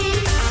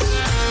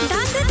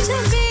दंद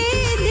चबे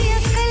दे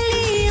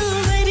कलियां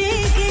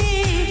वरेगे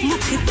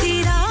मुख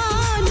तेरा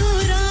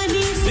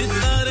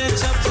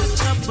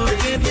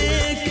के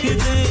देख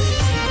दे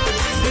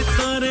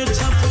सितारे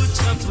छप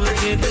छप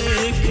के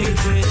देख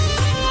दे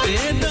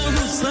तेरा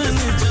हुस्न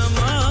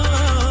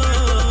जमाल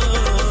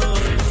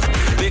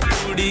बे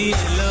कुड़ी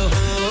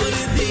लाहौर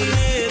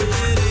दिए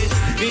तेरे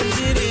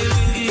विंजरे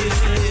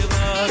विंजरे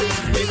वार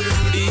बे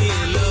कुड़ी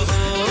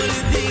लाहौर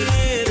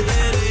दिए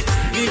तेरे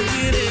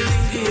विंजरे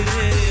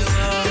विंजरे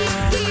वार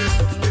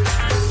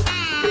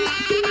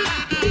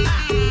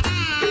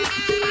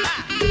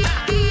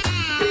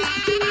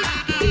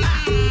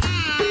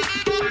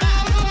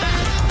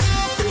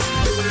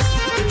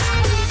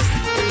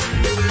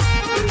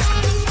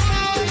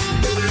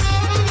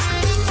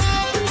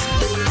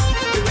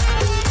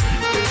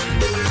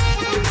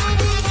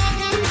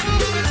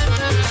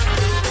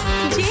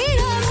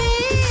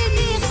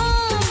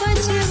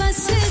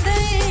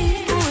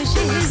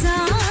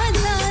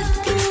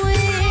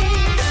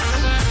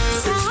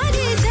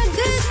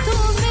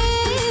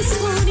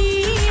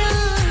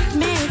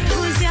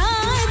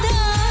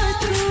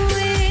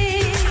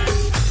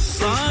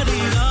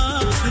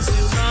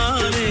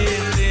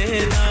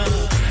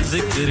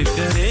जिक्र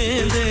करे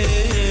दे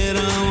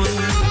रावण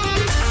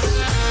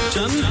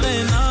चंदे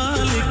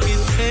नाल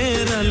किथे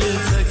रल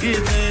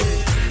सकदे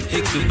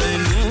एक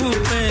बैनू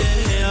पे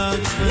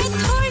आख मैं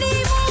थोड़ी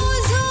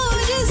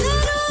मोजोर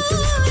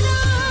जरूरा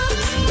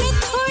मैं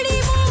थोड़ी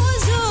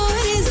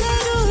मोजोर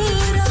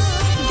जरूरा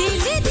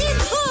दिल दी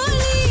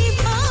थोड़ी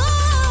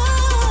पाली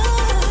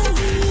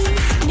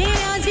ने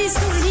आजी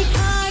सोनी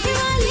खाद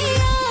वाली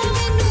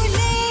मैनू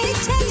ले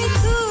चल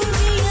तू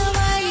मियां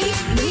वाली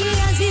ने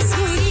आजी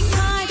सोनी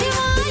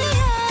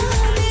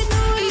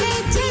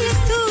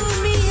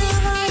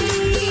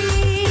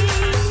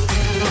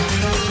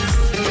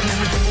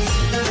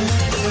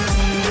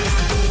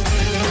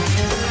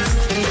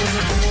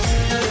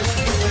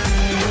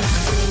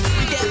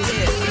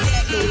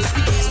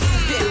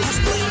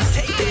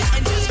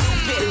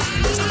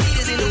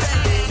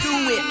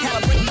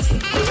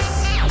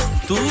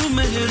तू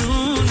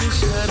महरून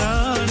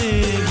शरारे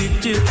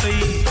विच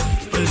पई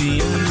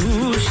परियां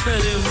नू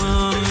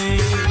शर्मावे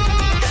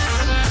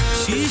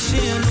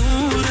शीशे नू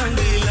रंग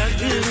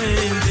लग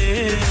वेंदे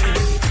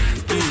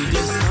तू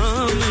जे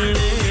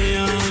सामने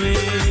आवे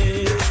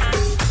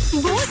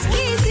बोस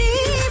की दी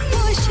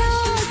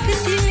पोशाक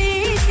दिले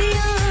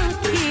दिया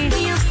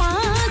केड़ियां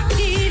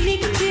पाके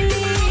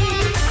निकले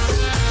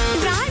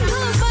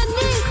रानो बन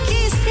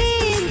के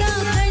सेंदा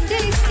कढ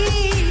के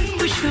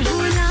खुशबू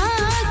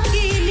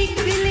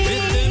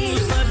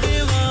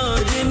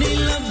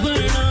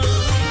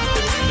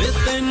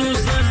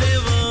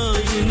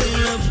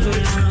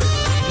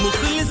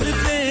मुखलिस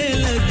तेरे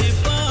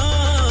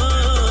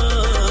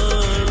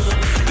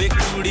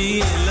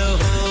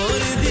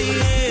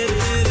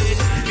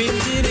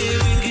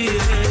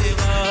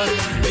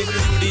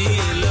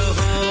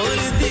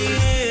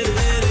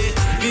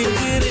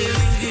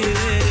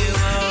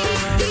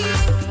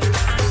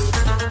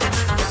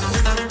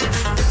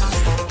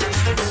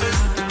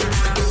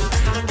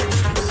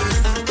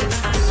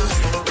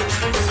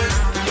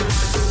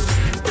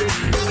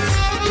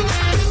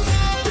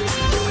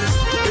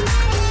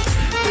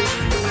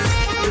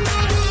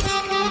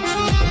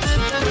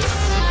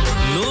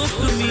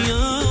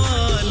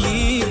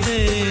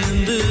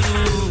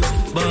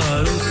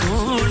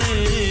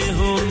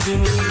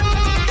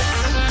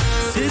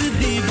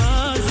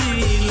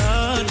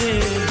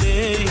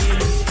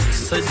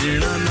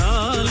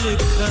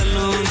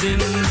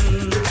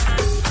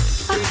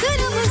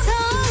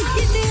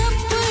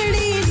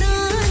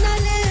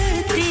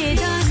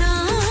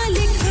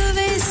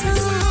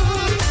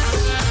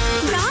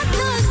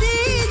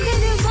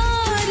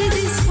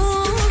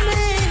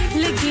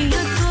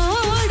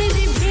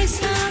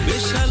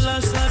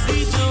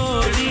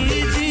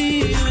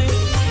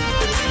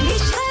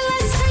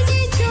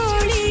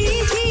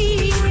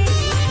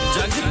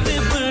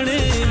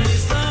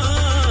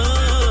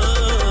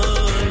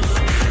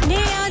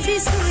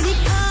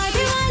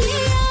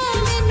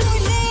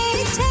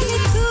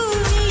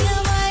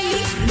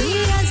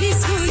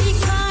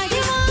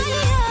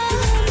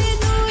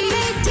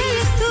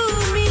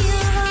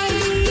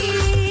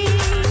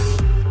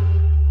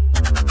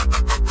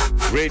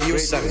Radio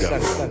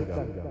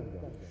Sangam.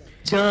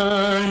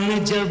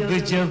 जान जब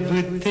जब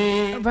ते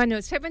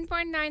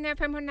 107.9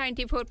 FM और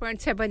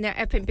 94.7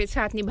 FM पे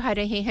साथ निभा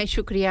रहे हैं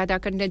शुक्रिया अदा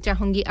करना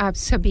चाहूंगी आप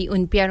सभी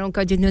उन प्यारों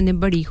का जिन्होंने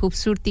बड़ी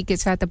खूबसूरती के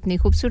साथ अपने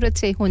खूबसूरत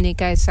से होने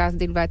का एहसास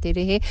दिलवाते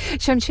रहे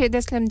शमशेद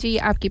असलम जी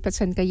आपकी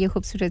पसंद का ये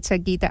खूबसूरत सा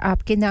गीत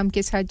आपके नाम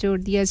के साथ जोड़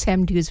दिया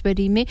सैम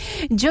ड्यूसबरी में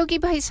जोगी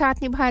भाई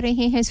साथ निभा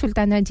रहे हैं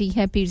सुल्ताना जी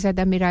हैं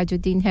पीरजादा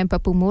मिराजुद्दीन हैं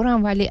पप्पू मोरा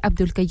वाले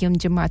अब्दुल कय्यूम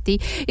जमाती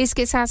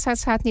इसके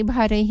साथ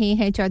निभा रहे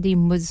हैं चौधरी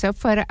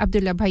मुजफ्फर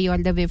अब्दुल्ला भाई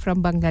all the way from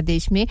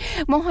Bangladesh में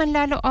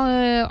Mohanlal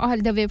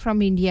all the way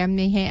from India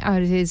में है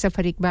और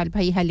जफर इकबाल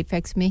भाई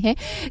हैलिफैक्स में है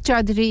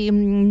चौधरी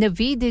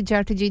नवीद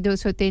जट जी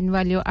 203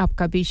 वालों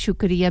आपका भी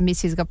शुक्रिया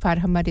मिसेस गफ्फार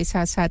हमारे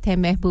साथ है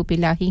महबूब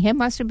इलाही है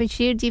मास्टर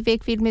बशीर जी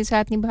वेकफील्ड में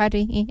साथ निभा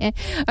रहे हैं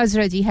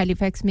अजरा जी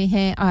हैलिफैक्स में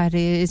है और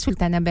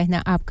सुल्ताना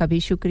बहना आपका भी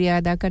शुक्रिया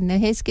अदा करना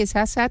है इसके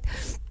साथ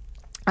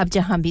आप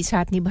जहां भी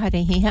साथ निभा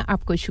रहे हैं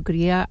आपको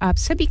शुक्रिया आप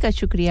सभी का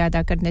शुक्रिया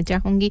अदा करना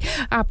चाहूंगी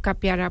आपका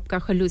प्यार आपका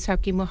खलूस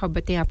आपकी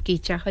मोहब्बतें आपकी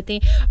चाहतें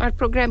और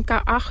प्रोग्राम का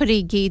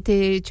आखिरी गीत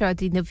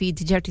चौधरी नवीद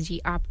जट जी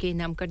आपके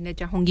नाम करना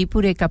चाहूंगी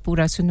पूरे का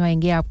पूरा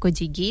सुनाएंगे आपको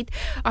जी गीत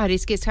और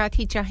इसके साथ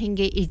ही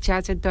चाहेंगे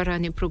इजाजत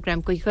दौरान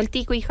प्रोग्राम कोई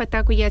गलती कोई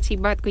खता कोई ऐसी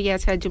बात कोई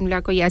ऐसा जुमला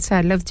कोई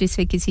ऐसा लफ्ज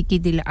जिससे किसी की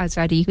दिल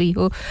आजारी हुई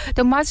हो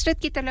तो माजरत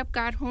की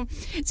तलबकार हूं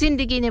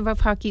जिंदगी ने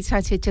वफा की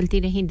सांसें चलती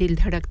रहीं दिल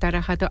धड़कता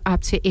रहा तो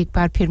आपसे एक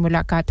बार फिर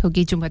मुलाकात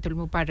होगी जुम्मतुल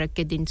मुबारक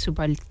के दिन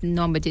सुबह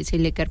 9 बजे से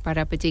लेकर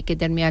 12 बजे के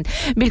दरमियान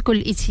बिल्कुल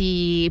इसी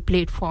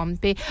प्लेटफॉर्म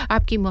पे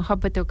आपकी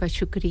मोहब्बतों का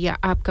शुक्रिया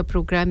आपका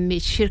प्रोग्राम में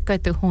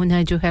शिरकत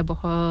होना जो है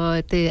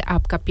बहुत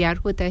आपका प्यार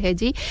होता है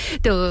जी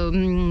तो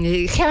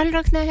ख्याल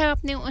रखना है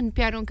अपने उन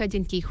प्यारों का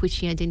जिनकी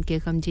खुशियां जिनके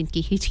गम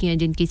जिनकी हिचकियां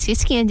जिनकी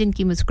सिसकियां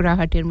जिनकी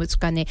मुस्कुराहट और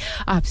मुस्कानें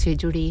आपसे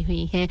जुड़ी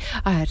हुई हैं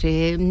और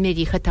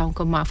मेरी खताओं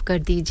को माफ कर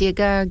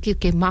दीजिएगा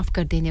क्योंकि माफ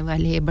कर देने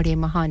वाले बड़े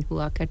महान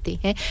हुआ करते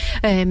हैं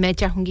मैं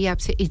चाहूंगी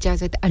आपसे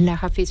इजाजत अल्लाह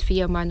हाफिज़ फी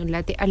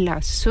अमानुल्लाह ते अल्लाह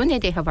सुने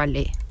दे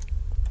हवाले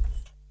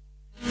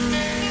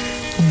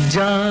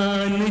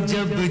जान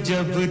जब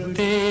जब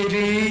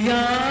तेरी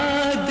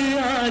याद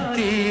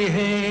आती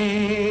है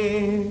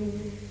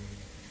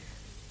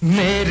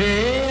मेरे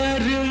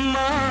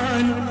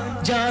अरमान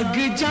जाग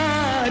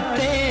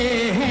जाते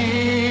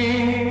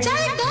हैं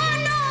चल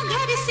दोनों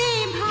घर से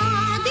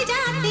भाग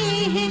जाते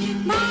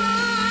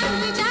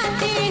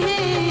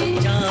हैं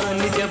जान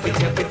जब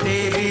जब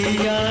तेरी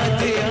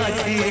याद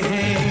आती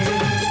है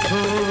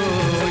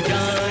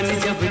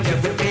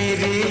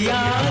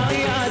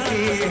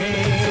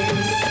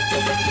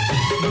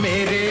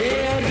मेरे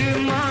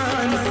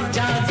अरमान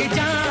जाग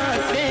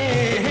जाते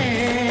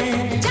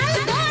हैं चल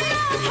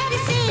दोनों घर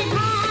से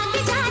भाग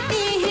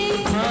जाते हैं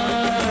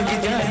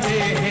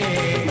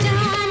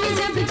जान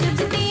जब जब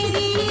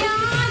तेरी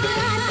याद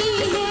आती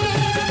है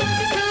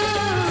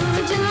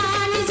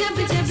जान जब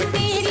जब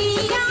तेरी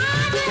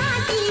याद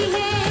आती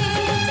है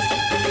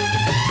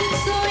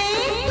सोए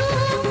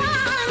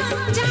तूफान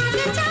जाग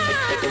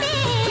जाते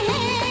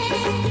हैं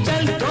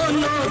चल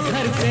दोनों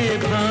घर से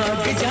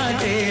भाग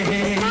जाते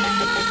हैं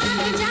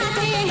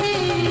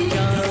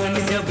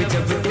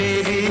जब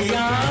तेरी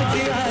याद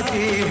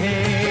आती है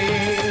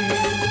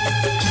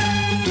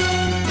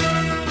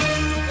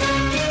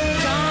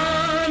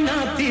जान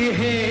आती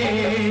है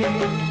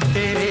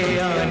तेरे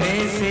आने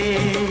से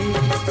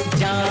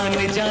जान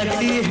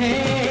जाती है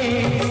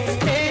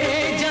तेरे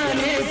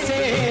जाने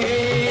से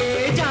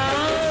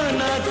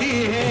जान आती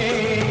है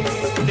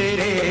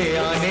तेरे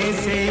आने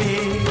से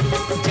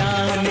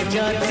जान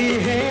जाती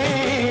है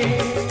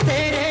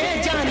तेरे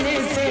जाने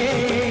से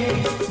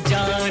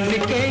जान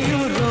के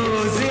यूं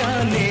रोज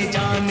आने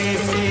जाने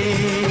से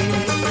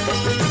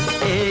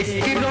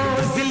एक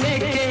रोज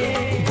लेके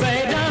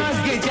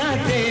बैराग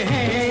जाते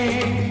हैं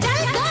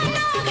चल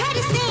दोनों घर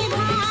से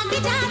भाग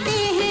जाते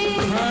हैं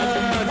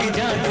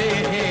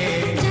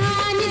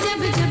जान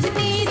जब जब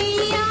तेरी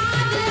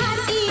याद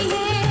आती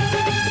है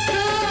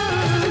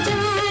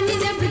जान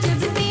जब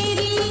जब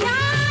तेरी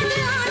याद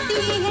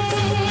आती है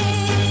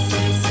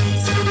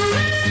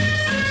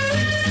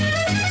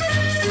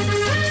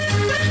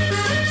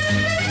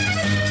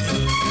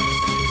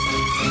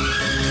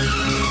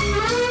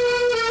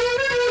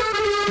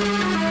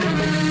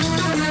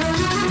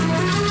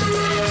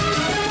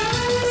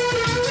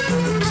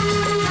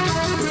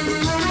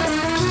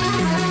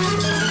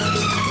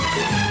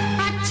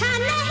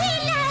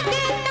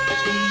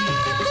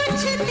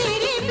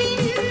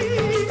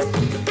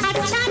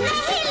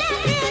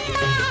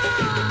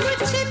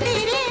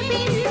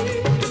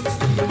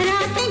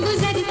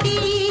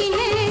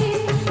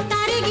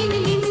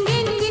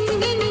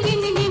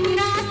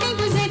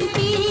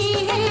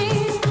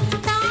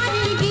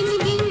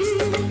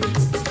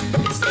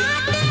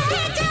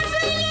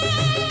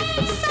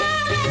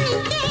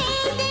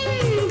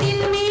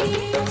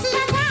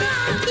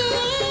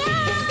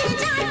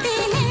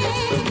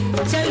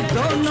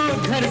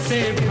से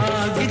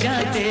भाग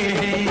जाते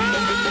हैं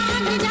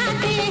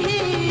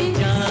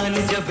जान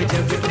जब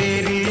जब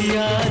तेरी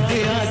याद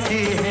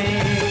आती है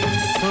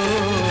ओ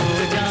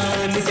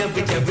जान जब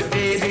जब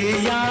तेरी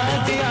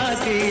याद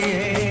आती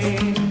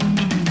है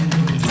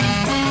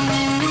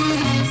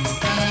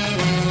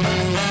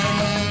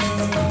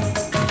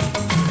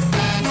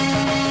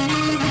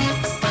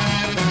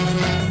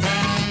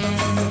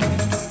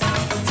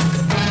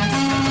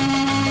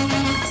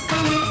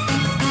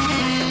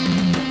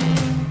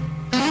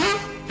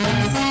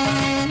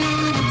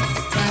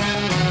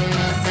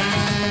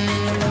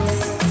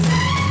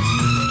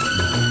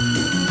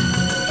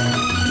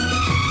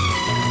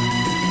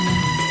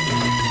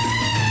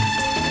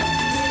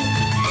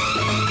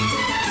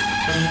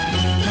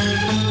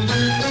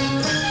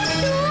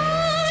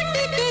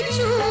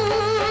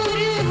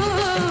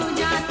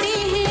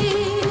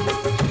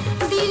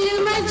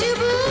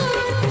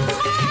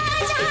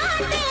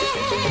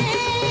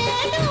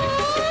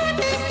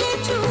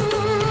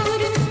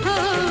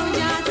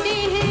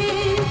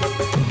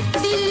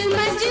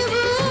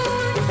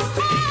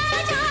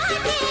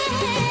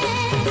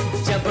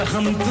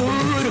हम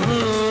दूर हो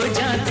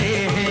जाते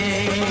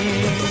हैं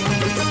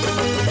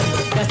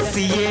बस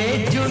ये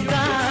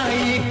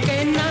जुदाई के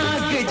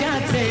नाग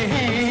जाते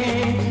हैं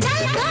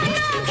चल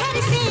दोनों घर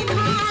से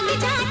भाग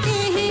जाते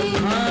हैं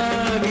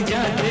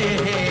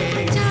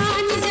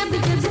जान जब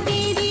जब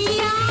तेरी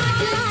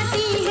याद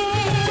आती है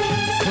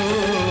हो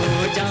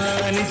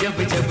जान जब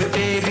जब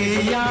तेरी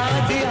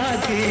याद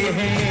आती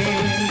है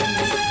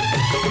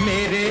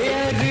मेरे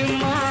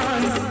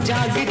अरमान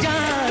जाग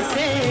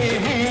जाते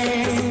हैं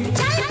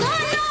चल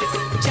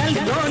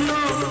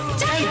दोनों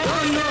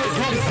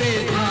घर से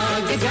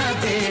भाग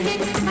जाते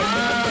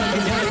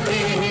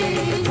हैं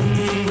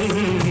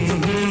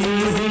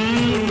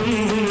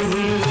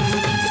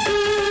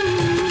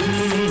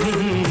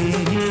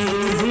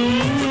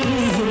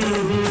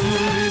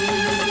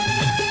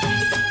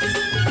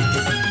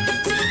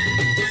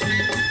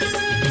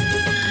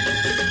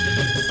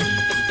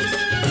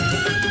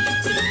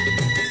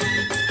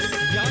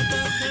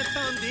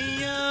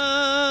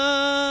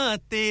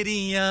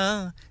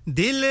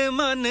दिल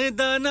मन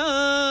दना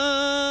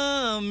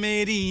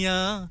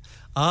मेरियां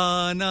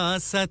आना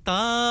सता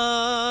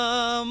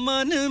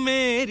मन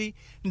मेरी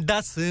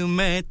दस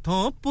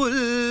मैथों पुल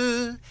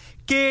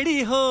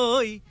केड़ी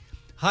होई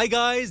Hi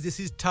guys, this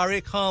is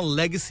Tariq Khan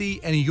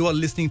Legacy and you are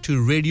listening to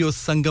Radio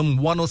Sangam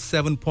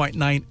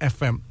 107.9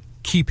 FM.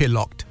 Keep it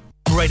locked.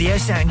 Radio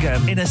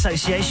Sangam in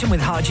association with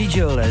Haji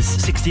Jewellers,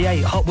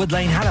 68 Hotwood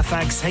Lane,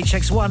 Halifax,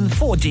 HX1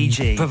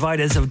 4DG.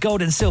 Providers of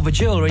gold and silver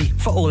jewellery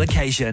for all occasions.